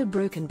Kolo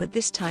broken, but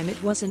this time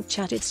it wasn't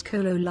chat. It's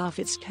Kolo laugh.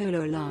 It's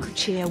Kolo laugh.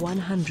 Cheer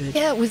 100.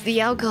 Yeah, it was the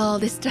alcohol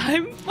this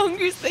time.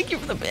 Mongoose, thank you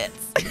for the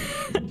bits.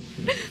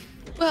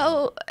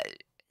 Well,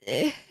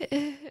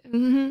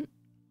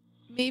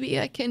 maybe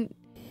I can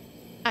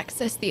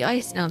access the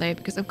ice now though,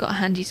 because I've got a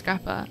handy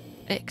scrapper.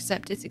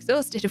 Except it's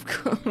exhausted, of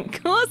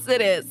course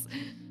it is.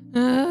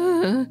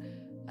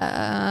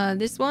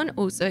 This one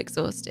also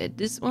exhausted.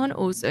 This one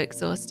also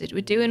exhausted.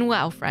 We're doing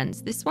well,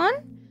 friends. This one?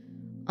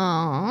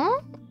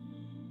 Aww.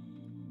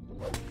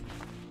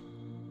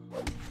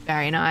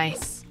 Very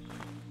nice.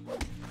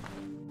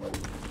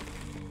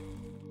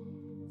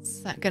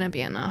 Is that gonna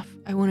be enough?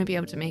 I want to be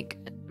able to make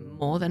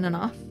more than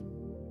enough.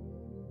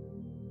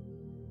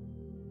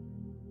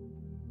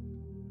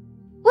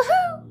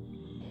 Woohoo!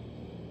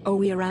 Oh,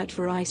 we are out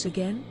for ice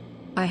again?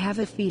 I have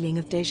a feeling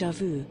of deja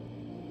vu.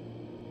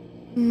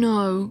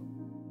 No.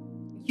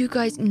 You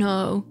guys,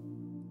 no.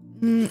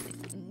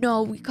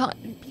 No, we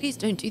can't. Please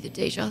don't do the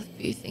deja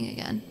vu thing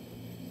again.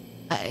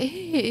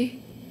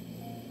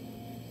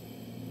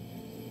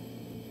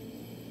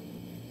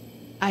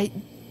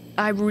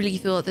 I really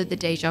thought that the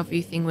deja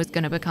vu thing was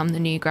going to become the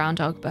new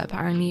groundhog, but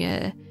apparently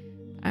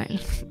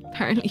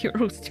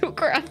you're all still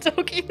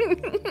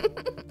groundhogging.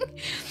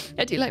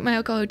 I do like my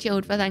alcohol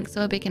chilled, but thanks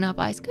for picking up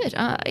ice. Good.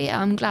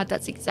 Yeah, I'm glad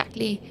that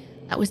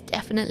was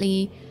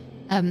definitely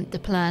the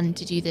plan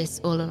to do this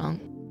all along.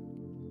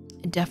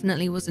 It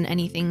definitely wasn't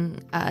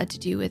anything to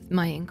do with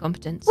my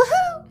incompetence.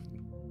 Woohoo!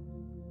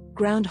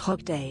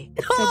 Groundhog Day,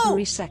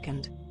 February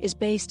 2nd, is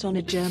based on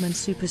a German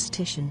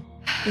superstition.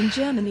 In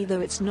Germany, though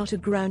it's not a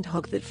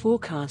groundhog that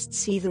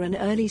forecasts either an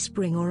early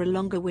spring or a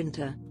longer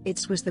winter,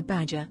 it was the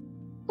badger.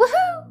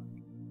 Woohoo!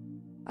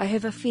 I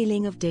have a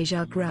feeling of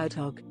deja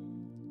groundhog.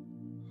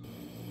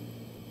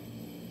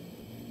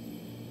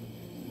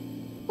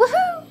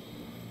 Woohoo!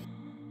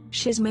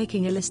 She's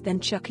making a list then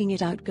chucking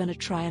it out, gonna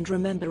try and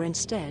remember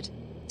instead.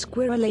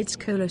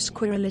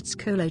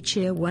 HelloItsKolo,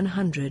 cheer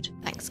 100.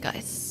 Thanks,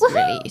 guys. Woohoo!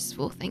 Really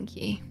useful, thank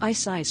you.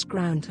 Ice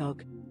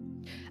groundhog.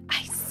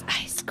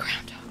 Ice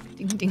groundhog.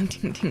 Ding, ding,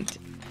 ding, ding.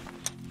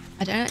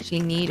 I don't actually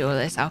need all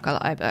this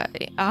alkali, but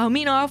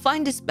I'll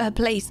find a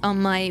place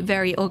on my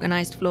very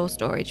organized floor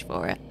storage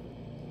for it.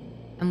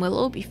 And we'll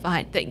all be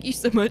fine. Thank you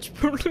so much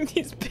for all of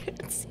these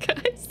bits,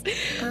 guys.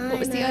 What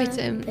was the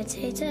item?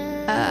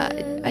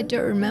 I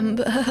don't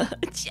remember.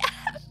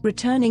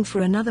 Returning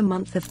for another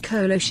month of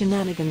Kolo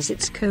shenanigans,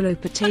 it's Kolo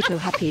Potato.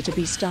 Happy to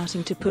be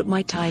starting to put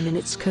my time in.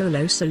 It's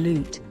Kolo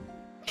salute.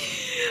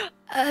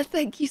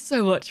 Thank you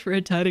so much for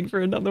returning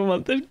for another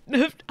month of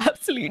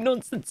absolute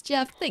nonsense,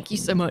 Jeff. Thank you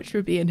so much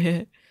for being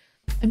here.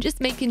 I'm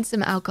just making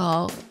some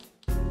alcohol.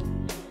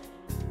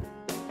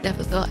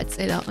 Never thought I'd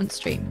say that on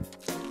stream.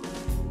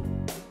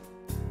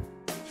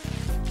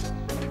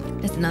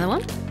 There's another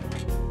one.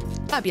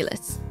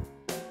 Fabulous.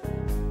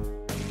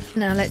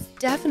 Now let's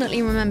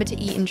definitely remember to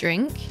eat and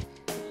drink.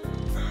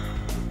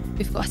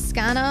 We've got a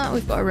scanner,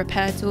 we've got a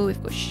repair tool,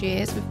 we've got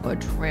shears, we've got a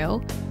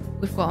drill,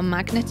 we've got a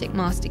magnetic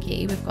master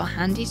key, we've got a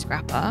handy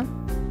scrapper,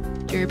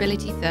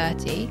 durability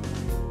 30.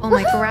 Oh,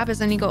 my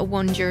grabber's only got a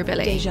 1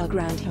 durability. Deja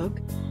groundhog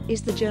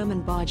is the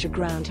German badger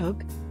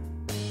groundhog.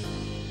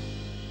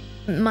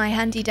 My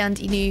handy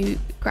dandy new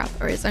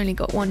grabber has only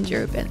got 1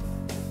 durability.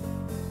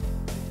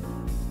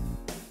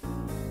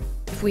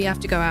 If we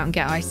have to go out and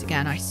get ice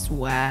again, I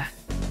swear.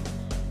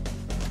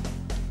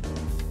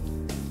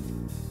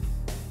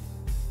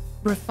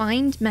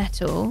 Refined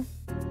metal,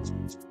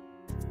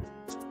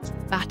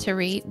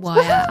 battery,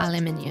 wire,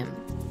 aluminium.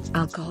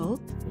 Alcohol,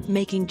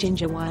 making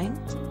ginger wine.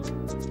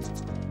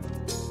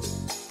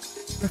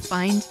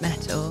 Refined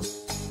metal,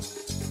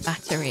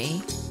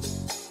 battery.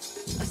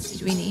 What else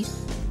did we need?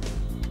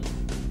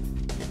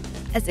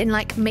 As in,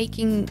 like,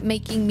 making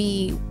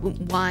me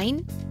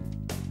wine,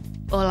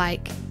 or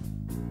like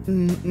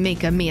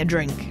make me a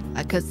drink?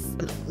 Because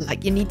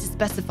like you need to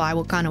specify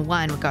what kind of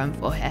wine we're going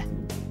for here.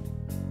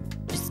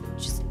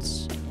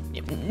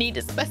 Need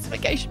a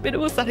specification, but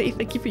also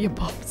thank you for your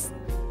pops.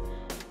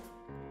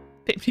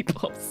 Baby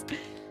pops.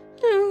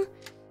 Oh.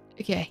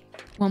 Okay,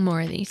 1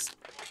 more of these.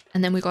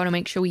 And then we got to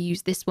make sure we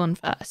use this one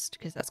first,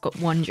 because that's got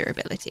 1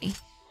 durability.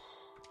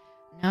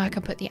 Now I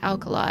can put the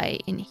alkali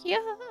in here.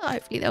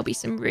 Hopefully there'll be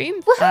some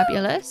room. Woohoo!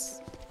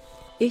 Fabulous.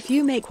 If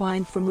you make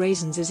wine from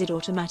raisins, is it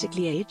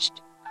automatically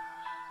aged?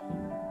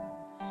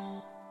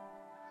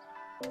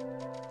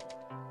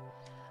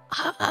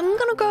 I'm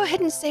gonna go ahead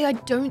and say I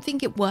don't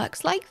think it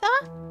works like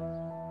that.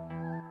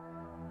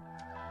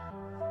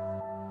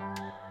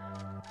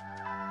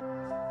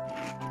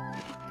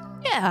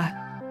 Yeah.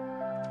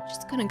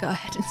 Just gonna go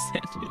ahead and say I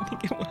don't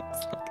think it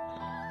works like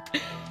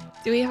that.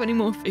 Do we have any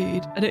more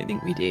food? I don't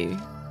think we do.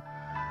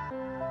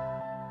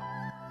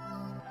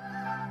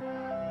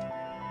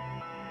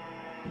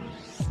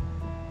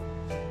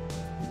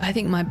 I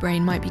think my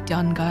brain might be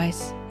done,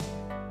 guys.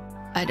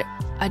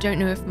 I don't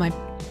know if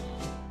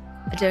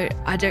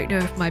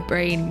my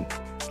brain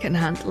can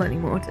handle any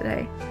more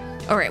today.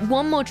 All right,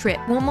 one more trip.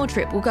 We'll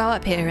go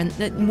up here and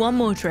one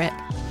more trip.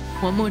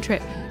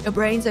 Your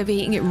brain's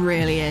overheating, it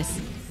really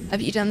is.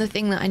 Have you done the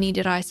thing that I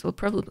needed ice for?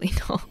 Probably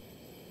not.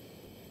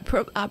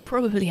 I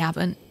probably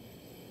haven't.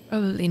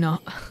 Probably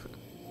not.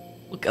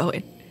 We're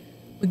going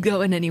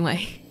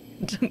anyway.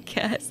 Don't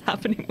care, it's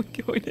happening,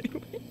 we're going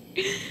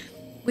anyway.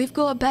 We've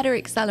got a better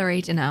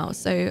accelerator now,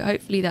 so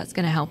hopefully that's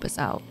going to help us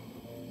out.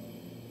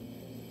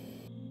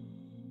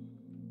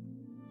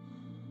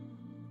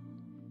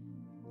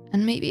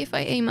 And maybe if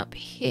I aim up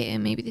here,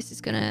 maybe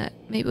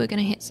we're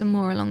gonna hit some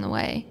more along the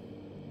way.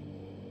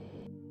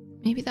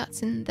 Maybe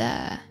that's in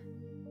there.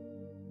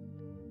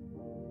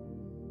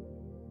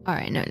 All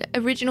right, no,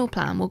 original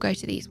plan. We'll go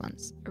to these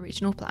ones.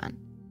 Original plan.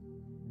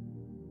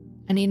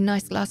 I need a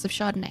nice glass of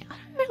Chardonnay. I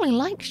don't really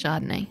like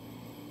Chardonnay.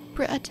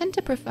 I tend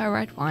to prefer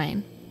red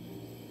wine.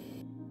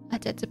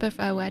 Although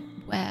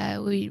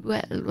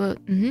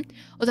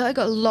I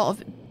got a lot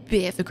of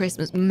beer for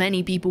Christmas.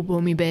 Many people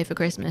bought me beer for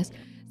Christmas.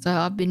 So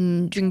I've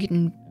been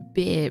drinking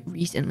beer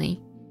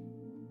recently.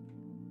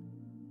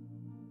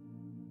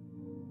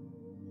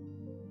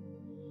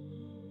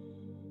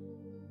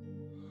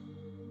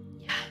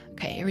 Yeah,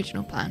 okay,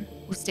 original plan.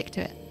 We'll stick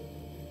to it.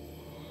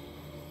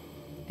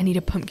 I need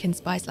a pumpkin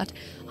spice latte.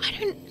 I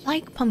don't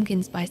like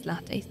pumpkin spice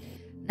lattes.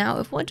 Now,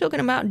 if we're talking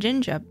about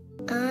ginger,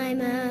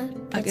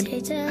 I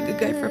could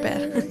go for a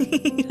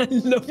bit. I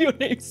love your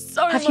name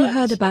so much. Have you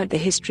heard about the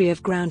history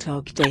of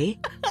Groundhog Day?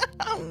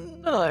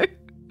 No.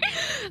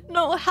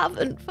 No, I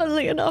haven't.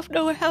 Funnily enough,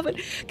 no, I haven't.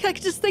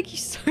 Cactus, thank you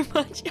so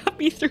much.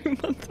 Happy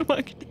 3-month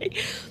work day.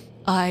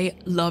 I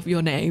love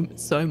your name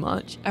so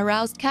much.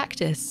 Aroused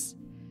Cactus.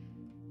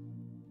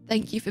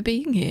 Thank you for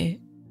being here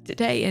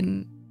today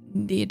and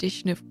the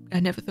addition of... I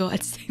never thought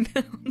I'd say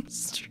that on the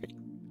stream.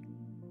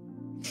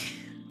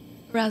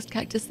 Aroused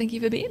Cactus, thank you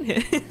for being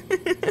here.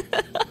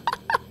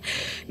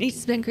 Need to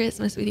spend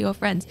Christmas with your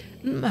friends.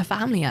 My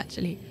family,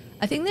 actually.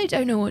 I think they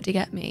don't know what to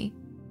get me.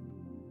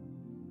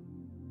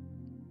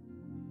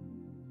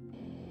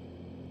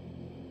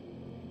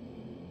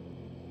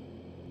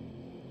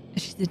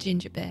 She's the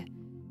ginger beer.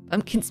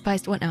 Pumpkin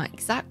spiced one now.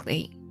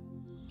 Exactly.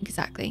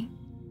 I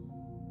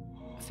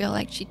feel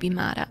like she'd be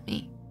mad at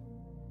me.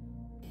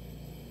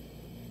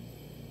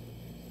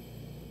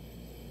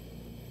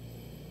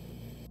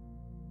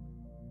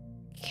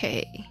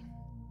 Okay.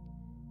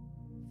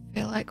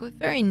 Feel like we're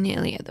very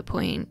nearly at the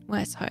point.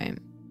 Where's home?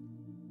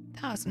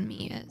 1,000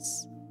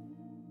 meters.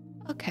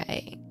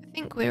 Okay. I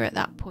think we're at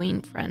that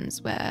point,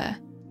 friends, where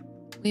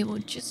we will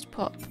just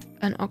pop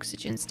an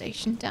oxygen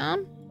station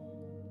down.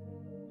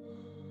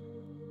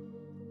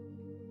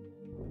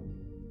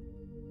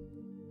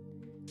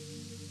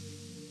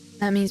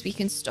 That means we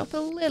can stop a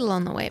little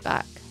on the way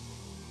back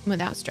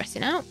without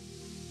stressing out.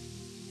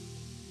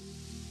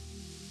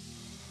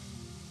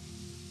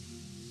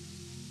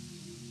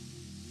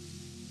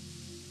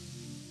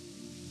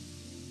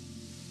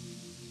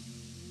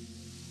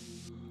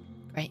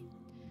 Great.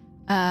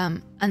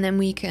 And then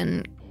we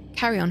can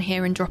carry on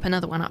here and drop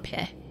another one up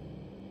here.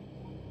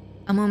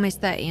 I'm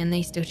almost 30 and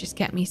they still just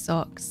get me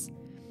socks.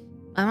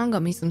 My mum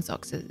got me some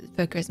socks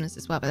for Christmas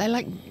as well, but they're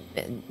like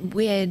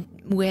weird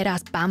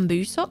ass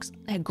bamboo socks.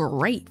 They're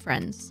great,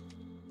 friends.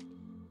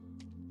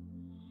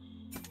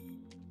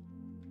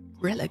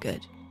 Really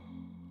good.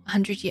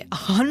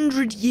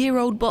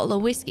 100-year-old bottle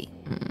of whiskey.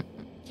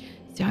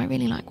 So I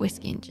really like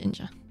whiskey and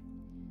ginger.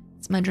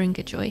 It's my drink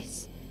of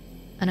choice.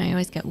 And I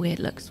always get weird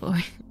looks for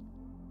it.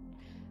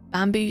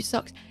 Bamboo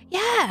socks.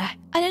 Yeah,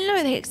 I didn't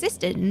know they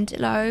existed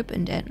until I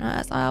opened it. And I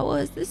was like, what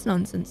is this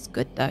nonsense?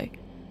 Good though.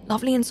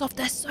 Lovely and soft.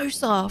 They're so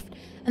soft.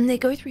 And they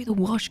go through the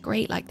wash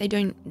great. Like they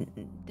don't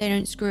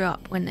screw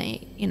up when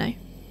they, you know. Know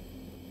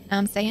what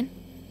I'm saying?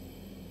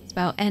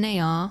 Spell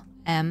NARMSAYN.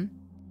 Know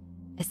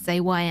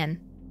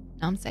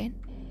what I'm saying?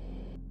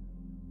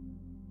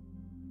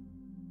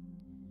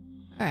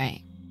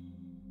 Alright.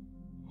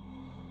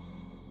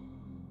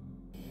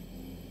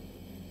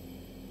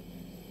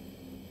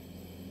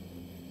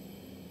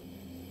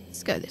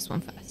 Let's go this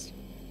one first.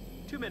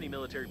 Too many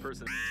military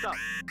persons. Stop.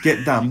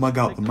 Get that mug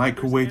out the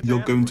microwave.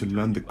 You're going to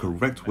learn the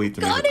correct way to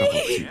make a cup of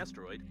tea.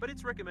 Asteroid, but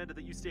it's recommended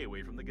that you stay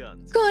away from the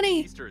guns.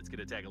 Connie! These turrets can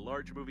attack a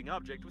large moving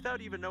object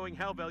without even knowing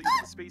how valuable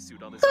the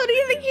spacesuit on this. Connie,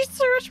 thank you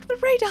so much for the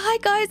raid. Hi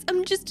guys,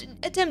 I'm just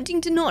attempting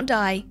to not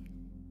die.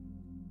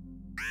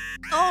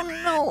 Oh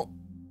no.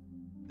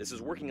 This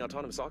is working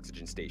autonomous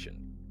oxygen station.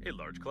 A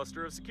large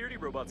cluster of security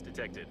robots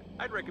detected.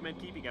 I'd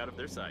recommend keeping out of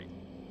their sight.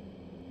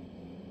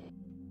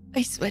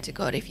 I swear to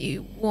God, if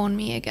you warn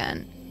me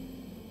again.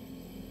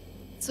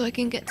 So I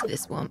can get to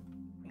this one.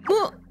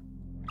 Whoa.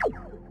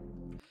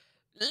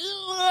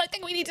 I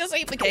think we need to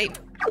save the game.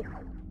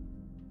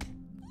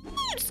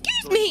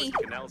 Excuse me!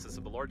 Analysis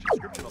of the large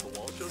inscription on the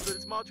wall shows that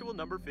it's module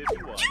number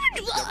 51.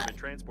 The government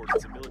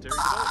transported some military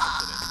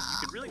developments in it.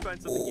 You can really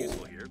find something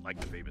useful here, like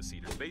the famous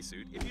Cedar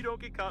spacesuit, if you don't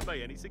get caught by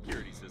any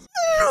security system.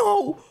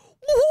 No!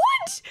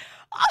 What?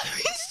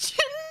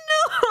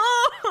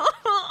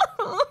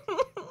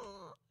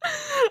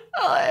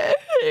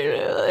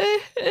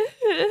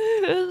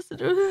 No!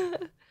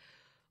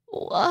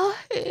 Why?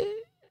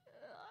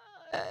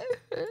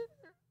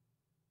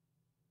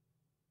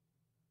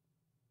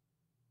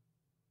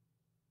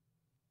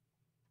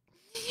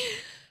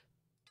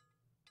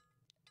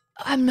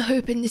 I'm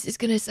hoping this is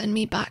going to send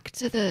me back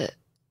to the...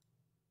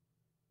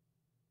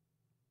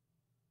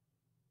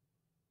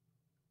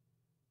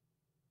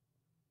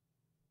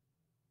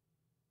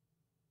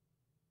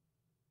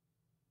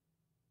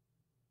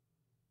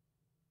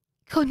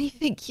 Connie,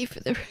 thank you for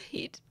the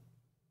raid.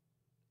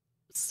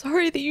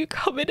 Sorry that you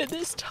come in at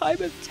this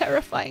time of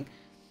terrifying.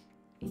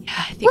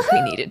 Yeah, I think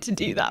we needed to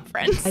do that,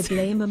 friends. I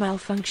blame a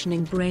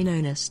malfunctioning brain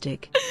owner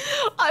stick.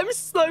 I'm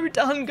so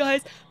done,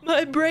 guys.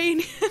 My brain,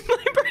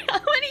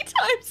 how many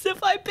times have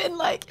I been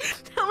like,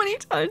 how many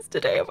times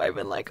today have I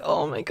been like,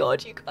 oh my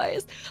god, you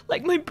guys,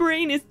 like my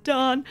brain is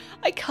done.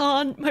 I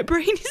can't, my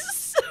brain is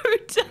so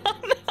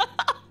done.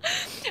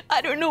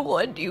 I don't know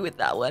what to do with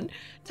that one.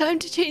 Time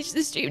to change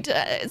the stream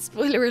to,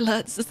 spoiler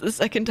alert, this is the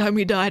second time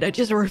we died. I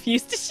just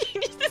refused to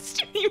change the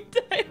stream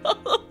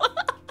title.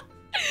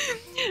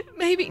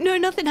 Maybe, no,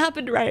 nothing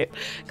happened, right?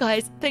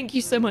 Guys, thank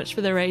you so much for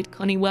the raid.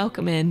 Connie,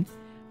 welcome in.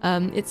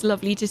 It's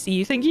lovely to see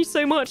you. Thank you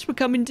so much for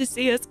coming to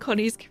see us,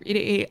 Connie's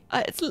community.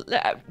 It's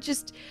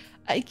just,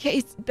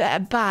 okay,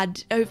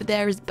 bad. Over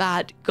there is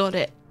bad. Got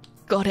it.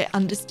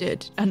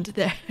 Understood. Over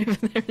there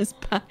is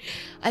bad.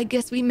 I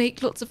guess we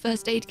make lots of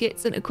first aid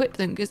kits and equip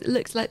them because it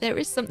looks like there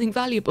is something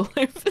valuable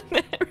over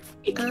there if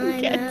we can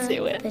get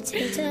to it.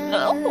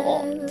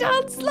 Oh,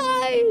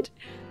 downslide.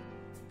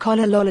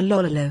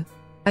 Kolalolololo.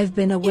 I've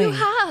been away. You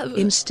have.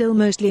 I'm still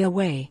mostly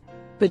away.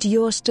 But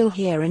you're still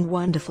here and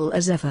wonderful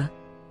as ever.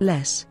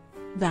 Less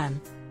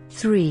than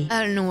 3.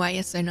 I don't know why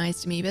you're so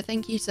nice to me, but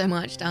thank you so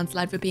much,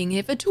 Downslide, for being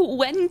here for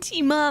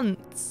 20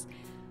 months.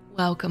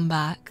 Welcome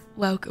back.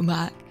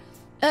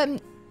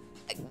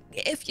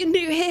 If you're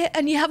new here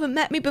and you haven't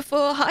met me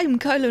before, hi, I'm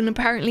Kolo, and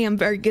apparently I'm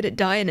very good at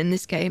dying in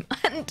this game. I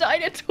hadn't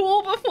died at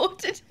all before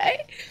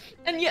today,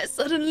 and yet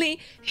suddenly,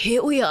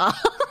 here we are.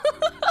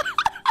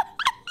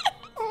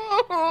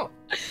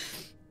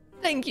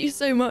 Thank you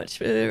so much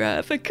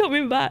for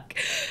coming back.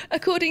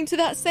 According to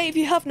that save,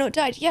 you have not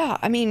died. Yeah,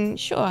 I mean,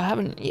 sure, I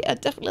haven't. Yeah,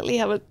 definitely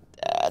haven't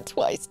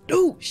twice.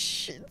 No,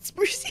 shit,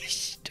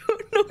 Sprucey,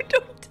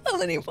 don't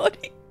tell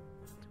anybody.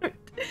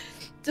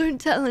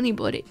 Don't tell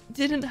anybody.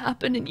 Didn't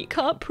happen, and you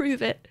can't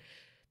prove it.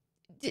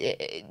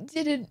 It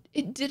didn't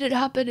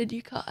happen, and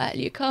you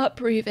can't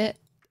prove it.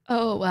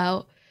 Oh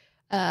well.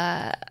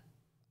 Oh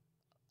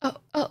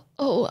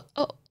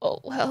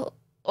well.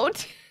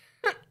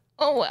 Oh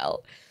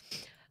well.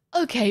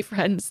 Okay,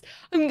 friends,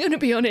 I'm gonna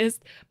be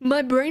honest.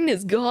 My brain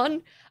is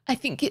gone. I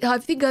think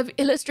I've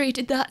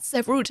illustrated that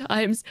several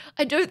times.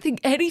 I don't think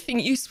anything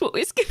useful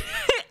is gonna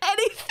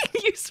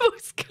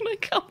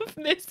come of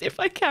this if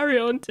I carry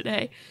on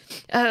today.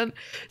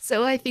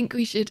 So I think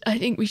we should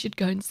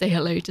go and say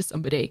hello to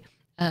somebody.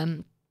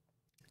 And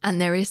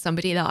there is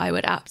somebody that I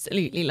would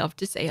absolutely love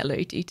to say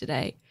hello to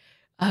today.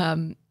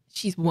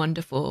 She's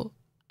wonderful.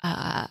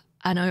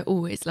 And I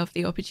always love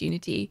the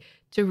opportunity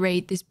to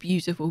raid this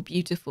beautiful,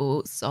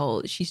 beautiful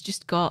soul. She's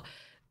just got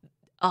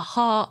a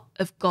heart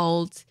of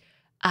gold,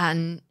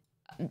 and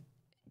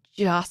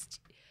just,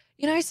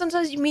 you know,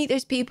 sometimes you meet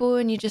those people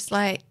and you're just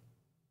like,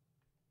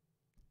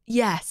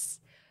 yes.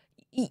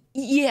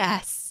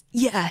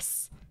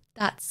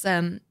 That's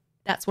one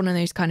of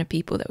those kind of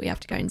people that we have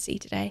to go and see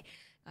today.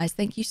 Guys,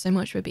 thank you so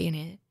much for being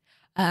here.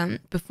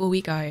 Before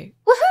we go,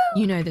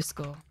 you know the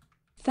score.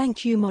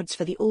 Thank you, mods,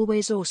 for the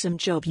always awesome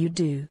job you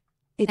do.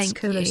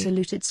 HelloItsKolo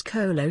salute,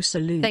 HelloItsKolo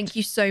salute. Thank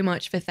you so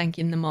much for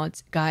thanking the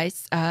mods,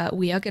 guys.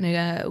 We are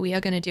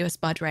gonna do a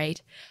spud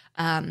raid,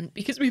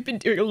 because we've been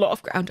doing a lot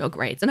of groundhog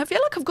raids, and I feel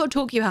like I've got to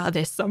talk you out of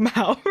this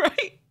somehow,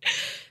 right?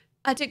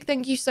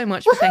 Thank you so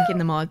much for thanking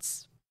the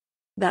mods.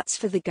 That's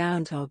for the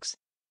groundhogs,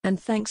 and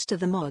thanks to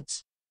the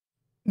mods.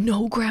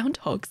 No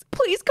groundhogs.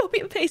 Please copy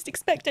and paste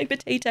Expecto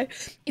Potato.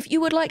 If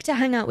you would like to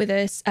hang out with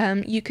us,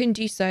 you can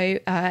do so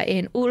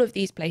in all of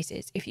these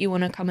places. If you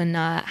want to come and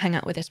hang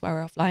out with us while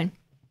we're offline.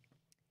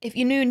 If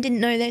you're new and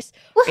didn't know this,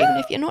 or even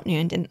if you're not new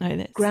and didn't know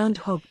this.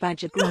 Groundhog,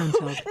 badger,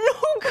 groundhog. No,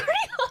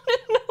 Kriana,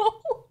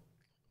 no.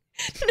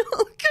 No,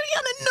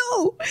 Kriana,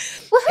 no.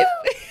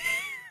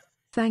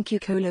 Thank you,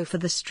 Kolo, for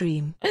the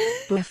stream.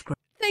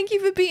 Thank you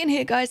for being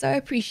here, guys. I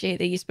appreciate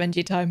that you spend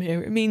your time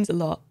here. It means a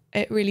lot.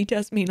 It really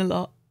does mean a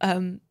lot.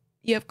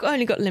 You've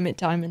only got limit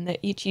time, and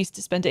that you choose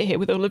to spend it here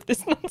with all of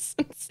this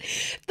nonsense.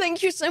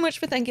 Thank you so much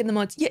for thanking the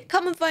mods. Yeah,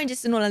 come and find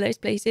us in all of those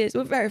places.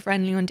 We're very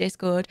friendly on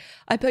Discord.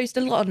 I post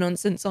a lot of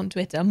nonsense on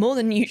Twitter, more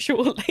than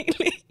usual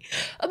lately.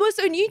 I'm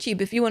also on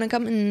YouTube if you want to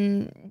come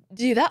and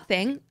do that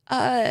thing.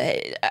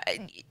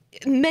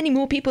 Many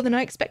more people than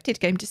I expected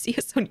came to see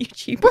us on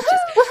YouTube, which is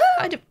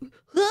kind of...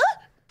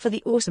 For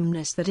the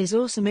awesomeness that is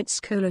awesome,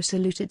 HelloItsKolo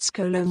salute,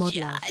 HelloItsKolo mod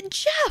yeah,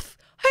 Jeff!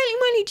 Holy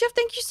moly, Jeff,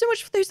 thank you so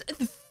much for those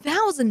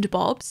 1,000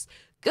 bobs.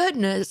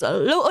 Goodness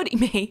lordy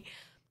me.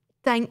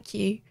 Thank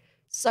you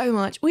so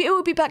much. We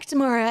will be back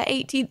tomorrow at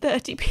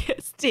 18:30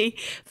 PST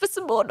for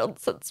some more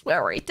nonsense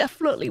where I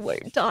definitely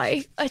won't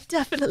die. I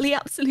definitely,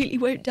 absolutely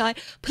won't die.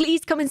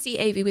 Please come and see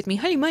Avi with me.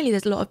 Holy moly,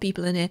 there's a lot of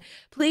people in here.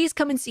 Please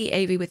come and see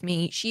Avi with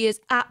me. She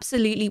is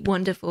absolutely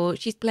wonderful.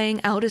 She's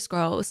playing Elder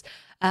Scrolls.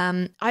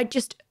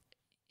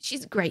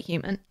 she's a great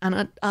human,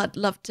 and I'd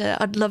love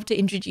to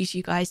introduce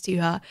you guys to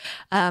her.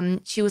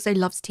 She also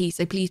loves tea,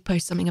 so please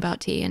post something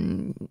about tea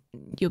and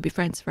you'll be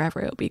friends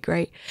forever. It'll be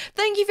great.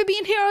 Thank you for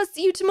being here. I'll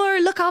see you tomorrow.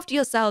 Look after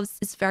yourselves.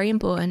 It's very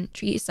important.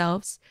 Treat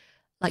yourselves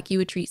like you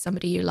would treat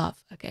somebody you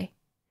love. Okay.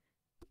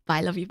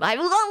 Bye. Love you.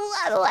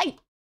 Bye.